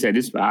split. This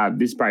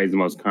probably is the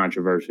most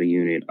controversial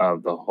unit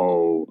of the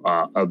whole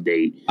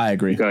update. I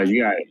agree because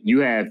you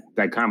have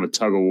like kind of a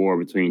tug of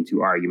war between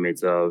two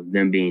arguments of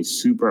them being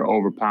super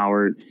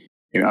overpowered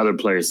and other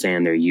players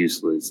saying they're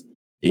useless.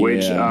 Yeah.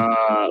 Which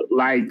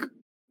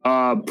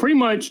pretty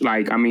much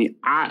like I mean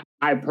I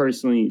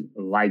personally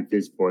like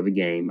this for the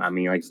game. I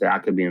mean, like I said, I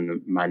could be in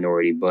the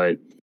minority, but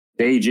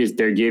they're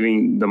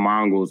giving the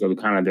Mongols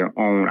kind of their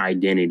own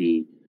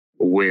identity.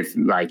 With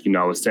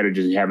instead of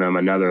just having them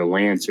another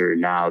Lancer,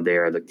 now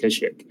they're the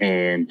Keshik.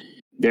 And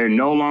they're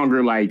no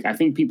longer I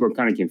think people are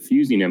kind of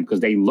confusing them because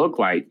they look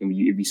like,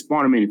 if you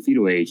spawn them in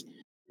Feudal Age,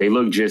 they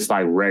look just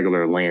like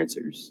regular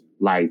Lancers,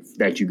 like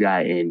that you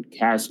got in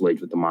Castle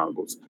Age with the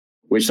Mongols,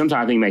 which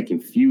sometimes I think may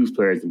confuse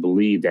players to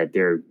believe that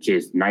they're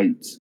just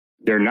knights.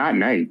 They're not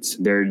knights.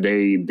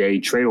 They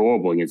trade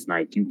horrible against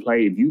knights.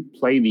 If you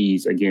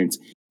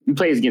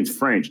play against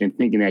French and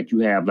thinking that you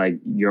have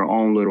your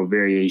own little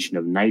variation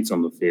of knights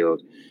on the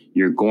field,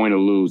 you're going to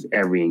lose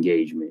every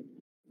engagement.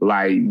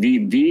 Like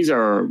these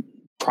are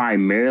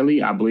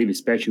primarily, I believe,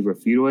 especially for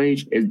feudal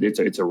age,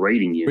 it's a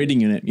raiding unit.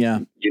 Raiding unit, yeah.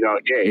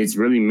 It's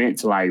really meant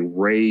to like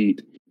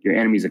raid your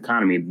enemy's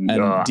economy and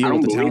deal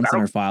with the town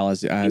center file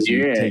as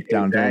you take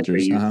down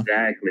villagers.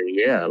 Exactly,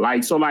 yeah.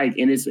 Like so, like,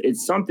 and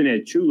it's something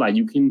that's true. Like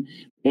you can,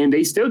 and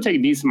they still take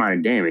a decent amount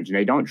of damage, and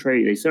they don't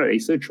trade. They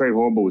still trade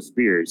horrible with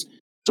spears.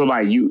 So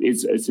like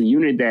it's a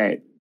unit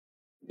that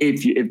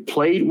if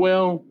played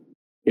well,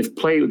 if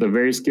played with a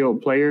very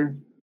skilled player,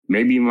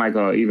 maybe even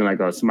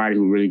like somebody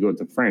who really good with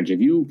the French, if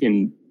you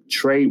can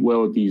trade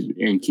well with these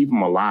and keep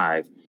them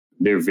alive,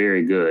 they're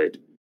very good.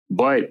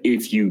 But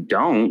if you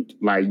don't,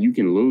 like, you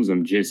can lose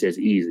them just as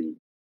easy.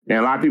 And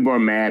a lot of people are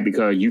mad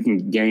because you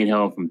can gain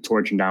health from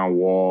torching down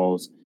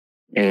walls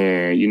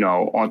and,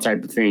 all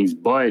type of things.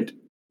 But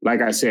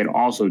like I said,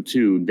 also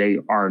too,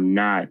 they're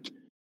not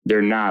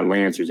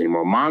Lancers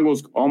anymore.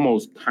 Mongols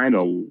almost kind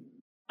of,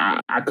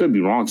 I could be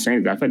wrong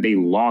saying that. I thought they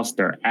lost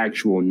their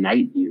actual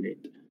knight unit.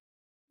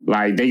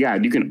 Like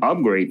you can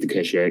upgrade the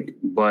Keshek,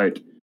 but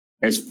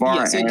as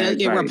far as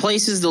it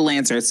replaces the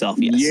Lancer itself,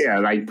 yes. Yeah,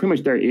 like pretty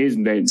much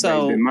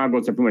the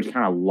Mongols have pretty much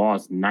kind of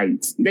lost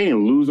knights. They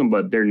didn't lose them,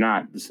 but they're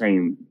not the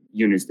same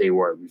units they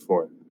were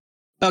before.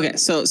 Okay,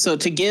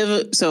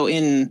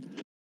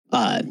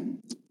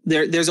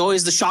 there's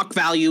always the shock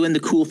value and the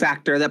cool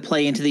factor that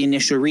play into the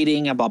initial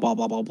reading and blah blah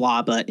blah blah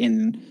blah. But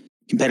in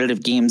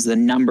competitive games, the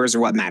numbers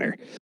are what matter.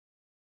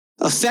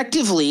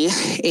 Effectively,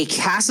 a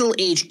Castle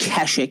Age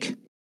Keshik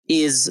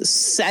is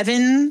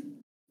 7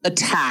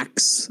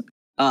 attacks.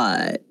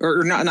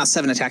 Or not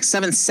 7 attacks,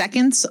 7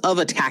 seconds of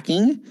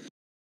attacking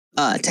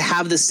to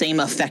have the same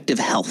effective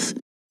health.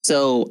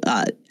 So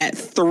at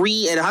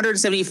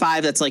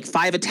 175, that's like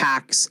 5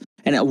 attacks.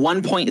 And at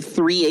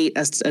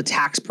 1.38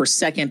 attacks per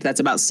second, that's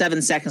about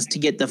 7 seconds to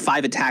get the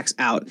 5 attacks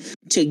out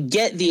to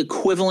get the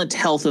equivalent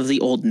health of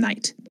the old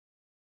knight.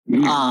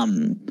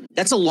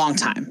 That's a long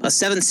time. A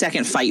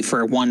 7-second fight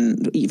for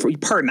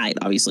per night,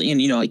 obviously.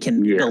 And, it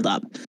can build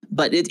up.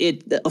 But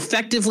it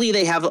effectively,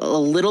 they have a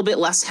little bit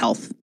less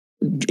health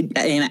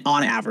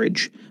on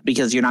average,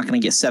 because you're not going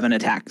to get 7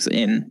 attacks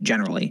in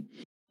generally.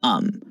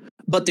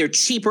 But they're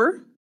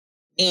cheaper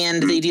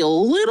and they deal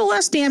a little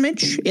less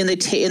damage and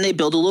they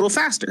build a little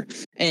faster.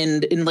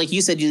 And like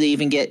you said, they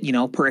even get,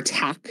 per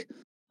attack.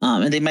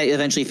 And they might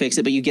eventually fix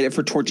it, but you get it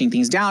for torching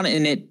things down.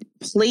 And it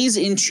plays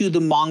into the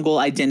Mongol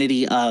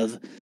identity of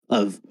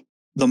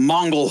the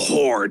Mongol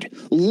horde.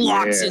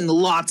 Lots and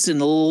lots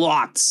and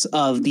lots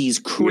of these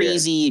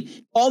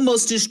crazy,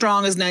 almost as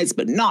strong as knights,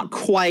 but not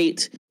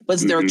quite. But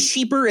they're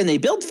cheaper and they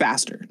build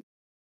faster.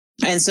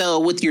 And so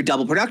with your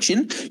double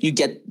production, you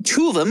get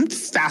 2 of them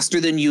faster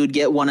than you would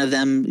get one of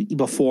them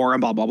before, and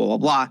blah, blah, blah, blah,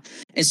 blah.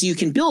 And so you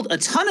can build a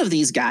ton of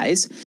these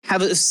guys,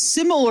 have a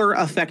similar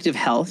effective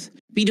health,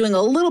 be doing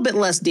a little bit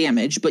less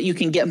damage, but you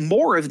can get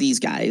more of these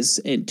guys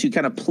to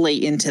kind of play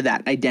into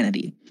that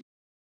identity.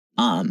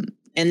 And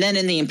then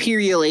in the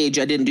Imperial Age,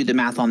 I didn't do the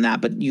math on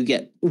that, but you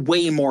get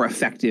way more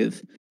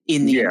effective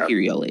in the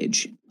Imperial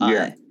Age.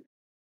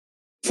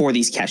 For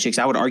these Keshiks,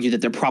 I would argue that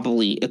they're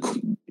probably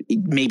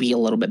maybe a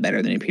little bit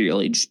better than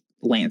Imperial Age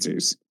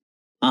Lancers.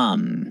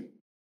 But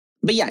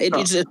yeah, it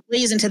just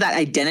plays into that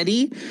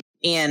identity,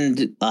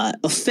 and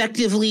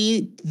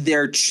effectively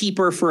they're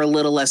cheaper for a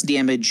little less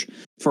damage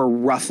for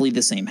roughly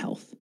the same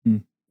health.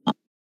 And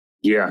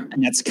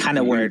that's kind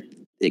of where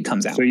it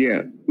comes out. So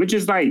which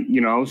is like,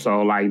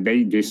 so like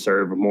they just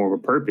serve more of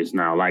a purpose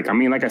now. Like, I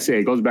mean, like I said,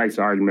 it goes back to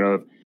the argument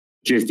of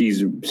just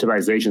these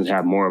civilizations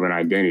have more of an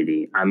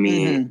identity. I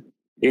mean,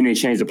 and it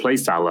changed the play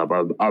style up.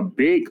 A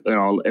big,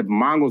 if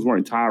Mongols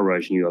weren't tile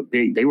rushing you,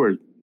 they were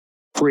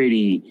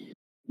pretty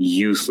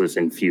useless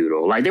in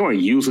feudal. Like, they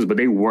weren't useless, but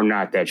they were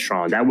not that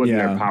strong. That wasn't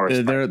their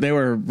power. They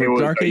were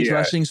Dark Age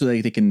rushing, so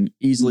they can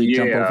easily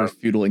jump over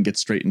feudal and get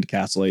straight into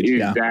Castle Age.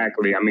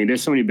 Exactly. I mean,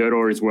 there's so many build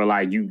orders where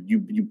like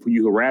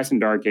you harass in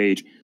Dark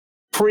Age,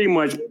 pretty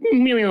much,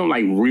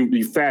 like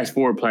you fast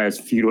forward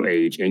past feudal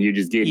age, and you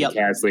just get into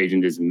Castle Age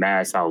and just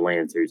mass out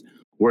Lancers.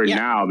 Where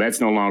now that's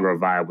no longer a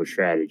viable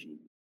strategy.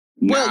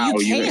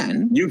 Well,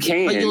 you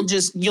can, but you'll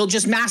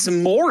just mass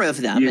more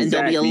of them, and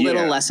they'll be a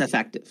little less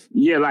effective.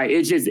 Yeah, like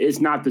it's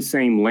not the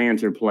same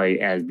Lancer play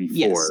as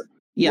before.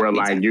 Where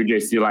like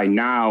you're like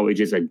now it's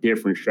just a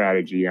different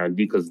strategy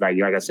because like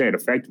I said,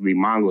 effectively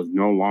Mongols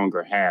no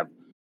longer have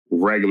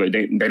regular.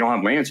 They don't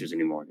have Lancers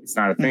anymore. It's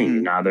not a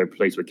thing. Now they're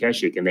placed with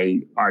Keshik, and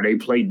they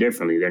play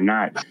differently. They're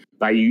not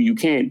like you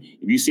can't,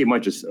 if you see a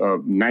bunch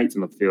of knights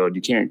in the field,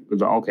 you can't.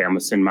 Okay, I'm gonna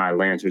send my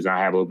Lancers. I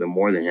have a little bit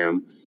more than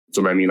him.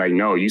 So let me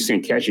no, you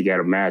send Keshik at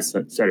a mass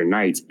set of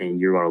knights and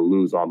you're going to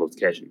lose all those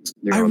Keshiks.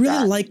 I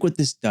really like what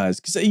this does,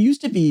 because it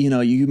used to be,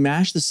 you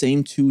mash the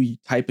same 2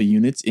 type of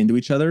units into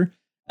each other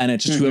and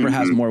it's just whoever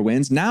has more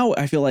wins. Now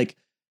I feel like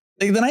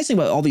the nice thing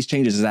about all these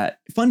changes is that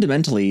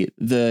fundamentally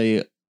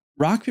the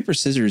rock, paper,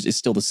 scissors is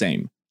still the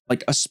same.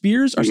 Like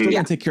spears are still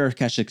going to take care of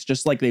Keshiks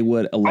just like they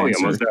would a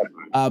Lancer.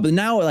 But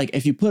now like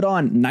if you put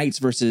on knights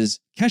versus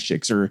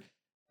Keshiks or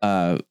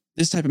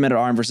this type of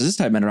men-at-arm versus this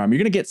type of men-at-arm, you're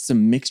going to get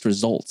some mixed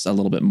results a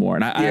little bit more.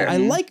 And I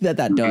like that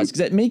does,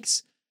 because it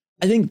makes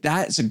I think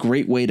that's a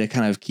great way to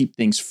kind of keep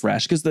things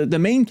fresh because the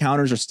main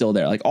counters are still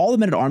there. Like all the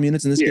men-at-arm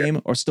units in this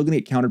game are still going to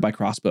get countered by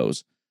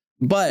crossbows.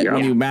 But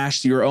when you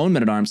mash your own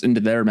men-at-arms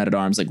into their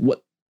men-at-arms, like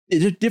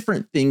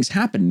different things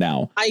happen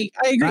now. I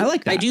agree. I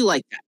like that. I do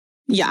like that.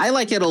 Yeah, I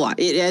like it a lot.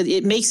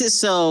 It makes it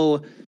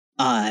so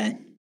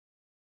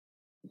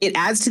it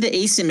adds to the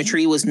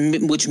asymmetry, which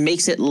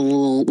makes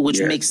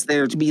makes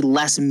there to be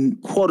less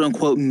quote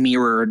unquote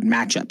mirrored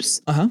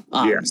matchups.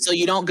 So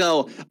you don't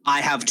go,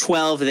 I have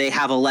 12, they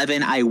have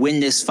 11, I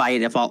win this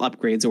fight if all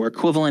upgrades are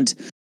equivalent.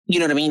 You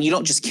know what I mean? You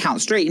don't just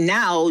count straight.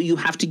 Now you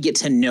have to get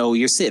to know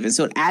your civ. And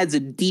so it adds a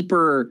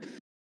deeper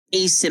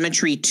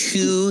asymmetry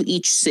to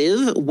each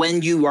civ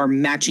when you are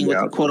matching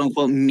with quote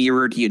unquote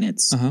mirrored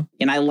units.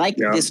 And I like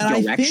this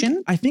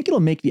direction. I think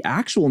it'll make the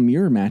actual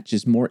mirror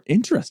matches more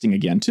interesting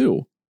again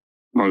too.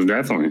 Most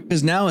definitely.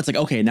 Because now it's like,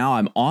 okay, now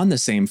I'm on the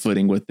same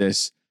footing with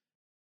this.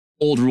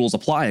 Old rules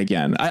apply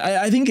again.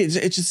 I think it's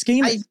just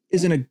game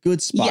is in a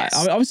good spot.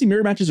 Yes. Obviously,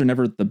 mirror matches are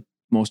never the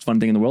most fun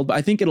thing in the world, but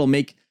I think it'll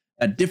make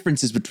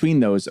differences between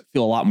those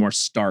feel a lot more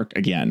stark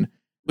again,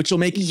 which will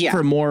make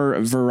for more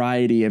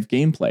variety of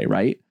gameplay,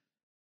 right?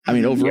 I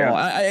mean, overall,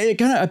 it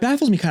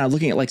baffles me kind of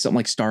looking at like something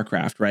like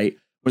StarCraft, right?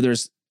 Where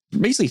there's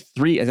basically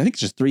three, I think it's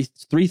just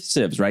three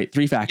civs, right?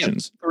 Three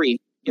factions. Three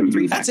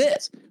That's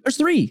factions. it. There's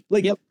three.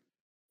 Like,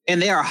 and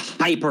they are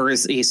hyper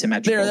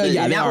asymmetrical. They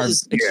are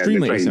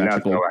extremely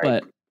asymmetrical.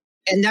 But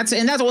and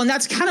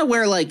that's kind of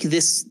where like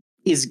this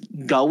is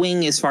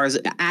going as far as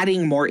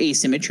adding more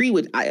asymmetry,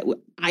 which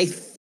I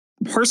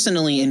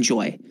personally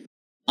enjoy.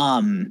 I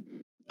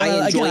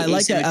like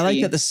that. I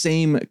like that the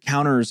same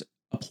counters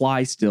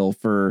apply still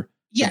for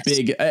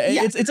big.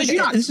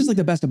 It's just like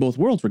the best of both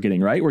worlds we're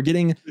getting, right? We're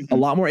getting a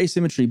lot more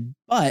asymmetry,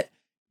 but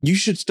you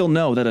should still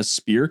know that a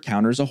spear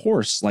counters a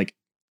horse. Like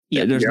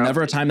there's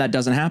never a time that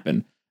doesn't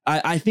happen.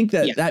 I think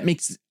that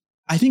makes.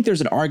 I think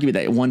there's an argument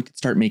that one could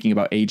start making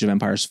about Age of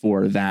Empires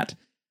 4 that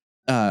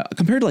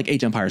compared to like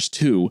Age of Empires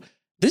 2,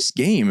 this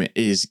game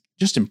is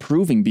just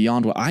improving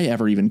beyond what I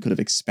ever even could have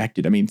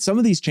expected. I mean, some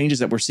of these changes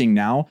that we're seeing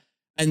now,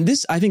 and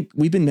this, I think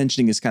we've been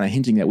mentioning this, kind of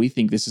hinting that we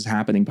think this is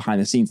happening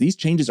behind the scenes. These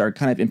changes are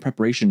kind of in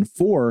preparation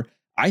for,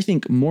 I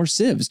think, more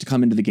civs to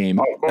come into the game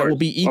that will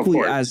be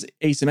equally as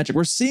asymmetric.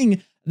 We're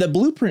seeing the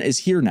blueprint is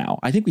here now.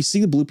 I think we see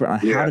the blueprint on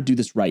how to do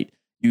this right.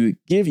 You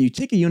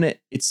take a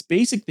unit, its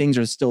basic things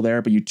are still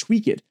there, but you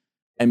tweak it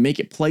and make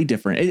it play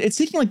different. It's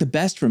taking like the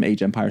best from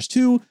Age of Empires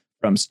 2,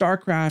 from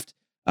StarCraft,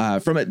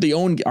 from the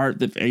own art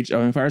of Age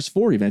of Empires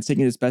 4, even. It's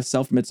taking its best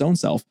self from its own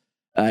self.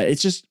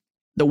 It's just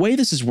the way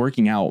this is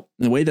working out,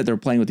 the way that they're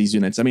playing with these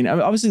units. I mean,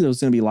 obviously there's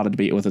going to be a lot of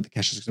debate whether the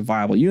Kesha is a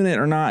viable unit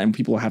or not, and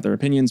people have their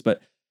opinions,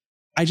 but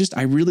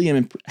I really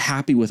am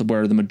happy with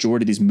where the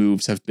majority of these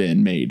moves have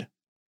been made.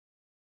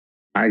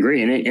 I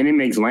agree. And it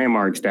makes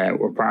landmarks that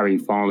were probably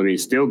falling.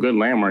 It's still good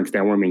landmarks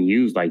that weren't being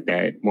used like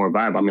that more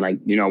viable. I mean, like,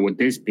 with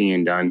this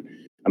being done,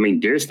 I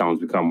mean, Deerstone's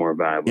become more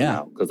valuable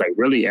now because like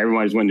really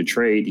everyone's willing to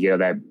trade to get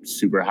that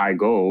super high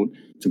gold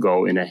to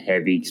go into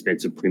heavy,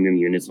 expensive premium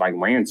units like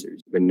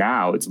Lancers. But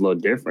now it's a little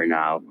different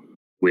now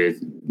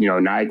with,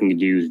 now you can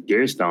use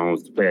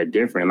Deerstones to play a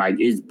different, like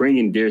it's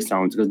bringing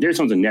Deerstones because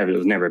Deerstones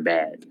was never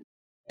bad.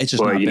 It's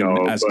just not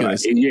been as good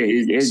as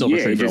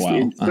Silver Tree for a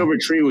while. Silver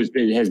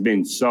Tree has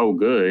been so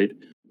good,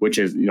 which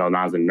is, now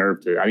is a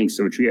nerf to, I think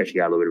Silver Tree actually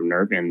got a little bit of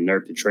nerf and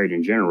nerf to trade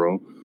in general,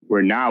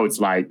 where now it's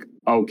like,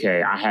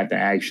 okay, I had to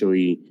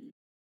actually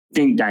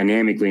think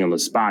dynamically on the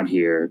spot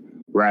here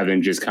rather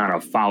than just kind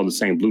of follow the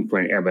same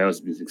blueprint everybody else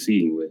has been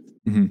succeeding with.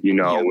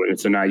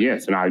 So now,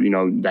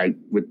 like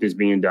with this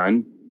being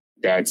done,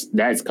 that's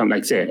come,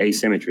 like I said,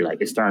 asymmetry,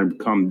 like it's starting to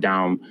come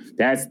down.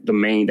 That's the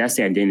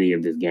identity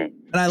of this game.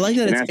 And I like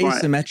that it's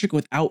asymmetric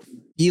without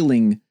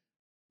feeling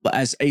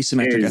as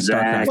asymmetric as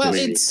StarCraft. Well,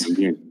 it's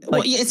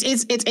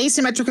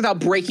asymmetric without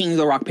breaking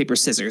the rock, paper,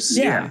 scissors.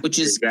 Yeah. Which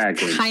is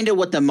kind of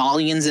what the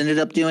Malians ended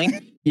up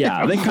doing.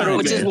 Yeah, they kind of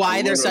which is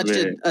why they're such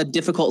a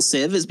difficult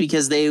civ, is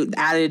because they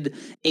added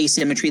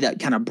asymmetry that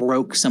kind of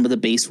broke some of the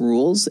base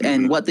rules.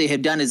 And what they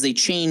have done is they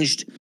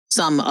changed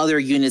some other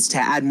units to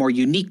add more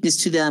uniqueness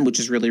to them, which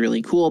is really,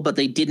 really cool, but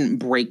they didn't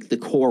break the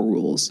core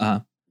rules.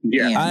 I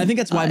think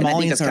that's why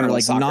Malians are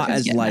like not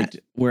as liked,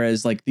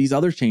 whereas like these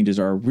other changes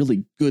are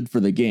really good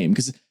for the game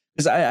because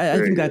I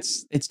think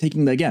it's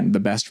taking the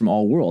best from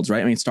all worlds,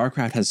 right? I mean,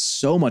 StarCraft has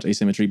so much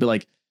asymmetry, but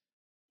like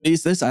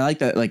this I like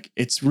that like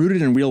it's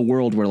rooted in real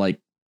world where like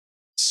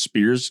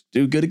spears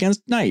do good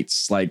against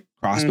knights, like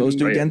crossbows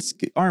do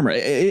against armor.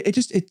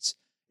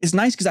 It's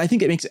nice because I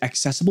think it makes it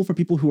accessible for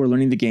people who are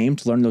learning the game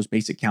to learn those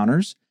basic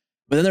counters.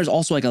 But then there's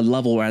also like a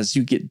level where as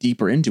you get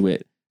deeper into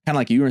it, kind of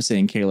like you were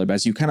saying, Caleb,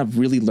 as you kind of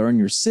really learn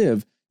your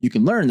civ, you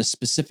can learn the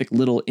specific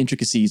little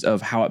intricacies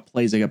of how it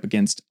plays up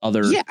against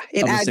other the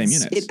same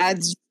units. It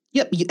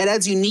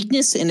adds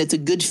uniqueness, and it's a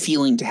good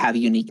feeling to have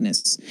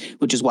uniqueness,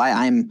 which is why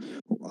I'm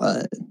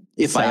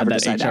If I ever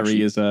decide that HRE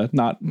is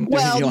not.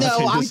 Well,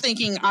 no,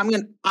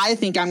 I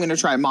think I'm gonna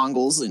try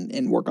Mongols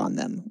and work on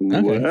them.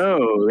 Okay.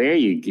 Whoa, there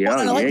you go.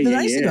 Well, the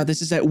nice thing about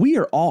this is that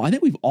I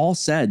think we've all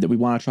said that we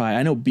want to try.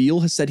 I know Beal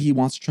has said he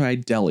wants to try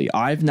Delhi.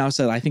 I've now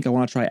said I think I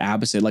want to try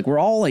Abbasid. Like we're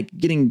all like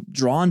getting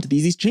drawn to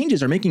these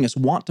changes are making us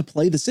want to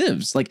play the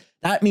civs. Like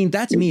that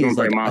to me is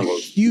like a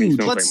huge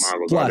plus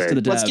to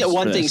the devs. Let's get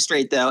one thing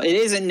straight though. It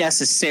isn't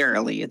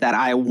necessarily that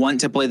I want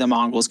to play the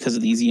Mongols because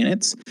of these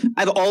units.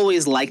 I've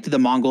always liked the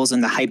Mongols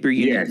and the hyper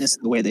unitness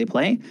the way they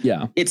play.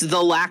 Yeah. It's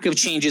the lack of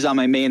changes on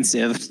my main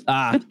civ.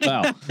 Wow.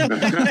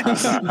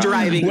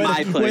 Driving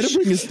my push. Way to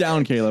bring us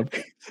down, Caleb.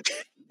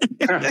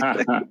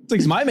 It's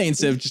like my main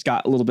civ just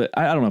got a little bit.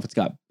 I don't know if it's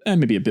got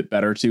maybe a bit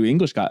better too.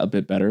 English got a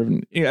bit better.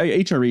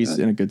 HRE's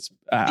in a good.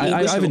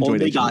 I've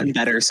enjoyed it. Gotten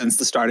better since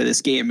the start of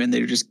this game, and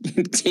they're just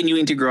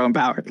continuing to grow in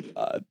power.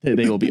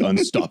 They will be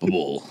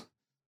unstoppable.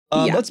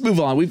 Let's move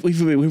on.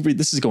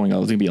 This is going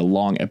on. It's going to be a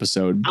long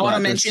episode. I want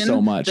to mention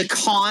so much. The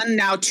Khan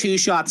now 2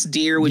 shots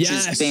deer, which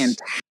is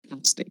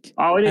fantastic.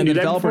 Oh, and the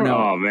developer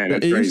oh man,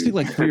 it used to take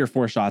like 3 or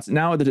 4 shots.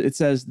 Now it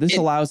says this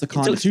allows the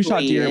Khan to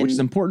 2-shot deer, which is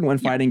important when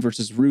fighting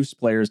versus Rus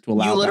players to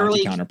allow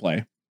bounty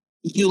counterplay.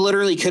 You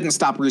literally couldn't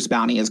stop Rus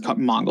bounty as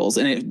Mongols,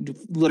 and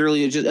it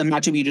literally just a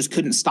matchup you just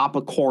couldn't stop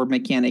a core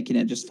mechanic, and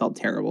it just felt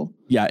terrible.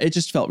 Yeah, it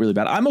just felt really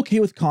bad. I'm okay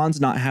with Khans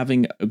not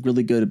having a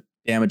really good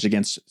damage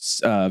against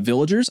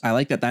villagers. I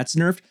like that that's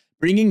nerfed.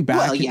 Bringing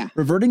back,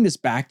 reverting this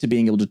back to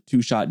being able to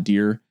 2-shot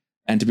deer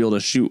and to be able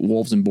to shoot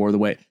wolves and boar the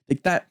way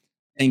like that.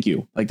 Thank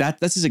you. Like that.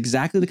 This is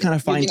exactly the kind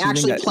of fine tuning that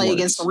you can actually play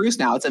against the Rus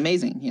now. It's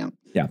amazing. Yeah.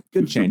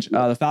 Good change.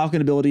 The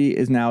Falcon ability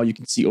is now you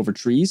can see over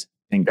trees.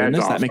 Thank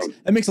goodness. Awesome.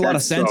 That makes a lot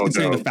of sense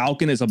considering the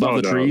Falcon is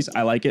above the trees.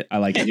 I like it. Yeah.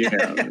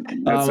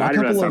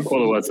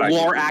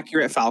 Lore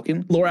accurate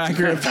Falcon.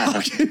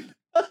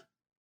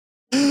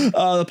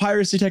 The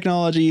piracy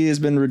technology has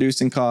been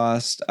reduced in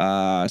cost.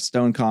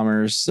 Stone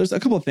commerce. There's a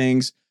couple of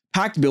things.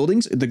 Packed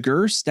buildings, the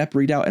Gur, step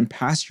readout, and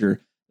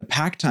pasture. The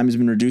pack time has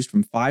been reduced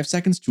from 5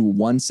 seconds to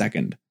 1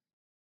 second.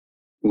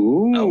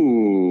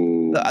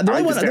 Ooh.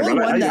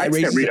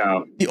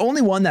 The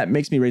only one that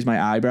makes me raise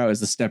my eyebrow is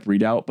the step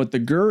readout, but the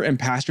Gur and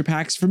pasture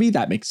packs, for me,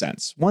 that makes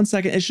sense. 1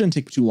 second, it shouldn't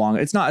take too long.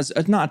 It's not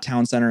a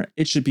town center.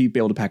 It should be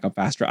able to pack up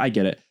faster. I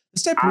get it. The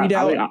step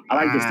readout. I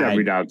like the step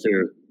readout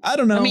too. I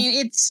don't know. I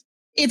mean,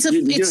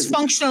 it's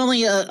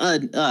functionally a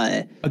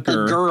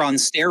Gur on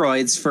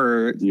steroids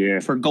for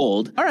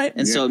gold. All right.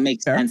 And so it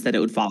makes sense that it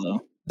would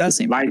follow. That's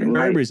the same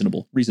very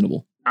reasonable.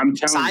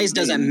 Size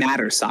doesn't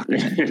matter, soccer.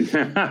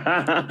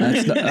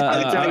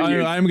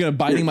 I'm gonna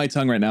biting my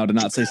tongue right now to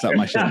not say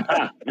something I shouldn't.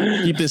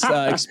 Keep this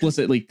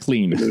explicitly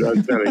clean.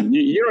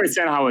 You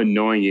understand how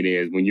annoying it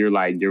is when you're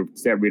like your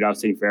step readout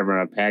sitting forever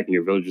in a pack and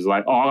your villager's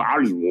like, oh,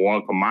 I'll just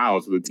walk a mile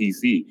to the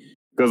TC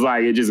because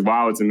like it just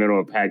while it's in the middle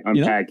of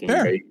unpacking.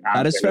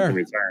 That is fair.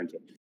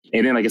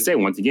 And then, like I said,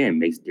 once again,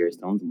 makes deer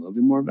stones a little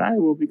bit more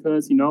valuable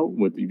because,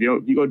 with if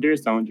you go deer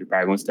stones, you're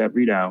probably going to step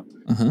readout.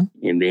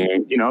 And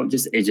then,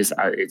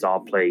 it's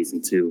all plays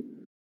into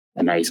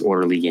a nice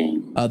orderly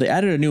game. They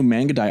added a new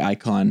Mangudai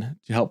icon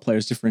to help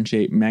players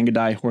differentiate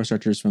Mangudai horse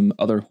archers from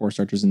other horse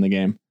archers in the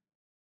game.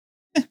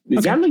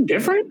 Does that look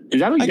different?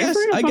 I guess.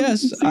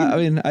 I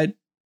mean, like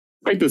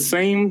the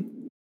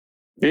same.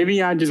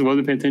 Maybe I just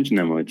wasn't paying attention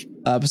that much.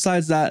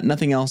 Besides that,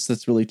 nothing else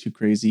that's really too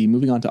crazy.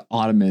 Moving on to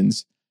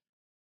Ottomans.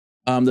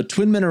 The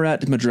Twin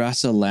Minaret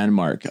Madrasa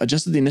landmark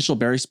adjusted the initial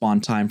berry spawn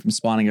time from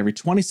spawning every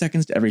 20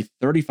 seconds to every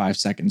 35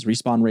 seconds.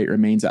 Respawn rate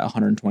remains at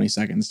 120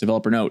 seconds.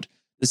 Developer note,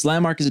 this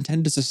landmark is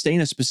intended to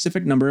sustain a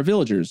specific number of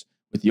villagers.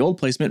 With the old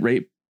placement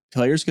rate,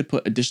 players could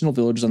put additional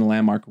villagers on the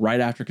landmark right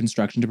after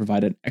construction to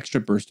provide an extra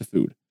burst of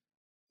food.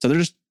 So they're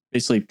just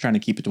basically trying to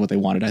keep it to what they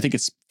wanted. I think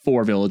it's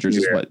 4 villagers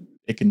is what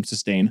it can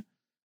sustain.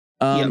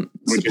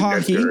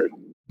 Sipahi,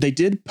 they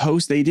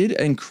did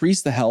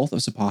increase the health of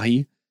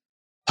Sipahi.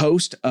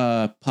 Post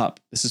pup.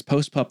 This is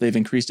post pup. They've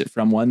increased it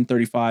from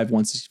 135,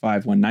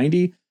 165,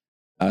 190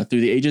 through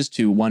the ages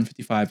to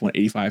 155,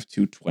 185,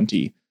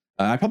 220.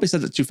 I probably said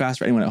that too fast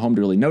for anyone at home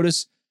to really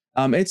notice.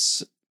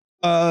 It's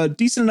a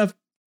decent enough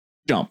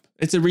jump.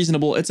 It's a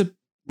reasonable Looks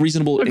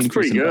increase.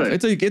 Pretty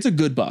good. It's a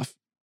good buff.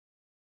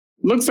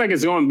 Looks like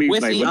it's going to be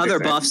with the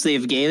other buffs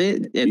they've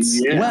gave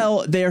it.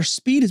 Well, their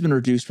speed has been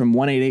reduced from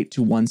 188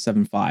 to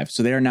 175.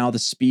 So they are now the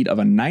speed of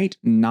a knight,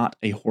 not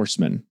a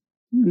horseman.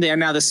 They are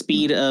now the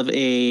speed of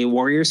a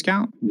warrior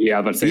scout. Yeah, I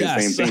was about to say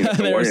the same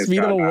thing. They're the speed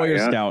of a warrior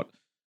scout.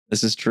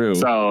 This is true.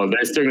 So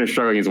they're still going to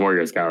struggle against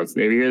warrior scouts.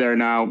 If you're there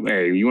now,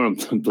 hey, you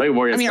want to play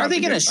warrior scouts? Are they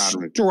going to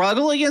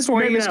struggle against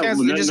warrior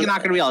scouts? They're just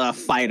not going to be able to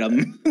fight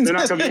them. They're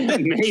not going to.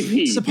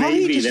 Maybe.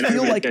 Sipahi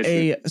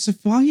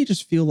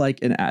just feel like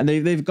and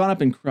they've gone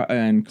up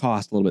in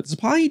cost a little bit.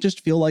 Sipahi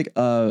just feel like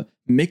a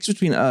mix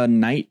between a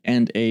knight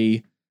and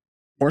a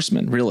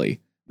horseman,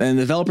 really. And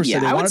the developers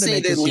said they wanted to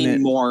make this unit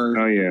more.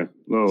 Oh yeah,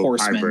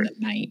 horsemen at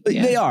night.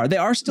 They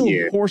are still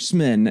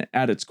horsemen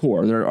at its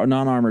core. They're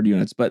non-armored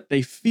units, but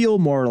they feel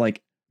more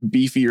like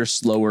beefier,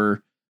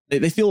 slower.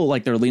 They feel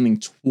like they're leaning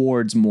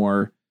towards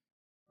more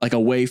like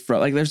away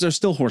from like they're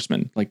still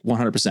horsemen, like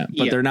 100%.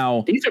 But they're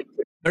now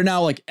They're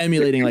now like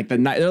emulating like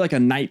they're like a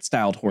knight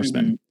styled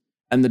horseman. Mm-hmm.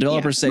 And the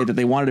developers say that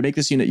they wanted to make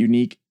this unit a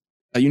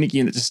unique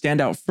unit to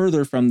stand out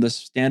further from the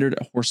standard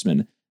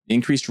horseman. The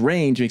increased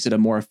range makes it a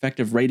more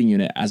effective raiding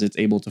unit as it's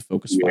able to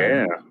focus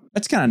fire. Yeah.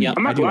 That's kind of neat.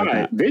 I'm not gonna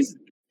lie. This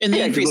and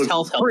the increased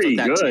health helps pretty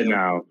with that good too.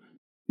 Now.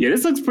 Yeah,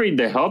 this looks pretty.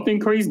 The health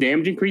increase,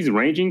 damage increase,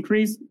 range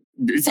increase.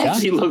 This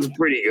actually looks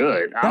pretty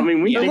good. I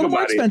mean, when you think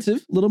about it, a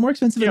little more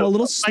expensive, and a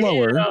little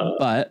slower,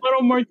 but a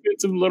little more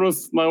expensive, a little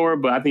slower.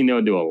 But I think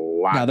they'll do a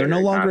lot. Yeah, they're no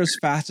longer as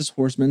fast as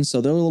horsemen,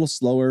 so they're a little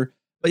slower.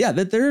 But yeah,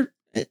 that they're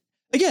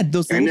again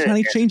those little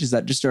tiny changes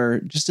that are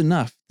just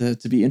enough to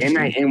be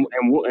interesting.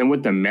 And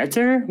with the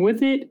meta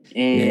with it,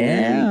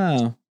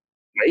 and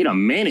wait a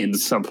minute, the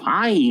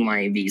Sipahi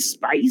might be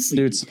spicy.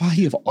 Dude,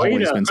 Sipahi have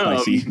always been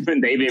spicy.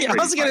 I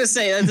was going to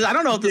say, I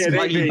don't know if this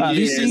Sipahi... Have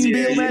you seen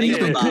Bill Man? He's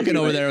been cooking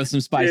over there with some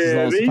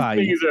spices. These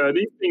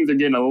things are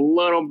getting a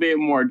little bit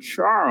more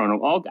char on them.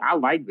 Oh, I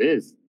like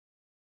this.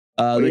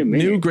 The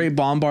new Great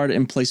Bombard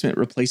emplacement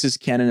replaces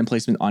cannon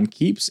emplacement on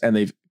keeps, and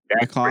the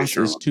cost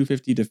is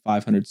 250 to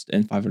 500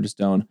 and 500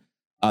 stone.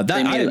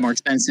 They made it more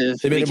expensive.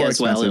 They made it more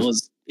expensive. Well, it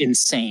was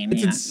insane.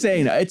 It's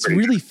insane. It's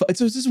really fun.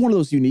 This is one of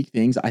those unique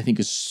things I think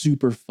is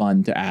super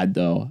fun to add,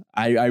 though.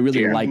 I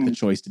really like the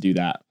choice to do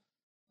that.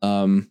 I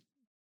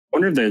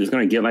wonder if they're just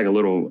going to get like a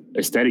little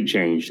aesthetic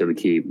change to the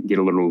keep. Get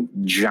a little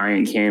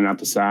giant cannon out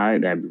the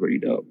side. That'd be pretty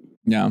dope.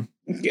 Yeah.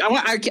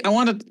 I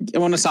want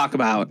to talk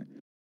about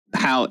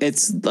how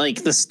it's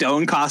like the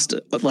stone cost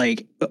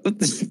like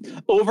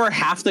over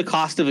half the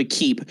cost of a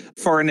keep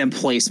for an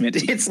emplacement.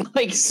 It's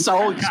like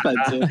so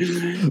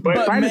expensive.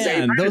 but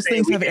man, those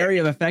things have area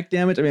of effect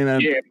damage. I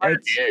mean,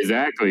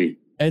 exactly.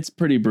 It's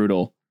pretty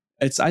brutal.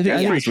 I think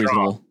it's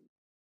reasonable.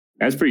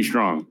 That's pretty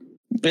strong.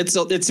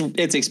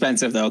 It's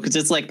expensive though, because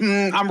it's like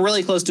I'm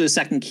really close to a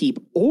second keep,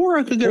 or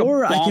I could get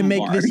I can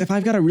make this. If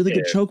I've got a really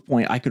good choke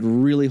point, I could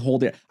really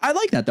hold it. I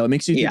like that though. It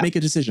makes you make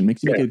a decision.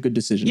 Makes you make a good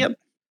decision. Yep.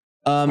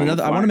 I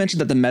want to mention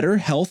that the meta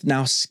health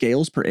now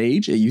scales per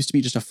age. It used to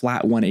be just a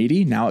flat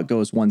 180. Now it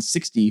goes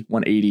 160,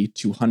 180,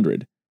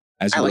 200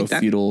 as you go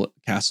feudal,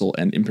 castle,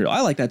 and imperial.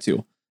 I like that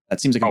too. That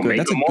seems like a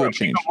good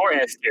change.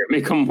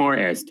 Make them more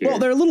S tier. Well,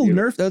 they're a little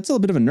nerf. That's a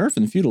bit of a nerf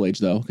in the feudal age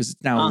though, because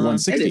it's now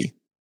 160.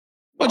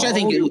 Which I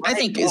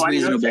think is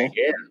reasonable. Yeah.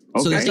 Okay.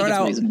 So they start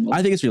out.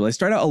 I think it's real. They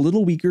start out a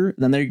little weaker,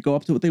 then they go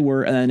up to what they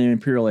were, and then in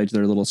imperial age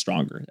they're a little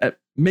stronger. That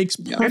makes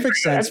perfect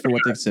sense for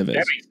what the civ is.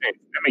 That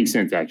makes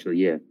sense actually.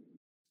 Yeah.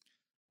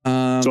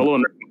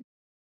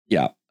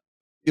 Yeah.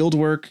 Field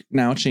work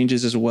now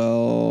changes as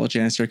well.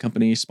 Janissary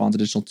Company spawns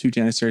additional 2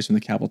 Janissaries from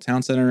the Capital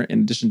Town Center, in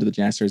addition to the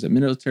Janissaries at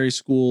military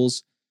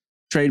schools.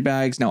 Trade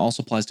bags now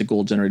also applies to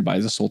gold generated by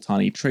the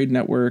Sultani trade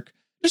network.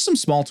 There's some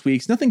small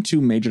tweaks, nothing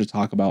too major to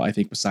talk about, I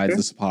think, besides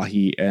the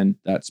Sipahi and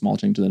that small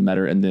change to the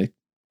meta and the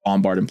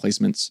bombard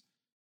emplacements.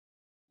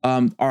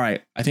 All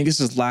right, I think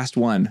this is the last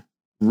one.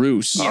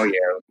 Rus. Oh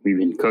yeah, we've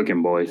been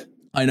cooking, boys.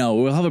 I know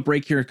we'll have a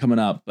break here coming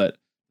up, but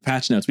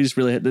patch notes. We just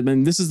really hit. I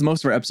mean, this is the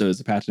most of our episodes.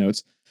 The patch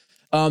notes.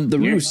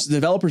 Rus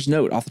developers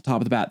note off the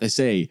top of the bat. They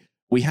say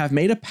we have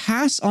made a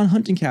pass on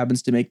hunting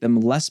cabins to make them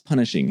less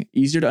punishing,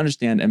 easier to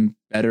understand, and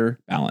better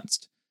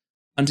balanced.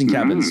 Hunting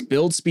cabins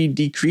build speed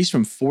decreased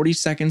from 40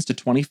 seconds to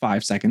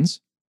 25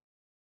 seconds.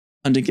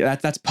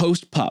 That's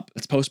post pup.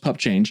 That's post pup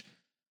change.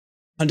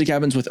 Hunting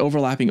cabins with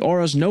overlapping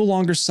auras no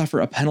longer suffer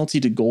a penalty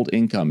to gold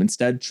income.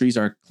 Instead, trees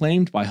are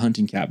claimed by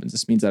hunting cabins.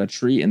 This means that a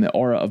tree in the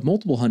aura of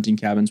multiple hunting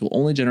cabins will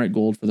only generate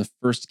gold for the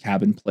first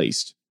cabin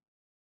placed.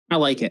 I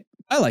like it.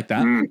 I like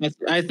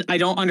that. I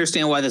don't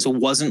understand why this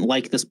wasn't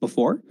like this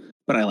before,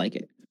 but I like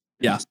it.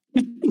 Yeah.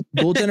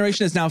 Gold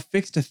generation is now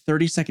fixed to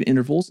 30-second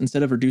intervals.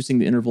 Instead of reducing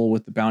the interval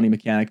with the bounty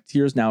mechanic,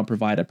 tiers now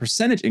provide a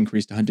percentage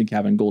increase to hunting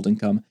cabin gold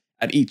income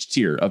at each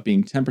tier of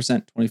being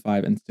 10%,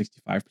 25%, and 65%.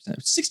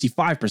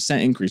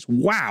 65% increase.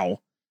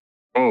 Wow.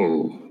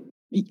 Oh.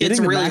 It's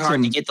really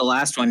hard to get the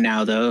last one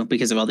now, though,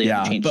 because of all the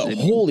changes. But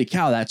holy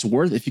cow, that's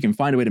worth it. If you can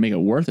find a way to make it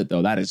worth it,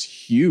 though, that is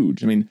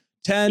huge. I mean,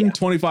 10,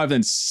 25,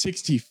 then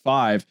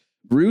 65.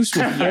 Rus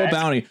with full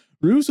bounty.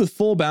 Rus with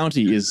full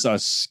bounty is a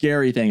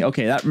scary thing.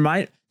 Okay, that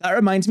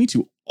reminds me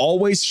to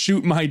always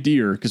shoot my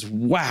deer, because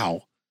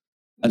wow.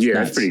 That's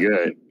pretty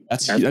good.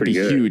 That'd be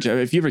huge.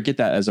 If you ever get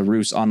that as a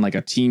Rus on like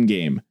a team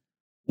game,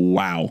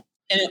 wow.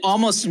 And it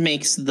almost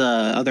makes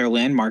the other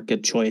landmark a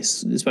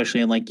choice,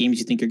 especially in like games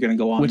you think you're going to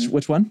go on.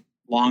 Which one?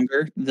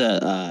 Longer.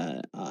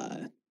 The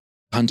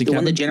hunting the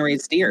one that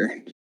generates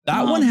deer.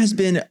 That one has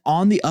been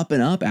on the up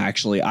and up,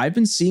 actually. I've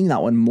been seeing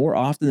that one more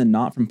often than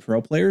not from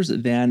pro players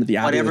than the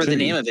whatever the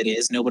name of it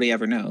is. Nobody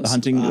ever knows. The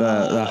hunting,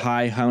 the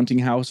high hunting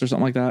house or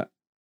something like that.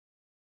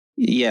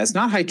 Yeah, it's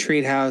not High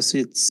Trade House.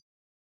 It's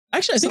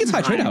actually I think it's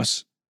High Trade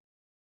House.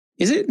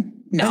 Is it?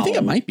 No, I think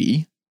it might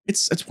be.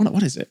 It's one.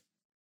 What is it?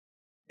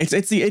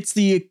 It's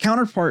the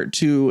counterpart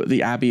to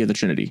the Abbey of the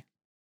Trinity.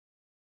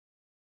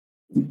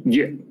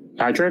 Yeah,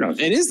 High Trade House.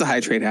 It is the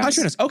High Trade House. High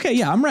Trade House. Okay,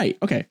 yeah, I'm right.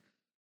 Okay.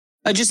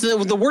 Just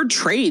the word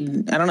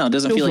trade, I don't know, it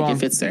doesn't feel like it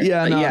fits there.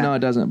 Yeah, no, it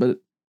doesn't. But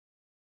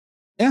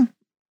yeah.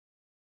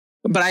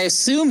 But I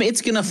assume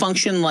it's going to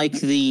function like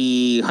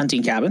the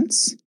hunting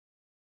cabins.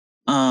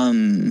 But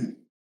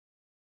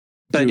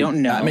I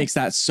don't know. That makes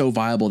that so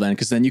viable then,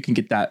 because then you can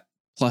get that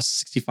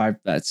plus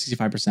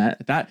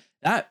 65%.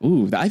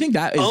 I think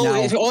that is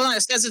hold on.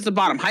 It says at the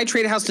bottom, High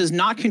Trade House does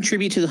not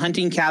contribute to the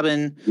hunting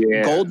cabin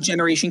gold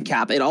generation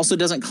cap. It also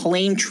doesn't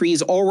claim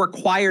trees or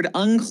required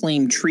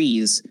unclaimed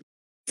trees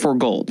for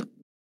gold.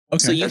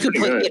 Okay, so you could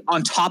put it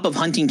on top of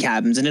hunting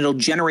cabins and it'll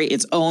generate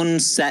its own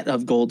set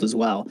of gold as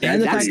well.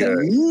 And that's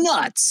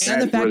nuts. And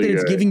the fact that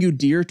it's giving you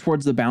deer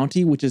towards the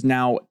bounty, which is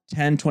now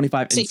 10,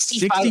 25, and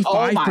 65%.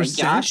 Oh my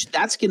gosh,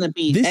 that's going to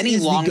be any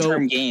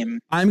long-term game.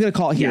 I'm going to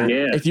call it here.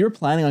 Yeah. If you're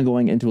planning on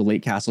going into a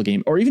late castle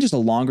game or even just a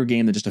longer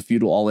game than just a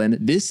feudal all-in,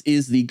 this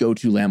is the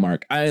go-to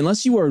landmark.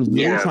 Unless you are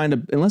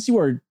unless you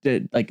are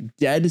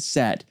dead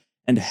set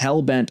and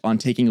hell-bent on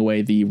taking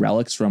away the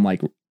relics from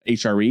like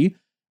HRE,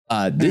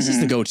 this is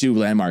the go-to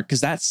landmark,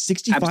 because that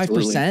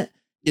 65%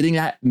 getting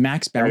that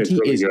max bounty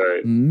is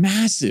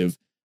massive.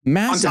 On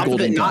top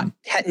of it,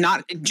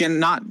 not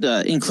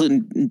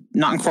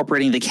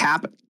incorporating the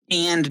cap,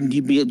 and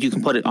you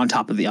can put it on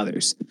top of the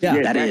others.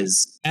 Yeah, that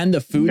is. And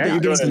the food that you're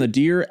getting from the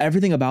deer,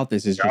 everything about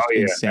this is just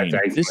insane.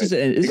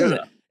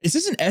 Is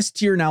this an S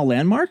tier now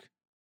landmark?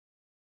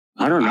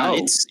 I don't know.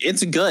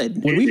 It's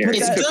good.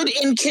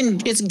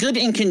 It's good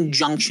in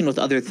conjunction with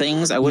other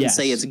things. I wouldn't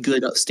say it's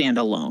good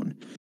standalone.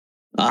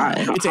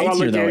 It's A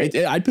tier though.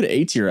 I'd put it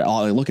A tier.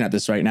 Looking at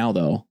this right now,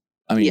 though.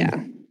 I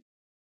mean,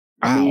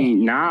 I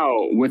mean,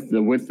 now with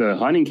the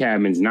hunting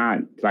cabins not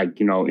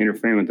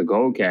interfering with the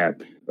gold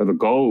cap or the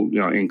gold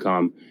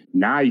income.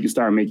 Now you can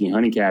start making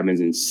hunting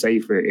cabins in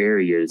safer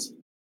areas.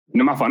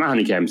 No, my fault, not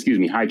hunting cabins. Excuse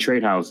me, high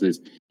trade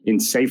houses in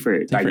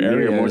safer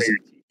areas.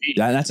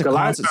 That's a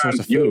constant source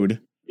of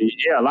food.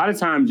 Yeah, a lot of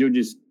times you'll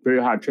just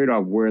very high trade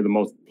off where the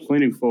most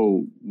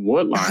plentiful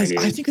wood line is.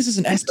 I think this is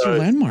an S tier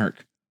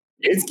landmark.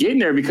 It's getting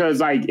there because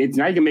it's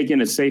now you can make it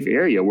in a safe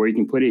area where you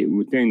can put it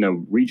within the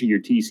reach of your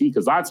TC.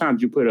 Because a lot of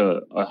times you put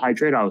a high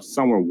trade house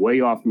somewhere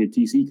way off from your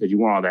TC because you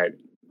want all that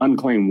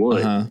unclaimed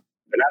wood.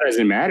 But that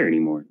doesn't matter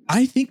anymore.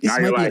 I think this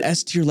might be an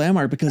S tier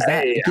landmark because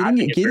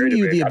giving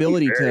you the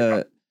ability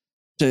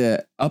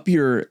to up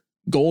your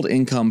gold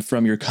income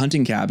from your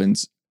hunting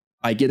cabins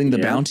by getting the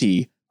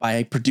bounty,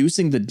 by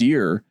producing the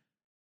deer.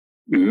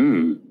 I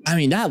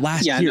mean, that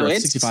last tier of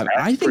 65,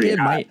 I think it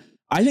might.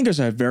 I think there's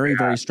a very,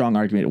 very strong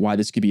argument why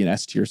this could be an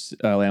S tier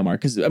landmark.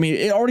 Because I mean,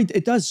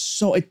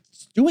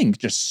 it's doing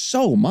just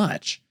so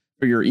much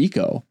for your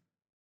eco.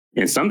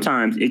 And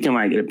sometimes it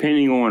can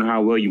depending on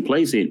how well you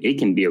place it, it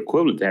can be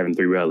equivalent to having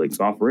 3 relics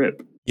off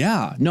rip.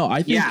 Yeah, no, I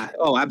think. Yeah.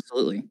 Oh,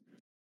 absolutely.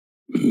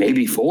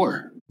 Maybe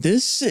 4.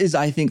 This is,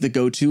 I think, the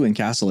go-to in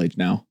Castle Age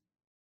now.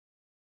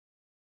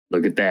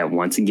 Look at that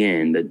once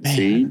again.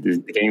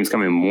 The game's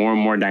coming more and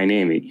more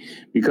dynamic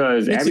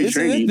because this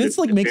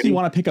makes me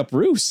want to pick up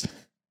Roos.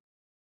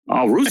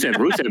 Oh, Rusev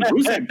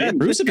been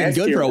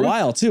good for a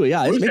while too.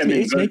 Yeah,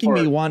 it's making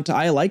me want to.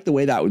 I like the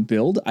way that would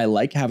build. I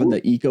like having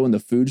the eco and the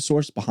food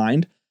source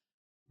behind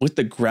with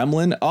the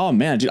gremlin. Oh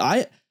man, dude,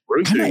 I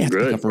might have to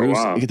pick up Roos.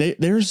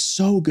 They're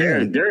so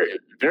good.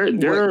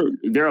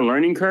 They're a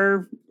learning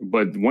curve,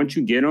 but once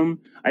you get them,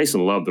 I used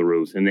to love the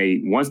Roos, and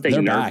once they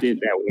nerfed it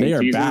that one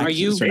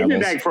season, they've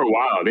been back for a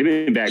while.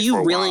 Are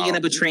you really going to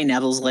betray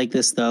Neville's like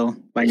this though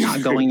by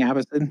not going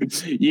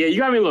Abison? Yeah, you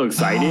got me a little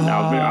excited.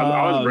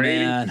 I was ready.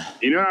 Man.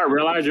 You know, I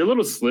realized you're a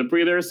little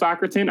slippery there,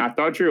 Socrates. I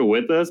thought you were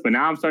with us, but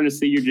now I'm starting to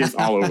see you're just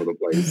all over the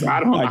place.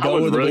 I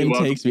was where the wind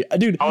takes me,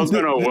 dude. I was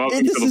going to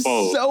welcome you to the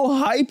fold. This is so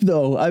hype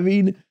though. I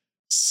mean,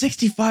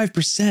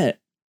 65%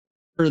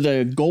 for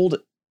the gold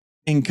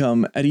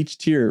income at each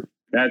tier.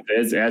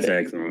 That's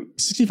excellent.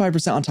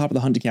 65% on top of the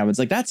hunting cabins.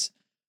 Like that's,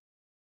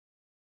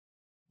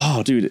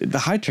 oh dude, the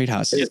high trade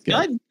house is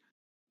good.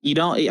 You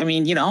don't, I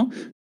mean,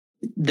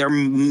 they're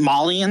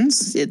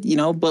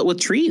Malians, but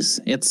with trees.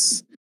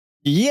 It's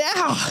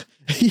yeah,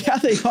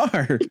 they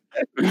are.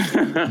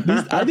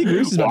 I think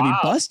Roos is about to be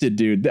busted,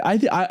 dude.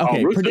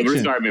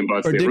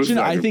 Prediction.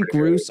 I think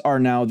Roos are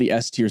now the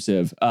S tier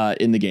civ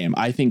in the game.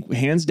 I think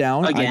hands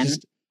down.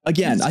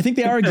 Again, I think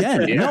they are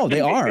again. Yeah. No, they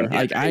are.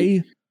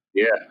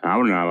 Yeah, I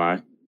would not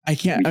lie. I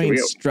can't. I mean,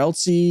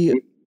 Streltsy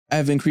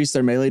have increased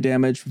their melee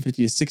damage from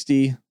 50 to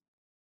 60.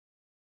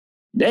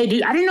 I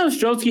didn't know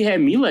Streltsy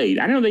had melee.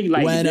 I didn't know they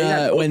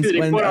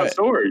pull out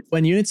swords.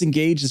 When units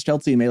engage the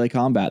Streltsy in melee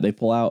combat, they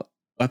pull out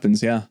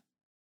weapons. Yeah.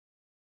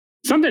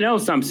 Something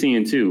else I'm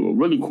seeing too,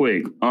 really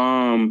quick.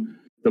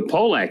 The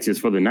poleaxes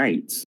for the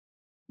knights,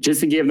 just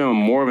to give them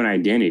more of an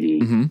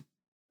identity. Mm-hmm.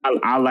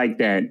 I like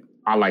that.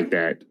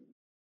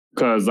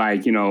 Because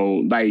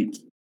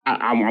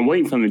I'm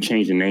waiting for them to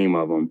change the name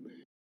of them.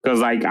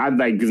 Because I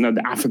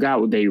forgot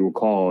what they were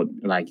called,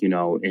 in the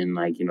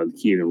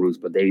Kievan roots,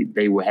 but they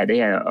had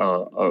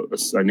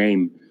a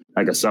name,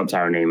 like a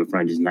subtitle name in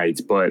front of just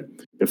knights. But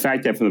the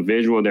fact that from the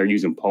visual they're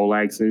using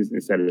poleaxes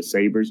instead of the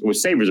sabers, which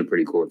sabers are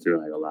pretty cool too,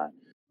 like a lot.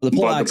 The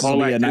poleaxe will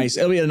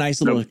be a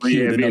nice little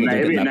cue. It'll be a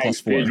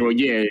nice visual.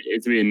 Yeah,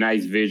 it's be a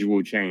nice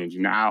visual change,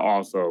 and I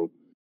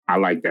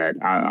like that.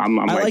 I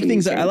like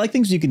things. I like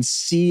things you can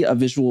see a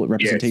visual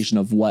representation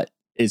of what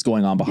is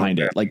going on behind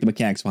it, like the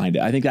mechanics behind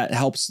it. I think that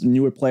helps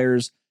newer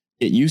players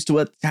get used to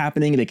what's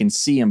happening. They can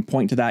see and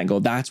point to that and go,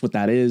 that's what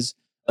that is.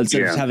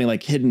 Instead of just having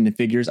like hidden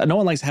figures. No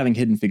one likes having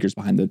hidden figures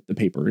behind the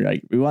paper.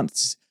 Right? I want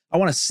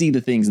to see the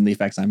things and the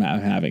effects I'm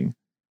having.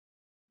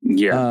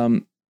 Yeah.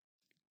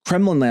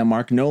 Kremlin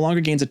Landmark no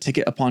longer gains a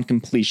ticket upon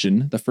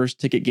completion. The first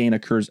ticket gain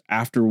occurs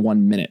after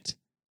 1 minute.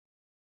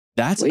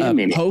 That's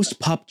a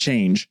post-pup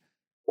change.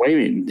 Wait a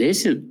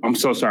minute. I'm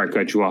so sorry to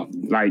cut you off.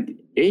 Like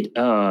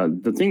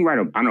the thing right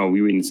up, I know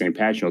we read in the same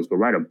patch notes, but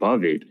right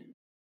above it,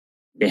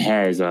 it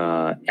has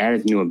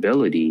added new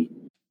ability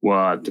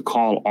to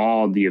call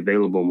all the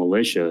available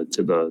militia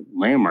to the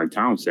Landmark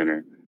Town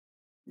Center.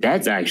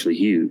 That's actually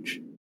huge.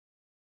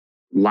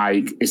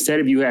 Like, instead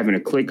of you having to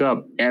click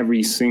up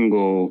every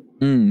single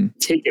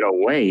ticket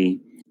away,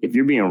 if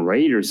you're being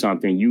raided or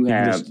something, you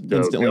have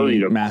the ability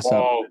to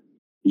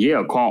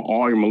call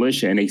all your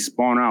militia, and they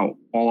spawn out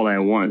all at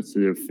once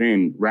to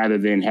defend, rather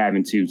than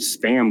having to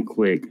spam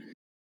click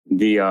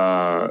the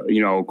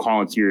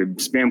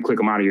spam click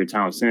them out of your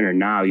town center.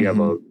 Now you have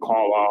a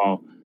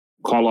call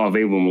all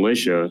available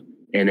militia,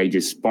 and they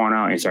just spawn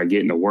out and start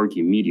getting to work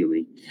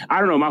immediately. I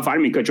don't know. I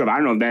didn't mean to cut you off. I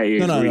don't know if that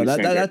is. No.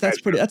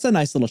 That's a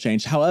nice little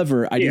change.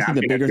 However, I do think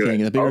the bigger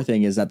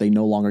thing is that they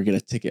no longer get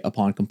a ticket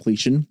upon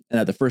completion, and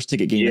that the first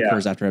ticket gain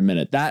occurs after a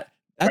minute. That's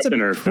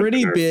a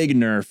pretty big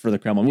nerf for the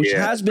Kremlin, which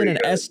has been an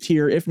S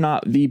tier, if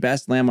not the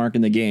best landmark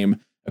in the game,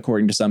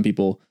 according to some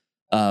people.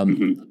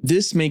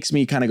 This makes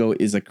me kind of go,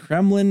 is a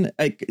Kremlin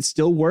it's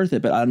still worth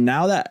it? But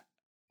now that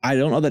I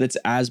don't know that it's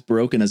as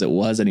broken as it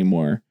was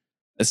anymore.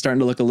 It's starting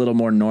to look a little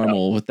more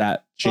normal with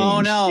that change.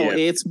 Oh no,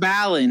 it's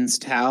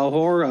balanced. How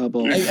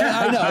horrible!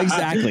 I know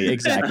exactly.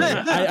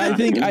 I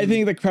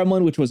think the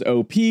Kremlin, which was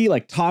OP,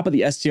 like top of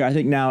the S tier, I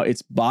think now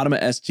it's bottom of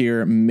S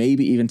tier,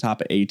 maybe even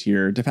top of A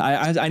tier.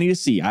 I need to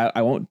see.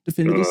 I won't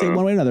definitively say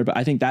one way or another, but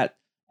I think that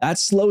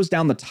slows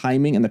down the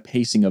timing and the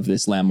pacing of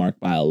this landmark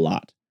by a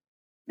lot.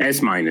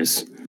 S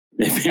minus.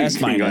 S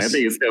minus. I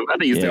think it's still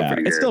pretty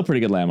good. It's still a pretty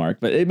good landmark,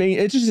 but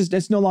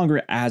it's no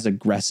longer as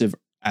aggressive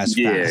as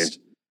fast.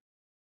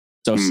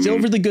 So still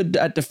really good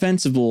at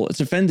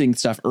defending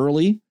stuff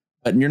early,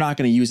 but you're not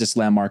going to use this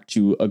landmark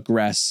to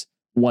aggress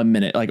 1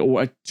 minute,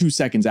 or 2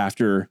 seconds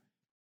after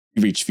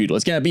you reach feudal.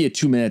 It's going to be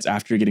 2 minutes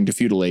after getting to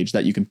feudal age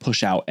that you can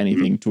push out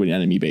anything to an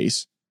enemy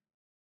base.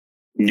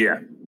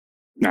 Yeah,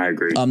 I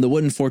agree. The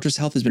wooden fortress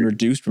health has been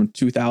reduced from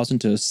 2,000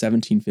 to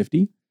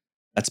 1,750.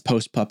 That's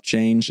post-pup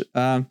change.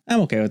 I'm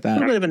okay with that. A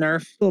little bit of a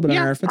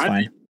nerf. It's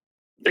fine.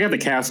 They got the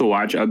Castle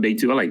Watch update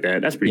too. I like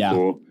that. That's pretty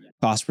cool.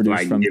 Cost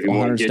reduced from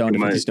 100 stone to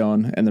 50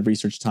 stone, and the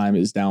research time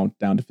is down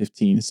to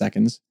 15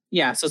 seconds.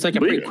 Yeah, so it's like a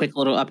pretty quick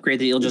little upgrade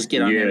that you'll just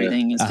get on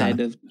everything instead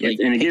of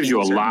and it gives you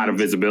a lot of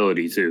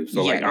visibility too.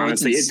 So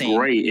honestly, it's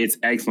great. It's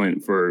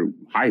excellent for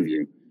high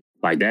view.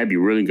 Like that'd be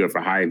really good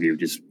for high view.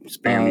 Just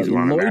spam these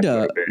around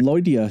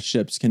Lloydia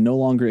ships can no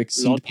longer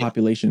exceed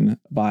population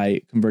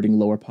by converting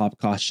lower pop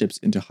cost ships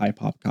into high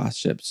pop cost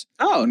ships.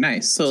 Oh,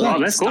 nice. So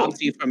that's stops cool.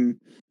 you from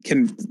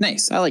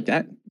nice. I like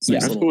that.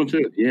 That's cool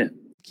too. Yeah.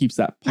 Keeps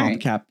that pop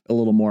cap a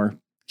little more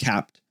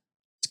capped.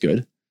 It's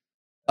good.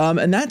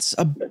 And that's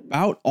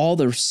about all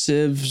their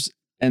civs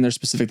and their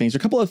specific things. There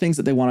are a couple of things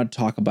that they want to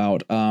talk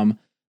about.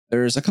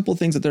 There's a couple of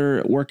things that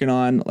they're working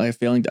on, like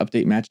failing to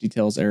update match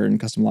details, error in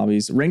custom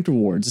lobbies. Ranked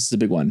rewards. This is a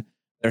big one.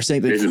 They're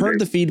saying they've heard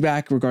the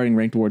feedback regarding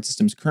ranked reward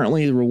systems.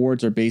 Currently, the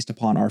rewards are based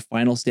upon our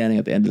final standing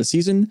at the end of the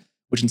season,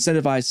 which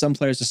incentivize some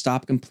players to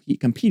stop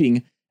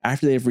competing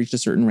after they have reached a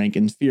certain rank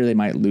in fear they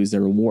might lose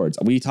their rewards.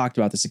 We talked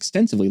about this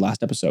extensively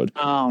last episode.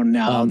 Oh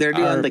no, they're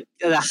doing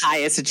the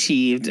highest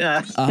achieved.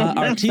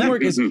 Our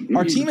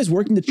team is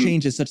working to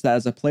change it such that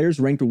as a player's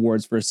ranked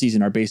rewards for a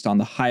season are based on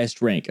the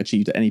highest rank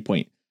achieved at any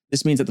point.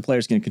 This means that the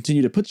players can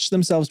continue to push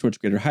themselves towards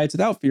greater heights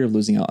without fear of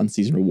losing out on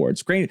season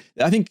rewards. Great.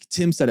 I think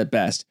Tim said it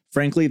best.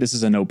 Frankly, this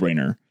is a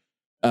no-brainer.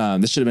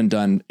 This should have been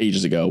done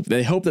ages ago.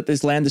 They hope that this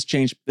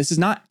change. This is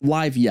not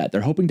live yet.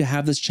 They're hoping to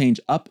have this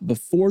change up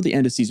before the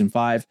end of season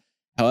 5.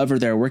 However,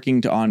 they're working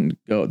to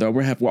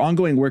we're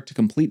ongoing work to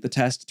complete the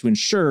test to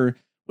ensure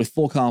with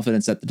full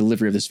confidence that the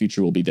delivery of this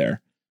feature will be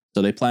there.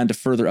 So they plan to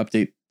further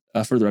update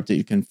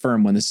to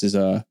confirm when this is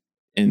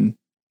in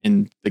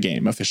the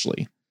game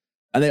officially.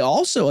 And they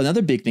also,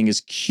 another big thing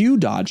is queue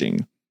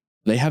dodging.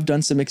 They have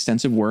done some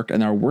extensive work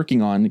and are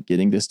working on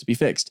getting this to be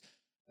fixed.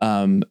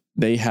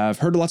 They have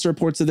heard lots of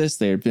reports of this.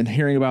 They've been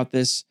hearing about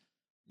this.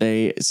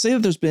 They say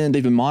that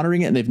they've been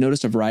monitoring it and they've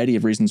noticed a variety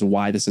of reasons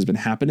why this has been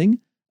happening.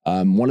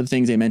 One of the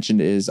things they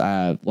mentioned is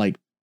the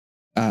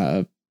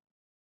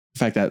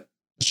fact that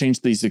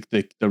change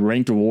the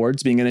ranked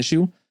rewards being an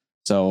issue.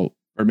 So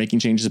we're making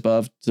changes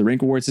above to the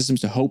rank reward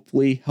systems to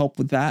hopefully help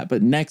with that.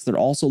 But next, they're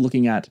also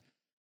looking at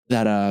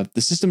that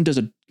the system does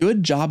a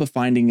good job of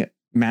finding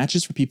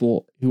matches for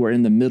people who are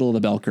in the middle of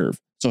the bell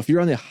curve. So if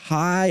you're on the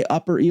high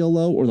upper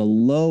ELO or the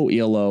low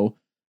ELO,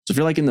 so if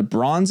you're like in the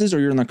bronzes or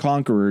you're in the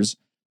conquerors,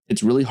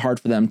 it's really hard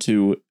for them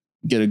to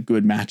get a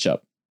good matchup.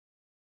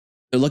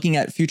 They're looking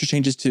at future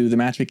changes to the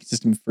matchmaking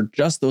system for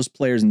just those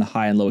players in the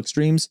high and low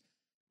extremes.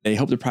 They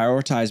hope to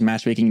prioritize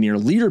matchmaking near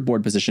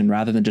leaderboard position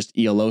rather than just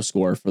ELO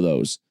score for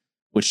those.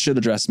 which should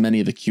address many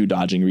of the Q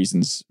dodging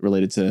reasons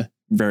related to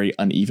very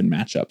uneven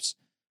matchups.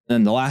 And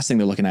then the last thing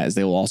they're looking at is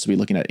they will also be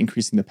looking at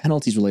increasing the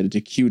penalties related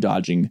to Q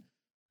dodging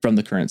from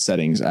the current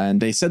settings.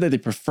 And they said that they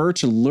prefer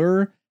to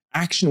lure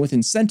action with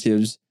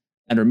incentives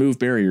and remove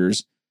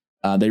barriers.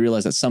 They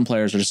realize that some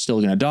players are still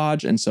going to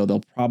dodge, and so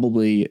they'll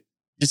probably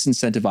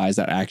disincentivize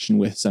that action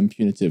with some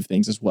punitive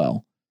things as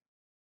well.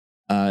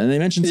 And they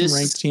mentioned some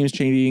ranked teams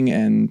changing,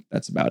 and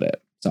that's about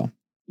it. So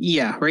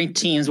yeah, ranked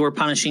teams, we're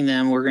punishing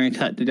them. We're going to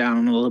cut it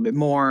down a little bit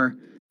more.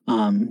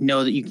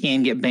 Know that you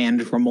can get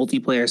banned for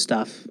multiplayer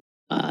stuff.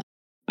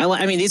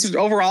 I mean, these are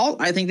overall,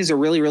 I think these are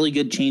really, really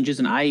good changes,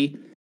 and I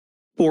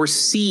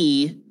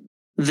foresee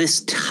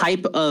this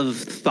type of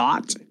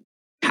thought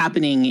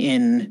happening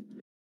in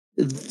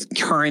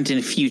current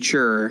and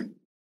future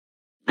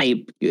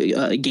type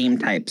game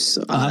types.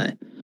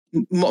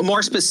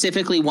 More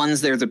specifically,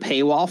 ones there's a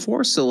paywall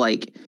for. So,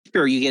 like,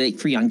 sure, you get it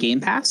free on Game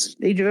Pass,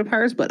 Age of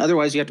Empires, but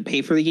otherwise you have to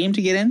pay for the game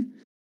to get in.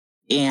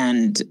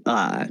 And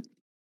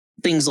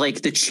things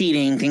like the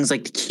cheating, things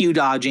like the Q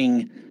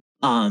dodging,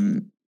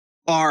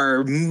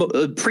 are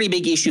a pretty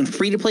big issue in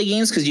free-to-play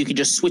games because you can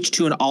just switch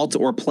to an alt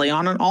or play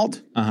on an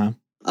alt.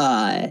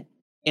 And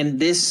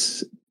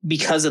this,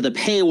 because of the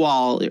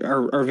paywall,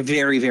 are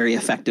very, very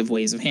effective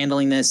ways of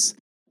handling this,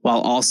 while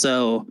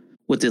also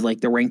with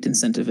the ranked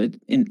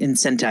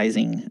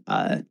incentivizing.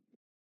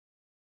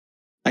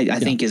 I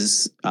think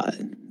is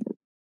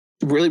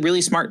really,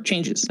 really smart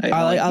changes.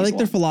 I like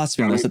their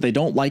philosophy on this, that they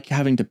don't like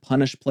having to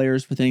punish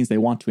players for things. They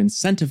want to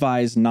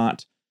incentivize,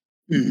 not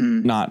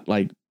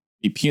like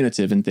be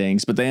punitive in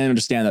things, but they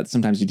understand that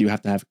sometimes you do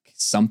have to have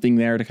something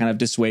there to kind of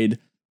dissuade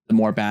the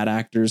more bad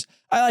actors.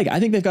 I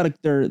think they've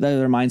got their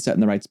mindset in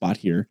the right spot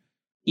here.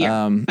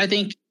 Yeah, I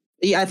think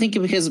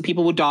because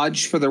people would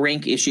dodge for the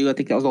rank issue. I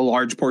think that was a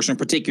large portion,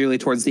 particularly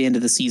towards the end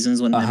of the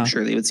seasons when I'm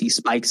sure they would see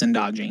spikes in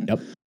dodging.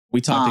 Yep.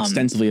 We talked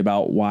extensively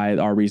about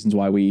our reasons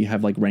why we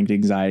have like ranked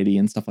anxiety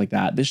and stuff like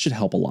that. This should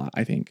help a lot,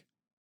 I think.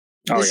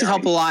 This should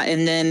help a lot.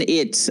 And then and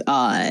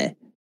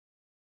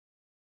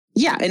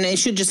it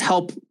should just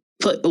help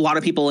put a lot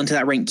of people into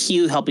that rank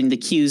queue, helping the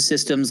queue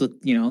systems with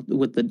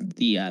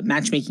the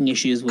matchmaking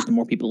issues with the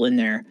more people in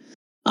there.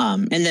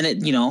 And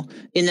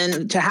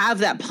then to have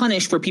that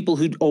punish for people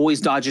who always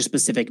dodge a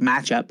specific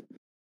matchup,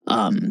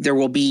 there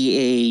will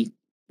be a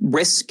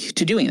risk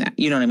to doing that.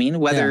 You know what I mean?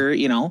 Whether,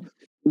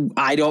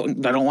 I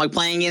don't like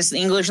playing against the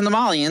English and the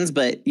Malians,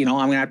 but I'm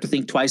going to have to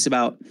think twice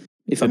about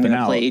if I'm going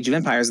to play Age of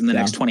Empires in the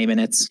next 20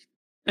 minutes.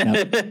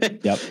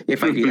 Yep.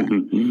 If I do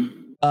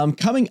that.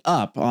 Coming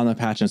up on the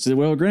patch notes,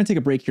 we're going to take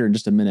a break here in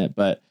just a minute,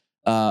 but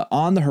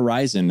on the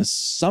horizon,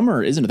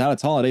 summer isn't without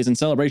its holidays and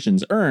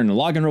celebrations. Earn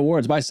login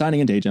rewards by signing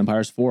into Age of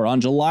Empires 4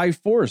 on July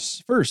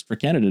 1st for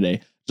Canada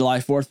Day, July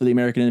 4th for the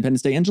American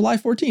Independence Day, and July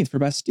 14th for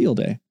Bastille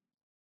Day.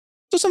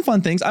 So some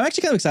fun things. I'm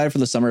actually kind of excited for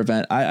the summer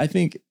event. I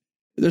think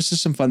there's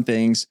just some fun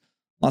things,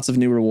 lots of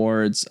new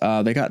rewards.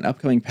 They got an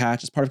upcoming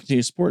patch as part of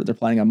continuous support. They're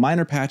planning a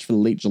minor patch for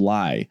late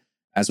July.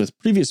 As with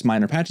previous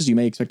minor patches, you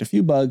may expect a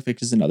few bug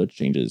fixes and other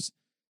changes.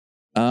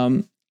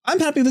 I'm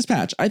happy with this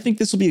patch. I think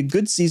this will be a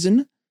good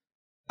season.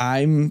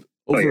 I'm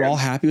overall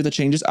happy with the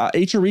changes.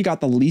 HRE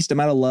got the least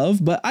amount of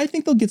love, but I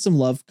think they'll get some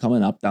love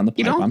coming up down the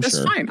pipe.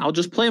 That's fine. I'll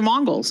just play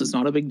Mongols. It's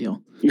not a big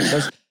deal.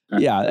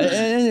 Yeah,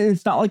 and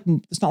it's not like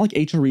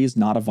HRE is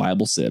not a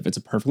viable civ. It's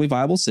a perfectly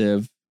viable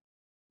civ.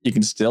 You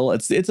can still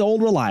it's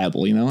old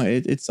reliable.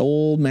 It's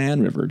old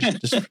man river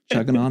just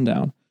chugging on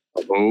down.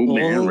 Old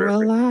man river.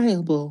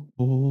 Reliable.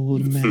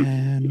 Old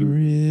man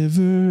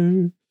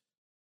river.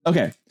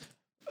 Okay.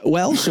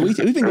 Well, we've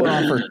been going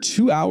on for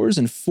 2 hours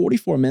and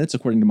 44 minutes,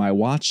 according to my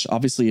watch.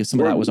 Obviously,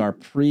 some of that was our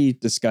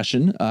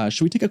pre-discussion.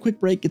 Should we take a quick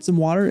break, get some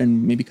water,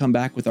 and maybe come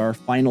back with our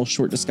final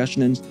short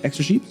discussion and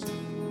extra sheets?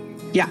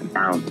 Yeah.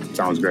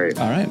 Sounds great.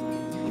 All right.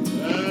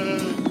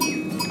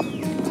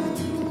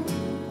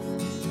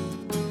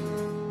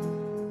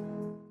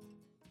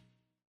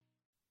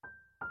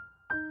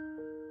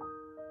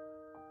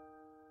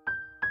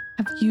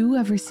 Have you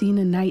ever seen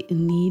a knight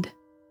in need?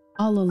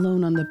 All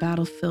alone on the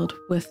battlefield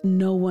with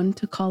no one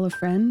to call a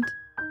friend?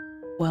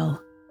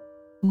 Well,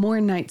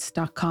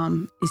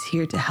 MoreKnights.com is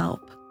here to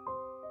help.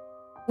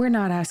 We're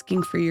not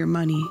asking for your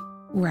money,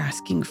 we're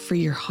asking for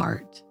your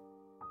heart.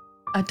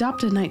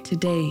 Adopt a knight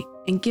today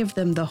and give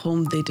them the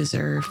home they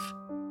deserve.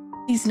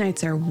 These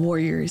knights are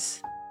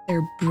warriors,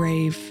 they're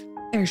brave,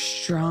 they're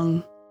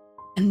strong,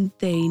 and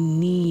they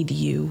need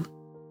you.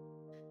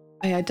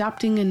 By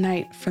adopting a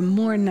knight from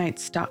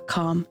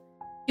MoreKnights.com,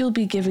 you'll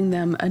be giving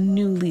them a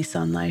new lease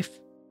on life.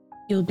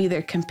 You'll be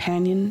their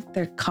companion,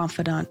 their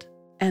confidant,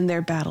 and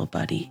their battle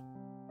buddy.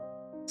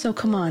 So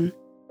come on,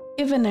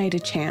 give a knight a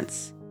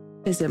chance.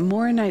 Visit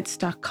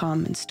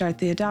MoreKnights.com and start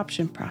the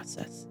adoption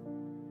process.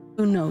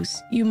 Who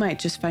knows, you might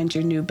just find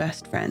your new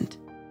best friend.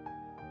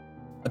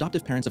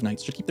 Adoptive parents of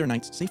knights should keep their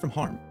knights safe from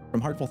harm,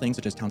 from harmful things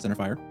such as town center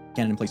fire,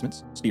 cannon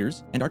emplacements,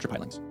 spears, and archer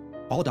pilings.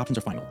 All adoptions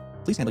are final.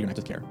 Please handle your knights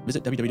with care.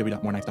 Visit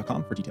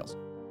www.moreknights.com for details.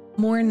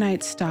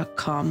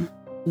 MoreKnights.com,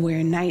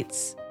 where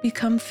knights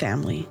become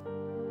family.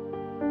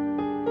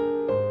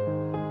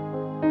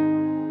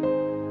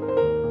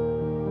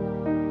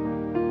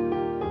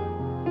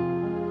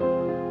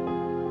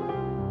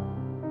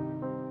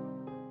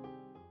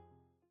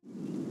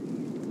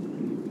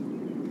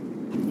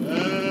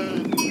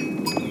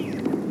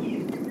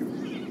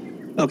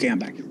 Okay, I'm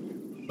back.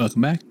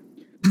 Welcome back.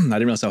 I didn't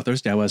realize how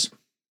thirsty I was.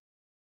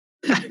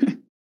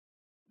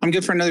 I'm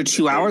good for another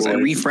 2 hours. I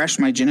refreshed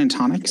my gin and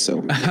tonic,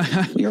 so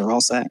we are all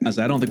set.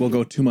 I don't think we'll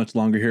go too much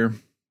longer here.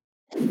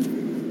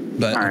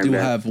 But I do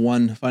have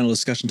one final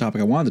discussion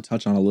topic I wanted to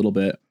touch on a little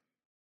bit.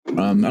 I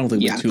don't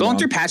think we'll too going long.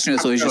 through patch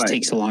notes always just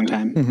takes a long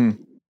time. Mm-hmm.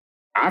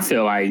 I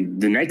feel like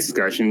the next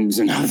discussion is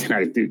another thing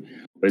I do.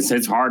 But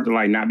it's hard to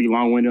like not be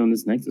long-winded on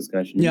this next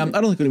discussion. Yeah,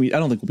 I don't think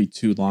we'll be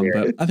too long,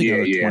 but I think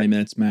another 20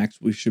 minutes max,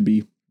 we should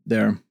be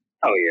there.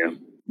 Oh yeah.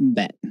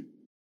 Bet.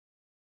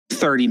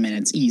 30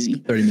 minutes, easy.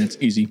 30 minutes,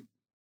 easy.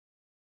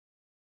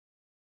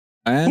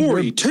 And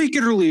Corey, take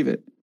it or leave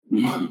it.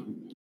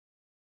 And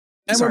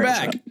we're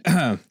back.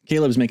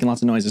 Caleb's making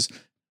lots of noises.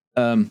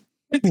 Or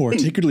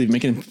take it or leave,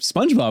 making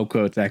SpongeBob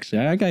quotes, actually.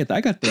 I got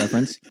the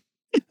reference.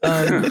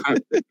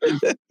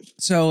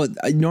 So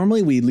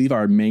normally we leave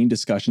our main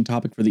discussion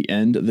topic for the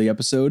end of the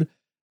episode,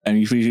 and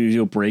usually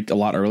we'll break a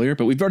lot earlier,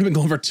 but we've already been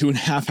going for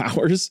 2.5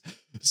 hours.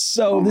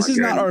 So this is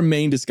not our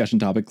main discussion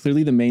topic.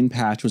 Clearly the main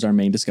patch was our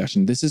main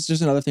discussion. This is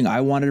just another thing I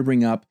wanted to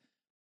bring up.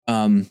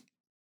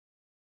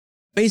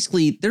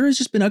 Basically, there has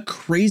just been a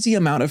crazy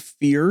amount of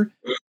fear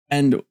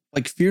and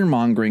like fear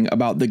mongering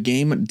about the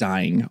game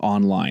dying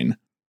online.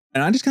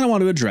 And I just kind of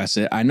want to address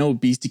it. I know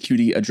Beastie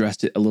Cutie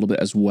addressed it a little bit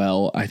as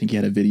well. I think he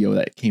had a video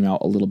that came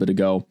out a little bit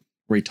ago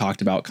where he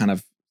talked about kind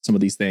of some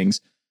of these things.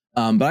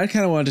 But I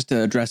kind of wanted just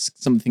to address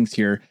some things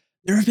here.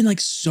 There have been like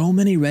so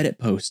many Reddit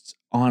posts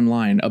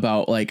online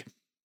about like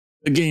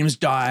the game's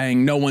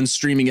dying, no one's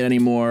streaming it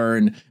anymore,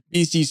 and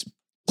Beastie's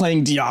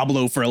playing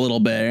Diablo for a little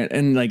bit,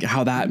 and like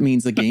how that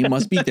means the game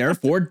must be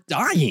therefore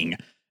dying. And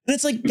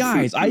it's like,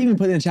 guys, I even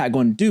put in the chat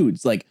going,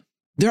 dudes, like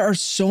there are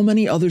so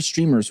many other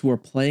streamers who are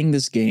playing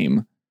this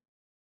game.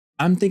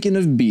 I'm thinking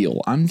of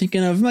Beal. I'm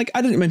thinking of like,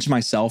 I didn't mention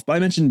myself, but I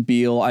mentioned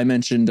Beal. I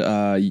mentioned,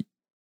 I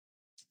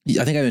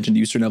think I mentioned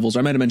User Nevils, or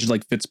I might have mentioned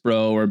like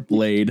Fitzbro or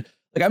Blade.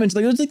 Like I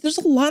mentioned, there's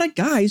a lot of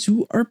guys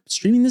who are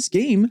streaming this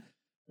game.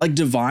 Like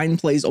Divine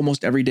plays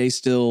almost every day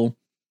still.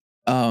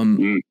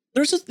 You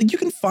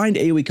can find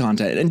AoE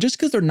content, and just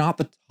because they're not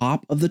the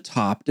top of the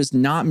top does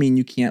not mean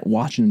you can't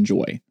watch and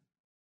enjoy.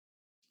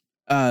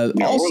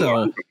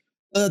 Also,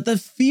 the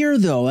fear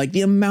though, like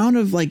the amount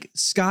of like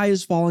sky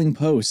is falling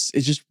posts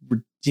is just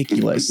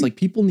ridiculous. Like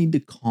people need to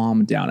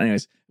calm down.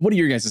 Anyways, what are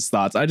your guys'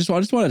 thoughts? I just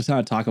wanted to kind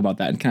of talk about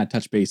that and kind of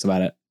touch base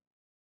about it.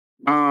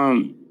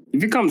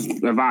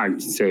 If I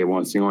say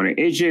one thing on it,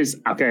 it's just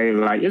okay.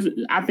 Like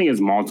I think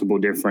it's multiple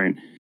different.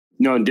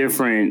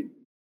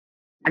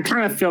 I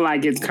kind of feel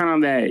like it's kind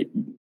of that,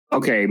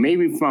 okay,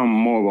 maybe from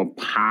more of a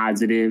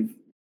positive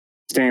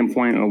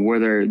standpoint of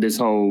whether this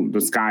whole the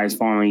sky is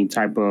falling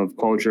type of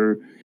culture,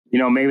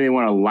 maybe they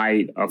want to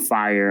light a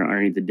fire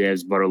underneath the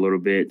devs butt a little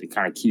bit to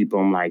kind of keep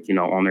them like,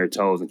 on their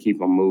toes and keep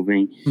them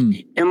moving.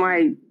 And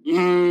like,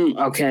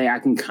 okay, I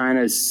can kind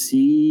of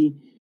see,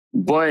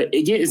 but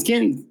it's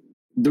getting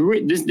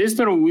this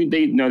little,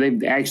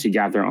 they've actually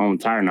got their own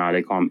title now.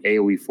 They call them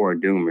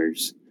AoE4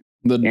 Doomers.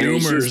 The Doomers.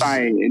 It's just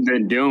like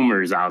the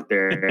Doomers out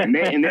there, and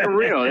they're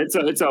real.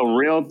 It's a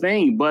real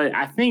thing, but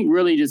I think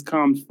really just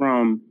comes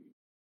from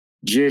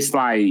just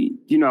like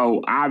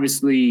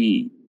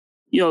obviously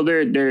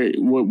they're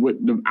what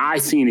I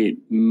seen it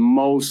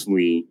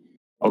mostly.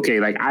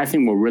 Okay, like I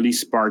think what really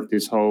sparked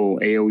this whole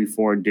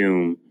AoE4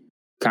 Doom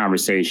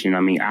conversation. I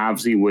mean,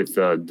 obviously with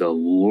the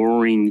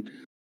luring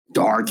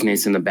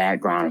darkness in the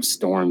background of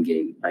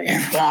Stormgate. Like,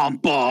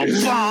 Stormgate's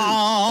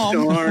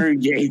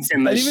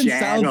in the shadows.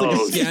 Sounds like a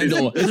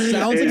scandal. It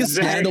sounds like a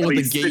scandal with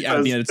the gate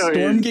at the end.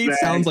 Stormgate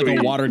sounds like a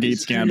Watergate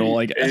scandal.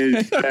 Like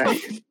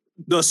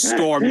the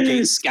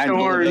Stormgate scandal.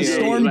 The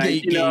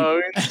Stormgate gate.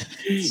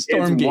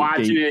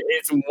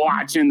 It's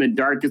watching the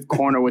darkest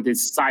corner with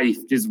its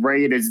scythe, just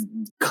ready to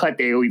cut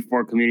the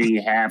AoE4 community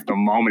in half the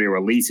moment it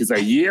releases a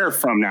year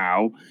from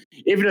now,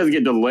 if it doesn't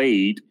get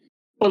delayed.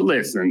 But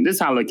listen, this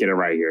is how I look at it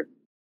right here.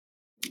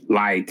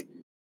 Like,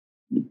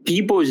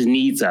 people just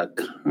need to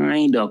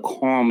kind of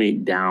calm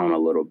it down a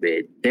little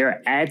bit.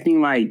 They're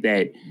acting like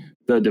that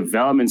the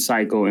development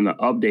cycle and the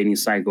updating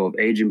cycle of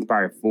Age of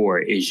Empires 4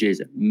 is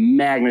just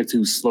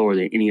magnitude slower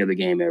than any other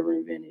game ever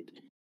invented.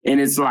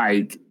 And it's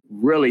like,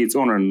 really, it's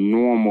on a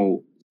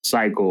normal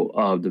cycle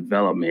of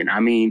development. I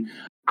mean,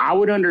 I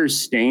would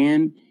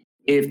understand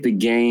if the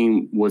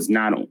game was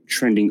not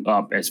trending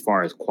up as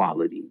far as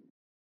quality.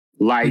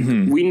 Like,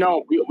 we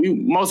know,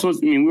 most of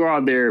us, we were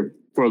out there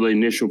for the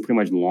initial pretty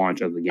much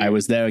launch of the game. I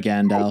was there,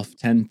 Gandalf,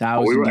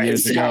 10,000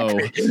 years ago.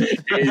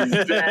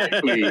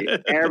 Exactly.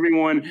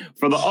 Everyone,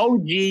 for the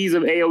OGs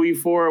of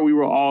AoE4, we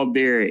were all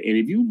there. And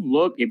if you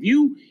look, if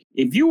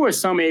you were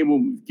somehow able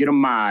to get a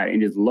mod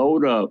and just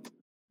load up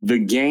the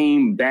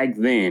game back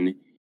then,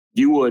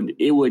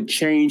 it would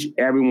change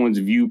everyone's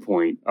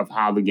viewpoint of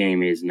how the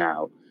game is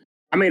now.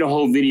 I made a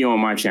whole video on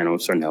my channel,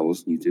 Sir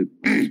Neville's YouTube.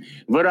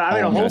 But I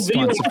made a whole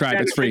video.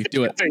 Subscribe, it's free.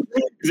 Do it.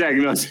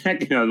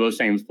 Exactly. No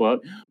shameless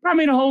plug. But I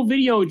made a whole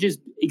video just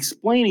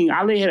explaining.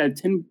 I had a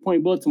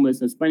 10-point bulletin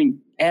list explaining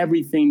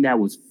everything that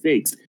was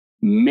fixed,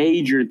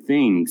 major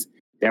things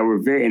that were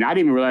very, and I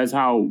didn't even realize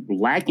how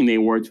lacking they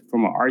were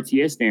from an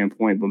RTS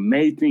standpoint, but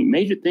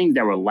major things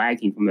that were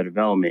lacking from the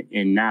development.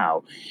 And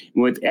now,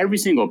 with every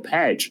single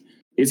patch,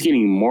 it's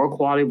getting more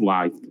quality of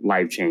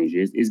life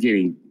changes. It's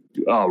getting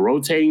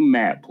rotating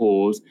map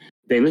pulls.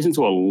 They listen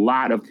to a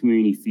lot of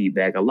community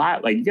feedback. A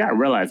lot, like, you gotta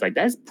realize, like,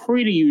 that's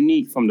pretty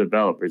unique from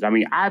developers. I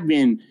mean, I've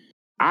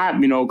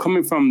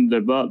coming from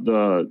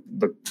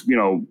the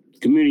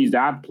communities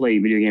that I've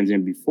played video games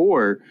in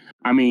before.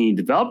 I mean,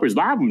 developers, a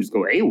lot of them just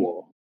go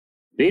AWOL.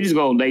 They just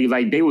go,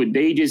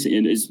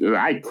 it's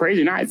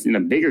crazy nights in the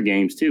bigger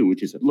games too,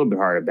 which is a little bit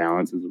harder to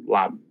balance. It's a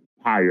lot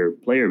higher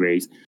player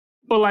base.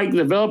 But like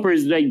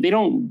developers, they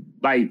don't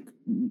like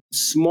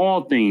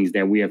small things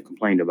that we have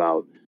complained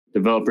about.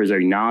 Developers are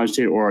acknowledged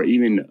it or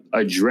even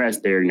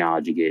addressed they're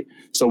acknowledging it.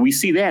 So we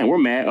see that and we're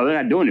mad, oh,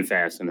 they're not doing it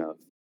fast enough.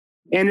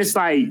 And it's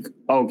like,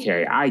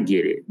 okay, I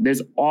get it.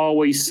 There's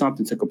always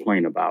something to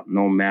complain about,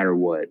 no matter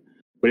what.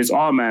 But it's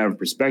all a matter of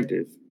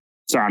perspective.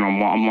 Sorry, I'm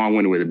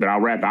long-winded with it, but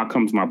I'll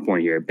come to my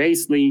point here.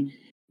 Basically,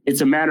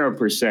 it's a matter of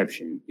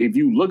perception. If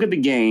you look at the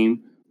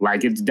game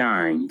like it's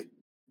dying,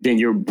 then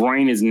your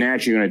brain is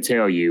naturally going to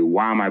tell you,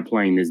 why am I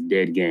playing this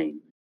dead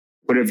game?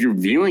 But if you're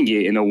viewing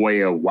it in a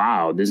way of,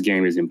 wow, this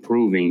game is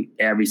improving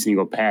every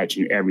single patch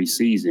and every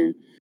season,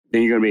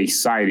 then you're going to be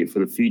excited for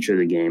the future of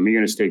the game. You're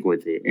going to stick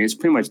with it. And it's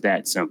pretty much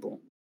that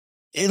simple.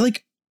 It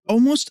like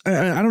almost, I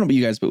don't know about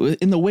you guys, but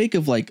in the wake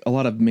of like a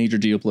lot of major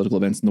geopolitical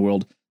events in the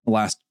world, the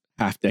last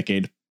half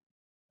decade,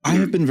 I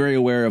have been very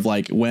aware of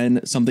like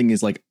when something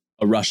is like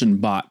a Russian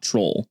bot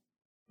troll,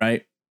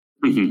 right?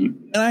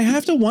 And I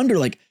have to wonder,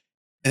 like,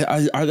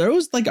 are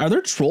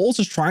there trolls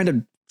just trying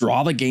to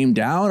draw the game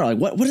down? Or like,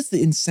 what is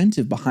the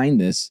incentive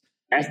behind this?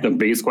 That's the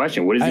biggest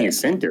question. What is the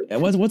incentive?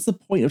 What's the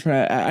point of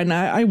trying? And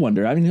I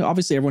wonder. I mean,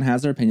 obviously, everyone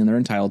has their opinion; they're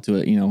entitled to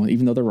it,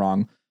 even though they're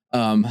wrong.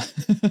 I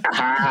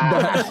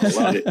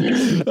love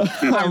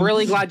it. I'm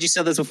really glad you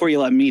said this before you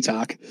let me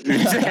talk.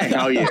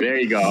 Oh yeah, there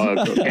you go.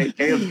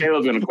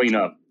 Caleb's gonna clean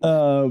up.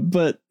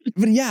 But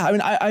yeah, I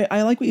mean,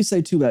 I like what you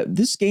say too. That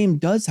this game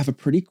does have a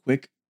pretty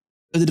quick.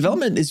 The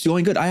development is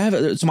going good.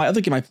 So my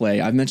other game I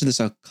play, I've mentioned this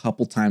a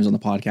couple times on the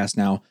podcast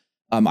now.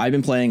 I've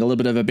been playing a little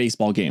bit of a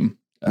baseball game.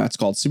 It's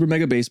called Super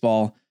Mega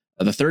Baseball.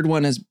 The third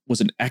one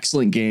was an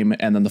excellent game.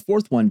 And then the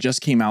fourth one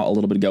just came out a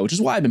little bit ago, which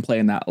is why I've been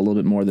playing that a little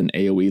bit more than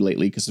AoE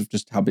lately because of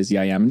just how busy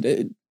I am.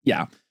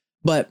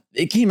 But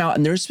it came out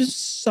and there's been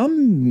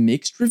some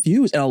mixed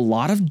reviews and a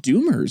lot of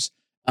doomers.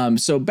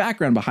 So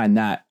background behind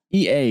that,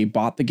 EA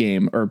bought the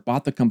game or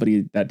bought the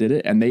company that did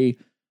it. And the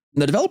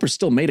developers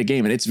still made a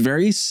game and it's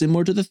very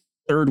similar to the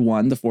third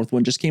one. The fourth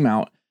one just came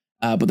out.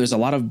 But there's a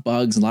lot of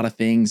bugs and a lot of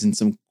things and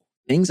some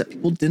things that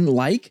people didn't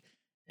like.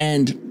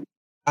 And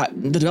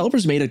the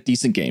developers made a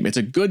decent game. It's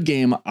a good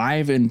game.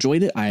 I've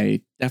enjoyed it.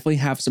 I definitely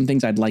have some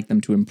things I'd like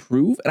them to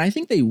improve, and I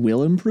think they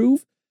will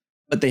improve,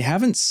 but they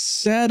haven't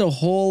said a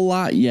whole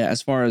lot yet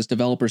as far as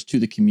developers to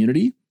the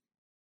community.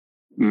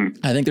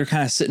 I think they're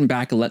kind of sitting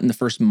back and letting the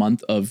first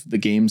month of the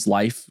game's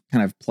life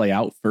kind of play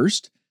out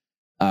first.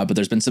 But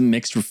there's been some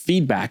mixed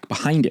feedback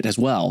behind it as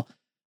well.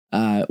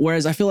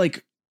 Whereas I feel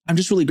like I'm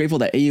just really grateful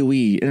that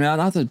AoE, and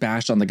not to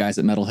bash on the guys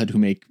at Metalhead who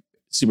make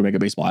Super Mega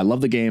Baseball. I love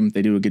the game.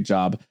 They do a good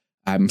job.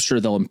 I'm sure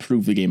they'll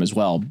improve the game as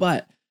well.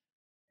 But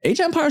Age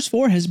of Empires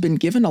 4 has been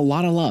given a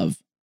lot of love.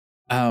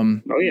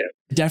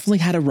 Definitely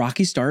had a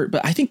rocky start,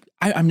 but I think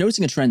I'm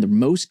noticing a trend that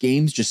most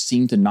games just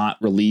seem to not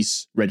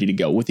release ready to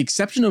go, with the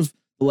exception of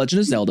The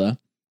Legend of Zelda,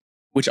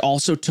 which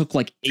also took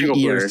like 8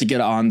 years to get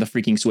on the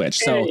freaking Switch.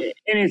 So and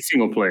it's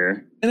single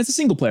player. And it's a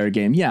single player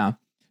game, yeah.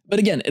 But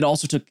again, it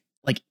also took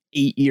like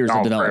 8 years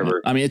of development.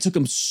 Forever. I mean, it took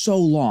them so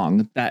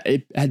long that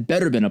it had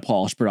better been a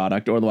polished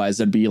product, or otherwise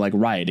there'd be like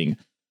rioting.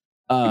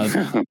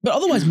 But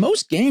otherwise,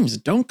 most games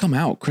don't come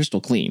out crystal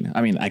clean.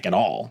 I mean, like at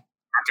all.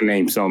 I can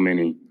name so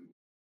many.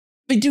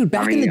 But dude,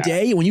 back in the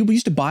day when you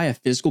used to buy a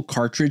physical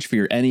cartridge for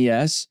your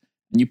NES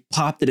and you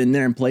popped it in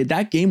there and played,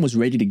 that game was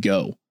ready to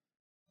go.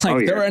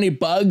 Like if there were any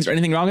bugs or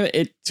anything wrong with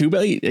it, too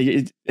bad.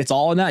 It's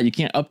all in that. You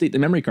can't update the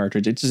memory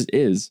cartridge. It just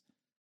is.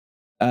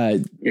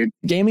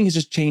 Gaming has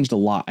just changed a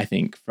lot, I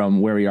think, from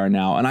where we are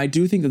now. And I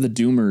do think that the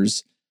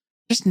doomers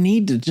just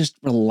need to just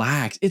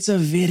relax. It's a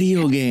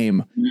video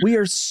game. We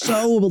are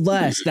so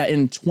blessed that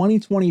in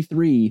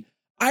 2023,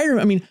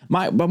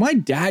 my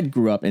dad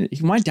grew up, and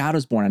my dad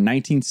was born in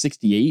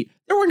 1968.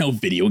 There were no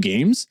video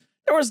games.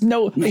 There was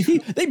no,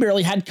 they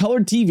barely had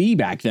colored TV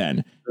back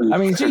then. I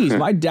mean, geez,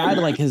 my dad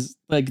has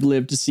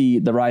lived to see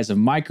the rise of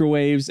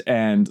microwaves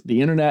and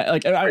the internet.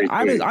 Like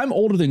I'm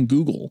older than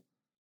Google.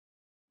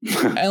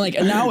 And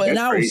now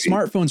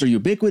smartphones are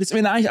ubiquitous. I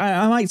mean,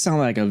 I might sound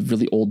like a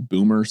really old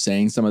boomer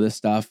saying some of this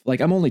stuff.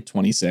 Like I'm only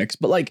 26,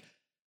 but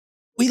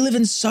we live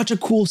in such a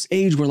cool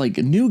age where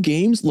new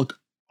games look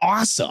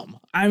awesome.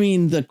 I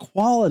mean, the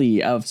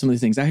quality of some of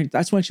these things.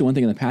 That's actually one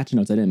thing in the patch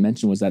notes I didn't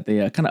mention was that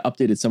they kind of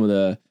updated some of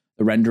the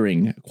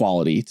rendering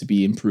quality to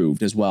be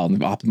improved as well, and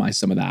they've optimized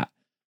some of that.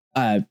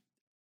 And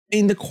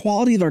the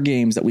quality of our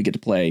games that we get to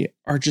play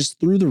are just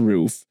through the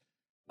roof.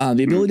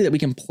 The ability that we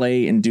can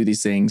play and do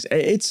these things,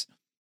 it's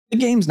the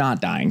game's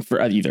not dying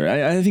for either.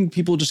 I think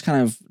people just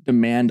kind of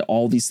demand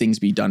all these things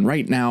be done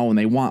right now and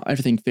they want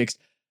everything fixed.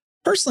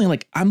 Personally,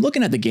 like I'm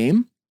looking at the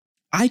game,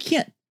 I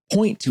can't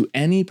point to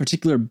any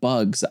particular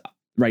bugs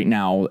right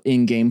now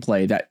in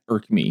gameplay that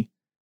irk me.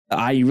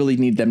 I really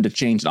need them to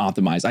change and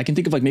optimize. I can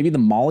think of like maybe the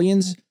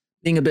Maulians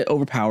being a bit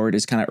overpowered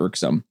is kind of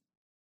irksome.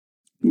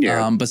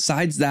 Yeah.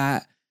 Besides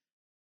that,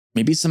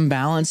 maybe some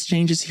balance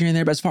changes here and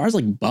there. But as far as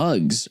like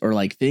bugs or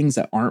like things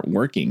that aren't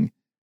working,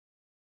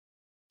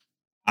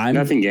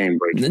 nothing game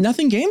breaking.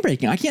 Nothing game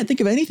breaking. I can't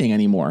think of anything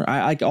anymore.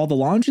 I all the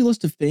laundry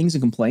list of things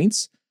and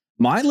complaints.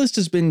 My list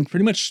has been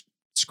pretty much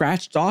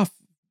scratched off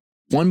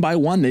one by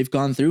one. They've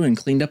gone through and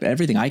cleaned up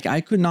everything.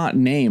 I could not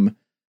name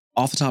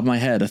off the top of my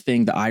head a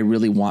thing that I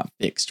really want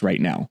fixed right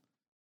now.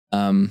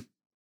 I'm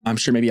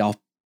sure maybe I'll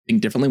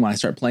think differently when I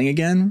start playing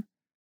again,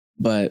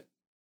 but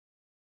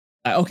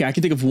okay, I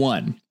can think of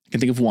one.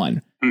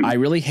 I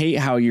really hate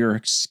how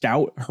your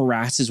scout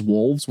harasses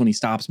wolves when he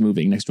stops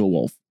moving next to a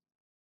wolf.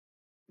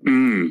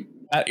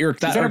 That Is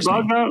that a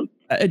bug though?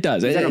 It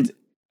does.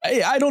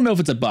 I don't know if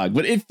it's a bug,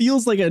 but it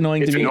feels like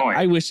annoying to me. Annoying.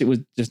 I wish it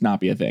would just not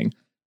be a thing.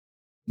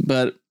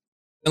 But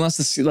unless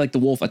the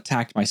wolf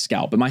attacked my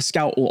scout, but my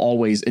scout will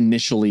always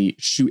initially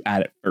shoot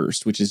at it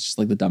first, which is just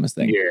like the dumbest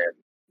thing. Yeah,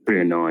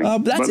 pretty annoying.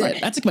 But that's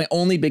it. That's like my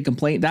only big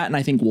complaint. That, and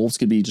I think wolves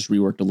could be just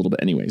reworked a little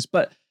bit anyways.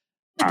 But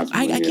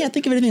I can't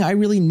think of anything I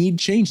really need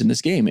changed in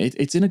this game.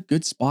 It's in a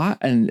good spot,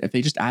 and if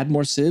they just add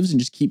more civs and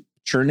just keep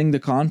churning the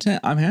content,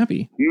 I'm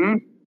happy.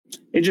 Mm-hmm.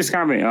 It's just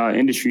kind of an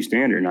industry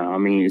standard now. I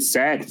mean, it's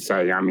sad to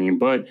say. I mean,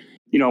 but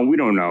we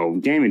don't know.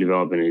 Gaming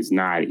development is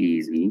not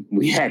easy.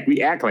 We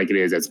act like it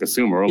is as a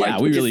consumer.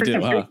 Yeah, we really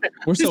do. Huh?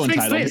 We're so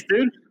entitled, this,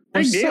 dude.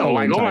 Big deal.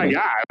 Like, oh my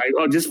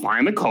god, just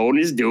find the code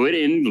and just do it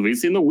in at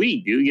least in the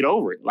week, dude. Get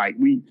over it. Like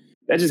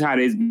that's just how it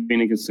is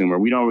being a consumer.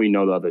 We don't really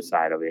know the other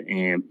side of it,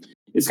 and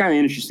it's kind of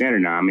industry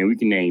standard now. I mean, we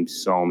can name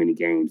so many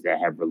games that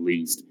have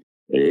released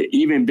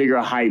even bigger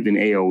hype than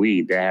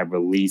AOE that have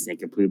released and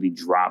completely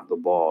dropped the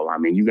ball. I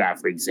mean, you got,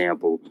 for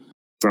example,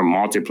 from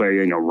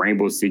multiplayer,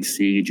 Rainbow Six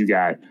Siege, you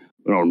got,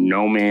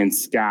 No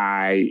Man's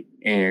Sky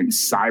and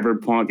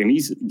Cyberpunk. And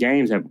these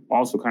games have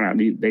also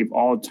they've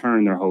all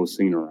turned their whole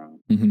scene around.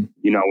 Mm-hmm.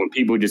 When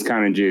people just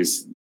kind of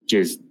just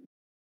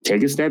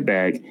take a step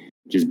back,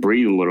 just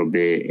breathe a little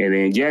bit. And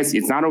then, yes,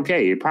 it's not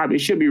okay. It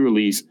should be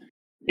released.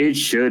 It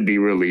should be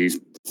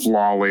released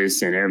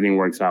flawless and everything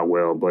works out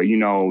well. But,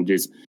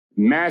 just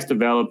mass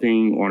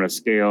developing on a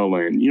scale,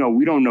 and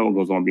we don't know what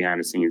goes on behind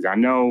the scenes. I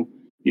know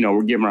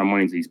we're giving our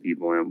money to these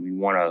people and we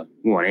want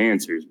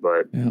answers,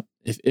 but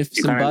if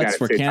some butts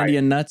were candy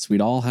and nuts, we'd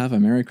all have a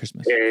Merry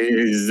Christmas.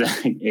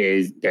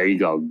 There you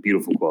go.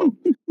 Beautiful quote.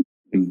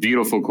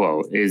 Beautiful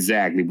quote.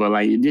 Exactly. But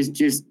like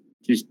just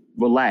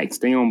relax,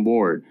 stay on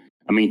board.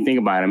 I mean, think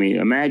about it. I mean,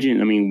 imagine,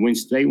 when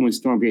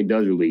Stormgate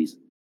does release,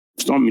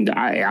 it was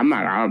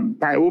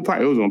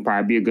gonna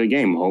probably be a good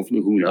game.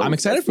 Hopefully, who knows? I'm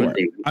excited for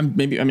it. I'd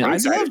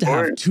love to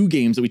have two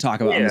games that we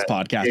talk about on this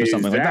podcast or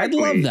something like that. I'd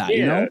love that.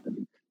 Yeah.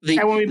 The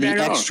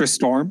extra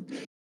storm.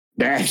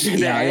 The extra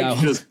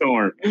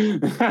storm.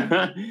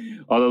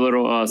 All the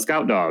little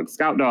scout dogs.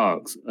 I don't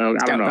know.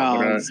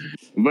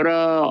 But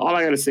all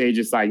I gotta say is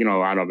just like,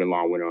 I don't been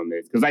long-winded on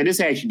this, because like this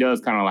actually does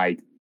kind of like,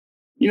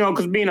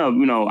 because being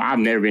I've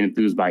never been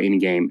enthused by any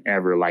game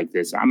ever like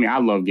this. I mean, I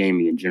love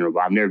gaming in general, but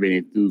I've never been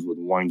enthused with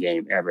one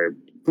game ever,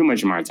 pretty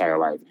much in my entire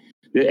life.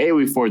 The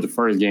AOE 4 is the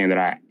first game that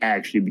I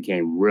actually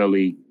became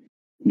really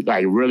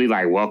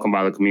welcomed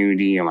by the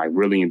community and like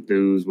really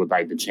enthused with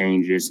like the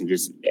changes and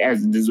just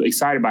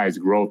excited by its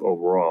growth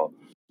overall.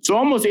 So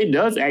almost it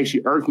does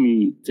actually irk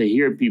me to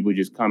hear people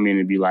just come in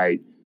and be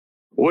like,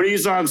 what are you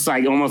so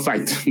excited? Almost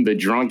like the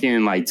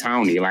drunken like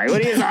Tony. Like,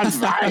 what are you so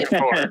excited for?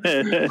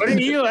 What are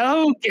you?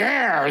 Who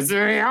cares?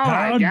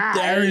 How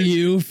dare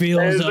you feel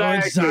so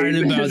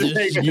excited about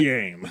this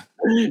game?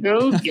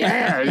 Who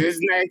cares? This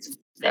next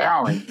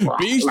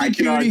Beast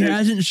Security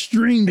hasn't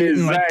streamed it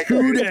in like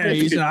 2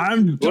 days, and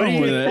I'm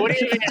done with it. What do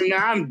you mean?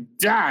 I'm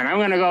done. I'm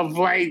gonna go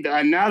play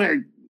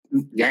another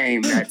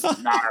game. That's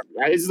not.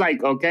 It's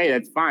like, okay,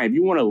 that's fine. If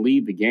you want to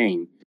leave the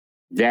game,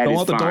 don't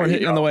let the door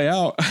hit you on the way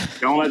out.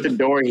 Don't let the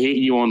door hit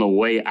you on the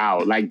way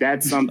out. Like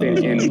that's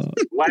something. And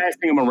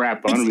last thing I'm gonna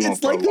wrap up.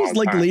 It's like those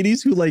like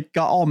ladies who like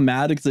got all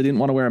mad because they didn't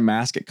want to wear a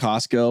mask at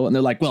Costco, and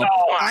they're like, "Well,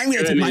 I'm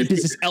gonna take my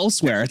business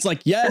elsewhere." It's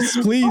like, yes,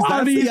 please.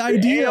 That's the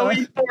idea.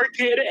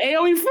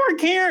 AOE 4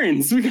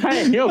 Karens. We got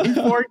AOE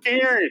 4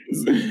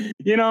 Karens.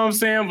 You know what I'm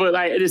saying? But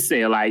like, I just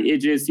say like it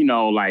just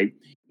like,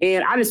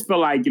 and I just feel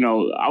like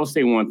I'll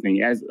say one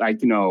thing as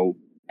like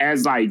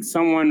as like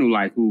someone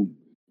who.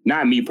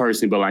 Not me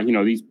personally, but like,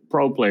 these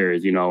pro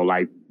players,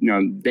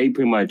 they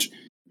pretty much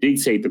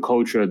dictate the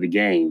culture of the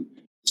game.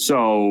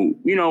 So,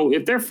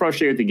 if they're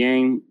frustrated with the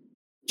game,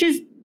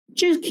 just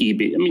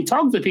keep it. I mean,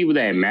 talk to people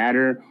that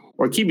matter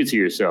or keep it to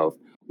yourself.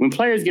 When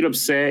players get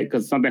upset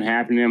because something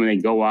happened to them and they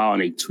go out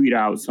and they tweet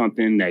out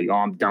something that,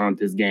 I'm done with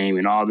this game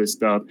and all this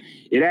stuff,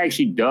 it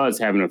actually does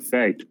have an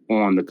effect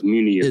on the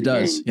community of the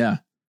game. Yeah.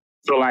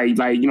 So like,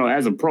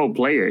 as a pro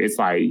player, it's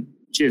like,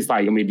 just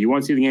like, I mean, do you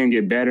want to see the game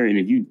get better? And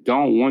if you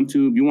don't want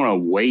to, if you want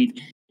to wait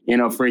in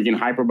a freaking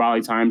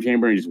hyperbolic time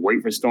chamber and just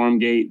wait for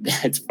Stormgate,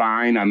 that's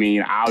fine. I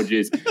mean, I'd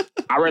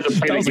rather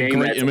play the game. That was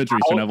great imagery,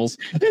 Nevels.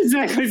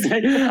 Exactly.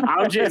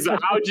 I'll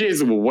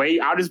just wait.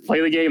 I'll just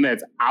play the game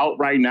that's out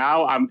right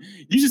now.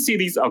 You should see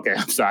these. Okay,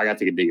 I'm sorry. I got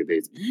to take a dig at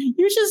this.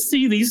 You should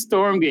see these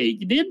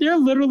Stormgate. They're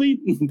literally,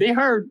 they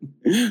are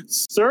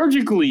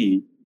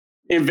surgically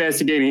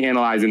investigating,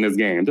 analyzing this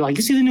game. They're like,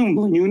 you see the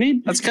new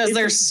unit? That's because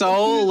there's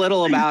so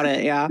little about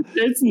it. Yeah.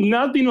 It's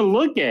nothing to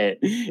look at.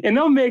 And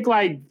they'll make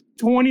like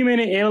 30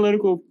 minute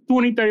analytical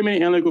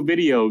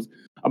videos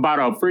about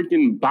a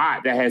freaking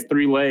bot that has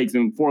 3 legs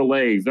and 4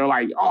 legs. They're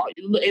like, oh,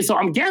 so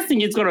I'm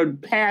guessing it's going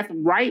to path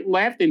right,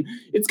 left, and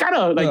it's got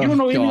to, like, you don't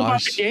know anything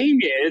about the game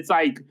yet. It's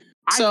like,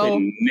 I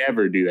could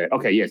never do that.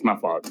 Okay, yes, my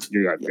fault.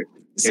 You got it.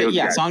 So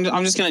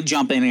I'm just going to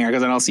jump in here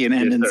because I don't see an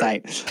end in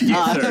sight.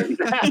 Yes,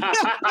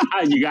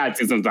 you got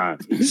to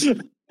sometimes.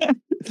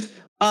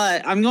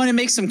 I'm going to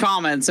make some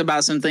comments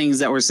about some things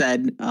that were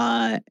said,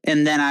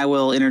 and then I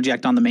will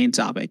interject on the main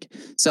topic.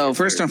 So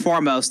first and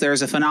foremost,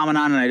 there's a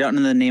phenomenon, and I don't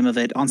know the name of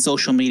it, on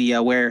social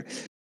media where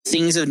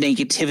things of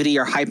negativity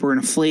are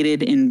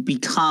hyperinflated and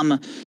become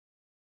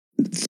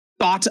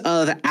thought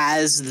of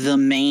as the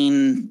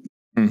main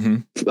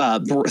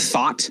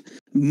thought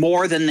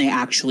more than they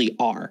actually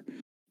are.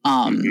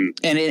 And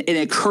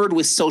it occurred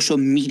with social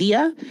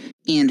media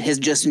and has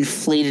just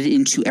inflated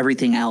into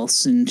everything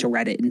else, into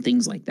Reddit and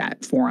things like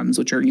that, forums,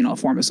 which are, a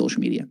form of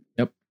social media.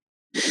 Yep.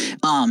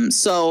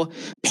 So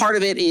part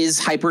of it is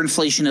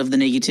hyperinflation of the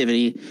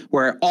negativity,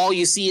 where all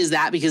you see is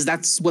that because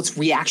that's what's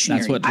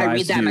reactionary. That's what I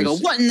read that and I go,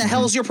 what in the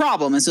hell's your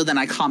problem? And so then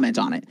I comment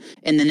on it,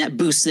 and then that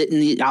boosts it in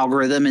the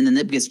algorithm, and then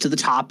it gets to the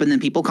top, and then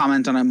people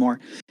comment on it more.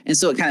 And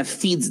so it kind of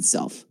feeds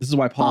itself. This is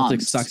why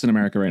politics sucks in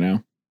America right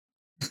now.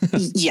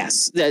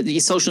 Yes, the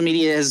social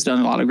media has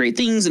done a lot of great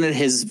things, and it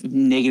has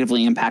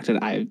negatively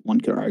impacted, one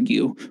could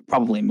argue,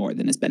 probably more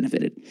than it's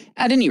benefited.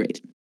 At any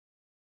rate,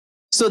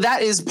 so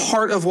that is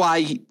part of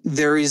why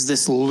there is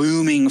this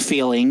looming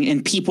feeling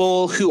in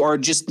people who are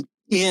just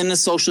in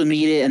social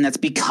media, and that's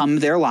become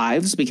their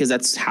lives because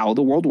that's how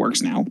the world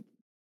works now,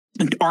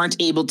 and aren't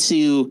able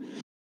to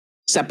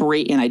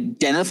separate and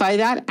identify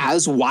that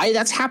as why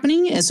that's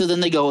happening. And so then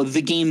they go,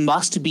 the game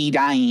must be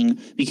dying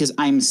because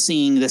I'm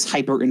seeing this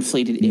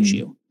hyperinflated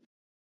issue.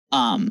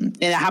 And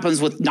it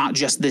happens with not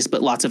just this,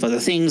 but lots of other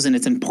things. And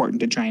it's important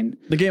to try and,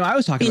 the game I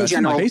was talking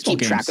about, my baseball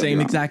game, same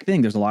exact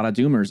thing. There's a lot of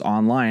doomers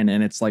online,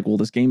 and it's like, well,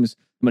 this game is,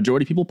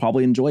 majority of people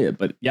probably enjoy it,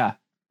 but yeah,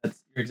 you're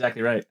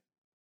exactly right.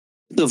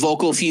 The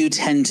vocal few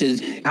tend to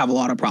have a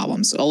lot of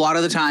problems. A lot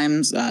of the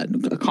times,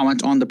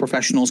 comment on the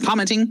professionals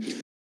commenting,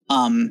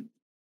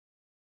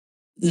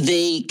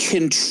 they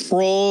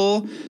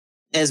control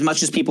as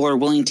much as people are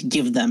willing to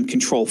give them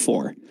control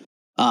for.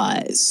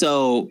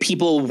 So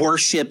people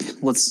worship,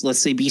 let's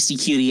say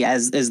BC Cutie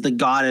as the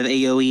god of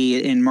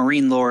AoE and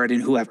Marine Lord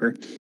and whoever.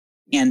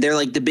 And they're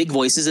like the big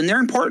voices, and they're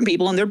important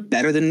people, and they're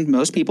better than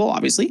most people,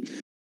 obviously.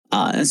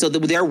 And so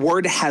their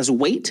word has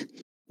weight,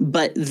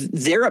 but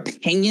their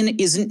opinion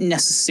isn't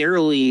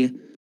necessarily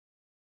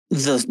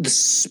the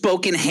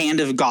spoken hand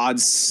of God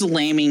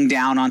slamming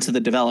down onto the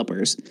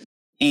developers.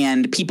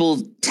 And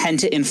people tend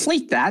to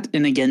inflate that.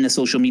 And again, the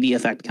social media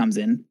effect comes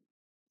in.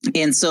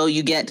 And so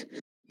you get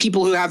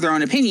people who have their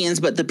own opinions,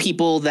 but the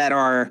people that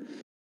are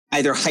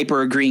either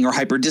hyper agreeing or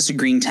hyper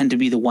disagreeing tend to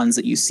be the ones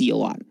that you see a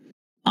lot.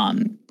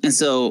 And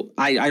so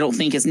I don't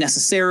think it's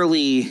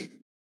necessarily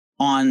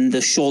on the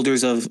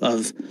shoulders of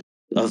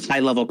high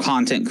level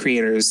content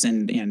creators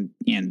and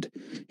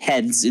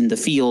heads in the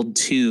field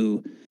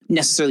to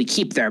necessarily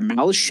keep their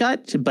mouths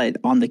shut, but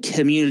on the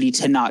community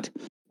to not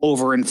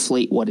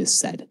overinflate what is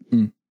said.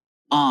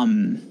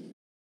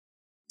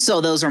 So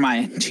those are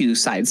my 2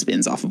 side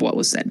spins off of what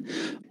was said.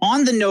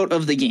 On the note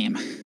of the game,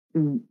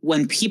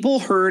 when people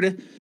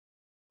heard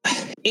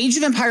Age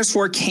of Empires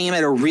 4 came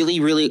at a really,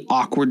 really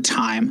awkward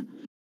time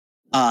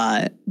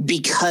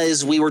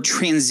because we were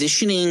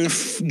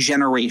transitioning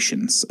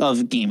generations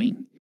of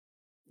gaming.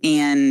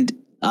 And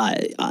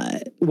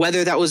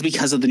whether that was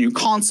because of the new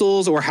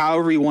consoles or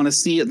however you want to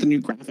see it, the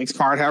new graphics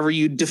card, however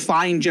you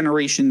define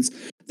generations,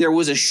 there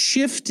was a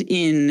shift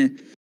in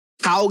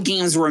how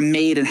games were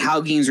made and how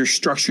games are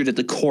structured at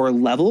the core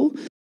level.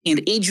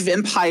 And Age of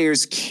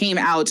Empires came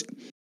out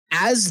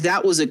as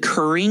that was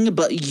occurring,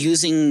 but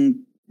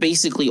using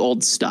basically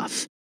old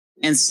stuff.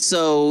 And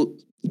so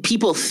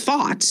people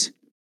thought,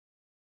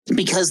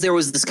 because there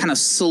was this kind of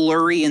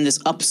slurry and this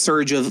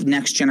upsurge of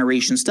next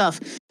generation stuff,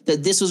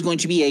 that this was going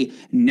to be a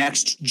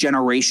next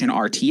generation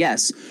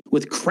RTS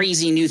with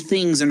crazy new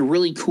things and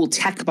really cool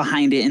tech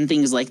behind it and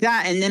things like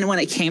that. And then when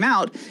it came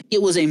out,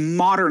 it was a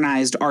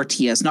modernized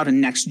RTS, not a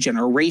next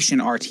generation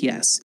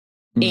RTS.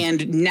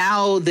 And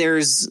now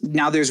there's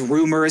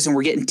rumors, and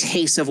we're getting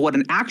tastes of what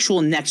an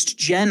actual next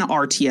gen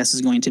RTS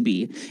is going to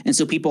be. And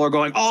so people are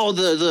going, oh,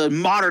 the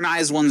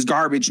modernized one's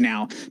garbage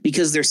now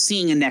because they're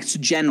seeing a next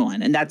gen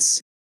one. And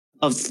that's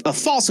a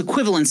false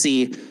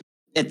equivalency,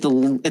 at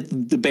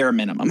the bare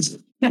minimum.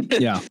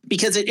 Yeah,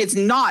 because it's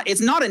not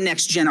a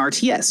next gen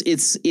RTS.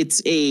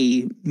 It's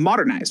a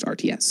modernized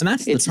RTS, and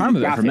that's the charm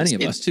of it for many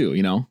of us too.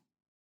 You know.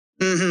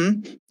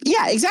 Mm-hmm.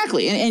 Yeah,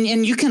 exactly.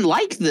 And you can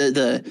like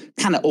the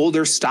kind of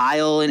older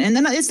style, and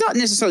then it's not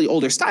necessarily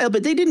older style,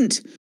 but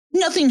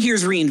nothing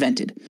here's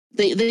reinvented.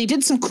 They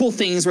did some cool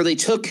things where they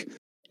took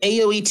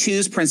AoE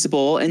 2's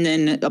principle and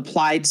then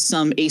applied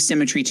some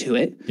asymmetry to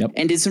it,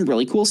 and did some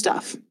really cool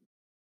stuff.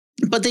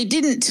 But they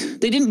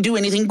didn't do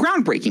anything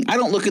groundbreaking. I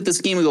don't look at this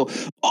game and go,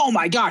 "Oh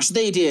my gosh,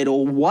 they did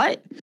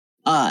what?"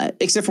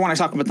 Except for when I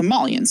talk about the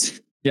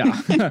Malians.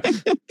 Yeah.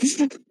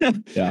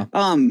 Yeah.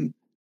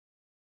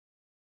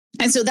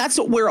 And so that's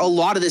where a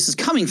lot of this is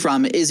coming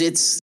from. Is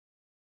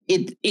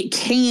it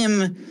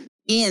came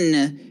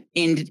in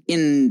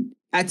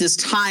at this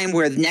time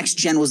where the next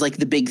gen was like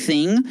the big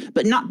thing,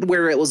 but not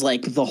where it was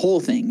like the whole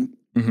thing.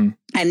 Mm-hmm.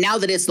 And now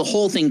that it's the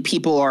whole thing,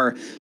 people are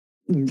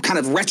kind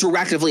of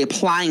retroactively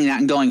applying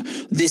that and going,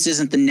 this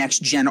isn't the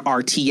next gen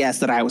RTS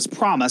that I was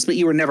promised, but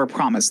you were never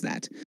promised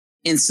that.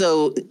 And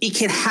so it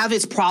can have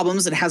its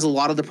problems. It has a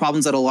lot of the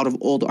problems that a lot of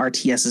old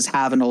RTSs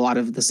have, and a lot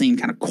of the same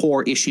kind of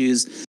core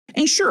issues.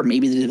 And sure,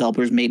 maybe the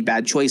developers made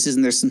bad choices,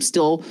 and there's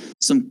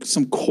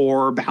some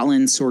core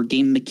balance or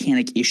game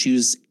mechanic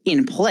issues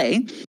in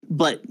play.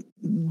 But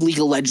League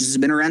of Legends has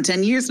been around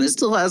 10 years and it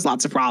still has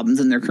lots of problems,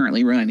 and they're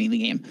currently running the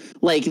game.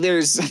 Like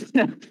there's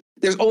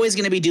always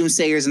going to be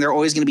doomsayers, and they're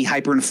always going to be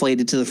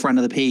hyperinflated to the front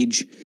of the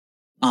page.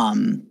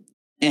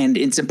 And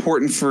it's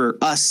important for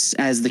us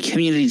as the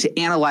community to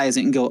analyze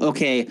it and go,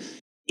 okay,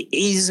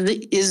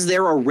 is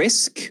there a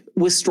risk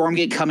with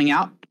Stormgate coming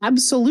out?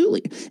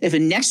 Absolutely. If a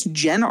next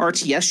gen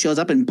RTS shows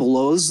up and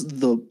blows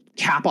the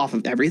cap off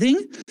of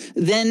everything,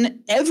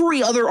 then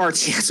every other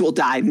RTS will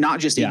die,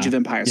 not just Age of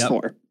Empires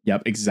 4.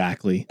 Yep,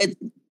 exactly.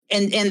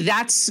 And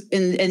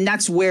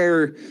that's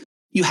where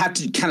you have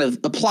to kind of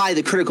apply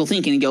the critical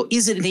thinking and go,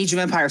 is it an Age of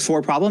Empires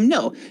 4 problem?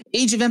 No.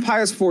 Age of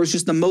Empires 4 is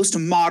just the most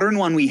modern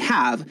one we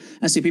have.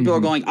 And so people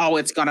are going, oh,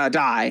 it's going to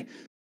die.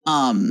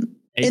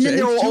 And then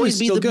there will always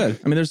be good.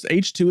 I mean, there's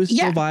H2 is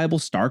still viable.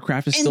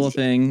 StarCraft is still a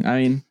thing. I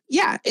mean,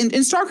 yeah. And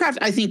StarCraft,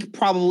 I think,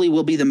 probably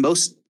will be the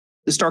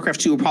StarCraft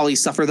 2 will probably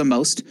suffer the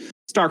most.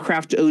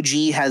 StarCraft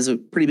OG has a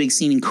pretty big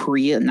scene in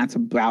Korea, and that's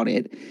about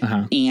it.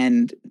 Uh-huh.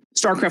 And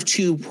StarCraft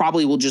 2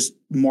 probably will just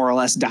more or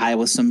less die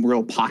with some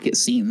real pocket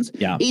scenes.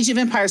 Yeah. Age of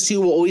Empires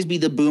 2 will always be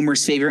the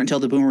boomers' favorite until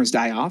the boomers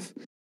die off.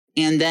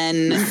 And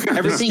then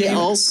everything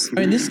else. I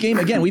mean, this game,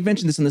 again, we've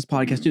mentioned this in this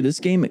podcast too. This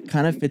game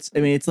kind of fits.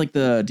 I mean, it's like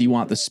do you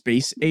want the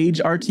space age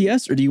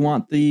RTS or do you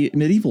want the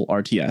medieval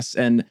RTS?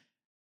 And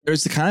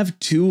there's kind of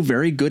two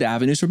very good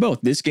avenues for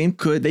both. This game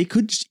they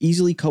could just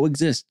easily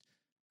coexist,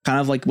 kind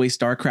of like the way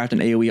StarCraft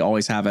and AoE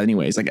always have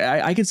anyways. Like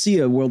I could see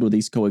a world where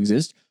these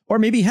coexist, or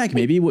maybe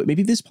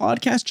this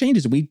podcast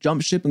changes and we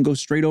jump ship and go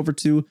straight over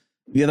to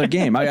the other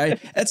game.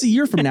 That's a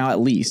year from now at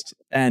least,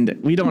 and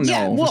we don't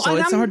know. Well, so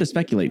it's hard to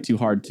speculate too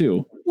hard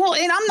too. Well,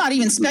 and I'm not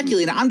even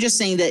speculating. I'm just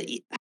saying that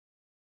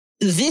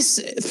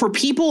this, for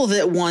people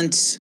that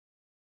want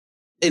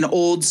an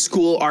old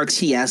school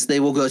RTS, they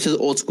will go to the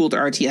old school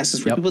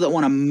RTSs. For people that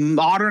want a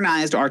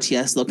modernized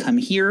RTS, they'll come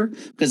here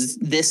because it's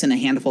this and a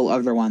handful of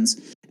other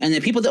ones. And the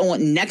people that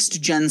want next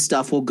gen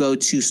stuff will go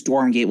to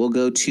Stormgate, will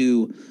go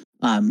to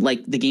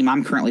like the game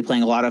I'm currently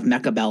playing a lot of,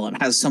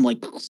 Mechabellum, has some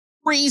like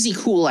crazy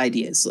cool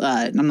ideas.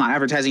 I'm not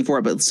advertising for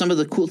it, but some of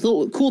the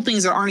cool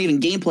things that aren't even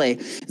gameplay,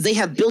 they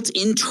have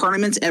built-in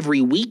tournaments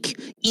every week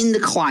in the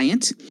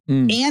client,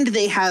 and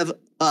they have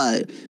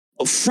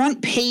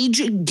front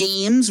page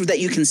games that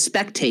you can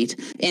spectate.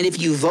 And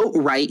if you vote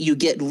right, you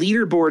get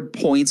leaderboard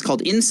points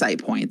called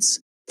insight points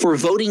for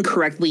voting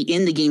correctly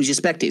in the games you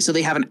spectate. So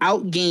they have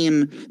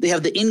they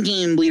have the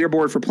in-game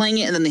leaderboard for playing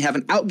it, and then they have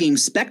an out-game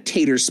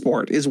spectator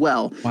sport as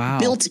well,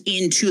 built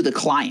into the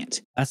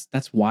client.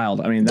 That's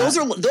wild. I mean, those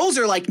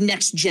are like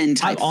next gen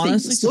type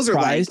things.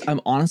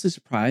 I'm honestly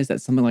surprised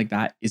that something like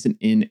that isn't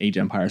in Age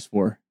of Empires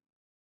 4.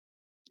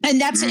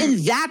 And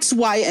that's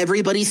why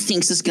everybody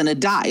thinks it's going to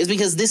die, is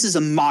because this is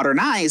a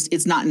modernized,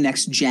 it's not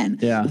next gen.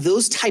 Yeah.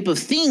 Those type of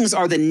things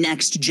are the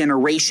next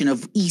generation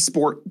of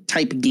esport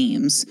type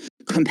games,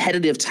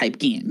 competitive type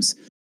games.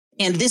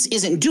 And this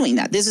isn't doing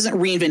that. This isn't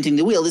reinventing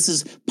the wheel. This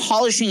is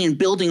polishing and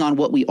building on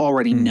what we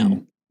already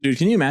know. Dude,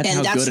 can you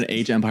imagine how good an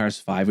Age of Empires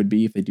 5 would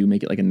be if they do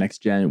make it like a next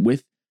gen,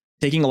 with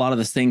taking a lot of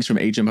the things from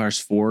Age of Empires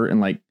 4 and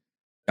like,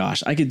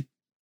 gosh, I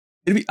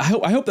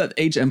hope that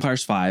Age of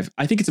Empires 5,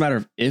 I think it's a matter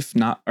of if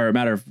not, or a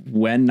matter of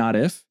when, not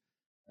if.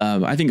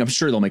 I'm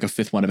sure they'll make a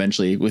fifth one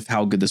eventually with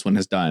how good this one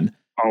has done.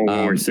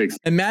 Or 6.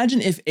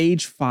 Imagine if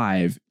Age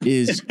 5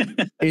 is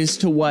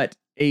to what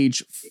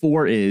Age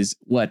 4 is,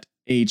 what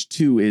Age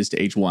 2 is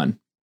to Age 1.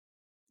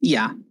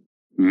 Yeah.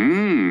 I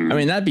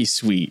mean, that'd be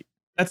sweet.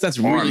 That's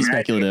really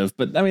speculative,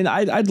 but I mean,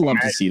 I'd love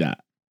to see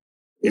that.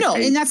 No,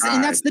 and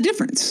that's the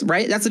difference,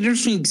 right? That's the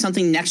difference between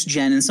something next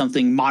gen and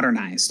something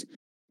modernized.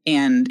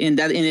 And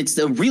it's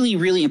a really,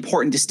 really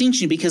important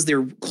distinction because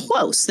they're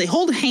close. They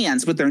hold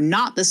hands, but they're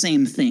not the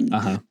same thing.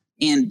 Uh-huh.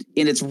 And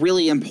it's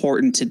really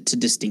important to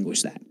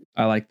distinguish that.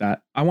 I like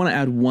that. I want to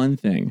add one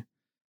thing.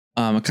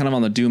 kind of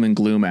on the doom and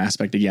gloom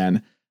aspect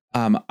again.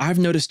 I've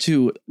noticed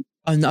too,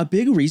 a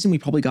big reason we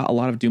probably got a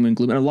lot of doom and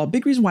gloom, and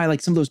big reason why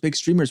like some of those big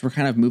streamers were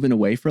kind of moving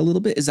away for a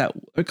little bit is that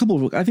I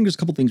think there's a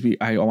couple things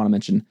I want to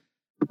mention.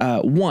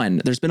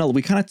 One, there's been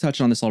we kind of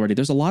touched on this already.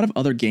 There's a lot of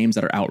other games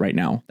that are out right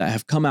now that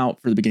have come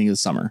out for the beginning of the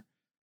summer.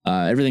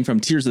 Everything from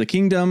Tears of the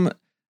Kingdom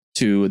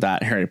to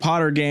that Harry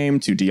Potter game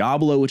to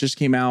Diablo, which just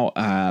came out.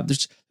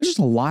 There's just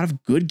a lot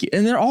of good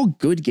and they're all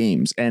good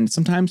games. And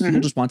sometimes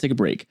people just want to take a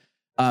break.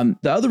 The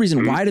other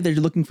reason why they're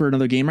looking for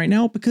another game right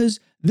now, because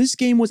this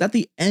game was at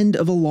the end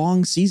of a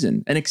long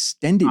season, an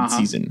extended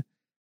season.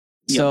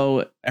 Yep.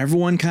 So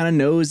everyone kind of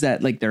knows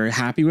that like they're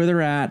happy where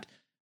they're at.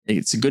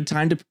 It's a good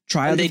time to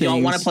try other things. They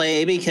don't want to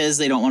play because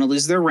they don't want to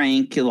lose their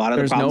rank. A lot of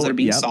the problems that are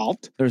being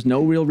solved. There's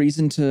no real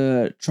reason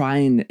to try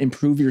and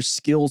improve your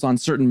skills on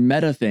certain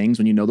meta things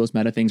when you know those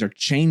meta things are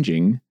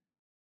changing.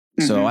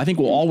 So I think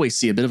we'll always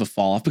see a bit of a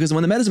fall off because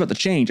when the meta is about to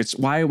change, it's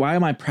why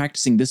am I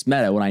practicing this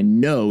meta when I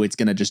know it's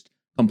going to just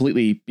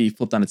completely be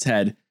flipped on its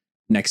head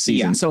next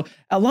season? Yeah. So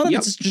a lot of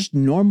it's just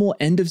normal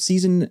end of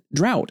season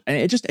drought. And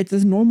it's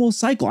a normal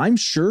cycle. I'm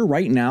sure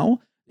right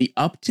now the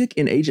uptick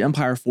in Age of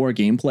Empire 4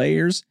 game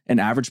players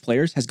and average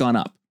players has gone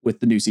up with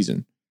the new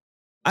season.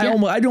 Yeah.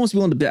 I'd almost be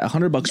willing to bet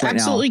 $100 right now.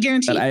 Absolutely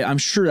guaranteed. I'm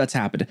sure that's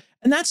happened.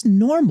 And that's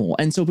normal.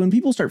 And so when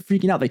people start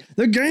freaking out, like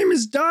the game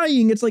is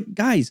dying, it's like,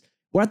 guys,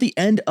 we're at the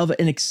end of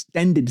an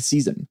extended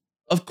season.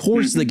 Of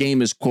course the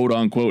game is quote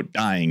unquote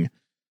dying.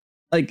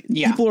 Like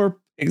people are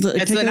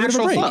it's the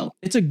natural flow.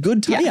 It's a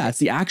good time. Yeah, it's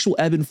the actual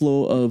ebb and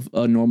flow of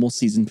a normal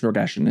season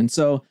progression. And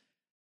so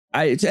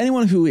to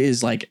anyone who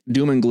is like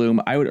doom and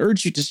gloom, I would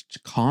urge you just to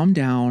calm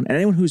down. And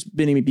anyone who's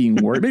been being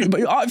worried, but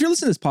if you're listening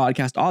to this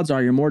podcast, odds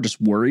are you're more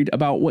just worried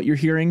about what you're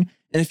hearing.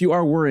 And if you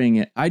are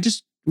worrying, I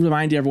just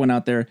remind everyone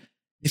out there,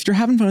 if you're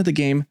having fun with the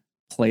game,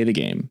 play the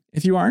game.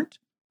 If you aren't,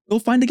 go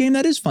find a game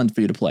that is fun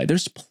for you to play.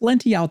 There's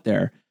plenty out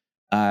there.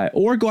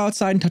 Or go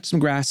outside and touch some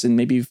grass and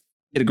maybe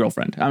get a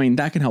girlfriend. I mean,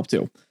 that can help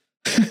too.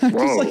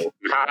 Whoa,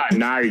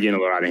 now you're getting a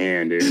little out of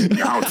hand, dude.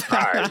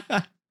 Outside.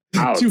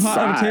 Too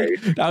hot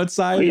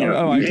outside.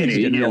 You're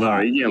getting a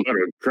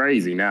little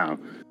crazy now.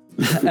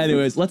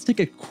 Anyways, let's take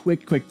a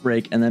quick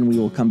break and then we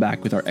will come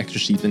back with our extra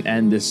sheets and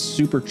end this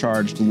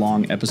supercharged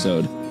long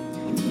episode.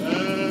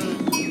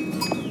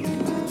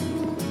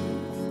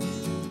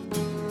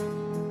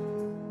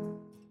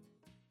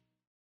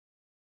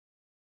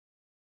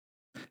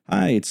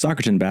 Hi, it's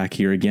Soccerton back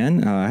here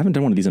again. I haven't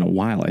done one of these in a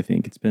while, I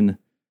think. It's been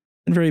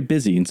very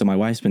busy, and so my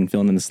wife's been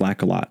filling in the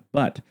slack a lot.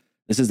 But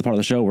this is the part of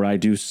the show where I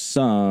do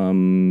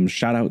some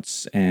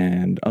shout-outs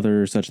and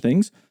other such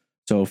things.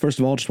 So first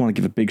of all, just want to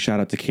give a big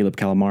shout-out to Caleb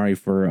Calamari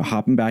for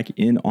hopping back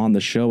in on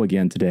the show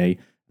again today.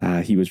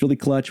 He was really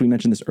clutch. We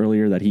mentioned this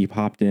earlier that he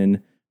popped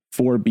in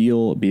for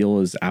Beal. Beal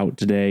is out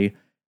today,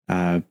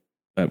 but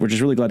we're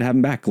just really glad to have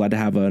him back. Glad to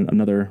have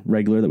another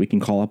regular that we can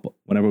call up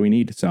whenever we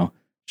need. So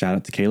shout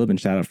out to Caleb and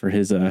shout out for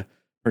his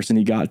person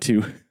he got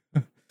to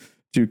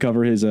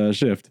cover his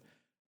shift.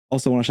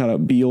 Also want to shout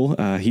out Beal.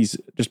 He's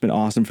just been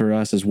awesome for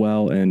us as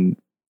well. And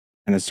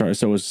it started.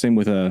 So it was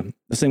the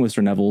same with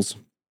Sir Neville's.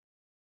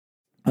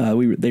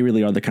 They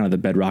really are the kind of the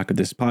bedrock of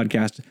this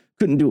podcast.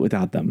 Couldn't do it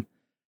without them.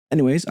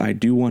 Anyways, I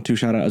do want to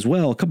shout out as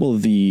well a couple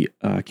of the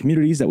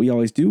communities that we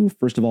always do.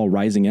 First of all,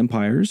 Rising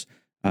Empires.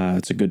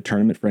 It's a good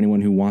tournament for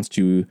anyone who wants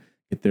to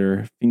get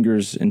their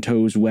fingers and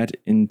toes wet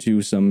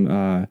into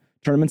some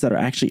tournaments that are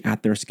actually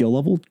at their skill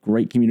level.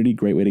 Great community,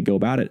 great way to go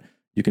about it.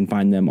 You can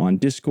find them on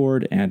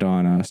Discord and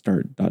on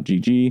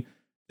start.gg. It's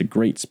a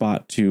great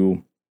spot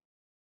to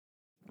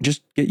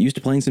just get used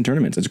to playing some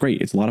tournaments. It's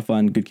great. It's a lot of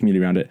fun, good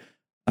community around it.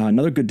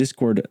 Another good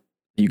Discord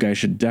you guys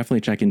should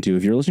definitely check into.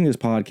 If you're listening to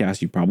this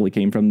podcast, you probably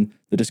came from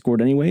the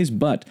Discord anyways,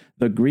 but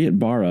the Griot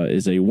Bara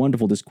is a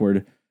wonderful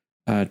Discord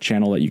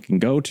channel that you can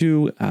go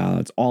to.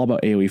 It's all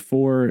about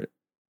AoE4.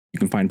 You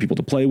can find people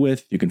to play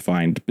with. You can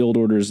find build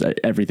orders.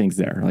 Everything's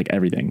there, like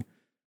everything.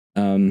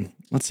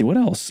 Let's see what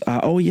else.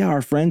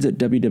 Our friends at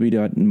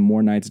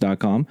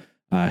www.morenights.com.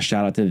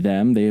 Shout out to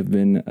them. They have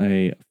been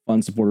a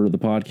fun supporter of the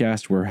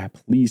podcast. We're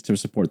pleased to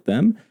support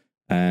them.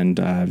 And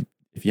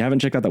if you haven't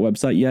checked out that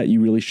website yet,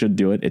 you really should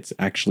do it. It's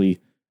actually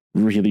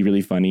really,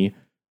 really funny.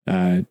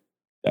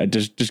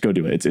 Just go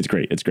do it. It's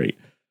great. It's great.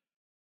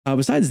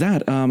 Besides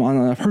that, on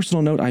a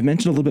personal note, I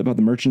mentioned a little bit about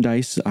the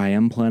merchandise. I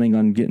am planning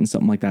on getting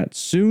something like that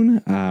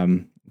soon.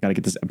 Got to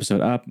get this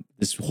episode up.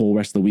 This whole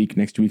rest of the week,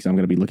 next 2 weeks, I'm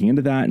going to be looking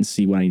into that and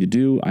see what I need to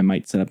do. I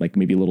might set up like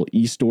maybe a little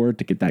e-store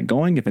to get that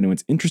going. If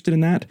anyone's interested in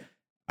that,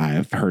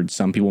 I've heard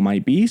some people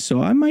might be,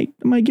 so I might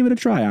give it a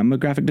try. I'm a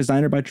graphic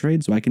designer by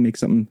trade, so I can make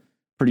something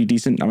pretty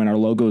decent. I mean, our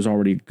logo is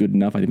already good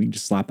enough. I think we can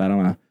just slap that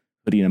on a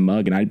hoodie and a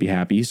mug, and I'd be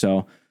happy.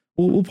 So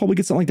we'll probably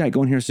get something like that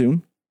going here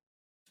soon.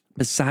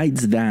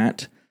 Besides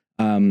that,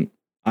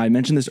 I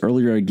mentioned this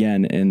earlier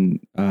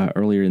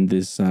in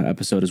this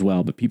episode as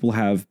well, but people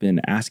have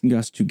been asking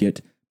us to get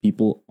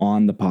people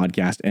on the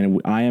podcast, and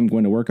I am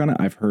going to work on it.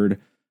 I've heard,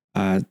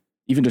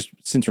 even just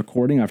since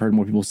recording, I've heard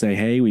more people say,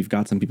 hey, we've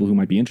got some people who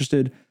might be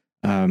interested.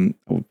 I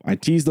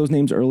teased those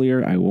names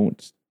earlier. I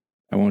won't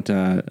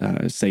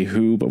say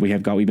who, but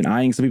we've been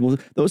eyeing some people.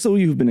 Those of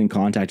you who've been in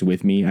contact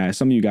with me,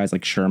 some of you guys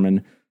like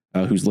Sherman,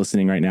 who's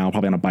listening right now,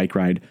 probably on a bike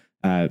ride.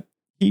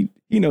 He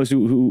knows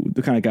who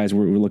the kind of guys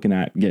we're looking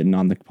at getting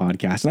on the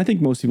podcast, and I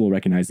think most people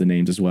recognize the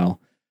names as well.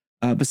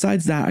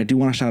 Besides that, I do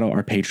want to shout out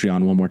our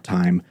Patreon one more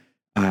time.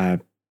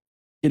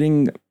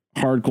 Getting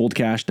hard cold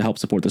cash to help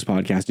support this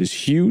podcast is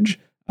huge.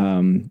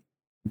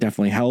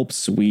 Definitely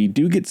helps. We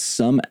do get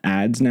some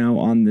ads now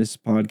on this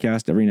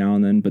podcast every now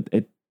and then, but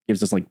it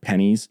gives us like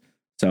pennies.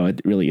 So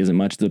it really isn't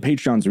much. The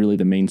Patreon is really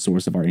the main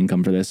source of our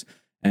income for this.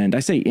 And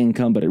I say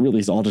income, but it really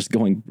is all just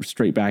going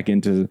straight back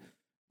into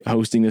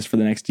hosting this for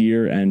the next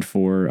year and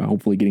for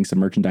hopefully getting some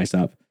merchandise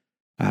up.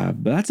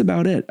 But that's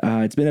about it.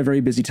 It's been a very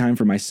busy time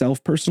for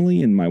myself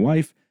personally and my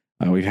wife.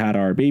 We've had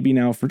our baby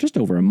now for just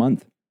over a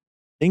month.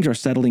 Things are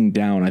settling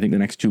down. I think the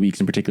next 2 weeks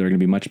in particular are going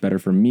to be much better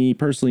for me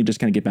personally, just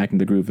kind of get back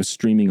into the groove of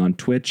streaming on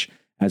Twitch,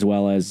 as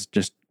well as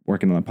just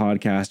working on the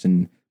podcast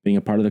and being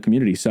a part of the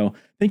community. So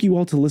thank you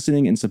all to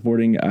listening and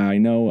supporting. I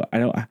know I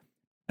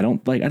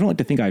don't like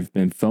to think I've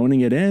been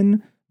phoning it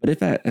in, but if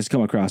that has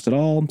come across at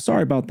all,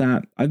 sorry about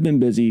that. I've been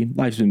busy.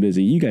 Life's been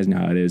busy. You guys know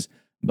how it is.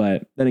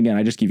 But then again,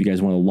 I just give you guys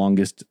one of the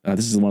longest.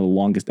 This is one of the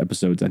longest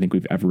episodes I think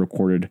we've ever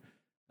recorded.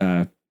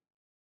 It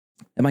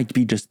might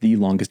be just the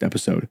longest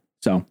episode.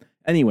 So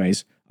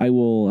anyways, I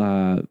will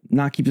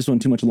not keep this one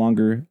too much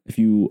longer. If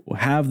you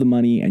have the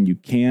money and you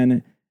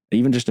can,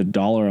 even just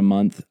 $1 a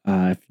month,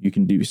 if you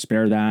can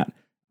spare that,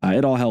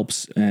 it all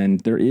helps. And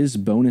there is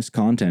bonus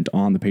content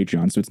on the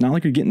Patreon, so it's not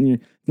like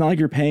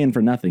you're paying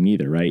for nothing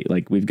either, right?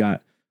 Like we've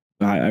got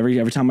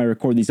every time I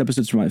record these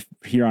episodes from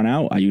here on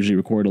out, I usually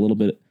record a little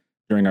bit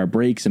during our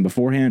breaks and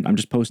beforehand. I'm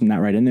just posting that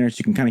right in there, so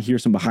you can kind of hear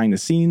some behind the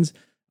scenes.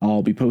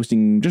 I'll be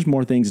posting just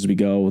more things as we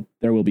go.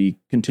 There will be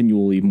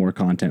continually more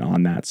content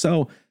on that.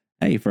 So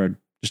hey, for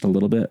just a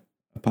little bit,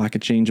 a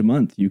pocket change a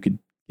month, you could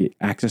get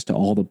access to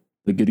all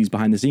the goodies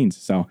behind the scenes.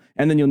 So,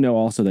 and then you'll know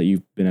also that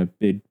you've been a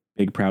big,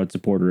 proud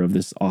supporter of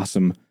this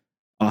awesome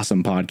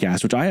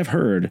podcast, which I have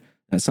heard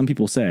that some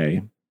people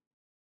say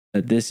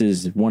that this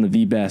is one of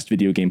the best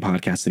video game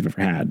podcasts they've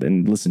ever had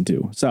and listened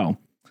to. So,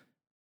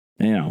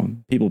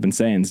 people have been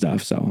saying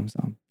stuff. So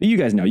but you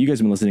guys know, you guys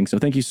have been listening. So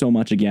thank you so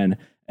much again.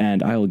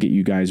 And I will get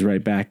you guys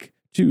right back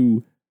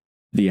to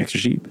the Extra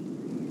Sheep.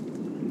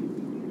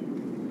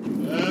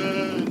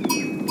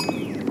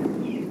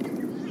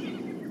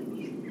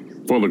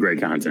 Full of great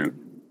content.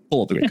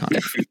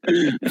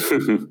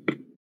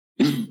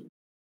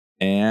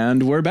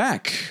 And we're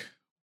back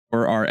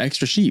for our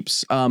Extra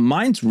Sheeps.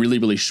 Mine's really,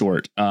 really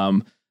short.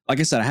 Like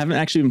I said, I haven't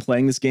actually been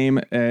playing this game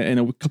in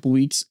a couple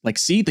weeks.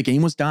 The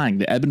game was dying.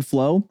 The ebb and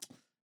flow.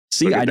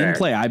 I didn't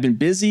play. I've been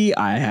busy.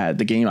 I had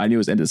the game I knew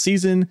was end of the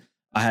season.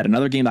 I had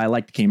another game that I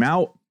liked came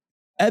out.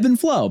 Ebb and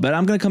flow. But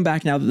I'm going to come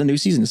back now that the new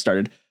season has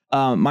started.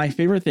 My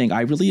favorite thing,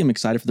 I really am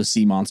excited for the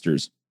sea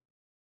monsters.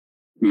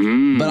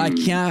 But I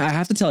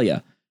have to tell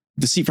you,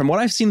 from what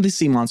I've seen of the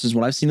sea monsters,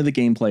 what I've seen of the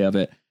gameplay of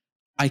it,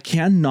 I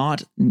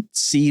cannot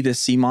see this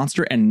sea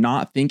monster and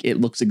not think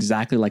it looks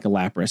exactly like a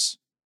Lapras.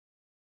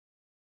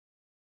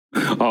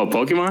 Oh,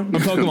 Pokemon?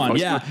 Pokemon,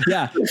 yeah.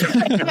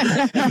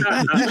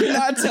 Do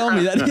not tell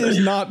me that is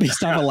not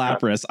based on a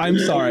Lapras. I'm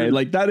sorry.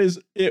 That is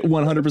it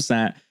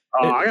 100%.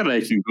 I gotta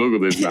actually Google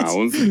this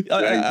now.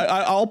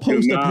 I'll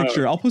post a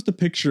picture. I'll post a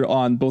picture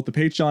on both the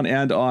Patreon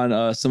and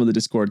on some of the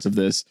Discords of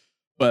this.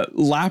 But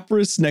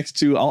Lapras next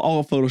to,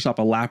 I'll Photoshop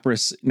a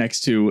Lapras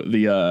next to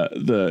the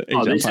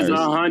Age this Empires.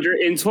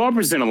 Is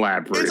 112% a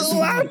Lapras. It's a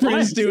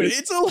Lapras, dude.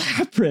 It's a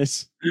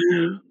Lapras.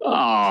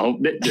 Oh,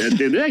 they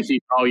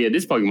actually. Oh yeah,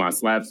 this Pokemon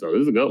slaps though.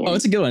 This is a good one. Oh,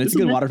 it's a good one. It's a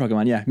good water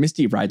Pokemon. Yeah,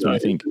 Misty rides one, I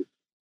think.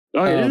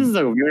 Oh yeah, this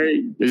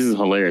is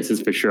hilarious.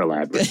 It's for sure a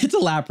Lapras. It's a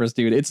Lapras,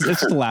 dude. It's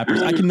just a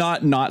Lapras. I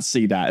cannot not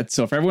see that.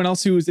 So for everyone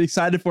else who is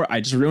excited for it,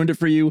 I just ruined it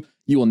for you.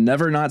 You will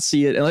never not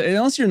see it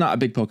unless you're not a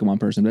big Pokemon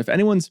person. But if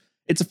anyone's,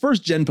 it's a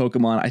first gen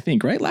Pokemon, I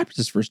think, right? Lapras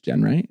is first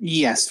gen, right?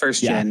 Yes,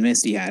 first gen.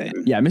 Misty had it.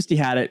 Yeah, Misty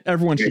had it.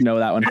 Everyone should know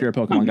that one if you're a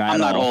Pokemon guy. I'm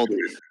not old.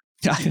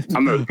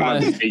 I'm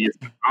the biggest.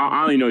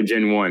 I only know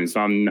Gen 1,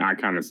 so I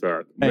kind of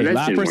suck. Hey,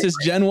 Lapras is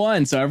Gen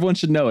 1, so everyone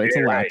should know it's a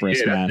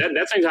Lapras, man.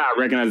 That's how I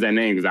recognize that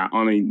name, because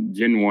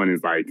Gen 1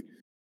 is like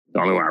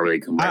the only one I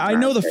really come back. I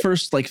know the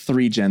first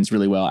 3 gens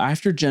really well.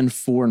 After Gen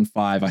 4 and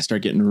 5, I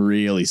start getting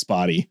really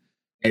spotty.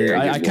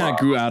 I kind of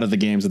grew out of the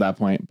games at that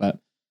point, but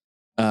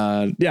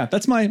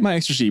that's my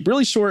Extra Sheep.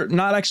 Really short,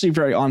 not actually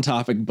very on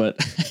topic, but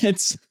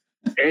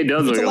it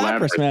does look a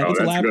Lapras, man. It's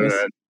a Lapras.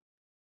 Good.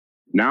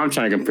 Now I'm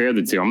trying to compare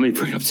the two. I'm going to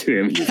put it up to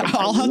images.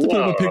 I'll have to put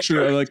up a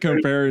picture,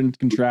 compare and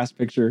contrast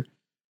picture.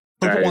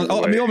 Maybe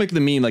I'll make the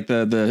meme,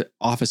 the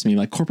office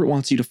meme, corporate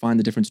wants you to find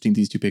the difference between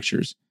these two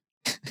pictures.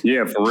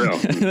 Yeah, for real.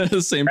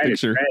 The same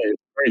picture. That is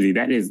crazy.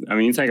 That is,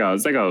 it's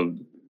like a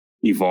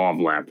evolved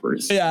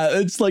Lapras. Yeah,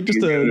 it's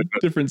just a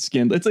different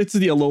skin. It's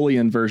the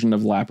Alolan version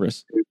of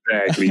Lapras.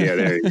 Exactly. Yeah,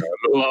 there you go.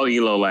 Low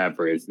Elo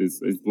Lapras.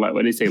 It's what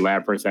do they say?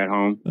 Lapras at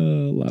home.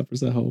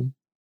 Lapras at home.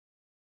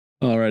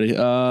 Alrighty.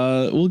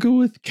 We'll go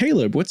with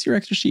Caleb. What's your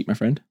Extra Sheep, my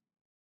friend?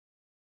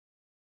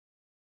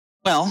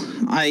 Well,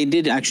 I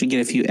did actually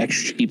get a few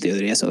extra sheep the other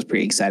day, so it was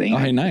pretty exciting. Oh,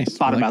 hey, nice.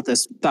 Thought about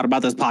this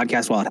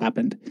podcast while it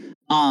happened.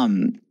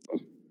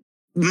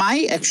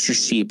 My extra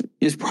sheep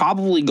is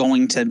probably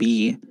going to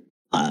be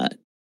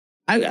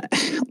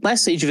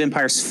less Age of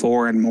Empires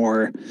 4 and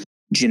more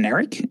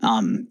generic.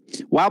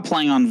 While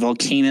playing on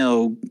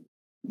Volcano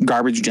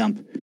Garbage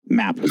Dump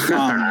map,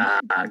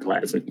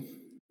 classic.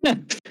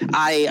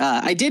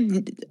 I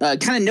did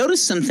kind of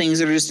notice some things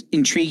that are just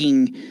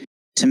intriguing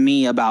to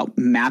me about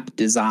map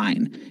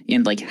design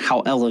and like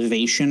how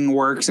elevation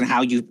works and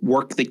how you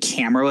work the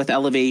camera with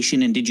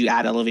elevation, and did you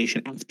add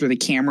elevation after the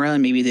camera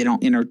and maybe they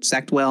don't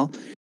intersect well.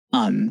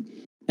 And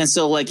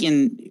so like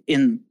in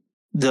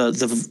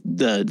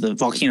the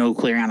volcano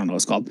clearing, I don't know what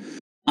it's called.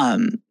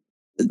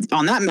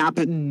 On that map,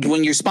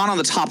 when you're spawned on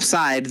the top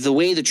side, the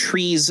way the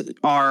trees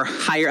are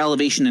higher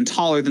elevation and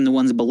taller than the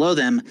ones below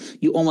them,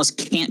 you almost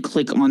can't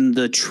click on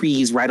the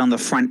trees right on the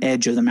front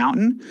edge of the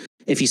mountain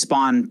if you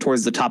spawn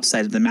towards the top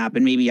side of the map.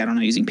 And maybe, I don't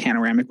know, using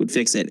panoramic would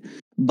fix it.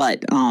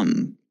 But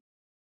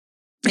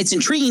it's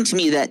intriguing to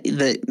me that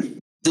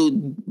the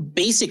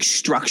basic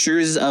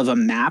structures of a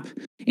map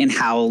and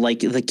how like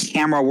the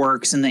camera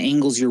works and the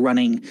angles you're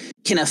running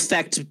can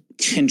affect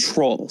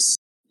controls.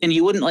 And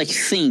you wouldn't like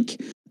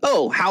think,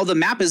 oh, how the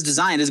map is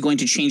designed is going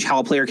to change how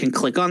a player can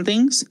click on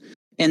things.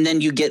 And then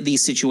you get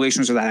these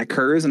situations where that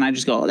occurs. And I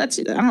just go, oh, that's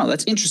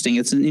interesting.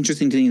 It's an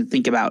interesting thing to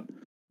think about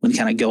when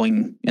kind of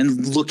going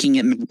and looking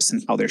at maps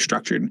and how they're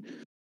structured,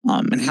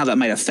 and how that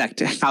might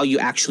affect how you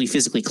actually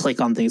physically click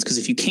on things. Because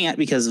if you can't,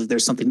 because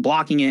there's something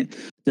blocking it,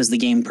 does the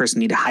game person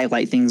need to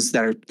highlight things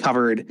that are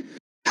covered?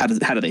 How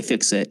do they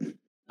fix it?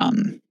 I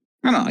don't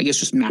know. I guess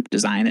just map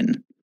design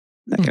and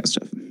that kind of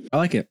stuff. I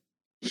like it.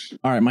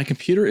 All right, my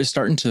computer is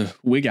starting to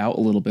wig out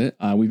a little bit.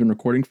 We've been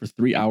recording for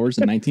 3 hours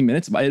and 19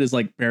 minutes, but it is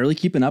like barely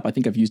keeping up. I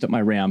think I've used up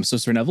my RAM. So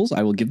Sir Nevils,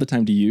 I will give the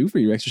time to you for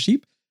your extra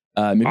sheep.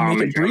 Maybe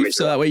make it brief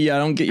so that way I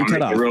don't get you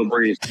cut off. Real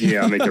brief.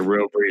 Yeah, I'll make it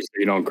real brief so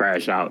you don't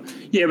crash out.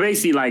 Yeah,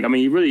 basically, like, I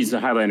mean, really is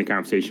highlighting the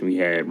conversation we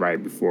had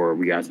right before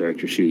we got to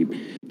extra sheep.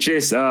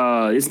 Just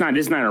it's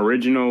not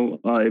original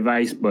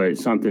advice, but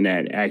something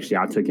that actually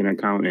I took into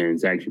account and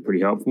it's actually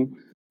pretty helpful.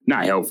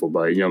 Not helpful,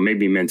 but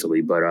maybe mentally.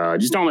 But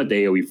just don't let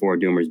the AoE 4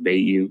 doomers bait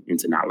you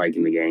into not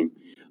liking the game.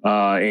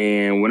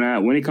 And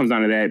when it comes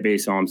down to that,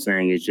 basically all I'm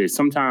saying is just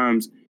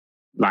sometimes,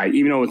 like,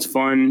 even though it's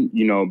fun,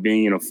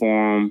 being in a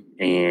forum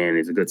and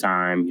it's a good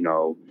time,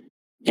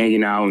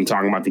 hanging out and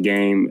talking about the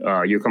game,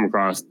 you'll come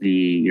across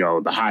the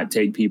hot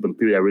take people, the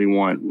people that really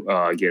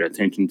want get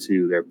attention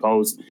to their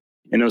posts,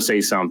 and they'll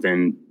say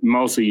something.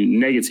 Mostly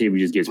negativity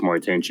just gets more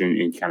attention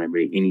in kind of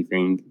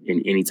anything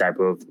in any type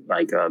of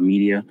like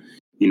media.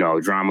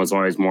 Drama is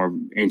always more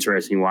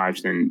interesting to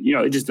watch than,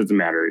 it just doesn't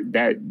matter.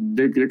 That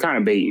they're kind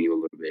of baiting you a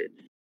little bit.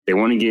 They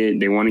want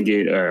to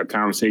get a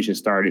conversation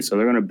started, so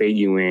they're going to bait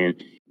you in,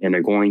 and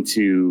they're going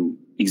to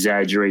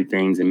exaggerate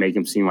things and make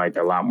them seem like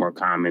they're a lot more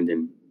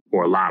common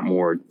or a lot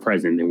more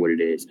present than what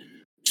it is.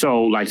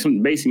 So, like,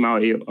 basically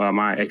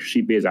my extra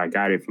sheep is, I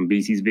got it from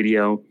BC's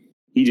video.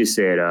 He just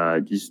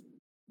said, just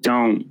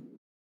don't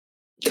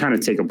kind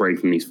of take a break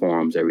from these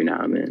forums every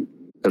now and then,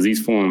 because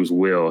these forums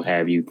will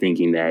have you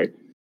thinking that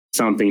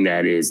something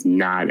that is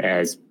not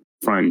as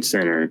front and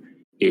center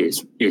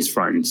is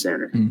front and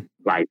center. Mm.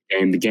 Like,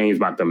 and the game's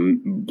about to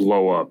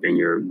blow up and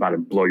you're about to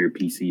blow your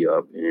PC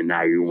up, and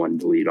now you want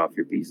to delete off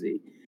your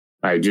PC.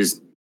 Like,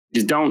 just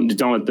don't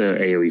let the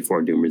AoE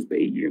 4 doomers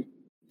bait you.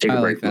 Take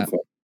a break from it.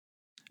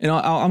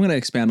 I'm going to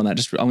expand on that.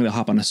 I'm going to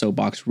hop on a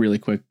soapbox really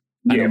quick.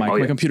 I know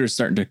my computer's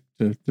starting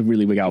to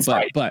really wig out,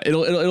 but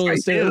it'll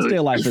stay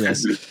alive for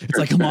this. It's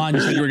like, come on,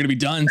 you said you were going to be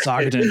done,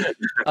 Soccerton.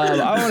 I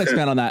want to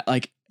expand on that.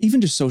 Like, even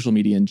just social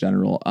media in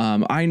general.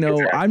 I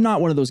know I'm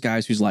not one of those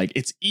guys who's like,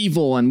 it's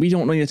evil and we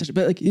don't know you to touch it.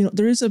 But like,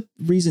 there is a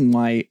reason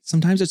why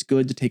sometimes it's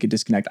good to take a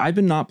disconnect. I've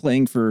been not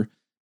playing for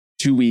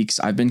 2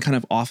 weeks. I've been kind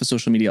of off of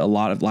social media a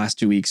lot of the last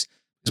 2 weeks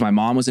because my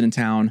mom wasn't in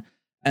town.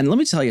 And let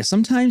me tell you,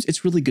 sometimes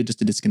it's really good just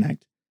to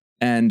disconnect.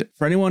 And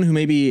for anyone who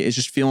maybe is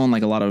just feeling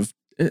like a lot of,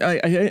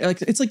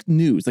 it's like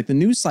news, like the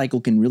news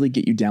cycle can really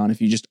get you down if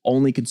you just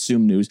only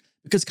consume news,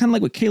 because kind of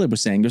like what Caleb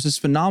was saying, there's this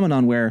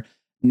phenomenon where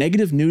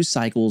negative news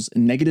cycles,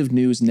 negative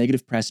news,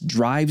 negative press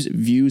drives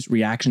views,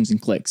 reactions,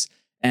 and clicks.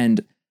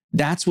 And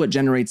that's what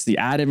generates the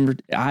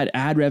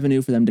ad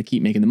revenue for them to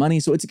keep making the money.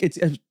 So it's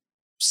a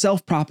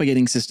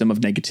self-propagating system of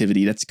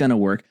negativity that's going to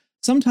work.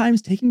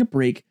 Sometimes taking a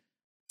break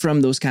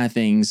from those kind of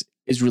things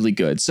is really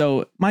good.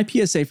 So my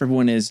PSA for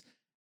everyone is,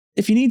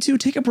 if you need to,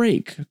 take a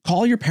break,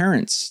 call your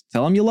parents,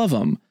 tell them you love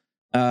them.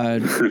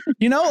 Like,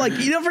 you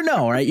never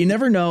know, right? You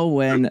never know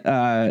when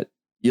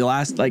you'll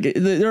ask, like,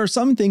 there are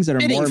some things that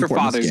are more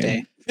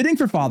important. Fitting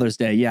for Father's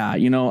Day. Yeah.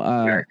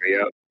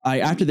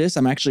 After this,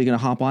 I'm actually going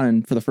to hop on,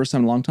 and for the first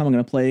time in a long time, I'm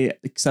going to play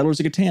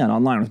Settlers of Catan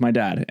online with my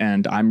dad.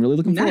 And I'm really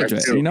looking forward to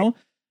it.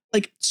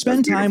 Like,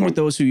 spend time with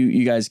those who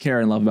you guys care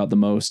and love about the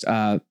most.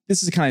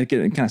 This is kind of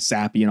getting kind of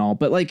sappy and all,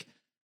 but like,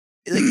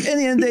 in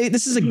the end of the day,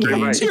 this is a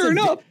game.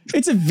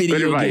 It's a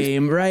video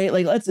game, right?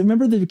 Like, let's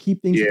remember to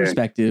keep things in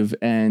perspective.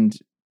 And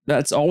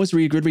That's always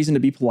a good reason to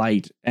be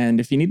polite. And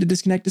if you need to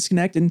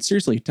disconnect, and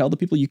seriously, tell the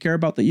people you care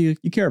about that you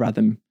care about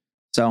them.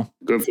 So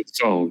good for the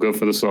soul. Good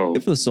for the soul.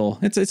 Good for the soul.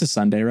 It's a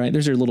Sunday, right?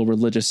 There's your little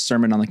religious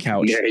sermon on the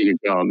couch. There you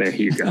go.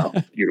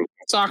 Beautiful.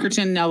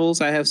 Soccerton,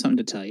 Neville's, I have something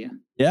to tell you.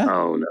 Yeah.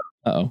 Oh no.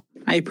 Uh-oh.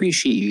 I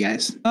appreciate you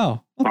guys.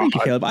 Oh, well, thank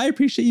you, Caleb. I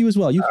appreciate you as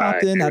well. You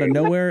popped in out of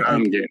nowhere.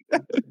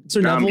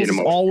 Sir Neville's is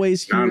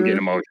always here. I'm getting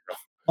emotional.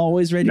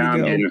 Always ready to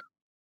go.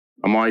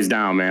 I'm always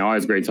down, man.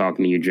 Always great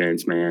talking to you,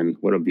 gents, man.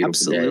 What a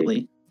beautiful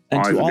day.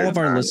 And to all of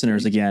our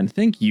listeners, again,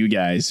 thank you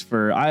guys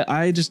for.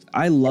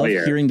 I love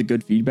hearing the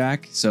good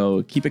feedback.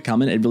 So keep it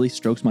coming. It really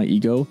strokes my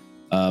ego.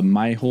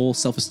 My whole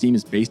self-esteem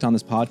is based on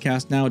this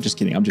podcast now. Just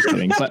kidding. I'm just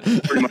kidding. But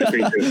pretty much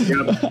me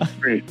too.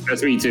 Yep.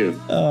 That's me too.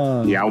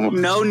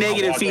 No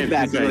negative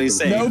feedback. Really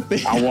saying.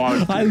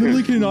 I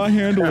literally cannot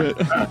handle it.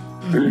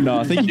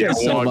 No, thank you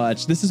guys so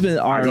much. This has been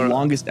our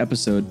longest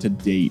episode to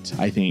date,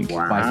 I think,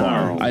 by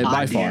far.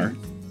 By far.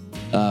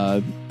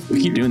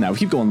 We keep doing that. We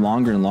keep going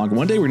longer and longer.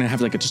 One day we're gonna have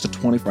like just a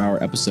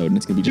 24-hour episode, and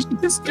it's gonna be just.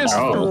 Let's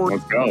go.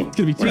 It's gonna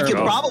be. We could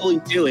probably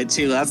do it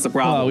too. That's the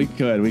problem. Oh, we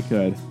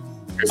could.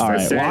 All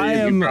right.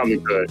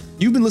 Well,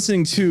 you've been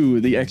listening to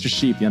the Extra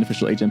Sheep, the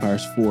unofficial Age of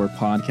Empires 4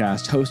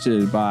 podcast,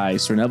 hosted by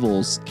Sir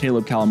Neville's,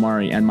 Caleb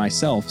Calamari, and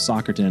myself,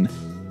 Soccerton.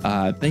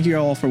 Thank you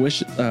all for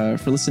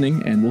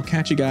listening, and we'll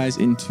catch you guys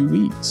in 2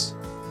 weeks.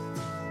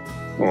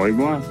 Au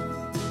revoir.